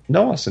didn't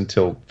know us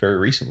until very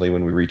recently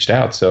when we reached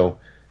out, so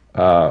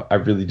I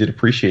really did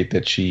appreciate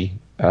that she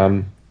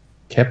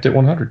kept it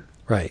 100.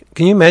 Right.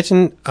 Can you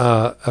imagine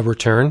a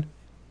return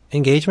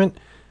engagement?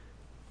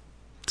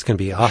 It's going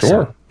to be awesome.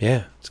 Sure.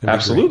 Yeah. It's gonna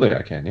Absolutely, be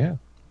great. I can, yeah.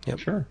 Yep.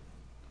 Sure.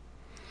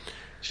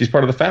 She's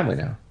part of the family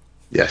now.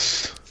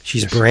 Yes.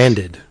 She's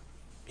branded.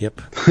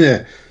 Yep.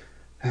 Yeah.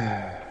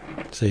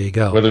 So there you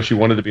go. Whether she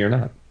wanted to be or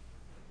not.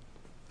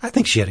 I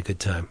think she had a good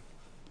time.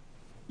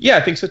 Yeah,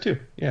 I think so too.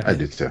 Yeah. I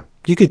did too.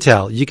 You could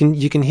tell. You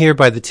can hear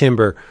by the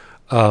timbre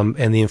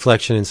and the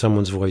inflection in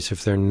someone's voice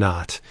if they're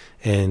not.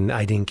 And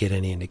I didn't get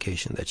any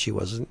indication that she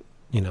wasn't,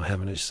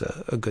 having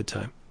a good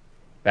time.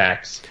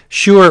 Facts.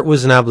 Sure, it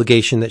was an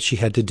obligation that she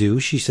had to do.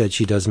 She said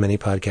she does many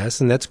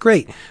podcasts, and that's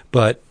great.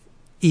 But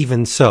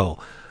even so,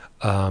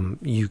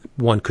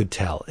 one could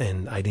tell,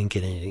 and I didn't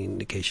get any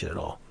indication at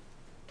all.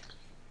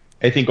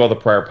 I think all the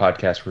prior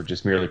podcasts were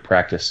just merely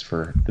practice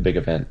for the big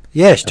event.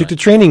 Yeah, she took the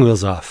training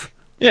wheels off.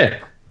 Yeah.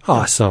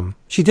 Awesome.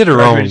 She did her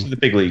own. To the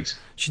big leagues.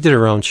 She did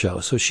her own show,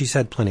 so she's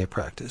had plenty of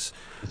practice.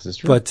 This is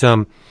true. But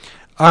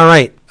all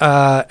right,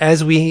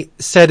 as we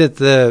said at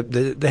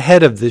the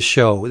head of this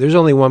show, there's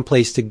only one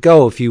place to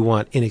go if you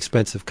want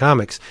inexpensive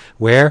comics.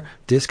 Where?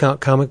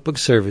 Discount Comic Book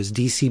Service,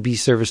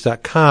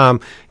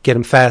 dcbservice.com. Get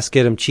them fast,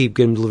 get them cheap,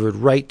 get them delivered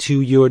right to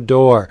your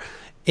door.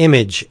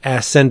 Image,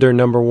 Ask Sender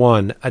number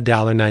 1,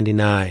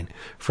 $1.99.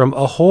 From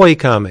Ahoy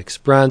Comics,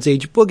 Bronze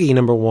Age Boogie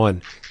number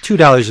 1,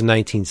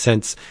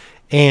 $2.19.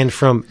 And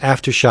from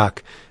Aftershock,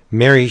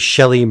 Mary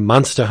Shelley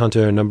Monster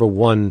Hunter number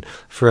 1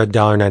 for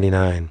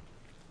 $1.99.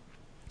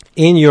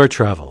 In your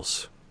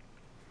travels.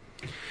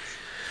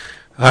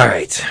 All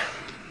right.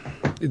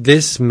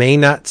 This may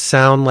not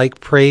sound like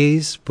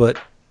praise,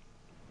 but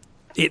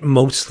it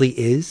mostly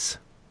is.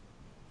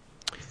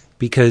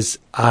 Because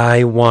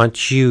I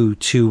want you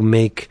to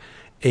make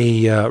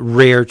a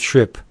rare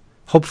trip,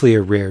 hopefully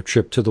a rare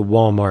trip to the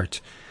Walmart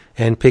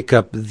and pick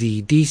up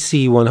the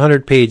DC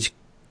 100-page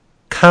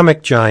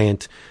Comic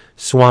Giant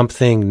Swamp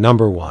Thing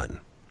number 1.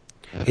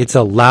 It's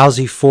a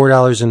lousy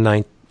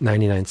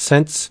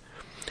 $4.99.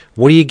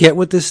 What do you get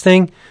with this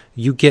thing?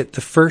 You get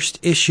the first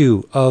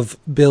issue of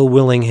Bill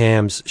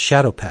Willingham's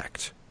Shadow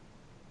Pact.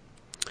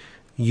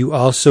 You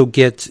also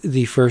get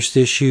the first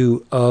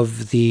issue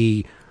of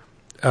the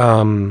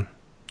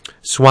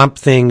Swamp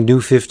Thing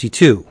New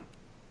 52.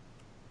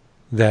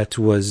 That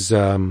was,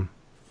 who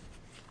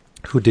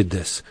did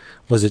this?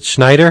 Was it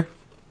Schneider?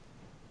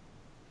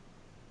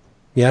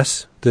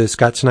 Yes, the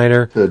Scott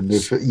Snyder.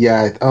 Was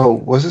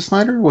it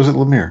Snyder or was it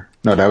Lemire?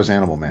 No, that was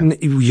Animal Man.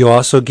 You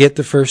also get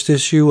the first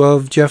issue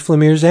of Jeff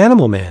Lemire's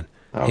Animal Man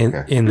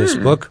in this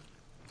book.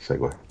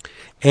 Segue.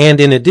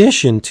 And in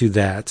addition to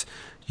that,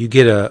 you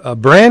get a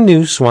brand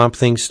new Swamp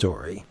Thing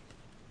story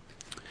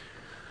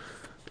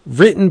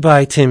written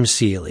by Tim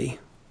Seeley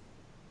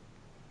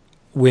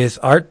with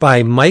art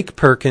by Mike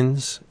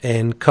Perkins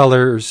and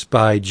colors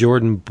by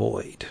Jordan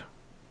Boyd.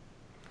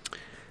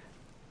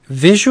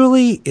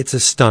 Visually, it's a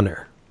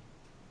stunner.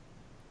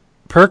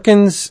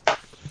 Perkins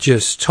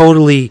just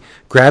totally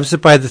grabs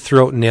it by the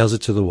throat and nails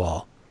it to the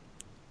wall.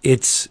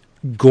 It's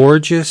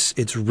gorgeous.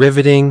 It's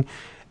riveting.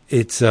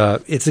 It's a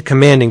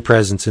commanding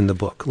presence in the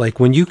book. Like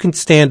when you can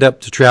stand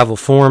up to Travel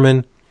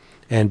Foreman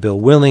and Bill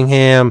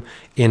Willingham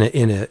in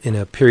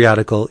a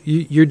periodical,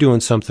 you're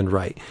doing something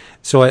right.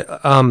 So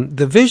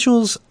the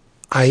visuals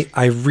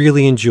I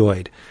really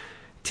enjoyed.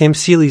 Tim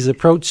Seeley's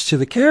approach to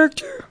the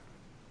character,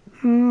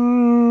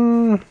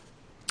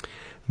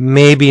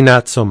 maybe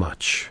not so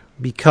much,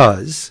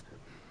 because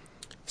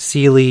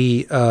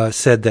Seeley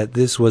said that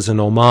this was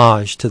an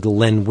homage to the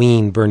Len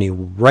Wein, Bernie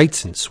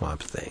Wrightson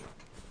Swamp Thing.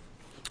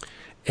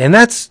 And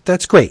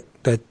that's great.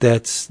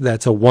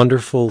 That's a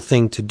wonderful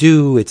thing to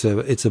do.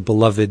 It's a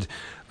beloved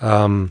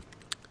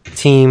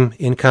team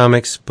in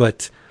comics,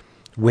 but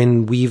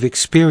when we've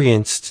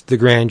experienced the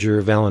grandeur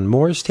of Alan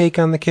Moore's take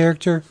on the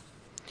character,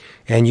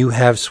 and you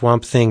have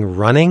Swamp Thing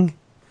running,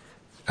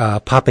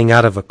 popping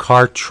out of a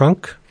car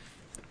trunk,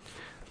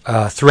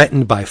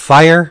 threatened by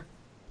fire,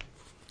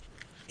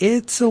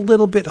 it's a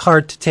little bit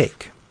hard to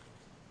take.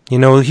 You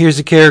know, here's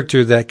a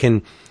character that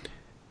can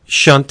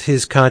shunt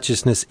his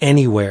consciousness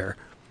anywhere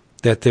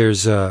that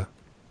there's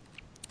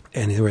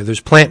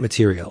plant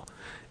material,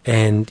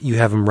 and you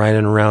have him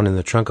riding around in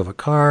the trunk of a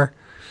car.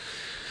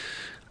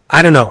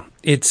 I don't know.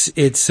 It's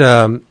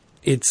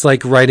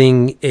like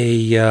writing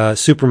a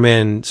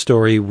Superman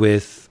story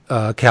with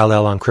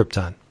Kal-El on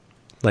Krypton.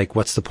 Like,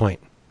 what's the point?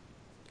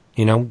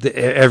 You know,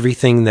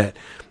 everything that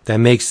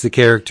makes the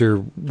character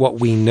what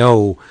we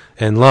know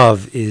and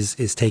love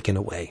is taken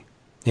away.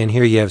 And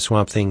here you have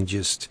Swamp Thing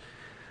just,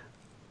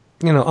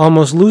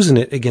 almost losing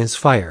it against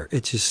fire.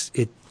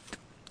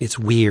 It's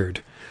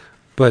weird.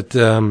 But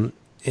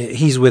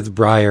he's with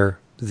Briar,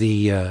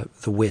 the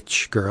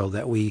witch girl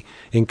that we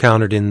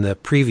encountered in the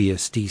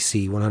previous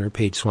DC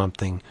 100-page Swamp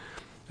Thing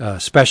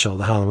special,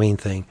 the Halloween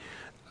thing.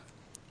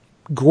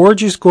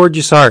 Gorgeous,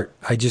 gorgeous art.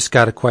 I just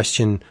got to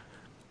question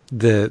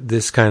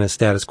this kind of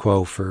status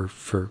quo for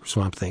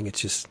Swamp Thing.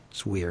 It's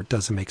weird. It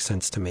doesn't make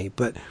sense to me,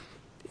 but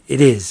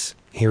it is.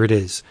 Here it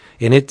is.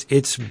 And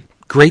it's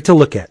great to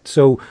look at.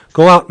 So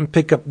go out and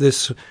pick up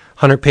this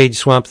 100-page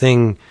Swamp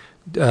Thing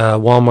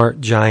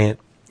Walmart giant.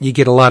 You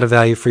get a lot of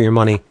value for your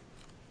money,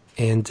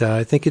 and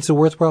I think it's a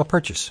worthwhile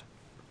purchase.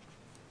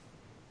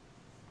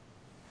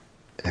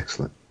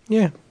 Excellent.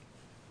 Yeah.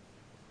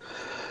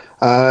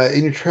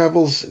 In your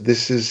travels,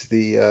 this is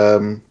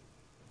the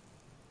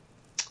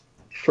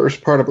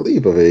first part, I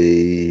believe, of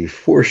a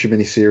 4-issue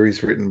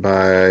miniseries written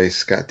by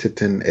Scott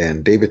Tipton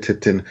and David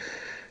Tipton,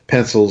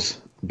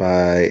 pencils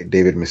by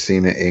David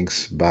Messina,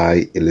 inks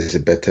by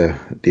Elisabetta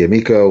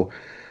D'Amico.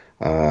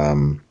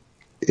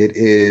 It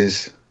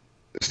is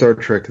Star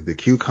Trek The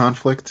Q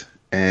Conflict,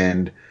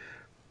 and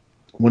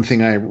one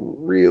thing I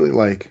really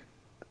like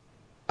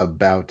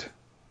about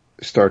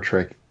Star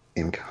Trek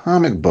in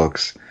comic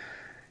books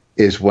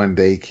is when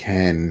they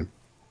can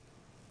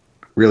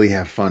really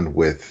have fun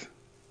with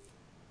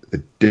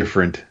the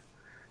different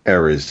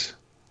eras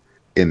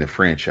in the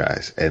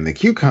franchise. And the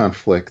Q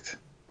Conflict,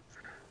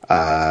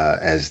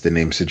 as the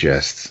name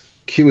suggests,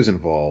 Q is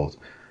involved.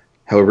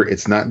 However,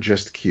 it's not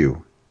just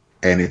Q,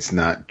 and it's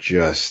not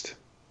just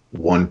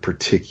one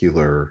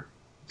particular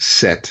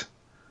set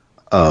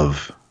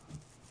of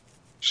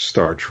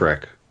Star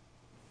Trek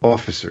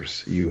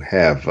officers. You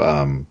have,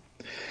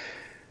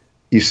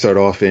 you start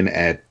off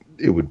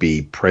it would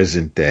be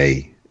present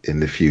day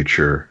in the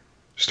future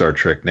Star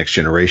Trek Next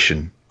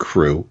Generation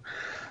crew.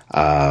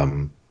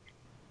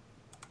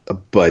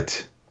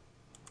 But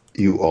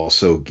you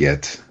also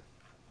get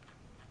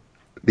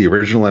the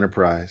original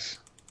Enterprise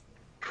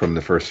from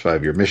the first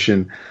 5-year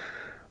mission,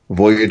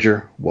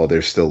 Voyager while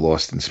they're still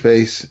lost in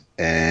space,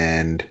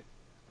 and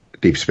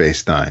Deep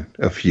Space Nine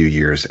a few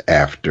years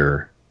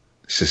after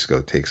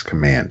Sisko takes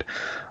command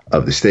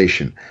of the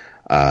station.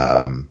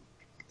 And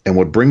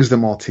what brings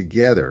them all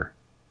together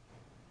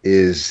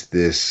is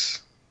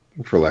this,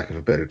 for lack of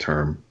a better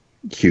term,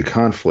 Q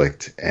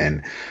conflict.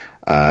 And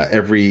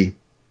every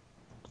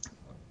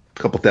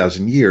couple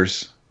thousand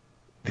years,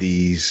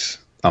 these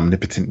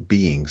omnipotent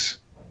beings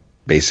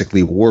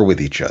basically war with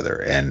each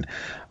other. And,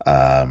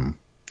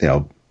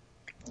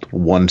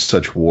 one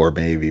such war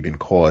may have even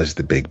caused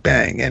the Big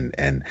Bang.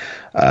 And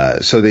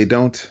so they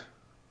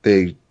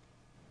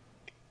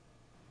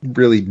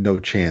really no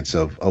chance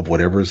of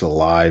whatever's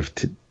alive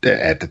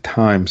at the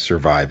time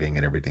surviving,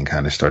 and everything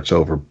kind of starts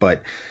over.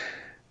 But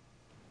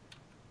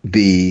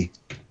the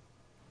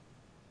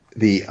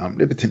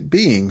omnipotent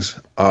beings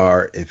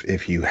are,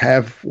 if you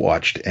have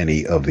watched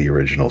any of the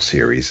original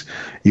series,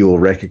 you will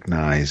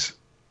recognize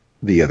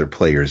the other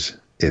players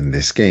in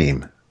this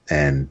game.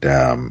 And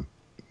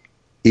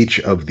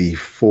each of the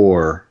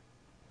 4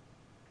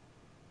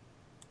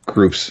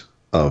 groups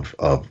of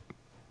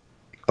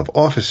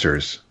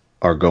officers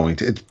are going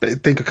to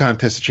think of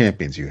Contest of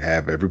Champions. You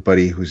have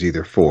everybody who's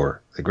either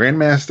for the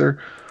Grandmaster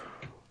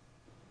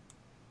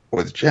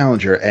or the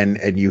Challenger,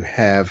 and you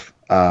have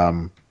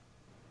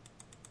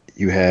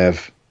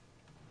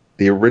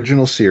the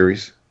original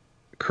series.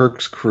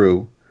 Kirk's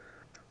crew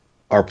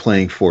are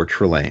playing for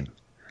Trelane,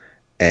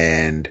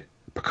 and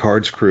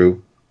Picard's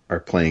crew are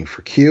playing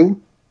for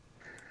Q.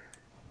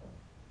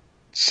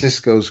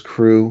 Sisko's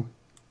crew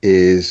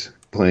is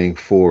playing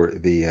for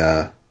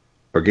the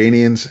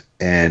Organians,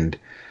 and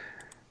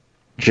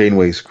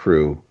Janeway's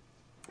crew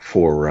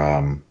for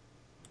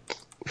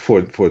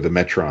the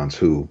Metrons,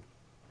 who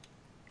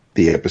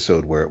the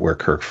episode where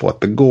Kirk fought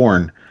the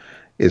Gorn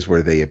is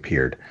where they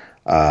appeared.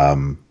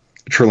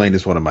 Trelane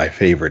is one of my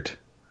favorite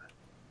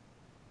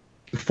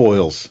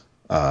foils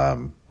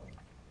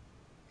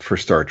for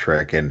Star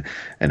Trek, and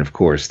of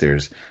course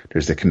there's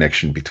the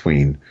connection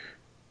between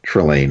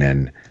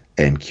Trelane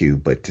and Q.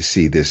 But to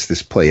see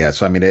this play out,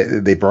 so I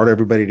mean, they brought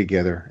everybody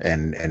together,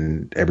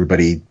 and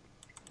everybody,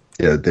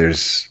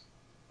 it's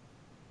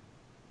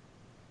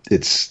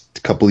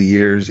a couple of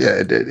years.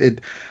 Yeah,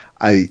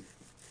 I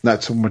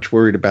not so much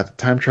worried about the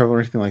time travel or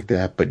anything like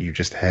that, but you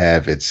just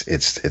have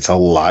it's a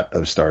lot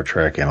of Star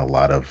Trek and a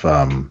lot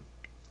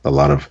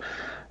of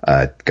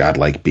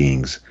godlike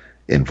beings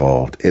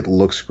involved. It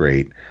looks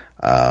great.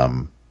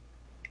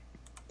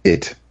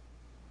 It's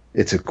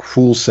a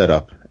cool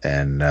setup,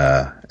 and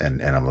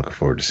I'm looking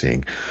forward to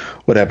seeing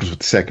what happens with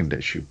the second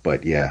issue.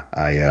 But yeah,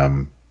 I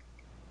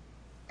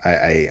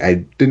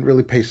didn't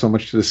really pay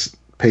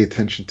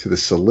attention to the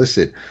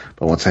solicit,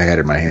 but once I had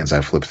it in my hands, I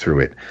flipped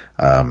through it.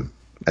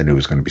 I knew it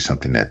was going to be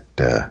something that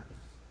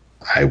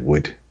I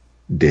would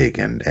dig,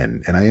 and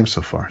I am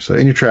so far. So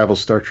in your travels,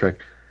 Star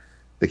Trek,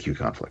 the Q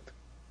conflict.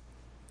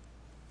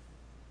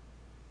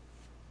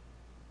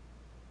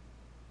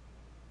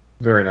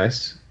 Very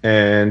nice.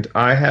 And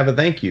I have a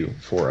thank you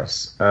for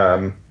us.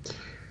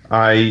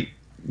 I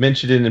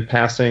mentioned it in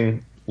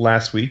passing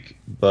last week,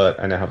 but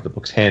I now have the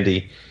books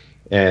handy.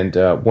 And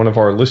one of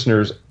our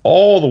listeners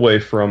all the way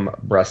from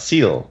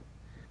Brazil,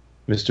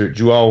 Mr.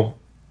 João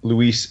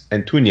Luis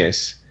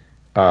Antunes,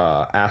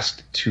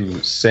 asked to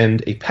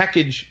send a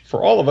package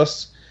for all of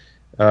us.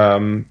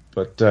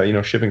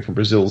 But shipping from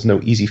Brazil is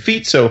no easy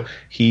feat, so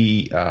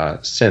he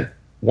sent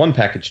one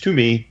package to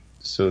me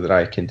so that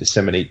I can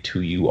disseminate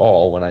to you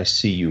all when I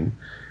see you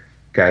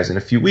guys in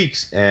a few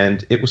weeks.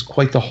 And it was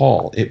quite the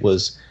haul. It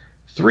was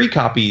 3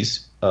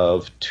 copies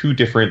of 2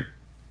 different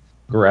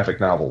graphic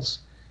novels.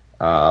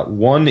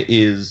 One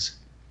is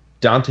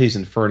Dante's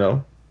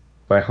Inferno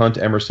by Hunt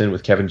Emerson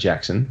with Kevin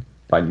Jackson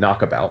by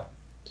Knockabout.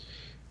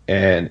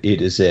 And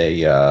it is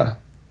a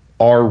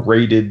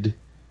R-rated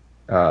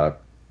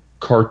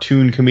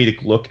cartoon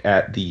comedic look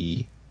at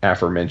the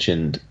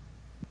aforementioned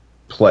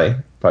play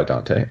by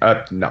Dante.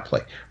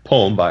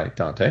 Poem by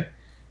Dante.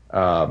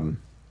 And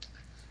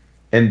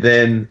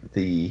then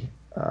the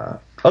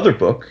other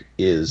book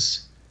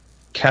is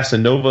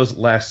Casanova's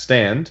Last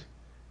Stand,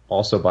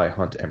 also by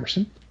Hunt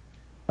Emerson,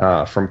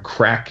 from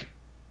Crack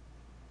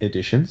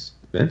Editions,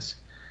 Vince.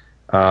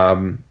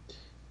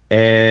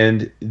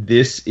 And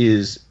this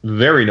is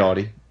very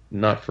naughty,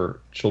 not for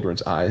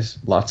children's eyes,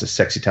 lots of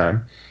sexy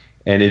time.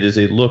 And it is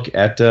a look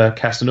at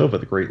Casanova,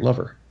 the great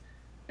lover,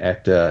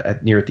 at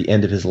near at the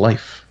end of his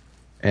life.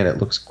 And it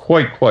looks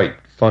quite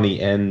funny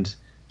and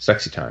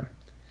sexy time.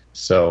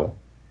 So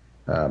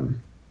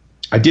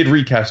I did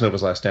read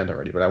Casanova's Last Stand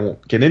already, but I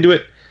won't get into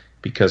it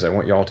because I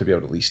want you all to be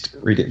able to at least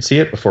read it and see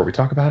it before we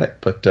talk about it.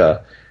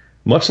 But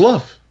much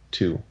love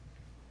to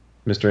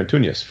Mr.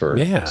 Antunes for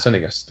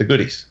sending us the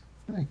goodies.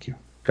 Thank you.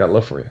 Got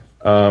love for you.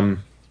 And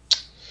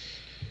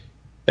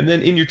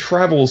then in your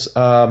travels,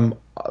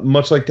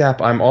 much like DAP,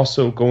 I'm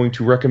also going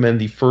to recommend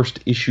the first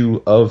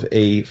issue of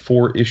a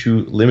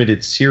 4-issue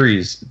limited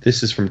series.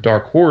 This is from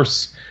Dark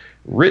Horse,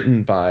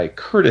 written by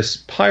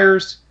Curtis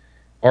Pyers,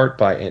 art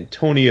by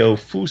Antonio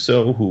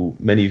Fuso, who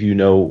many of you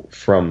know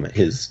from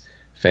his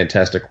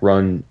fantastic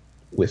run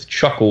with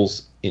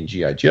Chuckles in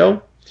G.I.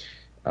 Joe,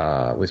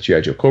 with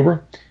G.I. Joe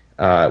Cobra,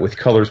 with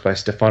colors by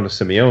Stefano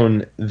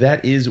Simeone.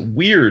 That is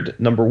Weird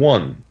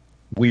 #1.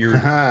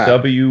 Weird,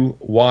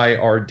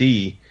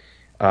 W-Y-R-D.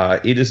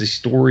 It is a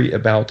story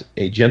about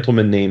a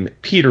gentleman named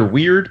Peter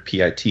Weird,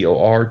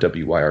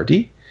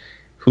 P-I-T-O-R-W-Y-R-D,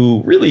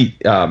 who really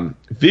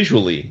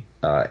visually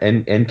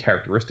and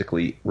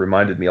characteristically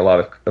reminded me a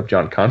lot of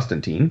John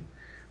Constantine,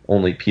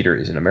 only Peter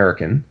is an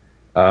American.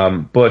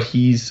 But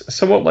he's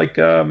somewhat like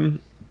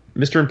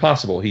Mr.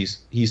 Impossible. He's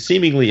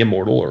seemingly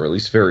immortal, or at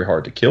least very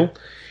hard to kill.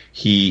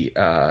 He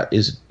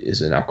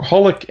is an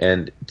alcoholic,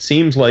 and it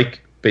seems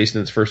like, based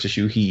on his first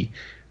issue, he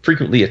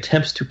frequently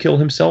attempts to kill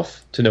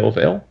himself to no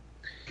avail.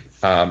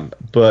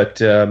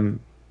 But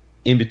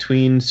in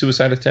between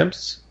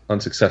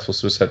unsuccessful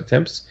suicide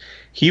attempts,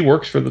 he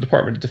works for the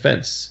Department of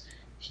Defense.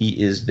 He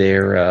is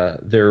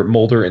their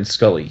Mulder and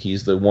Scully.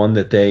 He's the one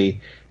that they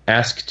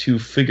ask to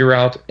figure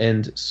out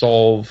and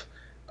solve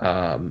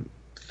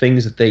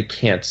things that they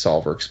can't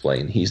solve or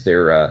explain. He's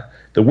the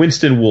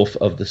Winston Wolfe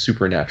of the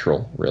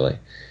supernatural, really.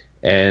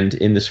 And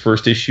in this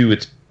first issue,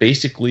 it's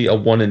basically a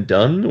one and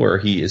done, where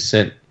he is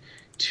sent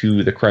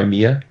to the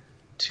Crimea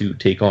to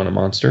take on a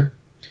monster.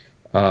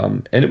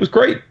 And it was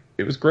great.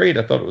 It was great.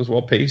 I thought it was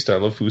well paced. I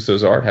love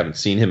Fuso's art. Haven't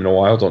seen him in a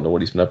while. Don't know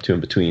what he's been up to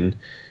in between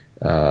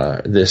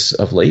this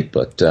of late.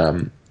 But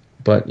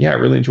yeah, I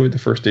really enjoyed the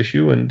first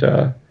issue, and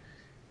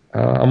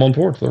I'm on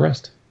board for the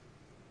rest.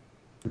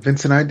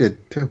 Vince and I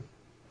did too.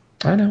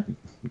 I know.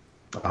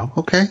 Oh,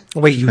 okay.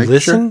 Wait, you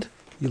listened? Sure.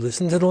 You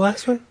listened to the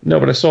last one? No,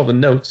 but I saw the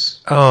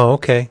notes. Oh,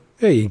 okay.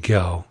 There you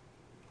go.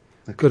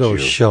 Good old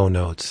show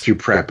notes. You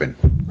prepping?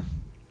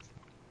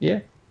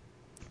 Yeah.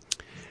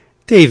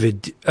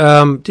 David,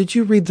 did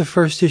you read the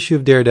first issue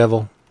of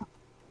Daredevil?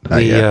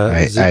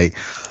 I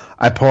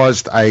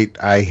paused.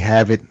 I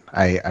have it.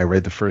 I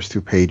read the first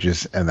 2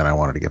 pages, and then I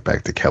wanted to get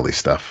back to Kelly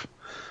stuff.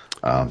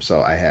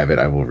 So I have it.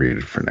 I will read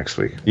it for next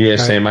week. Yeah,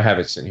 same. I have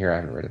it sitting here. I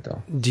haven't read it,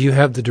 though. Do you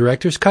have the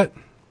director's cut?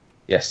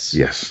 Yes.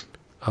 Yes.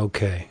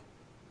 Okay.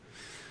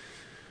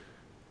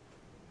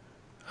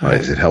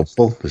 Is it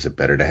helpful? Is it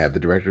better to have the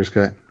director's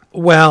cut?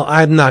 Well,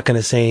 I'm not going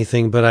to say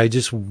anything, but I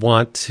just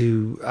want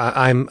to.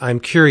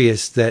 I'm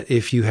curious that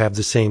if you have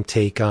the same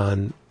take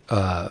on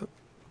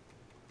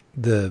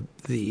the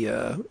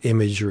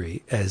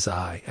imagery as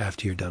I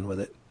after you're done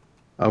with it.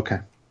 Okay.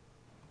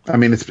 I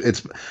mean,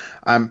 listen.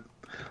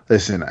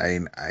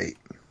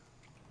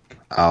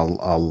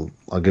 I'll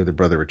give the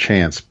brother a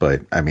chance,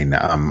 but I mean,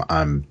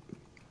 I'm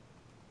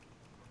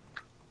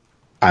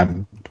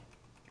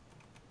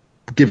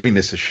giving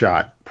this a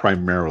shot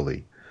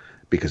primarily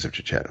because of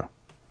Checchetto.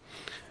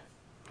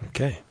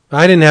 Okay.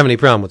 I didn't have any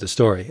problem with the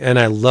story, and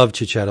I love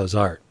Checchetto's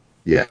art.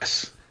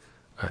 Yes.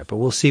 All right, but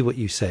we'll see what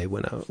you say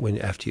when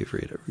after you've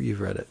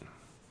read it.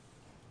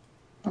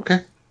 Okay.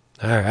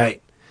 All right.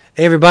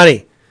 Hey,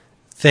 everybody.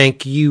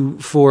 Thank you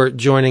for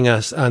joining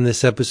us on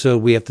this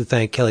episode. We have to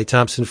thank Kelly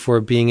Thompson for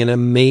being an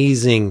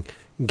amazing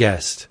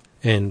guest,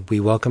 and we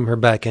welcome her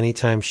back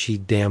anytime she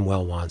damn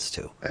well wants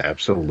to.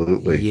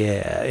 Absolutely.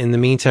 Yeah. In the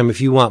meantime,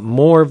 if you want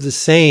more of the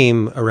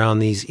same around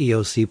these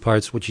EOC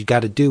parts, what you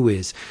got to do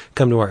is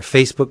come to our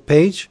Facebook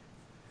page.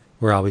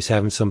 We're always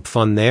having some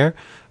fun there.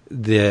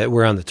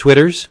 We're on the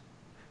Twitters,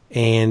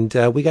 and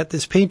we got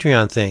this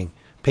Patreon thing,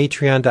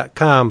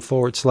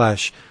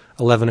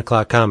 patreon.com/11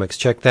 o'clock comics.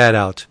 Check that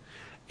out.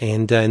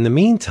 And in the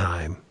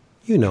meantime,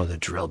 you know the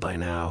drill by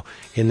now.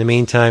 In the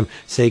meantime,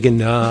 say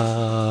goodnight.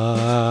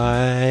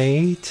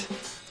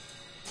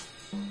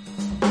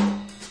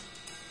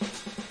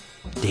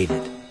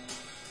 David.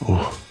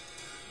 Oh.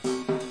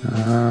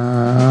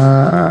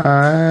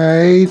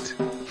 Night.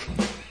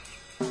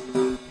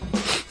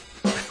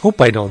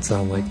 Hope I don't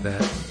sound like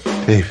that.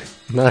 David.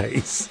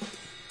 Nice.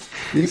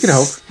 You can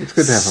hope. It's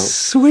good to have hope.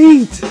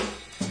 Sweet.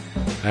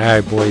 All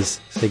right,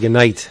 boys. Say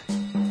goodnight.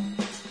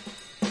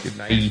 Good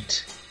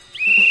night.